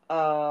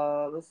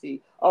let's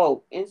see.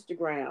 Oh,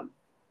 Instagram,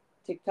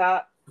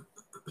 TikTok,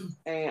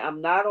 and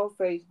I'm not on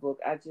Facebook.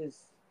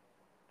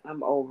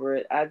 I'm over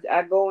it.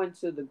 I go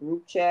into the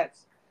group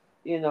chats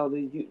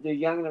the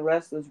Young and the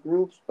Restless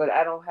groups, but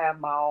I don't have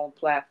my own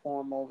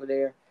platform over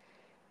there.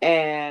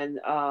 And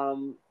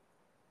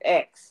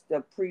X,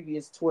 the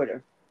previous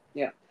Twitter.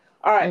 Yeah.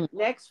 All right.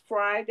 Next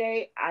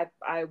Friday,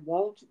 I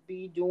won't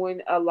be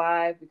doing a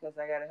live because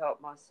I got to help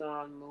my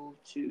son move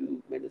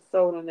to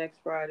Minnesota next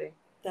Friday.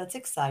 That's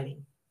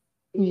exciting.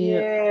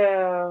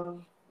 Yeah.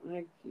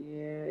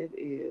 It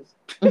is.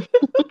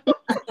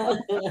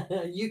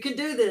 You can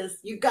do this.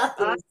 You got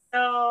this.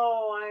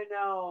 I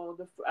know.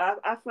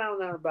 I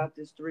found out about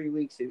this 3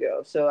 weeks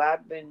ago, so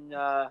I've been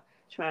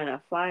trying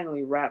to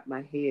finally wrap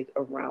my head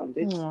around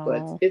it. Aww.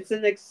 But it's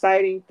an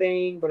exciting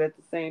thing, but at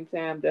the same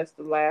time, that's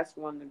the last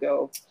one to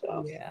go.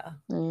 So yeah.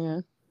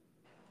 Yeah.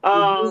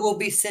 We will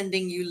be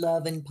sending you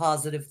love and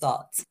positive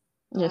thoughts.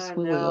 Yes,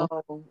 we will.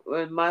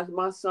 And my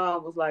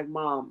son was like,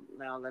 "Mom,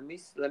 now let me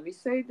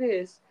say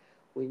this.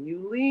 When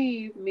you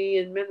leave me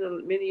in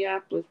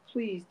Minneapolis,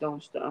 please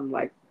don't start." I'm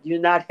like, "You're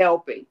not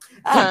helping."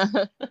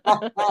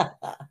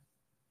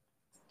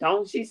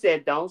 She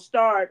said, "Don't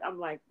start." I'm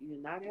like,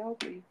 "You're not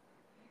helping.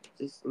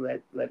 Just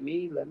let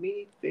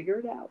me figure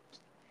it out."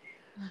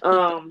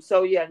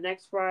 So yeah,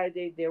 next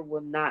Friday there will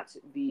not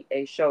be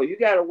a show. You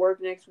got to work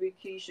next week,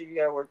 Keisha. You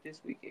got to work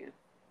this weekend.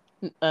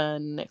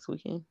 Next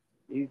weekend.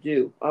 You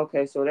do.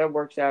 Okay, so that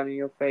works out in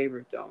your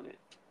favor, don't it?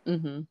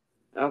 Mm-hmm.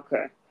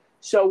 Okay.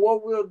 So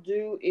what we'll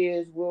do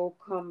is we'll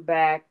come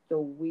back the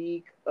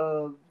week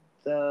of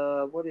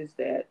the, what is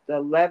that? The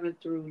 11th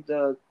through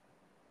the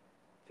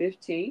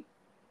 15th?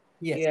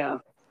 Yes. Yeah.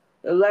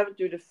 11th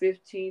through the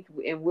 15th,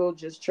 and we'll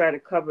just try to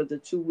cover the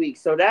 2 weeks.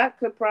 So that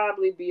could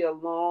probably be a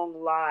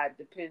long live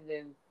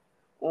depending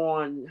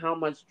on how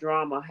much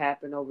drama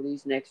happened over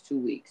these next 2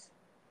 weeks.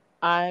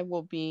 I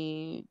will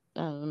be,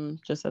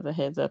 just as a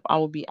heads up, I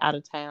will be out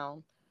of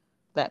town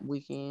that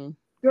weekend.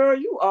 Girl,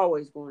 you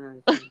always going out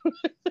of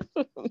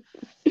town.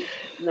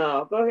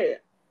 No, go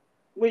ahead.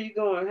 Where you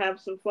going?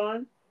 Have some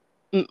fun?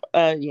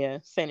 Yeah,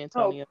 San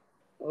Antonio.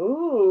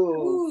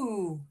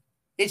 Ooh.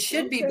 It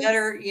should be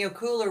better,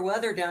 cooler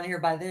weather down here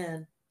by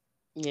then.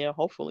 Yeah,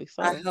 hopefully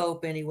so. I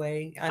hope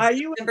anyway. Are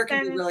you in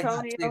San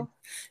Antonio?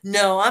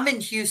 No, I'm in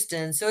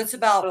Houston, so it's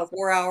about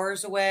 4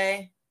 hours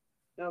away.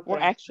 Okay. We're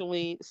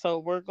actually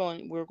we're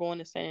going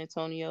to San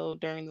Antonio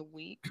during the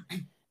week,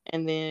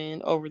 and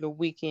then over the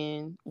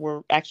weekend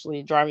we're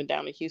actually driving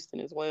down to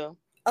Houston as well.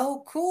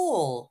 Oh,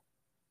 cool.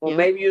 Well,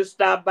 maybe you'll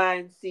stop by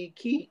and see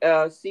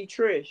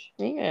Trish.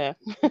 Yeah.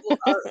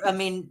 I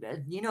mean,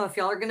 if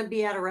y'all are going to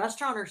be at a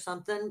restaurant or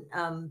something,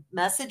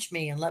 message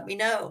me and let me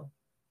know.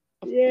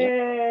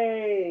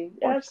 Yay!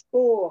 That's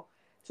cool.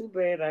 Too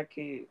bad I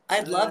can't.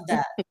 I'd love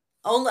that.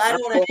 Only I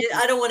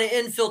don't want to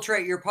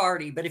infiltrate your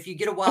party, but if you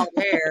get a wild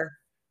hair,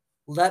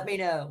 let me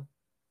know.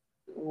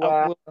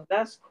 Wow,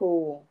 that's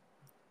cool.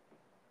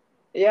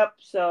 Yep.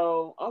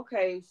 So,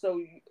 okay.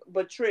 So,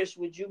 but Trish,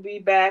 would you be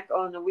back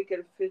on the week of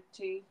the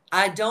 15th?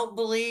 I don't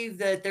believe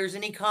that there's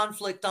any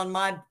conflict on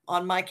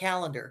my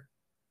calendar.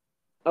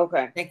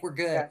 Okay. I think we're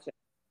good. Gotcha.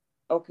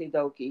 Okie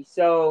dokie.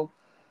 So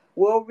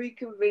we'll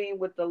reconvene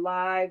with the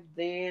live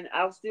then.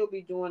 I'll still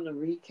be doing the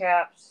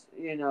recaps,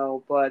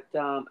 but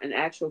an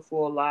actual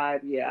full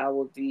live, I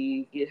will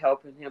be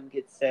helping him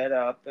get set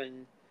up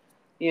and,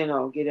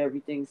 get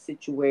everything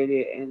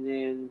situated, and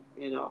then,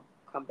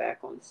 come back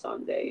on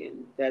Sunday,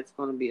 and that's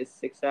going to be a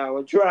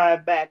 6-hour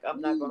drive back.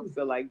 I'm not going to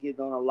feel like getting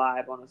on a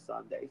live on a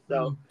Sunday.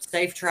 So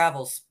safe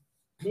travels.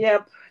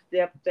 Yep.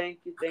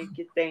 Thank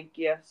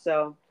you.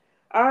 So,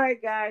 all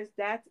right, guys,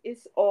 that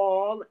is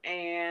all,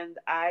 and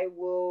I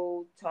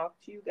will talk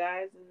to you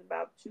guys in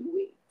about 2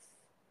 weeks.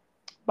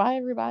 Bye,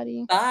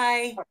 everybody.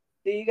 Bye.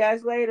 See you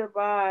guys later.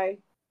 Bye.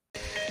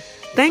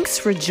 Thanks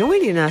for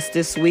joining us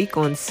this week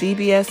on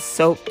CBS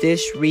Soap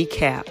Dish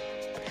Recap.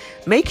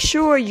 Make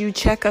sure you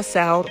check us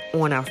out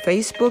on our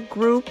Facebook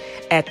group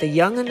at The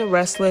Young and the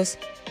Restless,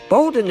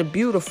 Bold and the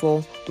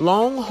Beautiful,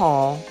 Long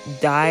Haul,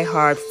 Die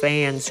Hard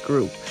Fans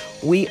Group.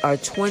 We are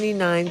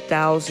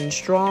 29,000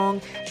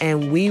 strong,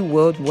 and we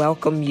would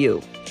welcome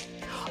you.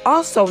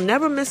 Also,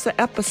 never miss an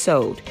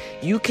episode.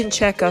 You can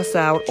check us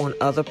out on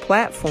other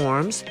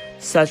platforms,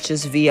 such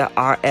as via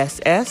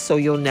RSS, so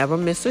you'll never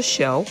miss a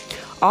show.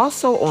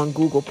 Also on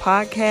Google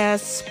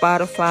Podcasts,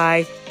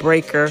 Spotify,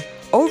 Breaker,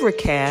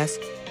 Overcast,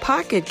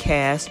 Pocket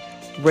Cast,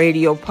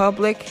 Radio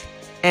Public,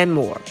 and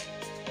more.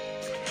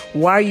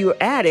 While you're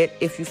at it,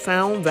 if you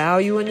found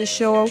value in the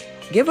show,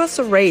 give us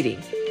a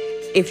rating.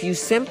 If you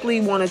simply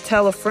want to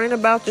tell a friend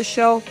about the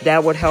show,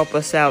 that would help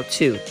us out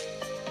too.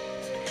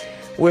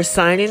 We're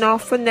signing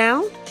off for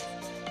now.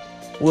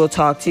 We'll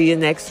talk to you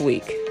next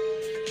week.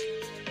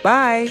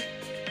 Bye.